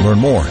 Learn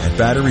more at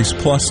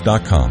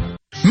batteriesplus.com.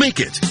 Make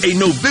it a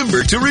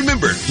November to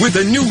remember with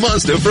a new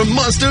Mazda from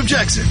Mazda of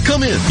Jackson.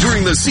 Come in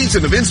during the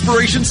Season of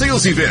Inspiration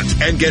sales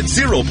event and get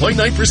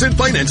 0.9%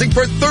 financing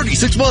for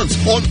 36 months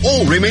on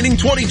all remaining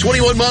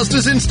 2021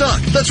 Mazdas in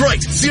stock. That's right,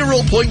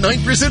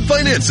 0.9%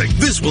 financing.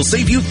 This will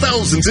save you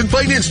thousands in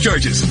finance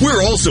charges.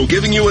 We're also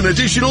giving you an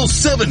additional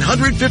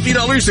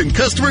 $750 in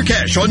customer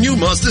cash on new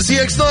Mazda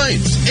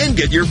CX-9s and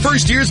get your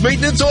first year's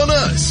maintenance on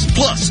us.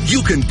 Plus,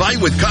 you can buy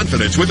with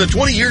confidence with a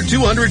 20-year,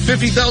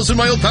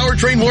 250,000-mile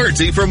powertrain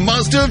warranty from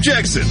Mazda of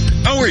Jackson.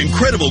 Our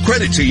incredible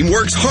credit team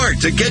works hard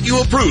to get you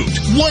approved.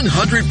 100%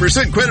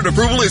 credit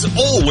approval is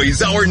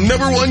always our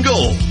number one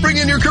goal. Bring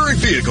in your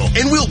current vehicle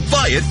and we'll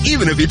buy it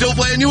even if you don't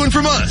buy a new one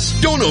from us.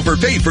 Don't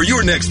overpay for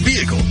your next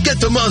vehicle. Get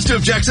to Mazda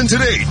of Jackson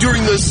today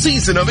during the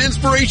Season of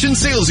Inspiration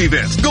sales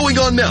event going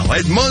on now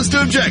at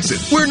Mazda of Jackson,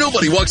 where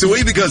nobody walks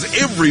away because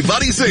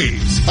everybody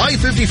saves.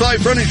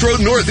 I-55 Frontage Road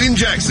North in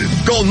Jackson.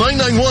 Call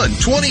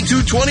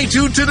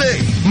 991-2222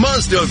 today.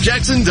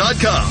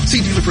 MazdaofJackson.com.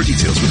 See dealer for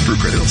details with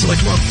approved credit on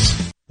select models.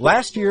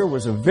 Last year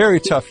was a very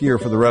tough year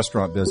for the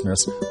restaurant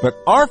business, but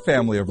our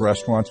family of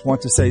restaurants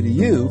want to say to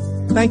you,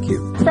 thank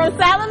you. From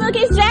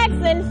Salamukis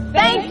Jackson,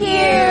 thank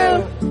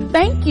you.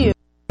 Thank you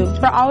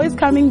for always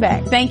coming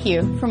back. Thank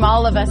you from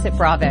all of us at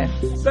Bravo.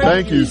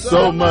 Thank you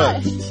so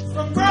much.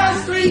 From Broad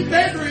Street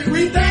Bakery,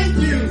 we thank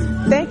you.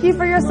 Thank you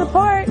for your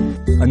support.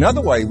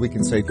 Another way we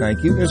can say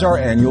thank you is our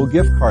annual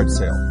gift card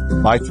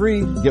sale. Buy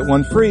 3, get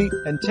 1 free,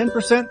 and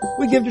 10%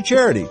 we give to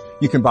charity.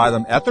 You can buy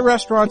them at the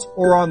restaurants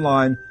or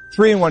online,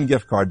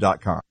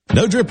 3-in-1giftcard.com.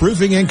 No Drip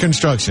Roofing and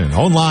Construction.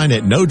 Online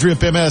at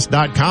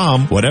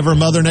NoDripMS.com. Whatever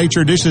Mother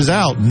Nature dishes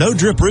out, No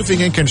Drip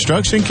Roofing and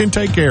Construction can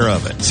take care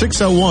of it.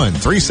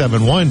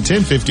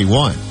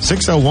 601-371-1051.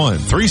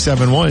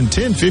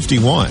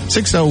 601-371-1051.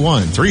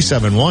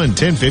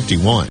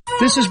 601-371-1051.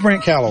 This is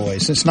Brent Calloway.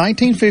 Since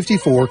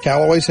 1954,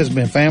 Calloway's has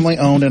been family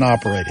owned and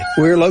operated.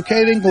 We're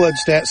located in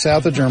Gluckstadt,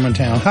 south of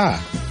Germantown High.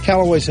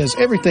 Calloway's has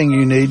everything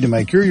you need to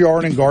make your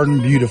yard and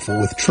garden beautiful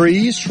with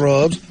trees,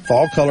 shrubs,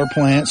 fall color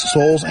plants,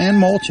 soils,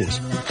 and mulches.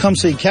 Come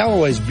see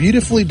Calloway's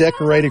beautifully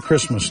decorated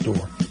Christmas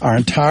store. Our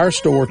entire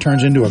store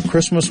turns into a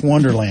Christmas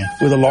wonderland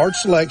with a large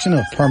selection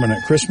of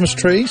permanent Christmas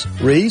trees,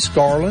 wreaths,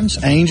 garlands,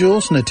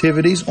 angels,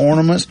 nativities,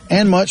 ornaments,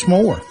 and much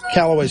more.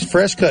 Calloway's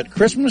fresh-cut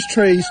Christmas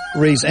trees,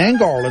 wreaths, and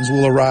garlands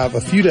will arrive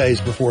a few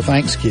days before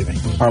Thanksgiving.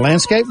 Our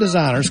landscape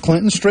designers,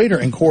 Clinton Streeter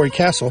and Corey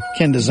Castle,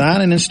 can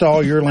design and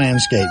install your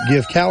landscape.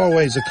 Give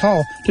Calloway's a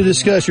call to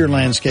discuss your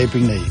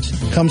landscaping needs.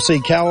 Come see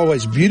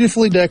Calloway's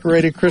beautifully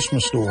decorated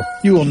Christmas store.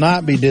 You will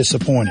not be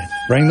disappointed.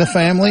 Bring the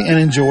family and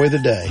enjoy the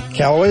day.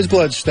 Calloway's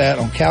Gluckstadt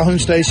on Calhoun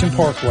Station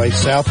Parkway,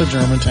 south of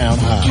Germantown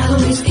High.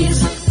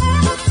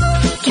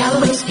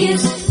 Calloway's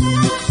is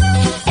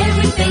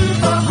everything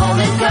for home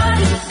and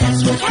garden.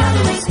 That's what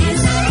Calloway's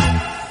is.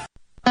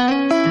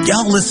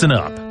 Y'all listen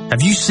up.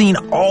 Have you seen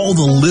all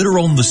the litter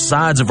on the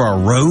sides of our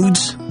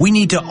roads? We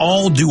need to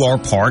all do our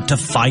part to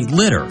fight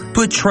litter.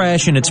 Put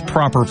trash in its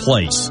proper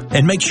place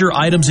and make sure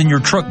items in your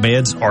truck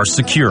beds are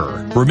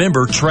secure.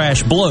 Remember,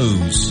 trash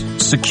blows.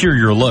 Secure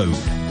your load.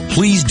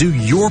 Please do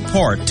your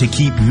part to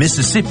keep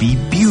Mississippi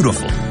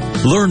beautiful.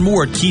 Learn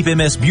more at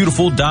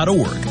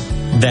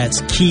keepmsbeautiful.org.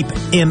 That's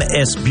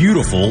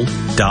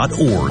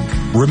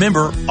keepmsbeautiful.org.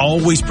 Remember,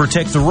 always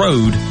protect the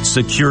road,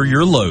 secure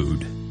your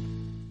load.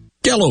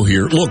 Gallo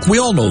here. Look, we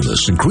all know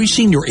this.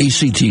 Increasing your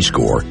ACT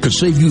score could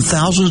save you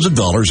thousands of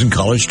dollars in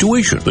college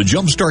tuition. The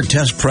Jumpstart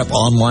Test Prep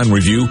online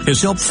review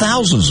has helped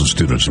thousands of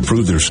students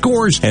improve their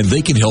scores, and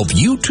they can help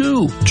you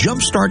too.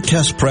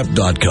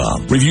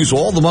 JumpstartTestPrep.com reviews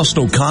all the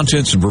must-know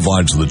contents and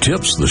provides the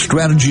tips, the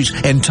strategies,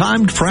 and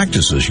timed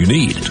practices you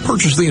need.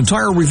 Purchase the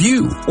entire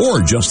review or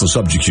just the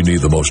subjects you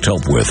need the most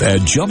help with at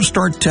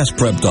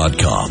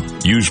JumpstartTestPrep.com.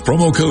 Use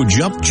promo code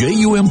JUMP,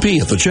 J-U-M-P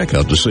at the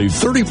checkout to save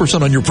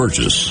 30% on your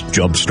purchase.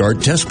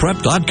 JumpstartTestPrep.com.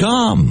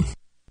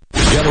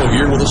 Gallo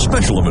here with a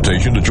special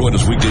invitation to join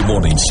us weekday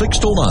morning, 6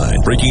 to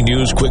 9. Breaking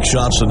news, quick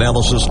shots,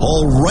 analysis,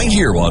 all right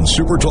here on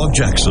Super Talk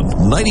Jackson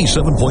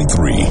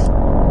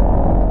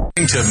 97.3.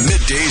 To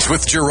Middays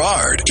with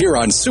Gerard here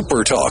on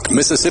Super Talk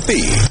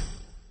Mississippi.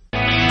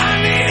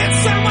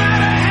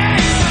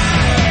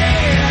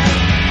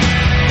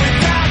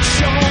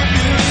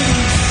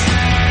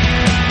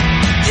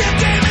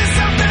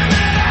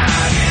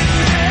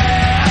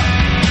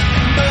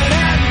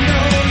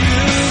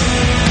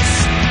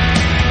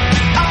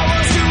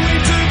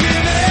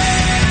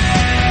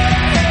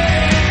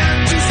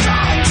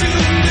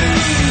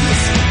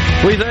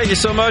 We thank you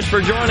so much for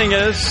joining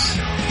us.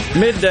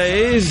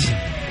 Middays.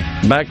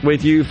 Back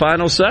with you.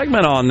 Final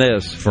segment on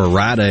this.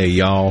 Friday,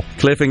 y'all.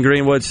 Cliff in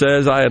Greenwood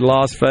says, I had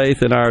lost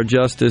faith in our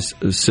justice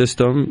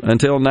system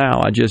until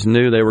now. I just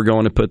knew they were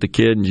going to put the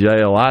kid in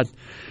jail. I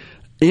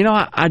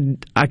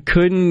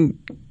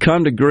couldn't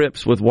come to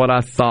grips with what I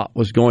thought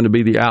was going to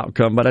be the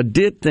outcome, but I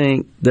did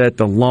think that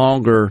the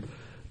longer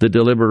the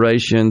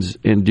deliberations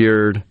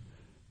endured,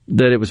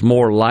 that it was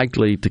more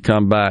likely to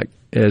come back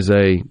as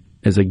a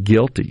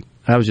guilty.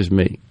 That was just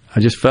me. I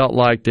just felt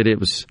like that it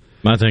was...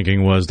 My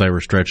thinking was they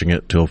were stretching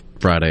it till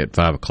Friday at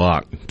 5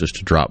 o'clock just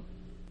to drop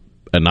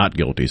a not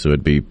guilty, so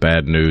it'd be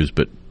bad news,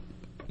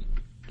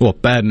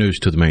 bad news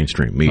to the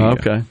mainstream media.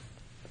 Okay.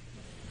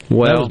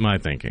 Well, that was my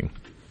thinking.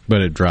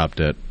 But it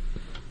dropped at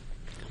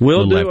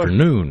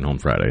afternoon on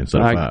Friday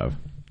instead of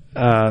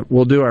 5.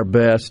 We'll do our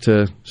best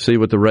to see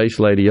what the race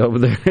lady over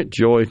there at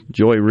Joy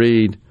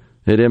Reid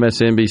at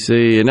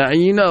MSNBC, and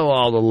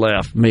all the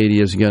left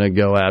media is going to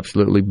go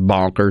absolutely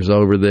bonkers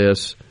over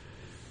this,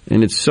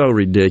 and it's so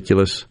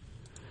ridiculous.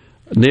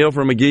 Neil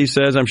from McGee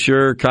says, I'm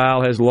sure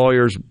Kyle has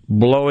lawyers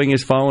blowing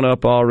his phone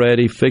up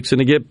already, fixing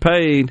to get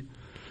paid.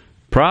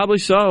 Probably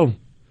so.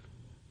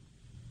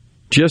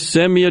 Just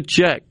send me a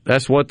check.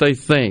 That's what they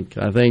think.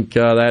 I think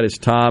that is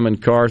Tom in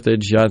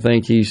Carthage. I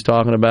think he's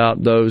talking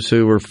about those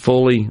who are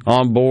fully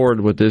on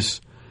board with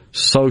this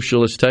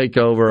socialist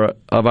takeover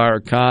of our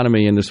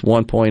economy and this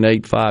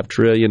 $1.85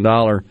 trillion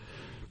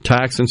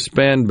tax and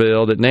spend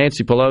bill that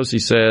Nancy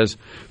Pelosi says,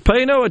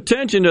 pay no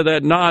attention to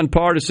that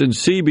nonpartisan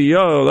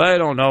CBO. They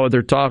don't know what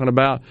they're talking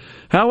about.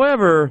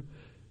 However,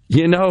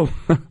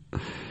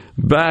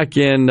 back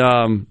in,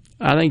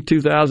 I think,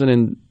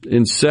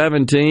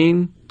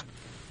 2017,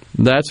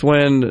 that's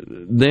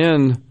when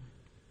then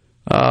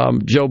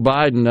Joe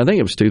Biden, I think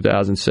it was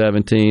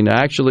 2017,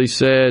 actually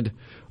said,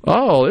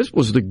 oh, this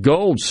was the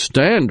gold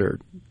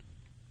standard.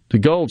 The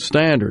gold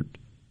standard.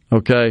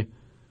 Okay?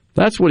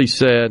 That's what he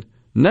said.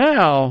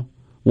 Now,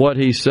 what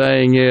he's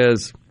saying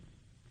is,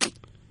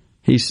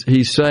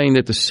 he's saying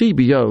that the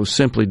CBO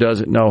simply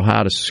doesn't know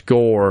how to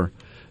score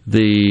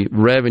the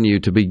revenue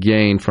to be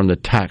gained from the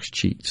tax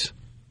cheats.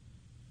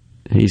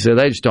 He said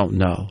they just don't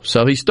know.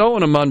 So he's throwing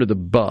them under the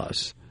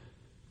bus.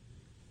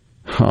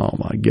 Oh,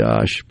 my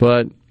gosh.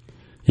 But,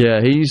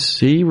 yeah, he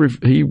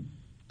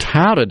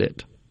touted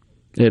it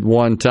at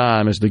one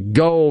time as the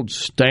gold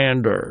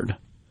standard.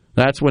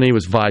 That's when he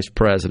was vice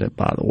president,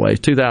 by the way.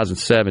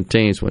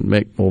 2017 is when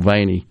Mick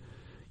Mulvaney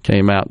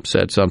came out and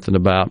said something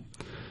about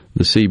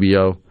the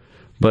CBO.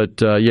 But,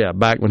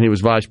 back when he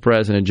was vice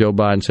president, Joe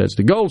Biden said it's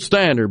the gold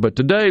standard. But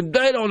today,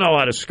 they don't know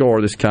how to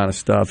score this kind of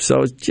stuff.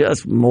 So it's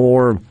just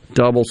more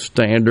double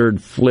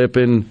standard,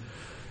 flipping,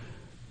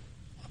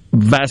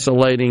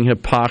 vacillating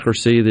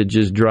hypocrisy that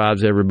just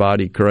drives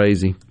everybody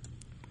crazy.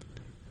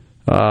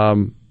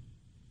 Let's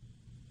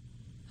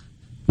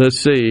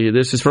see.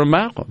 This is from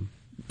Malcolm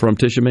from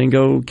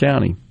Tishomingo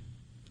County.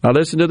 I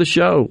listen to the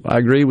show. I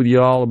agree with you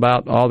all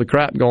about all the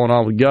crap going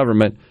on with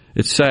government.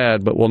 It's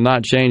sad, but will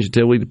not change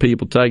until we, the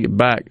people, take it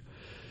back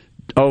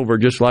over,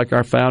 just like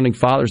our founding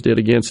fathers did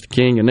against the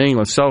King in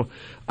England. So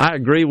I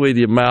agree with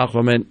you,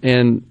 Malcolm,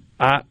 and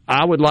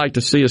I would like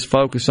to see us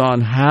focus on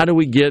how do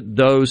we get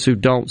those who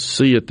don't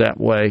see it that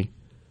way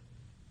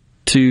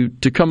to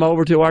come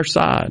over to our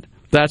side.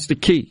 That's the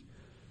key,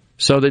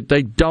 so that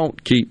they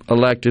don't keep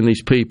electing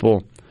these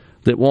people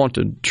that want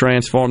to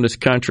transform this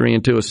country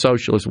into a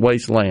socialist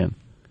wasteland.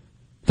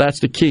 That's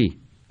the key.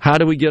 How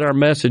do we get our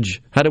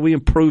message? How do we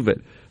improve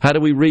it? How do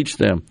we reach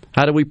them?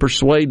 How do we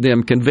persuade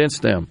them, convince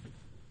them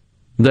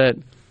that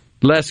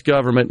less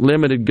government,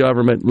 limited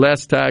government,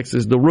 less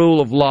taxes, the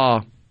rule of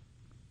law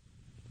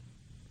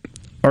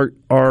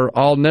are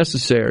all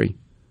necessary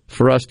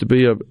for us to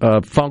be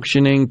a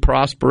functioning,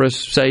 prosperous,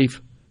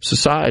 safe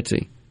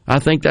society? I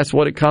think that's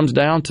what it comes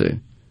down to.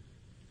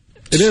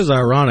 It is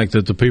ironic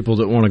that the people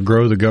that want to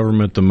grow the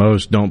government the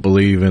most don't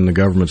believe in the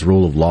government's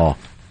rule of law.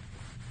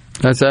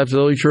 That's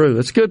absolutely true.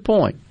 That's a good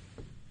point.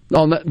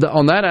 On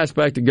that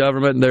aspect of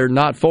government, they're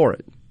not for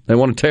it. They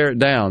want to tear it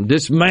down,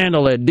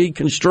 dismantle it,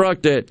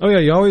 deconstruct it. Oh, yeah,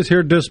 you always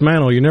hear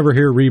dismantle. You never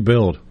hear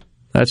rebuild.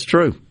 That's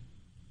true.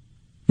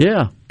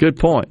 Yeah, good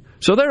point.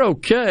 So they're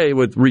okay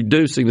with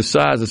reducing the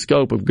size and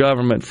scope of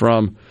government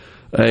from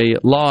a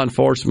law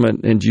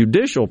enforcement and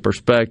judicial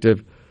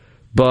perspective,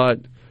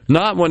 but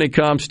not when it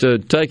comes to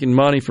taking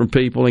money from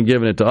people and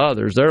giving it to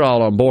others. They're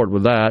all on board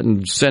with that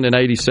and sending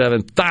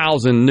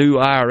 87,000 new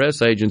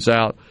IRS agents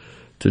out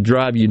to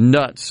drive you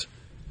nuts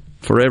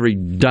for every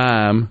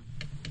dime.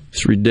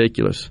 It's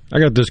ridiculous. I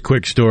got this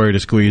quick story to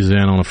squeeze in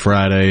on a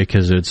Friday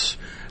because it's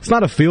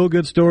not a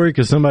feel-good story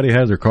because somebody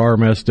had their car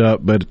messed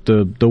up, but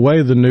the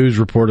way the news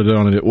reported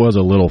on it, it was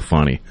a little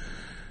funny.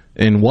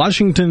 In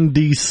Washington,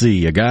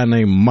 D.C., a guy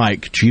named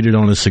Mike cheated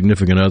on his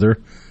significant other,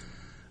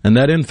 and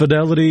that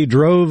infidelity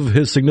drove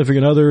his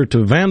significant other to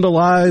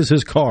vandalize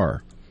his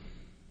car,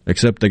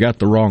 except they got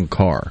the wrong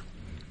car.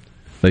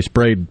 They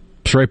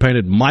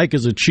spray-painted Mike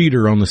as a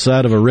cheater on the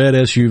side of a red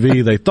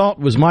SUV they thought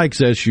was Mike's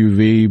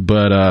SUV,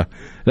 but it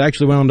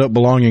actually wound up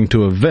belonging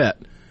to a vet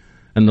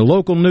And the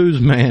local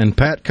newsman,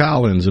 Pat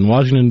Collins in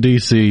Washington,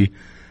 D.C.,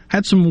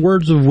 had some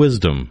words of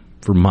wisdom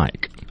for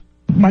Mike.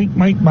 Mike.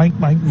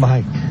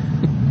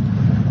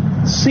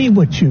 See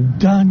what you've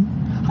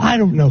done. I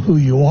don't know who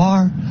you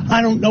are.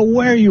 I don't know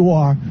where you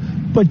are.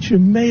 But you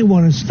may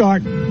want to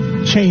start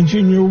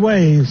changing your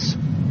ways.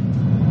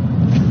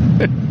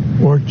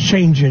 Or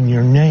changing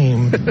your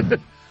name.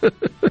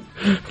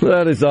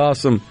 That is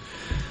awesome.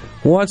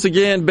 Once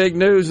again, big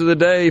news of the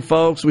day,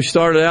 folks. We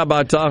started out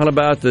by talking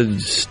about the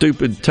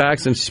stupid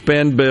tax and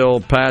spend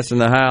bill passing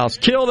the House.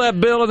 Kill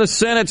that bill in the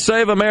Senate,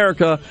 save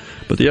America.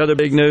 But the other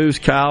big news,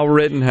 Kyle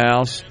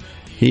Rittenhouse,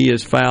 he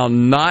is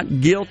found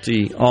not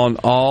guilty on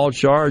all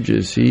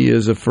charges. He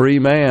is a free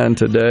man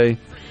today.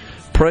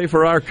 Pray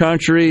for our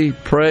country.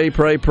 Pray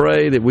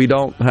that we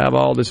don't have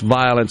all this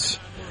violence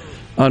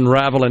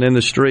unraveling in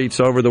the streets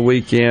over the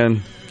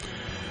weekend.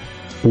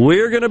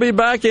 We're going to be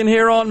back in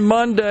here on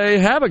Monday.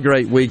 Have a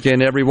great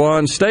weekend,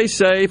 everyone. Stay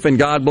safe, and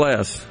God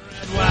bless.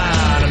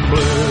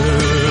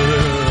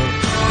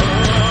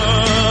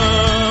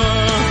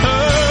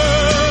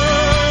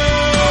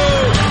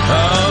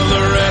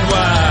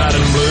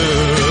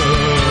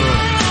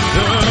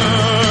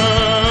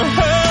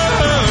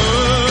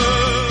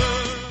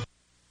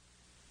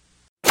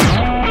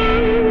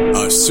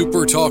 A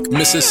SuperTalk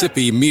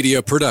Mississippi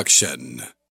media production.